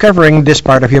covering this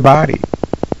part of your body.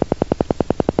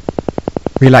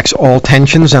 Relax all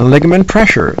tensions and ligament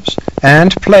pressures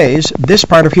and place this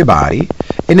part of your body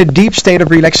in a deep state of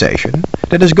relaxation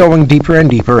that is going deeper and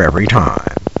deeper every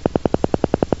time.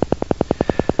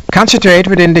 Concentrate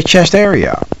within the chest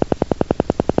area.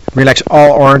 Relax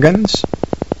all organs,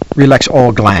 relax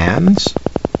all glands,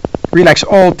 relax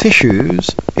all tissues,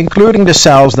 including the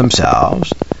cells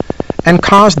themselves, and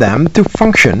cause them to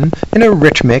function in a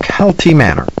rhythmic, healthy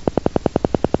manner.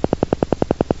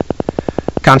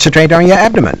 Concentrate on your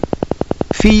abdomen.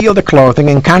 Feel the clothing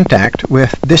in contact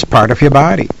with this part of your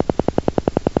body.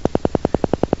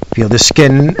 Feel the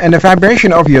skin and the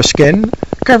vibration of your skin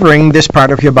covering this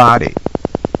part of your body.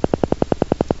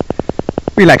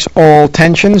 Relax all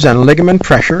tensions and ligament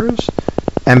pressures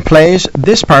and place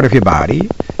this part of your body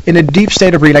in a deep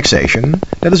state of relaxation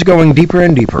that is going deeper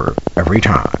and deeper every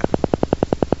time.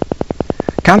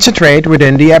 Concentrate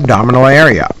within the abdominal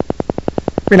area.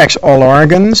 Relax all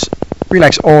organs,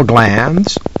 relax all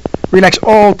glands, relax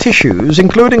all tissues,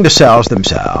 including the cells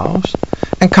themselves,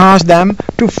 and cause them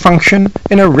to function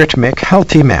in a rhythmic,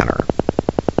 healthy manner.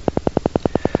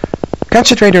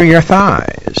 Concentrate on your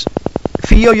thighs.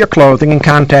 Feel your clothing in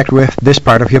contact with this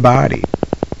part of your body.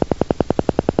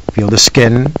 Feel the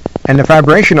skin and the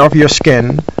vibration of your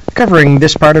skin covering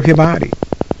this part of your body.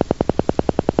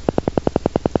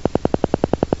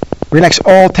 Relax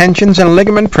all tensions and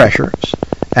ligament pressures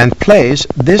and place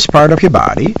this part of your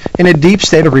body in a deep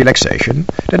state of relaxation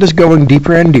that is going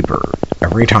deeper and deeper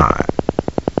every time.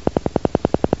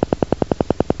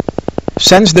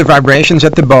 Sense the vibrations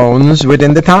at the bones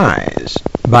within the thighs.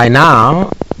 By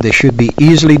now, they should be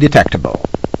easily detectable.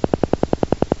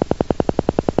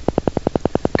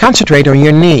 Concentrate on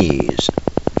your knees.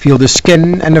 Feel the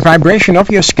skin and the vibration of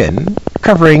your skin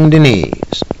covering the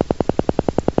knees.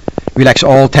 Relax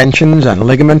all tensions and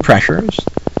ligament pressures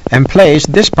and place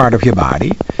this part of your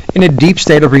body in a deep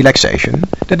state of relaxation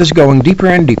that is going deeper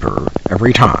and deeper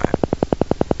every time.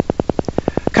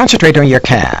 Concentrate on your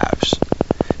calves.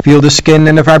 Feel the skin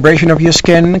and the vibration of your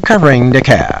skin covering the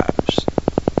calves.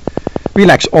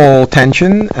 Relax all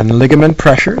tension and ligament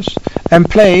pressures and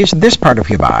place this part of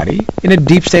your body in a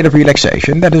deep state of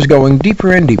relaxation that is going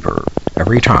deeper and deeper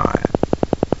every time.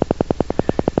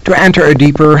 To enter a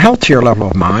deeper, healthier level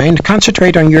of mind,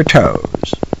 concentrate on your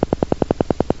toes.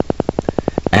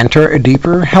 Enter a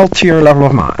deeper, healthier level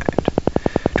of mind.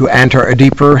 To enter a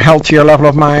deeper, healthier level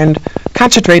of mind,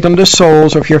 concentrate on the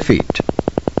soles of your feet.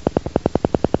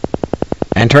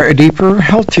 Enter a deeper,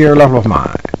 healthier level of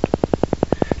mind.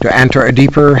 To enter a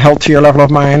deeper, healthier level of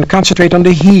mind, concentrate on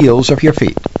the heels of your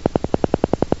feet.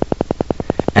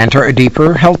 Enter a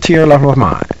deeper, healthier level of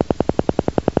mind.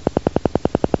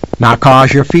 Now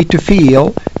cause your feet to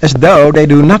feel as though they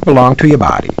do not belong to your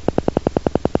body.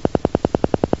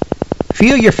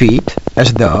 Feel your feet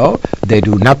as though they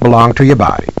do not belong to your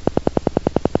body.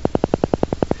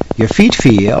 Your feet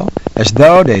feel as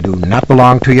though they do not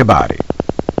belong to your body.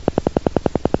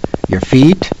 Your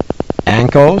feet,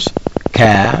 ankles,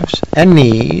 calves, and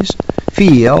knees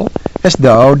feel as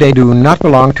though they do not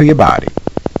belong to your body.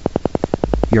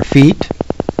 Your feet,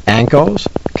 ankles,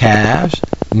 calves,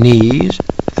 knees,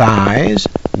 thighs,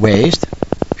 waist,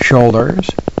 shoulders,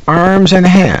 arms, and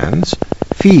hands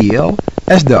feel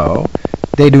as though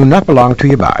they do not belong to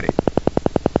your body.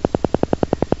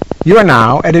 You are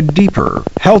now at a deeper,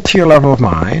 healthier level of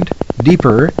mind,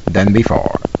 deeper than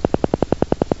before.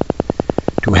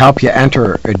 To help you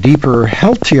enter a deeper,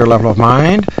 healthier level of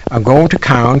mind, I'm going to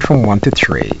count from 1 to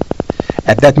 3.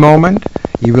 At that moment,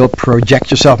 you will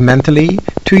project yourself mentally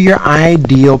to your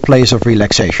ideal place of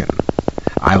relaxation.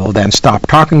 I will then stop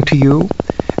talking to you,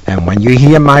 and when you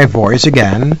hear my voice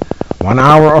again, 1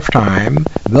 hour of time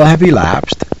will have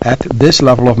elapsed at this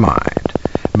level of mind.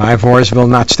 My voice will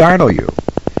not startle you.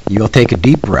 You will take a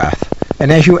deep breath,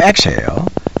 and as you exhale,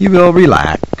 you will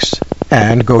relax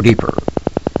and go deeper.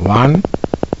 1,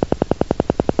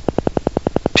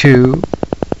 2,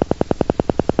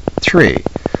 3.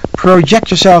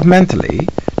 Project yourself mentally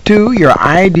to your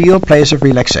ideal place of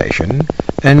relaxation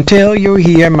until you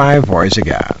hear my voice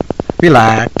again.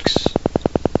 Relax.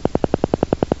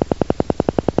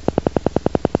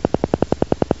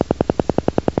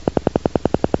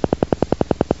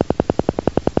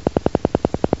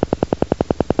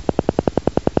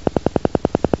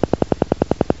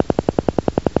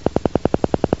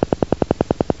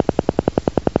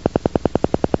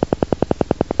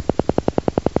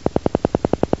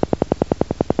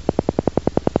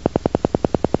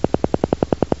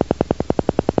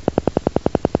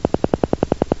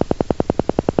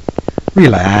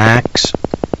 Relax.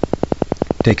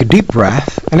 Take a deep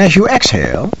breath, and as you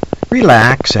exhale,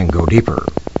 relax and go deeper.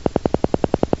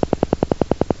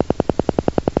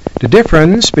 The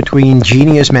difference between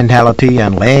genius mentality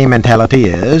and lay mentality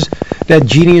is that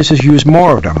geniuses use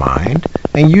more of their mind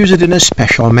and use it in a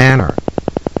special manner.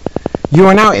 You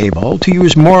are now able to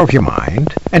use more of your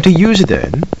mind and to use it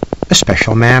in a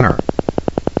special manner.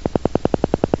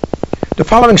 The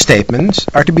following statements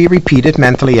are to be repeated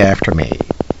mentally after me.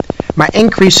 My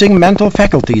increasing mental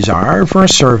faculties are for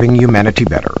serving humanity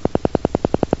better.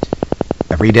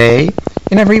 Every day,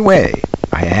 in every way,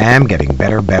 I am getting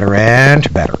better,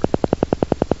 and better.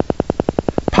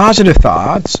 Positive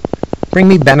thoughts bring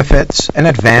me benefits and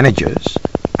advantages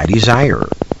I desire.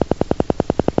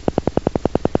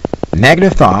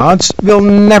 Negative thoughts will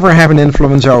never have an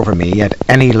influence over me at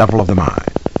any level of the mind.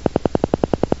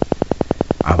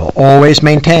 I will always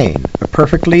maintain a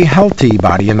perfectly healthy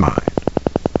body and mind.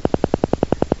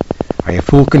 I have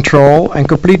full control and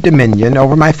complete dominion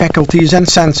over my faculties and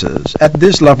senses at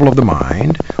this level of the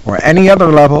mind or any other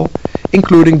level,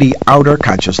 including the outer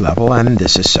conscious level, and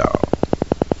this is so.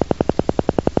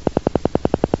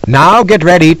 Now get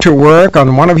ready to work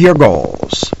on one of your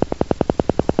goals.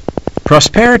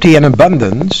 Prosperity and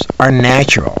abundance are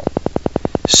natural.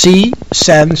 See,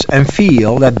 sense, and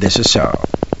feel that this is so.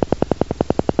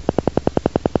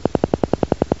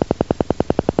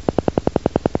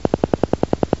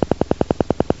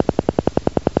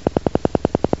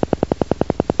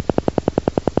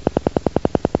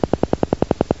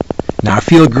 Now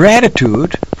feel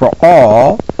gratitude for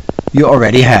all you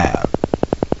already have.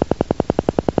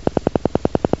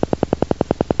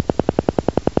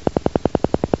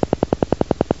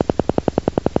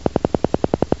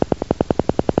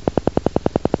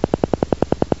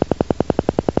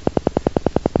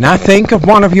 Now think of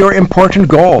one of your important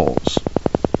goals.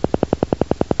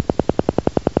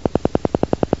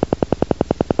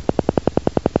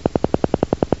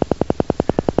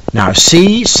 Now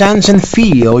see, sense, and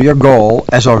feel your goal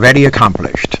as already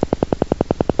accomplished.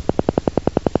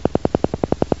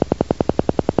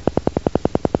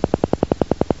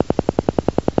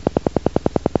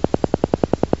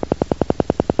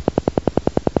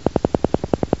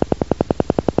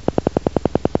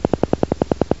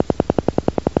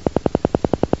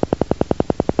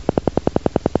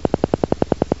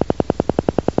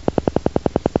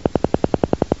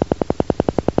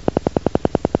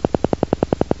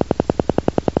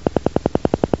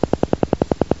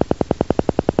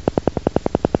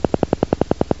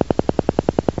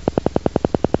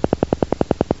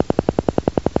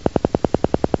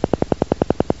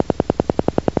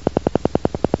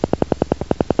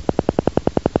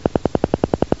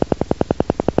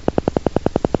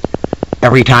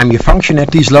 Every time you function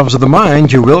at these levels of the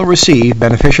mind, you will receive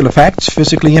beneficial effects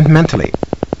physically and mentally.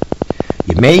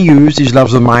 You may use these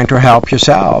levels of the mind to help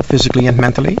yourself physically and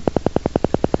mentally.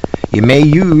 You may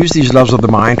use these levels of the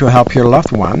mind to help your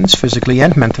loved ones physically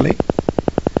and mentally.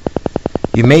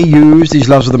 You may use these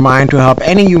levels of the mind to help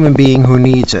any human being who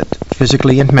needs it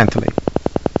physically and mentally.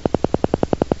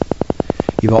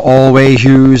 You will always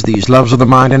use these levels of the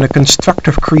mind in a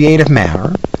constructive, creative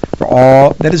manner for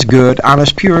all that is good,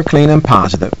 honest, pure, clean, and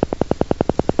positive.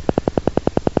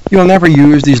 You will never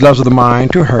use these levels of the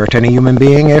mind to hurt any human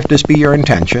being. If this be your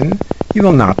intention, you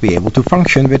will not be able to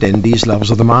function within these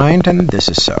levels of the mind, and this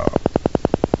is so.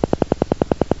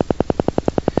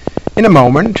 In a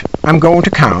moment, I'm going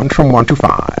to count from 1 to 5.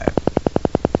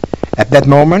 At that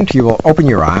moment, you will open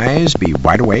your eyes, be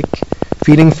wide awake,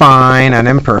 feeling fine and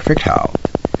in perfect health,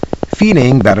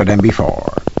 feeling better than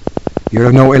before. You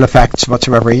have no ill effects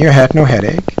whatsoever in your head, no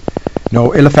headache,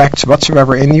 no ill effects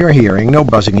whatsoever in your hearing, no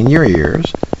buzzing in your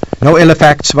ears, no ill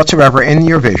effects whatsoever in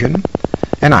your vision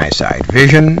and eyesight.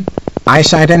 Vision,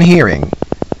 eyesight, and hearing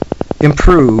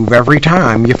improve every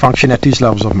time you function at these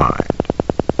levels of mind.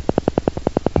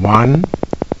 1,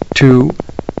 2,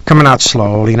 coming out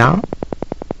slowly now.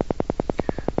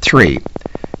 3.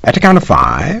 At the count of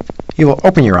 5, you will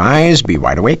open your eyes, be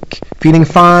wide awake, feeling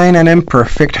fine and in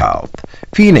perfect health,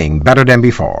 feeling better than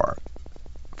before.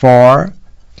 4,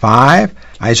 5,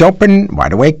 eyes open,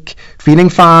 wide awake, feeling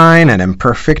fine and in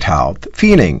perfect health,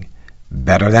 feeling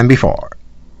better than before.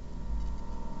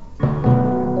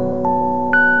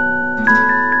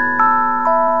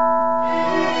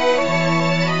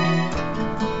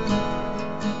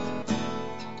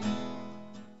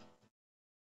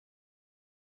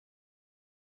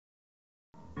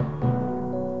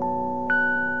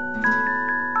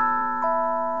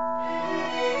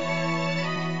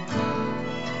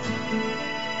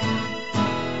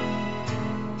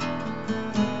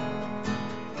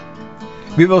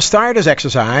 We will start this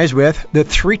exercise with the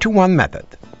 3-to-1 method.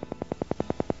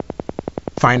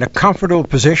 Find a comfortable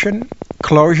position,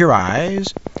 close your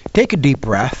eyes, take a deep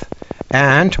breath,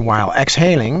 and while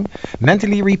exhaling,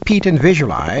 mentally repeat and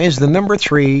visualize the number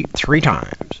 3 3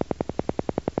 times.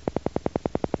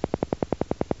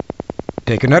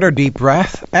 Take another deep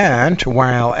breath, and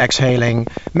while exhaling,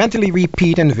 mentally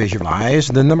repeat and visualize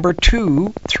the number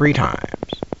 2 3 times.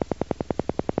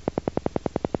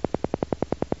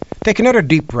 Take another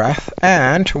deep breath,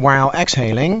 and while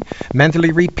exhaling,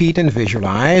 mentally repeat and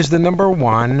visualize the number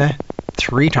 1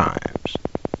 3 times.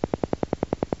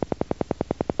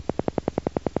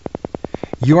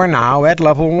 You are now at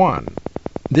level 1.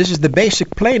 This is the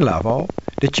basic plane level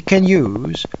that you can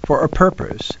use for a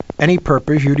purpose, any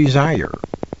purpose you desire.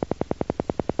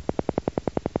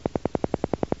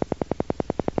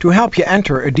 To help you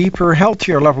enter a deeper,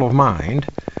 healthier level of mind,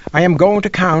 I am going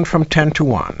to count from 10 to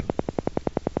 1.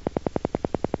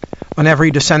 On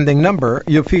every descending number,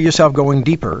 you'll feel yourself going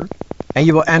deeper, and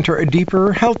you will enter a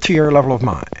deeper, healthier level of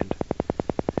mind.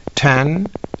 10,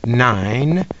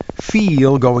 9,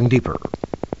 feel going deeper.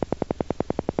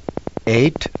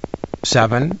 8,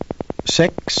 7,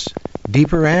 6,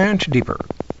 deeper and deeper.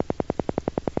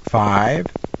 5,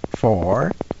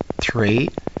 4, 3,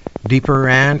 deeper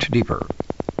and deeper.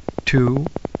 2,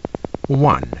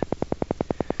 1.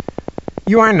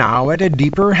 You are now at a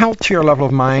deeper, healthier level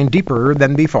of mind, deeper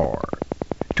than before.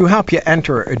 To help you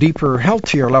enter a deeper,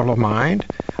 healthier level of mind,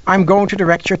 I'm going to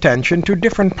direct your attention to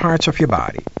different parts of your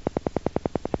body.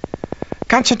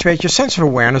 Concentrate your sense of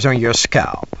awareness on your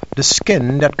scalp, the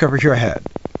skin that covers your head.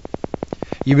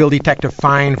 You will detect a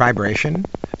fine vibration,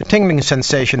 a tingling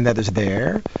sensation that is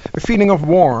there, a feeling of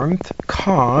warmth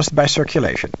caused by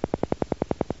circulation.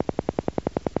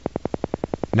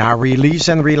 Now release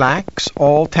and relax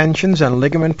all tensions and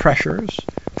ligament pressures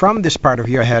from this part of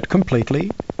your head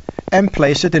completely and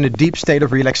place it in a deep state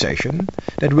of relaxation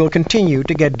that will continue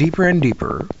to get deeper and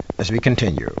deeper as we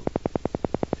continue.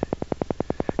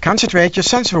 Concentrate your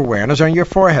sense of awareness on your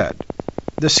forehead,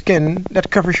 the skin that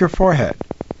covers your forehead.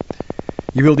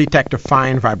 You will detect a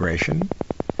fine vibration,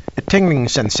 a tingling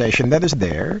sensation that is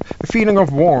there, a feeling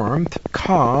of warmth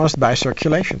caused by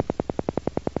circulation.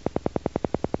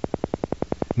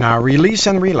 Now release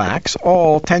and relax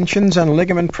all tensions and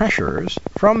ligament pressures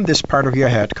from this part of your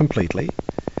head completely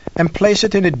and place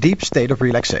it in a deep state of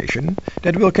relaxation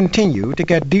that will continue to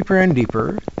get deeper and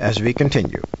deeper as we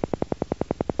continue.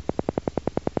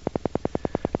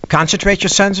 Concentrate your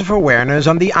sense of awareness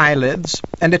on the eyelids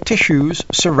and the tissues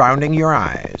surrounding your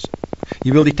eyes.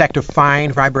 You will detect a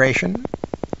fine vibration,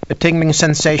 a tingling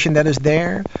sensation that is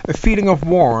there, a feeling of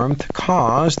warmth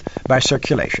caused by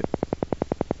circulation.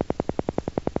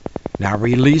 Now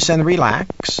release and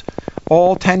relax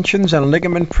all tensions and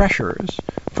ligament pressures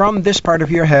from this part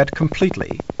of your head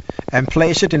completely and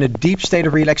place it in a deep state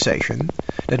of relaxation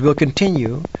that will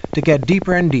continue to get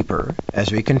deeper and deeper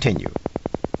as we continue.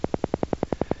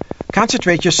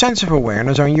 Concentrate your sense of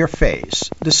awareness on your face,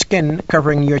 the skin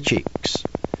covering your cheeks.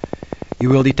 You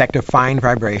will detect a fine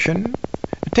vibration,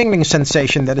 a tingling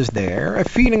sensation that is there, a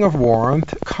feeling of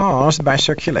warmth caused by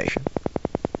circulation.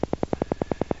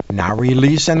 Now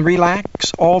release and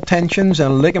relax all tensions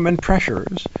and ligament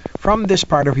pressures from this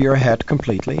part of your head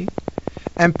completely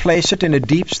and place it in a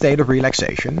deep state of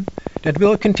relaxation that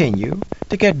will continue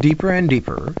to get deeper and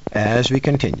deeper as we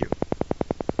continue.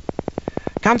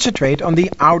 Concentrate on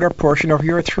the outer portion of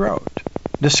your throat,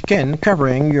 the skin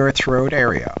covering your throat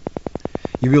area.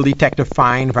 You will detect a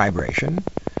fine vibration,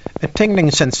 a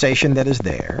tingling sensation that is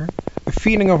there, a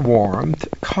feeling of warmth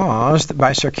caused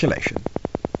by circulation.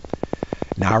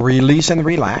 Now release and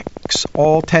relax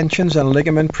all tensions and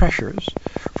ligament pressures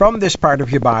from this part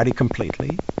of your body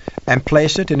completely and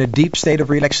place it in a deep state of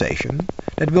relaxation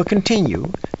that will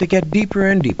continue to get deeper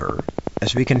and deeper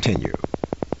as we continue.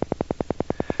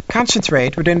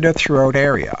 Concentrate within the throat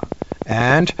area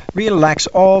and relax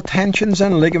all tensions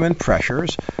and ligament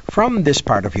pressures from this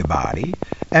part of your body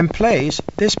and place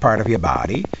this part of your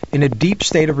body in a deep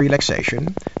state of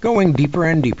relaxation, going deeper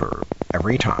and deeper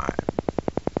every time.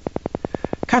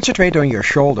 Concentrate on your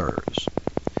shoulders.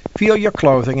 Feel your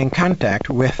clothing in contact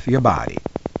with your body.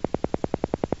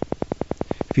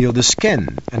 Feel the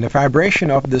skin and the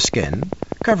vibration of the skin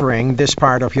covering this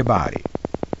part of your body.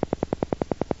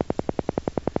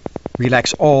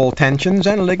 Relax all tensions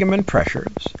and ligament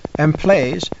pressures and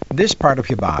place this part of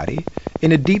your body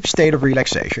in a deep state of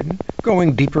relaxation,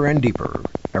 going deeper and deeper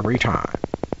every time.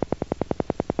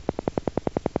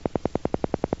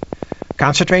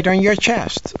 Concentrate on your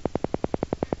chest.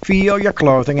 Feel your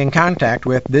clothing in contact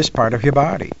with this part of your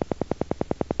body.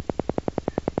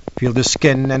 Feel the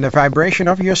skin and the vibration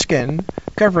of your skin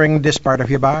covering this part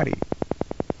of your body.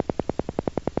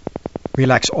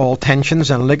 Relax all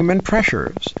tensions and ligament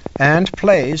pressures and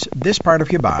place this part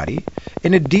of your body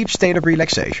in a deep state of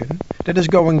relaxation that is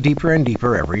going deeper and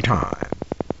deeper every time.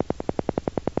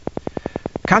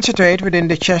 Concentrate within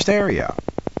the chest area.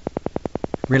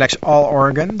 Relax all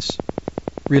organs,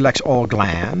 relax all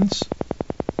glands,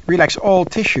 relax all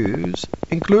tissues,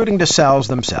 including the cells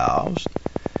themselves,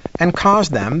 and cause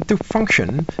them to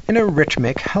function in a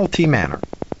rhythmic, healthy manner.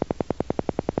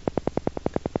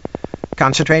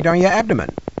 Concentrate on your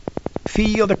abdomen.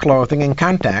 Feel the clothing in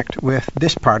contact with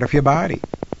this part of your body.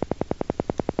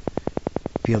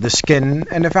 Feel the skin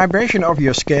and the vibration of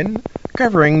your skin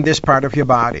covering this part of your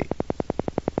body.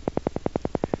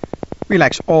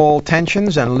 Relax all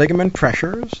tensions and ligament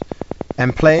pressures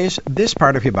and place this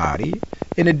part of your body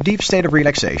in a deep state of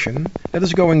relaxation that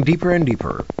is going deeper and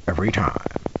deeper every time.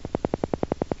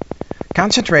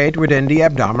 Concentrate within the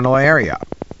abdominal area.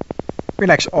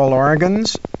 Relax all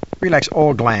organs, relax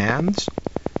all glands,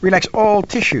 relax all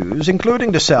tissues,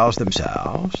 including the cells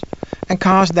themselves, and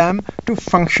cause them to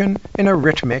function in a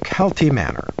rhythmic, healthy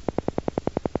manner.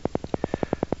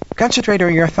 Concentrate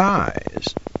on your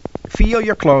thighs. Feel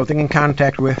your clothing in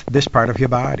contact with this part of your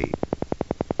body.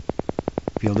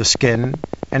 Feel the skin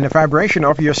and the vibration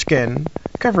of your skin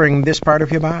covering this part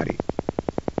of your body.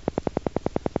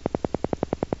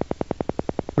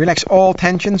 Relax all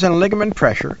tensions and ligament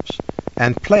pressures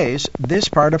and place this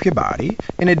part of your body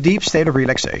in a deep state of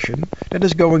relaxation that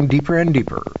is going deeper and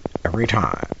deeper every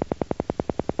time.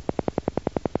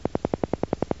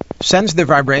 Sense the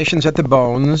vibrations at the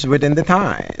bones within the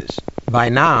thighs. By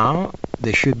now,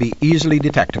 they should be easily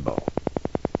detectable.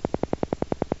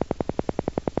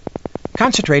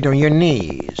 Concentrate on your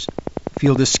knees.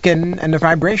 Feel the skin and the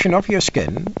vibration of your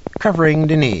skin covering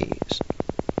the knees.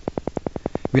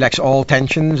 Relax all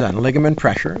tensions and ligament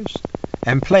pressures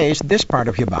and place this part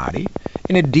of your body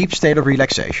in a deep state of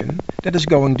relaxation that is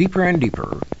going deeper and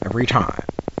deeper every time.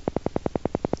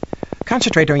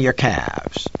 Concentrate on your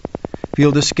calves.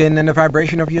 Feel the skin and the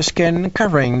vibration of your skin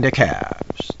covering the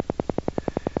calves.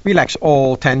 Relax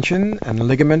all tension and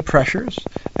ligament pressures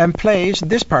and place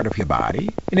this part of your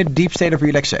body in a deep state of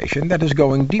relaxation that is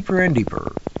going deeper and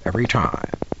deeper every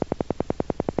time.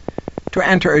 To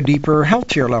enter a deeper,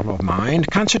 healthier level of mind,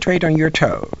 concentrate on your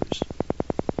toes.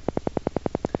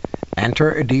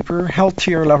 Enter a deeper,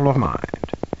 healthier level of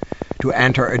mind. To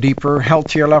enter a deeper,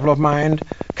 healthier level of mind,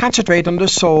 concentrate on the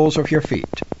soles of your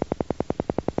feet.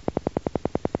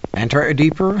 Enter a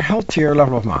deeper, healthier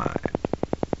level of mind.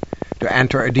 To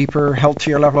enter a deeper,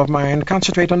 healthier level of mind,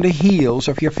 concentrate on the heels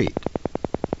of your feet.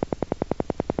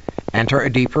 Enter a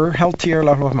deeper, healthier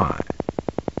level of mind.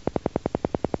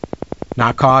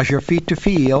 Now cause your feet to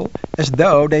feel as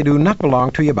though they do not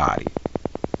belong to your body.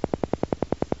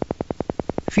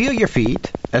 Feel your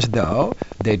feet as though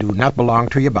they do not belong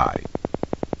to your body.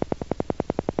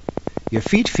 Your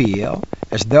feet feel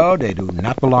as though they do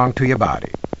not belong to your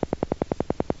body.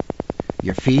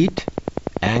 Your feet,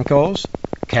 ankles,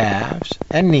 calves,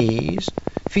 and knees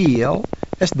feel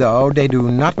as though they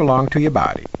do not belong to your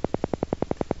body.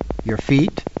 Your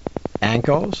feet,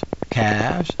 ankles,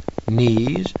 calves,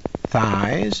 knees,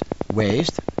 thighs,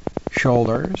 waist,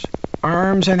 shoulders,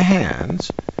 arms, and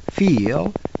hands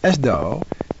feel as though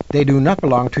they do not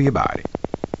belong to your body.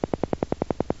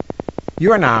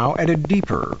 You are now at a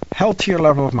deeper, healthier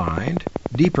level of mind,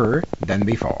 deeper than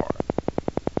before.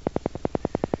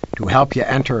 To help you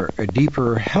enter a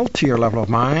deeper, healthier level of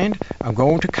mind, I'm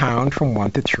going to count from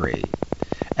 1 to 3.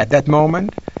 At that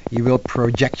moment, you will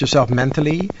project yourself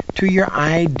mentally to your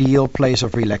ideal place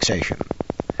of relaxation.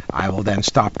 I will then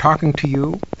stop talking to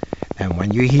you, and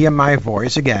when you hear my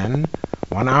voice again,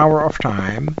 1 hour of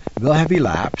time will have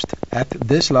elapsed at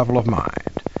this level of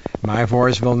mind. My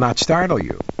voice will not startle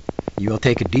you. You will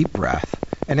take a deep breath,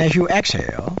 and as you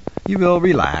exhale, you will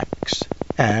relax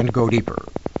and go deeper.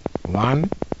 1,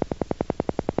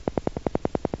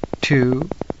 2,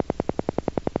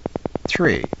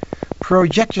 3.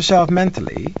 Project yourself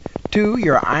mentally to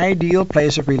your ideal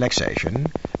place of relaxation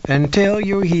until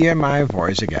you hear my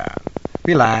voice again.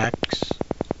 Relax.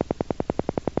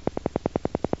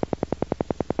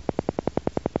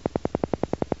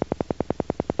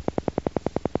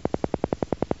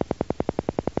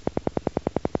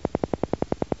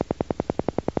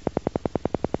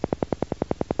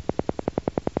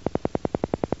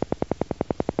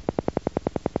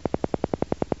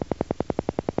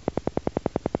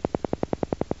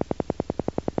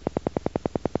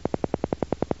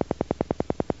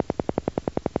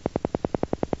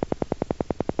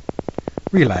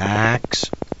 Relax.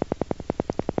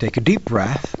 Take a deep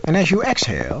breath, and as you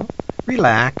exhale,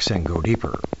 relax and go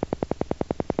deeper.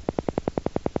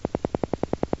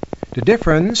 The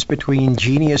difference between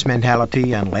genius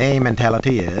mentality and lay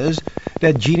mentality is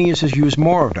that geniuses use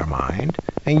more of their mind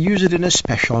and use it in a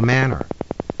special manner.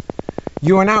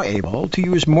 You are now able to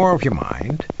use more of your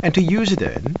mind and to use it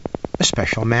in a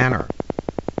special manner.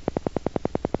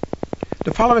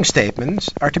 The following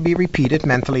statements are to be repeated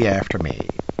mentally after me.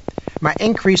 My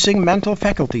increasing mental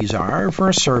faculties are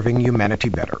for serving humanity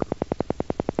better.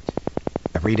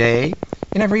 Every day,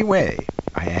 in every way,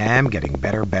 I am getting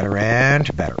better, better,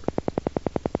 and better.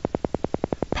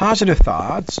 Positive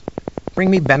thoughts bring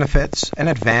me benefits and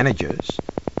advantages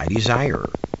I desire.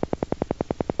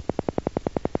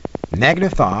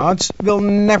 Negative thoughts will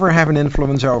never have an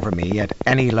influence over me at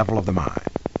any level of the mind.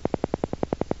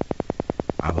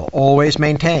 I will always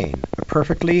maintain a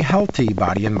perfectly healthy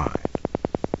body and mind.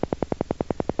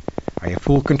 I have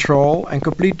full control and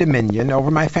complete dominion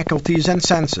over my faculties and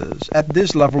senses at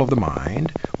this level of the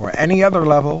mind or any other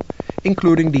level,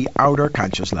 including the outer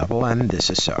conscious level, and this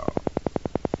is so.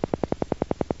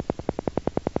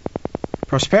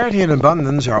 Prosperity and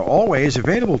abundance are always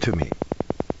available to me.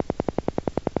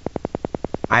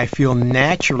 I feel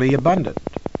naturally abundant.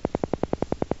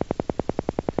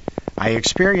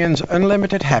 experience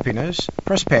unlimited happiness,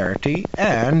 prosperity,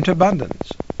 and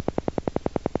abundance.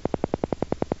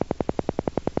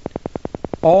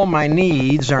 All my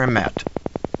needs are met.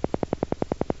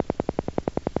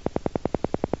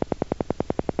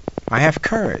 I have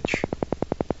courage.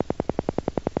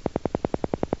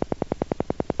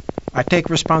 I take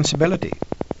responsibility.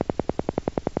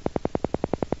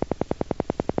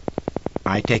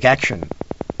 I take action.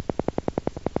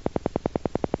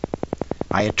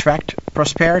 I attract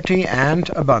prosperity and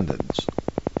abundance.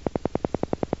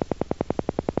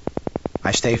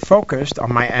 I stay focused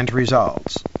on my end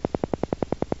results.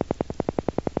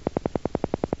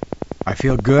 I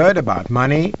feel good about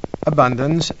money,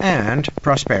 abundance, and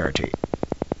prosperity.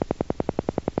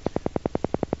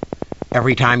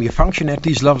 Every time you function at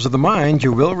these levels of the mind,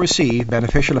 you will receive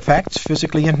beneficial effects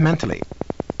physically and mentally.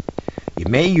 You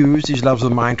may use these levels of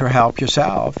the mind to help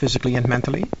yourself physically and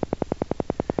mentally.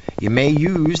 You may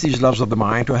use these levels of the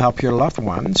mind to help your loved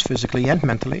ones physically and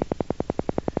mentally.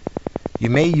 You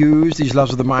may use these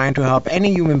levels of the mind to help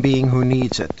any human being who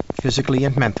needs it physically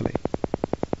and mentally.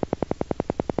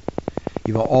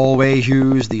 You will always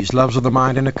use these levels of the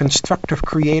mind in a constructive,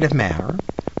 creative manner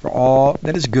for all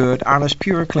that is good, honest,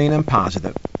 pure, clean, and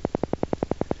positive.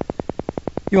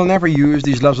 You will never use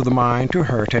these levels of the mind to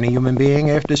hurt any human being.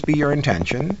 If this be your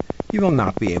intention, you will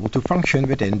not be able to function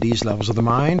within these levels of the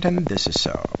mind, and this is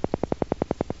so.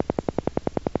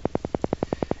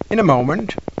 In a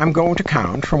moment, I'm going to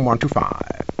count from 1 to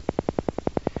 5.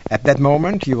 At that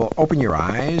moment, you will open your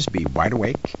eyes, be wide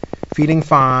awake, feeling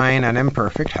fine and in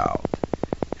perfect health,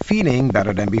 feeling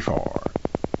better than before.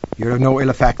 You have no ill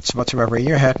effects whatsoever in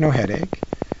your head, no headache,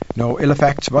 no ill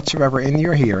effects whatsoever in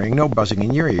your hearing, no buzzing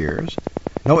in your ears,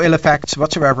 no ill effects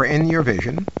whatsoever in your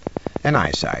vision and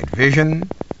eyesight. Vision,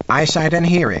 eyesight, and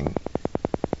hearing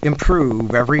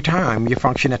improve every time you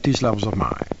function at these levels of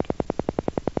mind.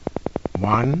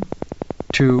 1,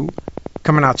 2,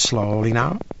 coming out slowly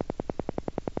now.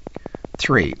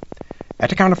 3. At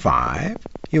the count of 5,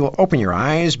 you will open your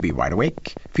eyes, be wide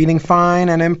awake, feeling fine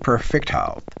and in perfect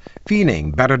health,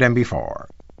 feeling better than before.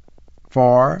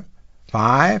 4,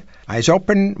 5, eyes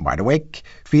open, wide awake,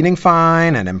 feeling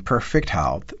fine and in perfect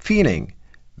health, feeling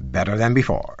better than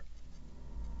before.